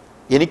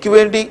എനിക്ക്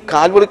വേണ്ടി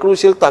കാൽവറി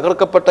ക്രൂശിൽ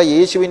തകർക്കപ്പെട്ട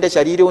യേശുവിൻ്റെ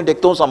ശരീരവും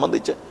രക്തവും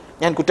സംബന്ധിച്ച്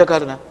ഞാൻ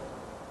കുറ്റക്കാരനാണ്.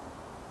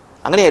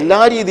 അങ്ങനെ എല്ലാ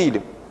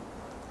രീതിയിലും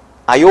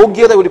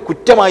അയോഗ്യത ഒരു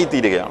കുറ്റമായി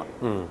തീരുകയാണ്.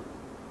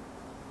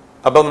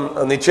 അപ്പം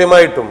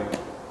നിശ്ചയമായിട്ടും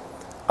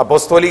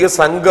അപ്പോസ്തോലിക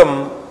സംഘം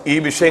ഈ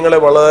വിഷയങ്ങളെ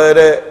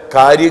വളരെ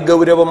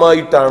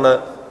കാര്യഗൗരവമായിട്ടാണ്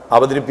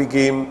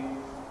അവതരിപ്പിക്കുകയും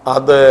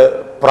അത്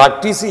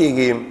പ്രാക്ടീസ്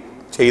ചെയ്യുകയും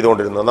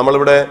ചെയ്തുകൊണ്ടിരുന്നത്.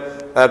 നമ്മളിവിടെ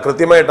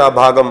കൃത്യമായിട്ട് ആ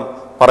ഭാഗം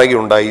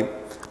പറയുകയുണ്ടായി.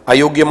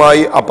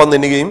 അയോഗ്യമായി അപ്പം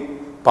തിന്നുകയും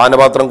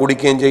പാനപാത്രം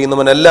കുടിക്കുകയും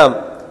ചെയ്യുന്നവനെല്ലാം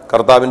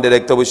കർത്താവിൻ്റെ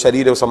രക്തവും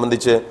ശരീരവും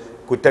സംബന്ധിച്ച്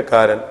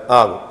കുറ്റക്കാരൻ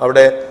ആകും.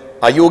 അവിടെ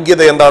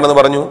അയോഗ്യത എന്താണെന്ന്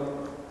പറഞ്ഞു,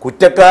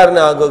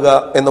 കുറ്റക്കാരനാകുക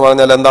എന്ന്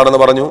പറഞ്ഞാൽ എന്താണെന്ന്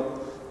പറഞ്ഞു,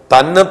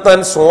 തന്നെത്താൻ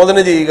ശോധന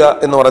ചെയ്യുക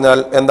എന്ന് പറഞ്ഞാൽ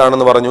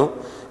എന്താണെന്ന് പറഞ്ഞു,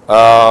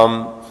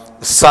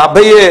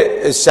 സഭയെ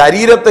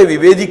ശരീരത്തെ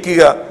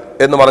വിവേചിക്കുക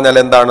എന്ന് പറഞ്ഞാൽ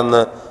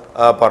എന്താണെന്ന്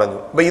പറഞ്ഞു.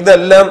 അപ്പൊ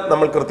ഇതെല്ലാം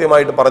നമ്മൾ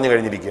കൃത്യമായിട്ട് പറഞ്ഞു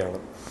കഴിഞ്ഞിരിക്കുകയാണ്.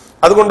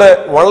 അതുകൊണ്ട്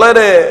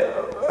വളരെ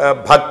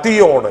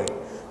ഭക്തിയോടെ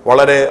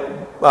വളരെ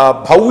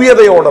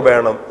ഭവ്യതയോടെ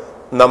വേണം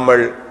നമ്മൾ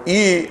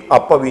ഈ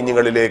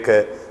അപ്പവീഞ്ഞുകളിലേക്ക്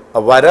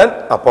വരാൻ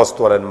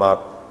അപ്പോസ്തലന്മാർ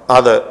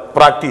അത്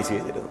പ്രാക്ടീസ്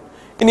ചെയ്തിരുന്നു.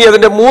 ഇനി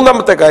അതിൻ്റെ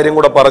മൂന്നാമത്തെ കാര്യം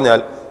കൂടെ പറഞ്ഞാൽ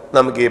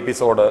നമുക്ക് ഈ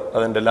എപ്പിസോഡ്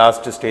അതിൻ്റെ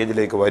ലാസ്റ്റ്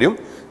സ്റ്റേജിലേക്ക് വരും.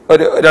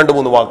 ഒരു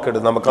 2-3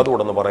 വാക്കെടുത്ത് നമുക്ക്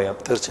അതുകൂടെ ഒന്ന് പറയാം.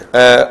 തീർച്ചയായും.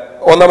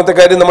 ഒന്നാമത്തെ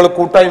കാര്യം നമ്മൾ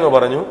കൂട്ടായ്മ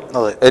പറഞ്ഞു,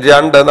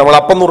 2 നമ്മൾ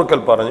അപ്പം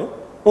നുറുക്കൽ പറഞ്ഞു,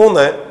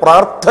 3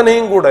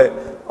 പ്രാർത്ഥനയും കൂടെ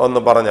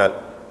ഒന്ന് പറഞ്ഞാൽ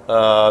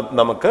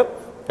നമുക്ക്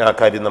ആ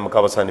കാര്യം നമുക്ക്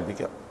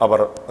അവസാനിപ്പിക്കാം. അവർ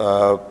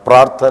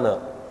പ്രാർത്ഥന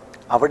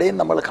അവിടെയും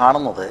നമ്മൾ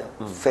കാണുന്നത്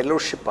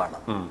ഫെലോഷിപ്പാണ്,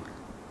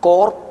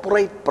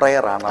 കോർപ്പറേറ്റ്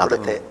പ്രെയർ ആണ്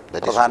അവിടുത്തെ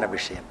പ്രധാന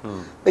വിഷയം.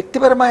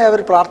 വ്യക്തിപരമായി അവർ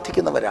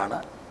പ്രാർത്ഥിക്കുന്നവരാണ്.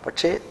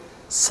 പക്ഷേ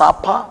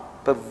സഭ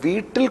ഇപ്പം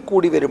വീട്ടിൽ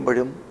കൂടി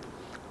വരുമ്പോഴും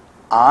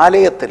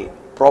ആലയത്തിൽ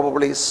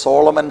പ്രോബബ്ലി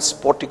സോളമൻസ്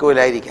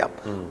പോർട്ടിക്കോയിലായിരിക്കാം,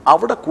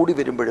 അവിടെ കൂടി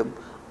വരുമ്പോഴും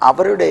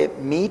അവരുടെ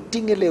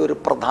മീറ്റിങ്ങിലെ ഒരു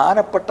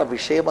പ്രധാനപ്പെട്ട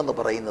വിഷയമെന്ന്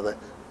പറയുന്നത്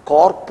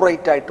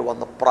കോർപ്പറേറ്റായിട്ട്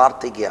വന്ന്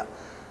പ്രാർത്ഥിക്കുക.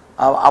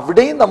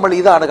 അവിടെയും നമ്മൾ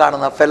ഇതാണ്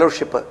കാണുന്ന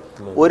ഫെലോഷിപ്പ്.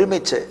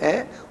 ഒരുമിച്ച്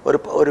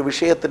ഒരു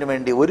വിഷയത്തിന്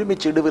വേണ്ടി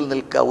ഒരുമിച്ച് ഇടിവിൽ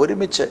നിൽക്കുക,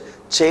 ഒരുമിച്ച്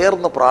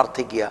ചേർന്ന്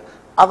പ്രാർത്ഥിക്കുക.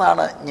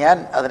 അതാണ് ഞാൻ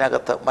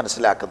അതിനകത്ത്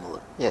മനസ്സിലാക്കുന്നത്.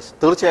 യെസ്,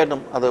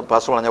 തീർച്ചയായിട്ടും അത്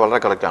പാസ്റ്റർ പറഞ്ഞാൽ വളരെ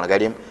കറക്റ്റാണ്.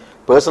 കാര്യം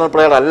പേഴ്സണൽ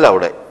പ്രെയർ അല്ല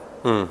അവിടെ.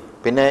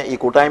 പിന്നെ ഈ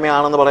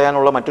കൂട്ടായ്മയാണെന്ന്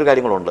പറയാനുള്ള മറ്റൊരു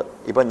കാര്യങ്ങളുണ്ട്.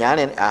 ഇപ്പം ഞാൻ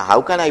how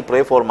can I pray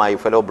for my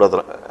fellow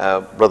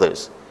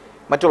brothers,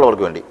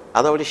 മറ്റുള്ളവർക്ക് വേണ്ടി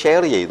അതവർ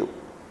ഷെയർ ചെയ്തു.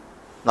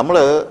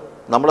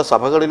 നമ്മുടെ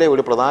സഭകളിലെ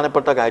ഒരു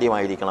പ്രധാനപ്പെട്ട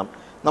കാര്യമായിരിക്കണം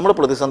നമ്മുടെ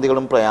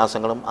പ്രതിസന്ധികളും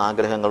പ്രയാസങ്ങളും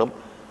ആഗ്രഹങ്ങളും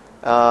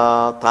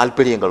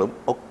താല്പര്യങ്ങളും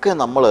ഒക്കെ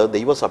നമ്മൾ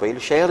ദൈവസഭയിൽ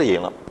ഷെയർ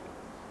ചെയ്യണം.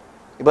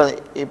 ഇപ്പം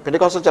ഈ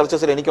പെന്റക്കോസ്റ്റൽ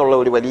ചർച്ചസിൽ എനിക്കുള്ള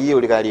ഒരു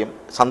വലിയൊരു കാര്യം,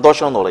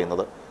 സന്തോഷം എന്ന്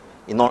പറയുന്നത്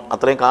ഇന്ന്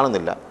അത്രയും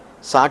കാണുന്നില്ല,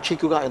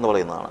 സാക്ഷിക്കുക എന്ന്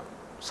പറയുന്നതാണ്.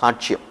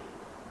 സാക്ഷ്യം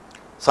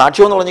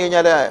എന്ന് പറഞ്ഞു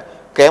കഴിഞ്ഞാൽ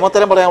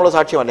കേമത്തരം പറയാനുള്ള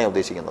സാക്ഷ്യമല്ല ഞാൻ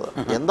ഉദ്ദേശിക്കുന്നത്.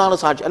 എന്താണ്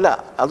സാക്ഷ്യം? അല്ല,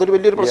 അതൊരു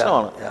വലിയൊരു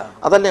പ്രശ്നമാണ്.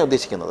 അതല്ല ഞാൻ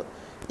ഉദ്ദേശിക്കുന്നത്.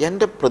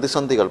 എൻ്റെ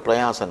പ്രതിസന്ധികൾ,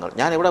 പ്രയാസങ്ങൾ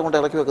ഞാൻ എവിടെ കൊണ്ട്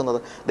ഇറക്കി വെക്കുന്നത്?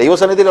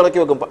 ദൈവസന്നിധിയിൽ ഇറക്കി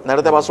വെക്കും.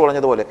 നേരത്തെ പാസ്റ്റർ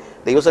പറഞ്ഞതുപോലെ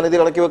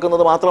ദൈവസന്നിധിയിൽ ഇറക്കി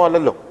വെക്കുന്നത്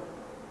മാത്രമല്ലല്ലോ,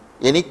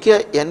 എനിക്ക്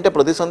എൻ്റെ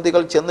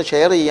പ്രതിസന്ധികൾ ചെന്ന്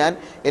ഷെയർ ചെയ്യാൻ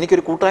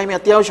എനിക്കൊരു കൂട്ടായ്മ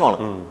അത്യാവശ്യമാണ്.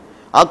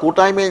 ആ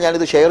കൂട്ടായ്മയിൽ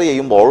ഞാനിത് ഷെയർ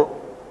ചെയ്യുമ്പോൾ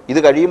ഇത്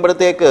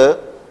കഴിയുമ്പോഴത്തേക്ക്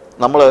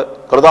നമ്മൾ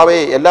കർത്താവേ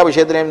എല്ലാ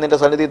വിഷയത്തിനെയും നിൻ്റെ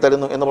സന്നിധി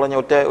തരുന്നു എന്ന് പറഞ്ഞ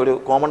ഒറ്റ ഒരു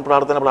കോമൺ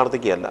പ്രാർത്ഥന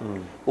പ്രാർത്ഥിക്കുകയല്ല,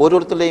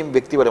 ഓരോരുത്തരുടെയും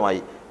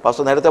വ്യക്തിപരമായി.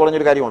 പാസ്റ്റർ നേരത്തെ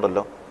പറഞ്ഞൊരു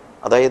കാര്യമുണ്ടല്ലോ,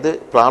 അതായത്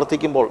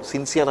പ്രാർത്ഥിക്കുമ്പോൾ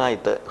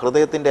സിൻസിയറായിട്ട്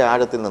ഹൃദയത്തിൻ്റെ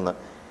ആഴത്തിൽ നിന്ന്.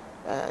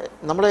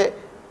 നമ്മുടെ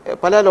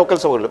പല ലോക്കൽ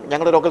സഭകളിലും,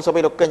 ഞങ്ങളുടെ ലോക്കൽ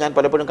സഭയിലൊക്കെ ഞാൻ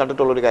പലപ്പോഴും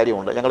കണ്ടിട്ടുള്ളൊരു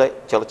കാര്യമുണ്ട്. ഞങ്ങളുടെ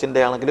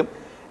ചർച്ചിൻ്റെ ആണെങ്കിലും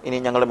ഇനി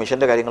ഞങ്ങളുടെ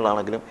മിഷൻ്റെ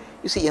കാര്യങ്ങളിലാണെങ്കിലും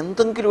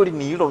എന്തെങ്കിലും ഒരു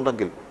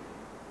നീടുണ്ടെങ്കിൽ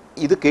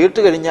ഇത് കേട്ട്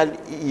കഴിഞ്ഞാൽ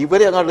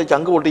ഇവരെ അങ്ങോട്ട്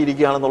ചങ്ക്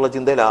പൊട്ടിയിരിക്കുകയാണെന്നുള്ള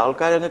ചിന്തയിൽ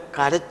ആൾക്കാരങ്ങ്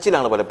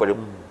കരച്ചിലാണ് പലപ്പോഴും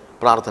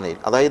പ്രാർത്ഥനയിൽ.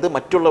 അതായത്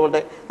മറ്റുള്ളവരുടെ,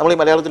 നമ്മൾ ഈ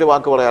മലയാളത്തിൽ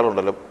വാക്ക്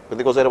പറയാറുണ്ടല്ലോ,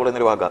 പെന്തിക്കോസ്തുകാർ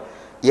പറയുന്നൊരു വാക്കാണ്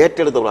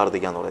ഏറ്റെടുത്ത്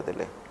പ്രാർത്ഥിക്കുക എന്ന്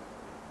പറയത്തില്ലേ.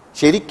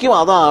 ശരിക്കും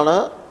അതാണ്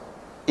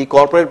ഈ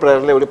കോർപ്പറേറ്റ്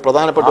പ്രയറിലെ ഒരു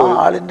പ്രധാനപ്പെട്ട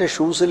ആളിൻ്റെ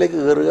ഷൂസിലേക്ക്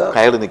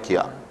കയറി നിൽക്കുക.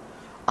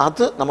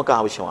 അത് നമുക്ക്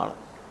ആവശ്യമാണ്.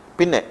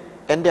 പിന്നെ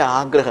എൻ്റെ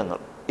ആഗ്രഹങ്ങൾ,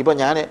 ഇപ്പം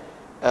ഞാൻ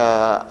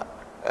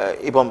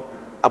ഇപ്പം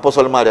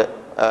അപ്പോസ്തലന്മാർ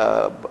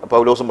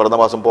പൗലോസും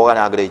ബർന്നബാസും പോകാൻ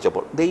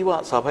ആഗ്രഹിച്ചപ്പോൾ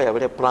ദൈവസഭ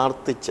അവരെ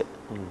പ്രാർത്ഥിച്ച്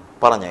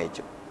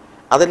പറഞ്ഞയച്ചു.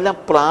 അതെല്ലാം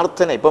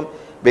പ്രാർത്ഥന. ഇപ്പം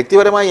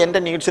വ്യക്തിപരമായി എൻ്റെ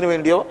നീഡ്സിന്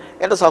വേണ്ടിയോ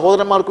എൻ്റെ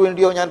സഹോദരന്മാർക്ക്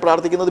വേണ്ടിയോ ഞാൻ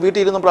പ്രാർത്ഥിക്കുന്നത്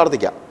വീട്ടിലിരുന്നും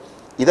പ്രാർത്ഥിക്കാം.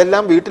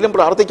 ഇതെല്ലാം വീട്ടിലും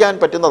പ്രാർത്ഥിക്കാൻ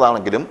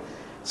പറ്റുന്നതാണെങ്കിലും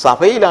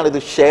സഭയിലാണ് ഇത്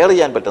ഷെയർ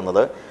ചെയ്യാൻ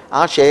പറ്റുന്നത്.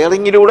 ആ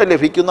ഷെയറിങ്ങിലൂടെ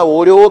ലഭിക്കുന്ന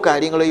ഓരോ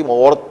കാര്യങ്ങളെയും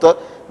ഓർത്ത്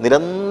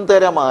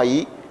നിരന്തരമായി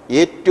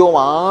ഏറ്റവും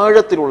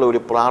ആഴത്തിലുള്ള ഒരു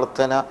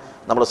പ്രാർത്ഥന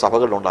നമ്മുടെ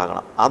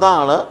സഭകളിലുണ്ടാകണം.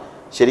 അതാണ്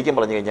ശരിക്കും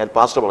പറഞ്ഞു കഴിഞ്ഞാൽ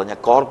പാസ്റ്റർ പറഞ്ഞ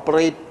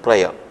കോർപ്പറേറ്റ്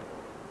പ്രയർ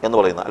എന്ന്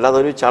പറയുന്നത്. അല്ലാതെ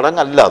ഒരു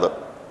ചടങ്ങല്ല അത്.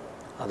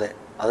 അതെ,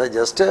 അത്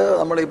ജസ്റ്റ്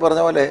നമ്മൾ ഈ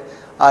പറഞ്ഞ പോലെ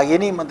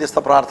ഇനി മധ്യസ്ഥ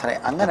പ്രാർത്ഥന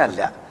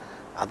അങ്ങനല്ല.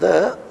 അത്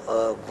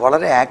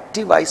വളരെ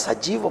ആക്റ്റീവായി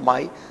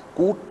സജീവമായി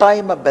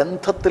കൂട്ടായ്മ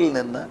ബന്ധത്തിൽ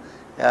നിന്ന്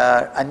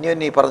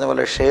അന്യോന്യം ഈ പറഞ്ഞ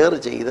പോലെ ഷെയർ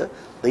ചെയ്ത്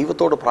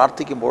ദൈവത്തോട്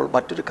പ്രാർത്ഥിക്കുമ്പോൾ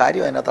മറ്റൊരു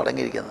കാര്യം അതിനകത്ത്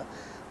അടങ്ങിയിരിക്കുന്നത്,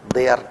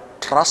 they are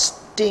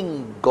trusting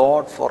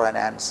God for an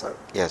answer.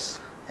 Yes,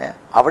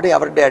 അവിടെ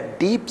അവരുടെ ആ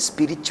ഡീപ്പ്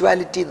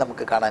സ്പിരിച്വാലിറ്റി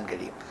നമുക്ക് കാണാൻ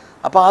കഴിയും.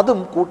 അപ്പോൾ അതും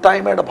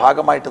കൂട്ടായ്മയുടെ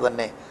ഭാഗമായിട്ട്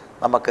തന്നെ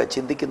നമുക്ക്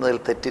ചിന്തിക്കുന്നതിൽ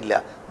തെറ്റില്ല.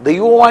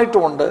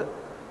 ദൈവവുമായിട്ടുമുണ്ട്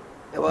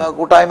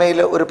കൂട്ടായ്മയിൽ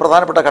ഒരു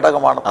പ്രധാനപ്പെട്ട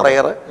ഘടകമാണ്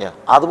പ്രെയർ.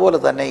 അതുപോലെ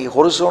തന്നെ ഈ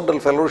ഹൊറിസോണ്ടൽ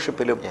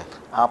ഫെലോഷിപ്പിലും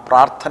ആ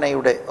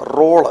പ്രാർത്ഥനയുടെ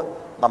റോള്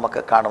നമുക്ക്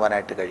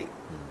കാണുവാനായിട്ട് കഴിയും.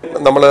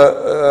 നമ്മൾ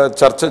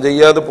ചർച്ച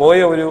ചെയ്യാതെ പോയ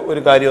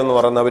ഒരു കാര്യം എന്ന്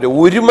പറയുന്നത് അവർ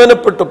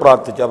ഒരുമനപ്പെട്ട്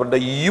പ്രാർത്ഥിച്ചു, അവരുടെ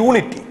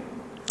യൂണിറ്റി.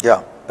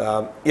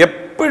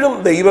 എപ്പോഴും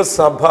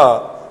ദൈവസഭ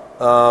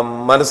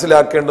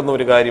മനസ്സിലാക്കേണ്ടുന്ന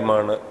ഒരു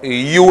കാര്യമാണ്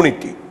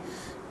യൂണിറ്റി.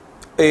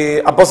 ഈ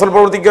അപ്പോസ്തല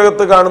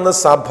പ്രവൃത്തിക്കകത്ത് കാണുന്ന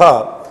സഭ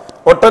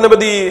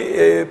ഒട്ടനവധി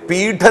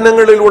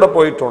പീഡനങ്ങളിലൂടെ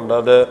പോയിട്ടുണ്ട്.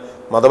 അത്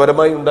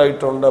മതപരമായി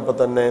ഉണ്ടായിട്ടുണ്ട്, അപ്പം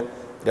തന്നെ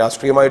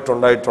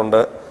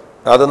രാഷ്ട്രീയമായിട്ടുണ്ടായിട്ടുണ്ട്.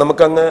 അത്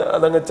നമുക്കങ്ങ്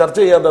അതങ്ങ് ചർച്ച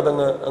ചെയ്യാതെ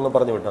അങ്ങ്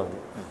പറഞ്ഞു വിട്ടാൽ മതി.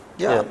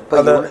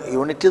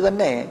 യൂണിറ്റി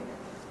തന്നെ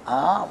ആ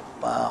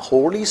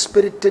ഹോളി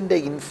സ്പിരിറ്റിന്റെ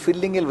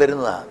ഇൻഫില്ലിങ്ങിൽ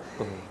വരുന്നതാണ്.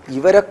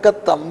 ഇവരൊക്കെ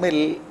തമ്മിൽ,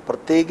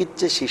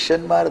 പ്രത്യേകിച്ച്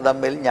ശിഷ്യന്മാർ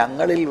തമ്മിൽ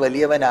ഞങ്ങളിൽ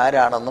വലിയവൻ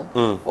ആരാണെന്നും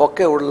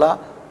ഒക്കെ ഉള്ള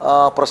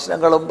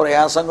പ്രശ്നങ്ങളും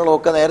പ്രയാസങ്ങളും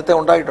ഒക്കെ നേരത്തെ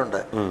ഉണ്ടായിട്ടുണ്ട്.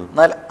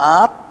 എന്നാൽ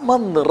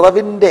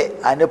ആത്മനിറവിന്റെ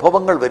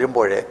അനുഭവങ്ങൾ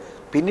വരുമ്പോൾ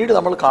പിന്നീട്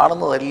നമ്മൾ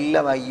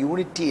കാണുന്നതെല്ലാം ആ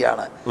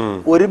യൂണിറ്റിയാണ്.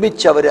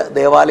 ഒരുമിച്ച് അവർ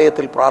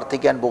ദേവാലയത്തിൽ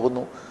പ്രാർത്ഥിക്കാൻ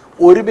പോകുന്നു,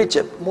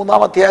 ഒരുമിച്ച്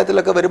 3-ാം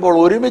അധ്യായത്തിലൊക്കെ വരുമ്പോൾ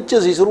ഒരുമിച്ച്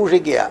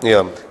ശുശ്രൂഷിക്കുക,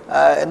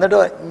 എന്നിട്ട്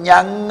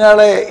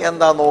ഞങ്ങളെ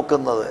എന്താ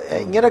നോക്കുന്നത്,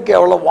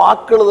 ഇങ്ങനെയൊക്കെയുള്ള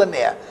വാക്കുകൾ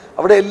തന്നെയാണ്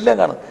അവിടെ എല്ലാം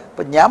കാണും.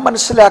 അപ്പം ഞാൻ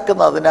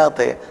മനസ്സിലാക്കുന്ന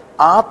അതിനകത്തെ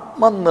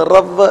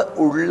ആത്മനിറവ്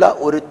ഉള്ള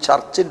ഒരു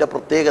ചർച്ചിൻ്റെ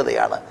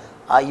പ്രത്യേകതയാണ്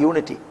ആ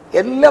യൂണിറ്റി.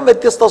 എല്ലാം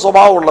വ്യത്യസ്ത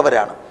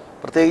സ്വഭാവമുള്ളവരാണ്.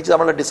 പ്രത്യേകിച്ച്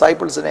നമ്മളെ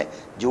ഡിസൈപ്പിൾസിനെ,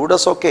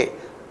 ജൂഡസൊക്കെ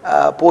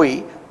പോയി,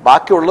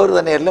 ബാക്കിയുള്ളവർ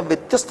തന്നെ എല്ലാം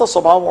വ്യത്യസ്ത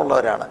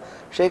സ്വഭാവമുള്ളവരാണ്.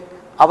 പക്ഷേ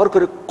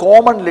അവർക്കൊരു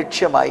കോമൺ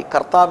ലക്ഷ്യമായി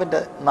കർത്താവിൻ്റെ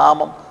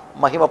നാമം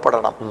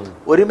മഹിമപ്പെടണം.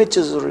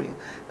 ഒരുമിച്ച്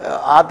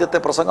ആദ്യത്തെ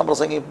പ്രസംഗം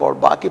പ്രസംഗിക്കുമ്പോൾ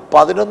ബാക്കി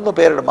 11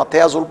 പേരുടെ,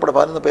 മത്തയാസ് ഉൾപ്പെടെ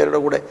 11 പേരുടെ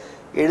കൂടെ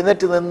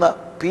എഴുന്നേറ്റ് നിന്ന്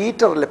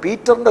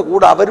പീറ്ററിൻ്റെ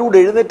കൂടെ അവരോട്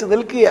എഴുന്നേറ്റ്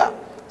നിൽക്കുക.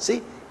 സി,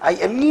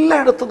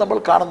 എല്ലായിടത്തും നമ്മൾ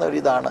കാണുന്ന ഒരു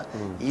ഇതാണ്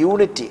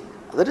യൂണിറ്റി.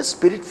 അതൊരു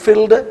സ്പിരിറ്റ്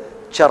ഫിൽഡ്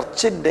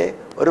ചർച്ചിൻ്റെ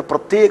ഒരു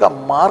പ്രത്യേക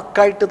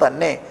മാർക്കായിട്ട്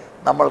തന്നെ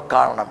നമ്മൾ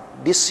കാണണം.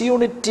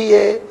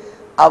 ഡിസ്യൂണിറ്റിയെ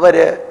അവർ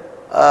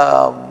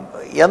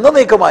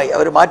എന്നേക്കുമായി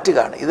അവർ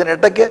മാറ്റുകയാണ്.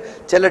 ഇതിനിടയ്ക്ക്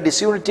ചില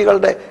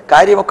ഡിസ്യൂണിറ്റികളുടെ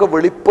കാര്യമൊക്കെ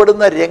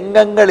വെളിപ്പെടുന്ന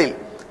രംഗങ്ങളിൽ,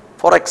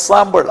 ഫോർ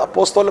എക്സാമ്പിൾ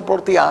അപ്പോസ്തല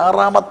പ്രവൃത്തി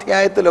 6-ാം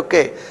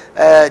അധ്യായത്തിലൊക്കെ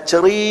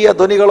ചെറിയ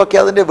ധ്വനികളൊക്കെ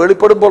അതിൻ്റെ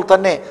വെളിപ്പെടുമ്പോൾ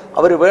തന്നെ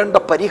അവർ വേണ്ട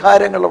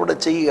പരിഹാരങ്ങൾ അവിടെ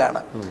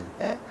ചെയ്യുകയാണ്.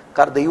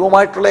 കാരണം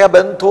ദൈവമായിട്ടുള്ള ആ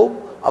ബന്ധവും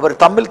അവർ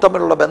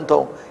തമ്മിലുള്ള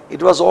ബന്ധവും,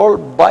 it was all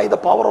by the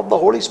power of the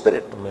holy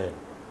spirit.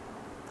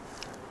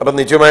 അപ്പം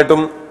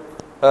നിശ്ചയമായിട്ടും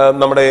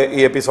നമ്മുടെ ഈ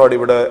എപ്പിസോഡ്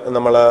ഇവിടെ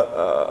നമ്മൾ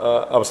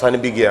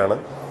അവസാനിപ്പിക്കുകയാണ്.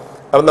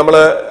 അപ്പം നമ്മൾ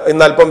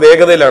ഇന്ന് അല്പം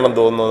വേഗതയിലാണെന്ന്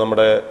തോന്നുന്നു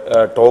നമ്മുടെ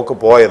ടോക്ക്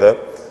പോയത്.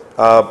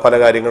 പല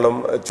കാര്യങ്ങളും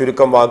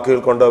ചുരുക്കം വാക്കുകൾ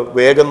കൊണ്ട്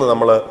വേഗം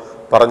നമ്മൾ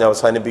പറഞ്ഞ്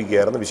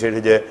അവസാനിപ്പിക്കുകയായിരുന്നു.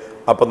 വിശേഷിച്ച്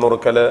അപ്പം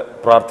നുറുക്കൽ,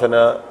 പ്രാർത്ഥന,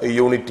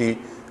 യൂണിറ്റി,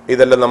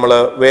 ഇതെല്ലാം നമ്മൾ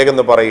വേഗം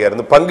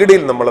പറയുകയായിരുന്നു.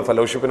 പങ്കിടിയിൽ നമ്മൾ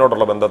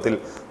ഫെലോഷിപ്പിനോടുള്ള ബന്ധത്തിൽ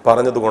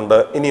പറഞ്ഞതുകൊണ്ട്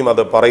ഇനിയും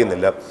അത്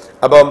പറയുന്നില്ല.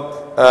 അപ്പം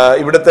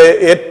ഇവിടുത്തെ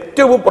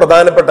ഏറ്റവും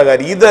പ്രധാനപ്പെട്ട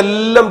കാര്യം,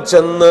 ഇതെല്ലാം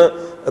ചെന്ന്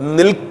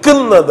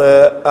നിൽക്കുന്നത്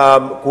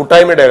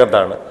കൂട്ടായ്മയുടെ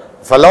അകത്താണ്,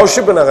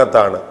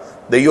 ഫെലോഷിപ്പിനകത്താണ്.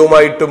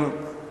 ദൈവവുമായിട്ടും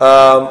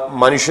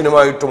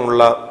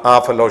മനുഷ്യനുമായിട്ടുമുള്ള ആ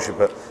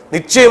ഫെലോഷിപ്പ്,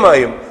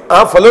 നിശ്ചയമായും ആ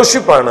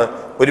ഫെലോഷിപ്പാണ്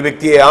ഒരു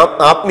വ്യക്തിയെ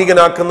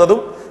ആത്മീകനാക്കുന്നതും,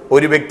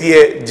 ഒരു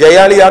വ്യക്തിയെ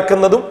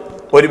ജയാളിയാക്കുന്നതും,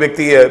 ഒരു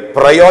വ്യക്തിയെ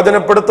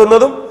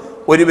പ്രയോജനപ്പെടുത്തുന്നതും,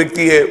 ഒരു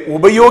വ്യക്തിയെ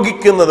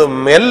ഉപയോഗിക്കുന്നതും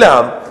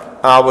എല്ലാം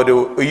ആ ഒരു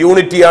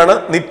യൂണിറ്റിയാണ്.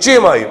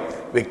 നിശ്ചയമായും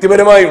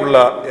വ്യക്തിപരമായുള്ള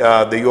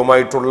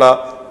ദൈവവുമായിട്ടുള്ള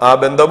ആ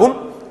ബന്ധവും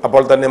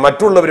അപ്പോൾ തന്നെ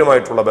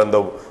മറ്റുള്ളവരുമായിട്ടുള്ള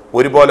ബന്ധവും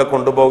ഒരുപോലെ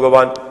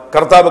കൊണ്ടുപോകുവാൻ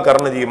കർത്താവ്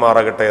കരുണ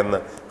ചെയ്യുമാറാകട്ടെ എന്ന്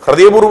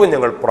ഹൃദയപൂർവ്വം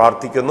ഞങ്ങൾ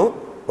പ്രാർത്ഥിക്കുന്നു.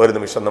 ഒരു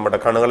നിമിഷം നമ്മുടെ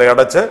കണ്ണുകളെ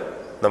അടച്ച്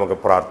നമുക്ക്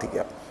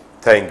പ്രാർത്ഥിക്കാം.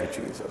 Thank you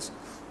Jesus.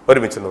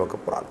 ഒരുമിച്ച് നമുക്ക്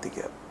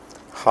പ്രാർത്ഥിക്കാം.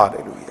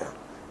 ഹല്ലേലൂയ.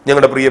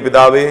 ഞങ്ങളുടെ പ്രിയ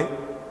പിതാവേ,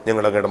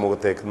 ഞങ്ങൾ അങ്ങയുടെ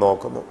മുഖത്തേക്ക്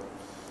നോക്കുന്നു.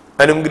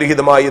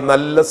 അനുഗ്രഹീതമായ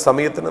നല്ല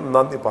സമയത്തിന്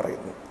നന്ദി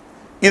പറയുന്നു.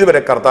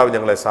 ഇതുവരെ കർത്താവ്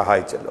ഞങ്ങളെ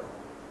സഹായിച്ചല്ലോ.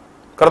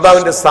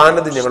 കർത്താവിൻ്റെ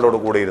സാന്നിധ്യം ഞങ്ങളോട്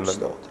കൂടെ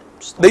ഇരുന്നല്ലോ.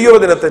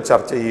 ദൈവദിനത്തെ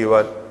ചർച്ച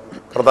ചെയ്യുവാൻ,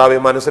 കർത്താവെ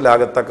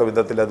മനസ്സിലാകത്തക്ക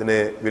വിധത്തിൽ അതിനെ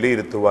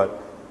വിലയിരുത്തുവാൻ,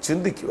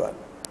 ചിന്തിക്കുവാൻ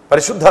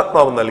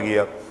പരിശുദ്ധാത്മാവ് നൽകിയ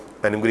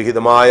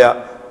അനുഗ്രഹീതമായ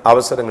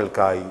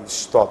അവസരങ്ങൾക്കായി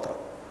സ്തോത്രം.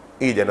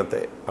 ഈ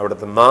ജനത്തെ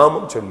അവിടുത്തെ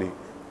നാമം ചൊല്ലി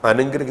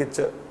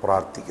അനുഗ്രഹിച്ച്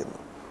പ്രാർത്ഥിക്കുന്നു.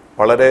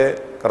 വളരെ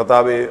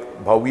കർത്താവെ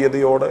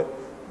ഭവ്യതയോടെ,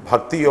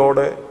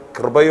 ഭക്തിയോടെ,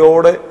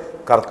 കൃപയോടെ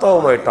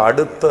കർത്താവുമായിട്ട്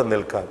അടുത്ത്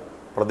നിൽക്കാൻ,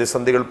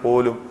 പ്രതിസന്ധികൾ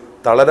പോലും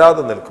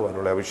തളരാതെ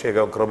നിൽക്കുവാനുള്ള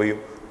അഭിഷേകവും കൃപയും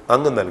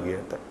അങ്ങ്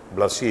നൽകിയിട്ട്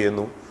ബ്ലസ്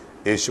ചെയ്യുന്നു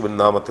യേശുവിൻ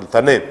നാമത്തിൽ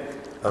തന്നെ.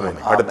 ആമേൻ.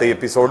 അടുത്ത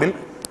എപ്പിസോഡിൽ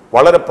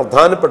വളരെ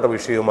പ്രധാനപ്പെട്ട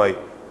വിഷയവുമായി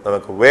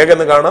നമുക്ക്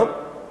വേഗം കാണാം.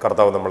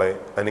 കർത്താവ് നമ്മളെ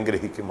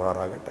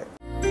അനുഗ്രഹിക്കുമാറാകട്ടെ.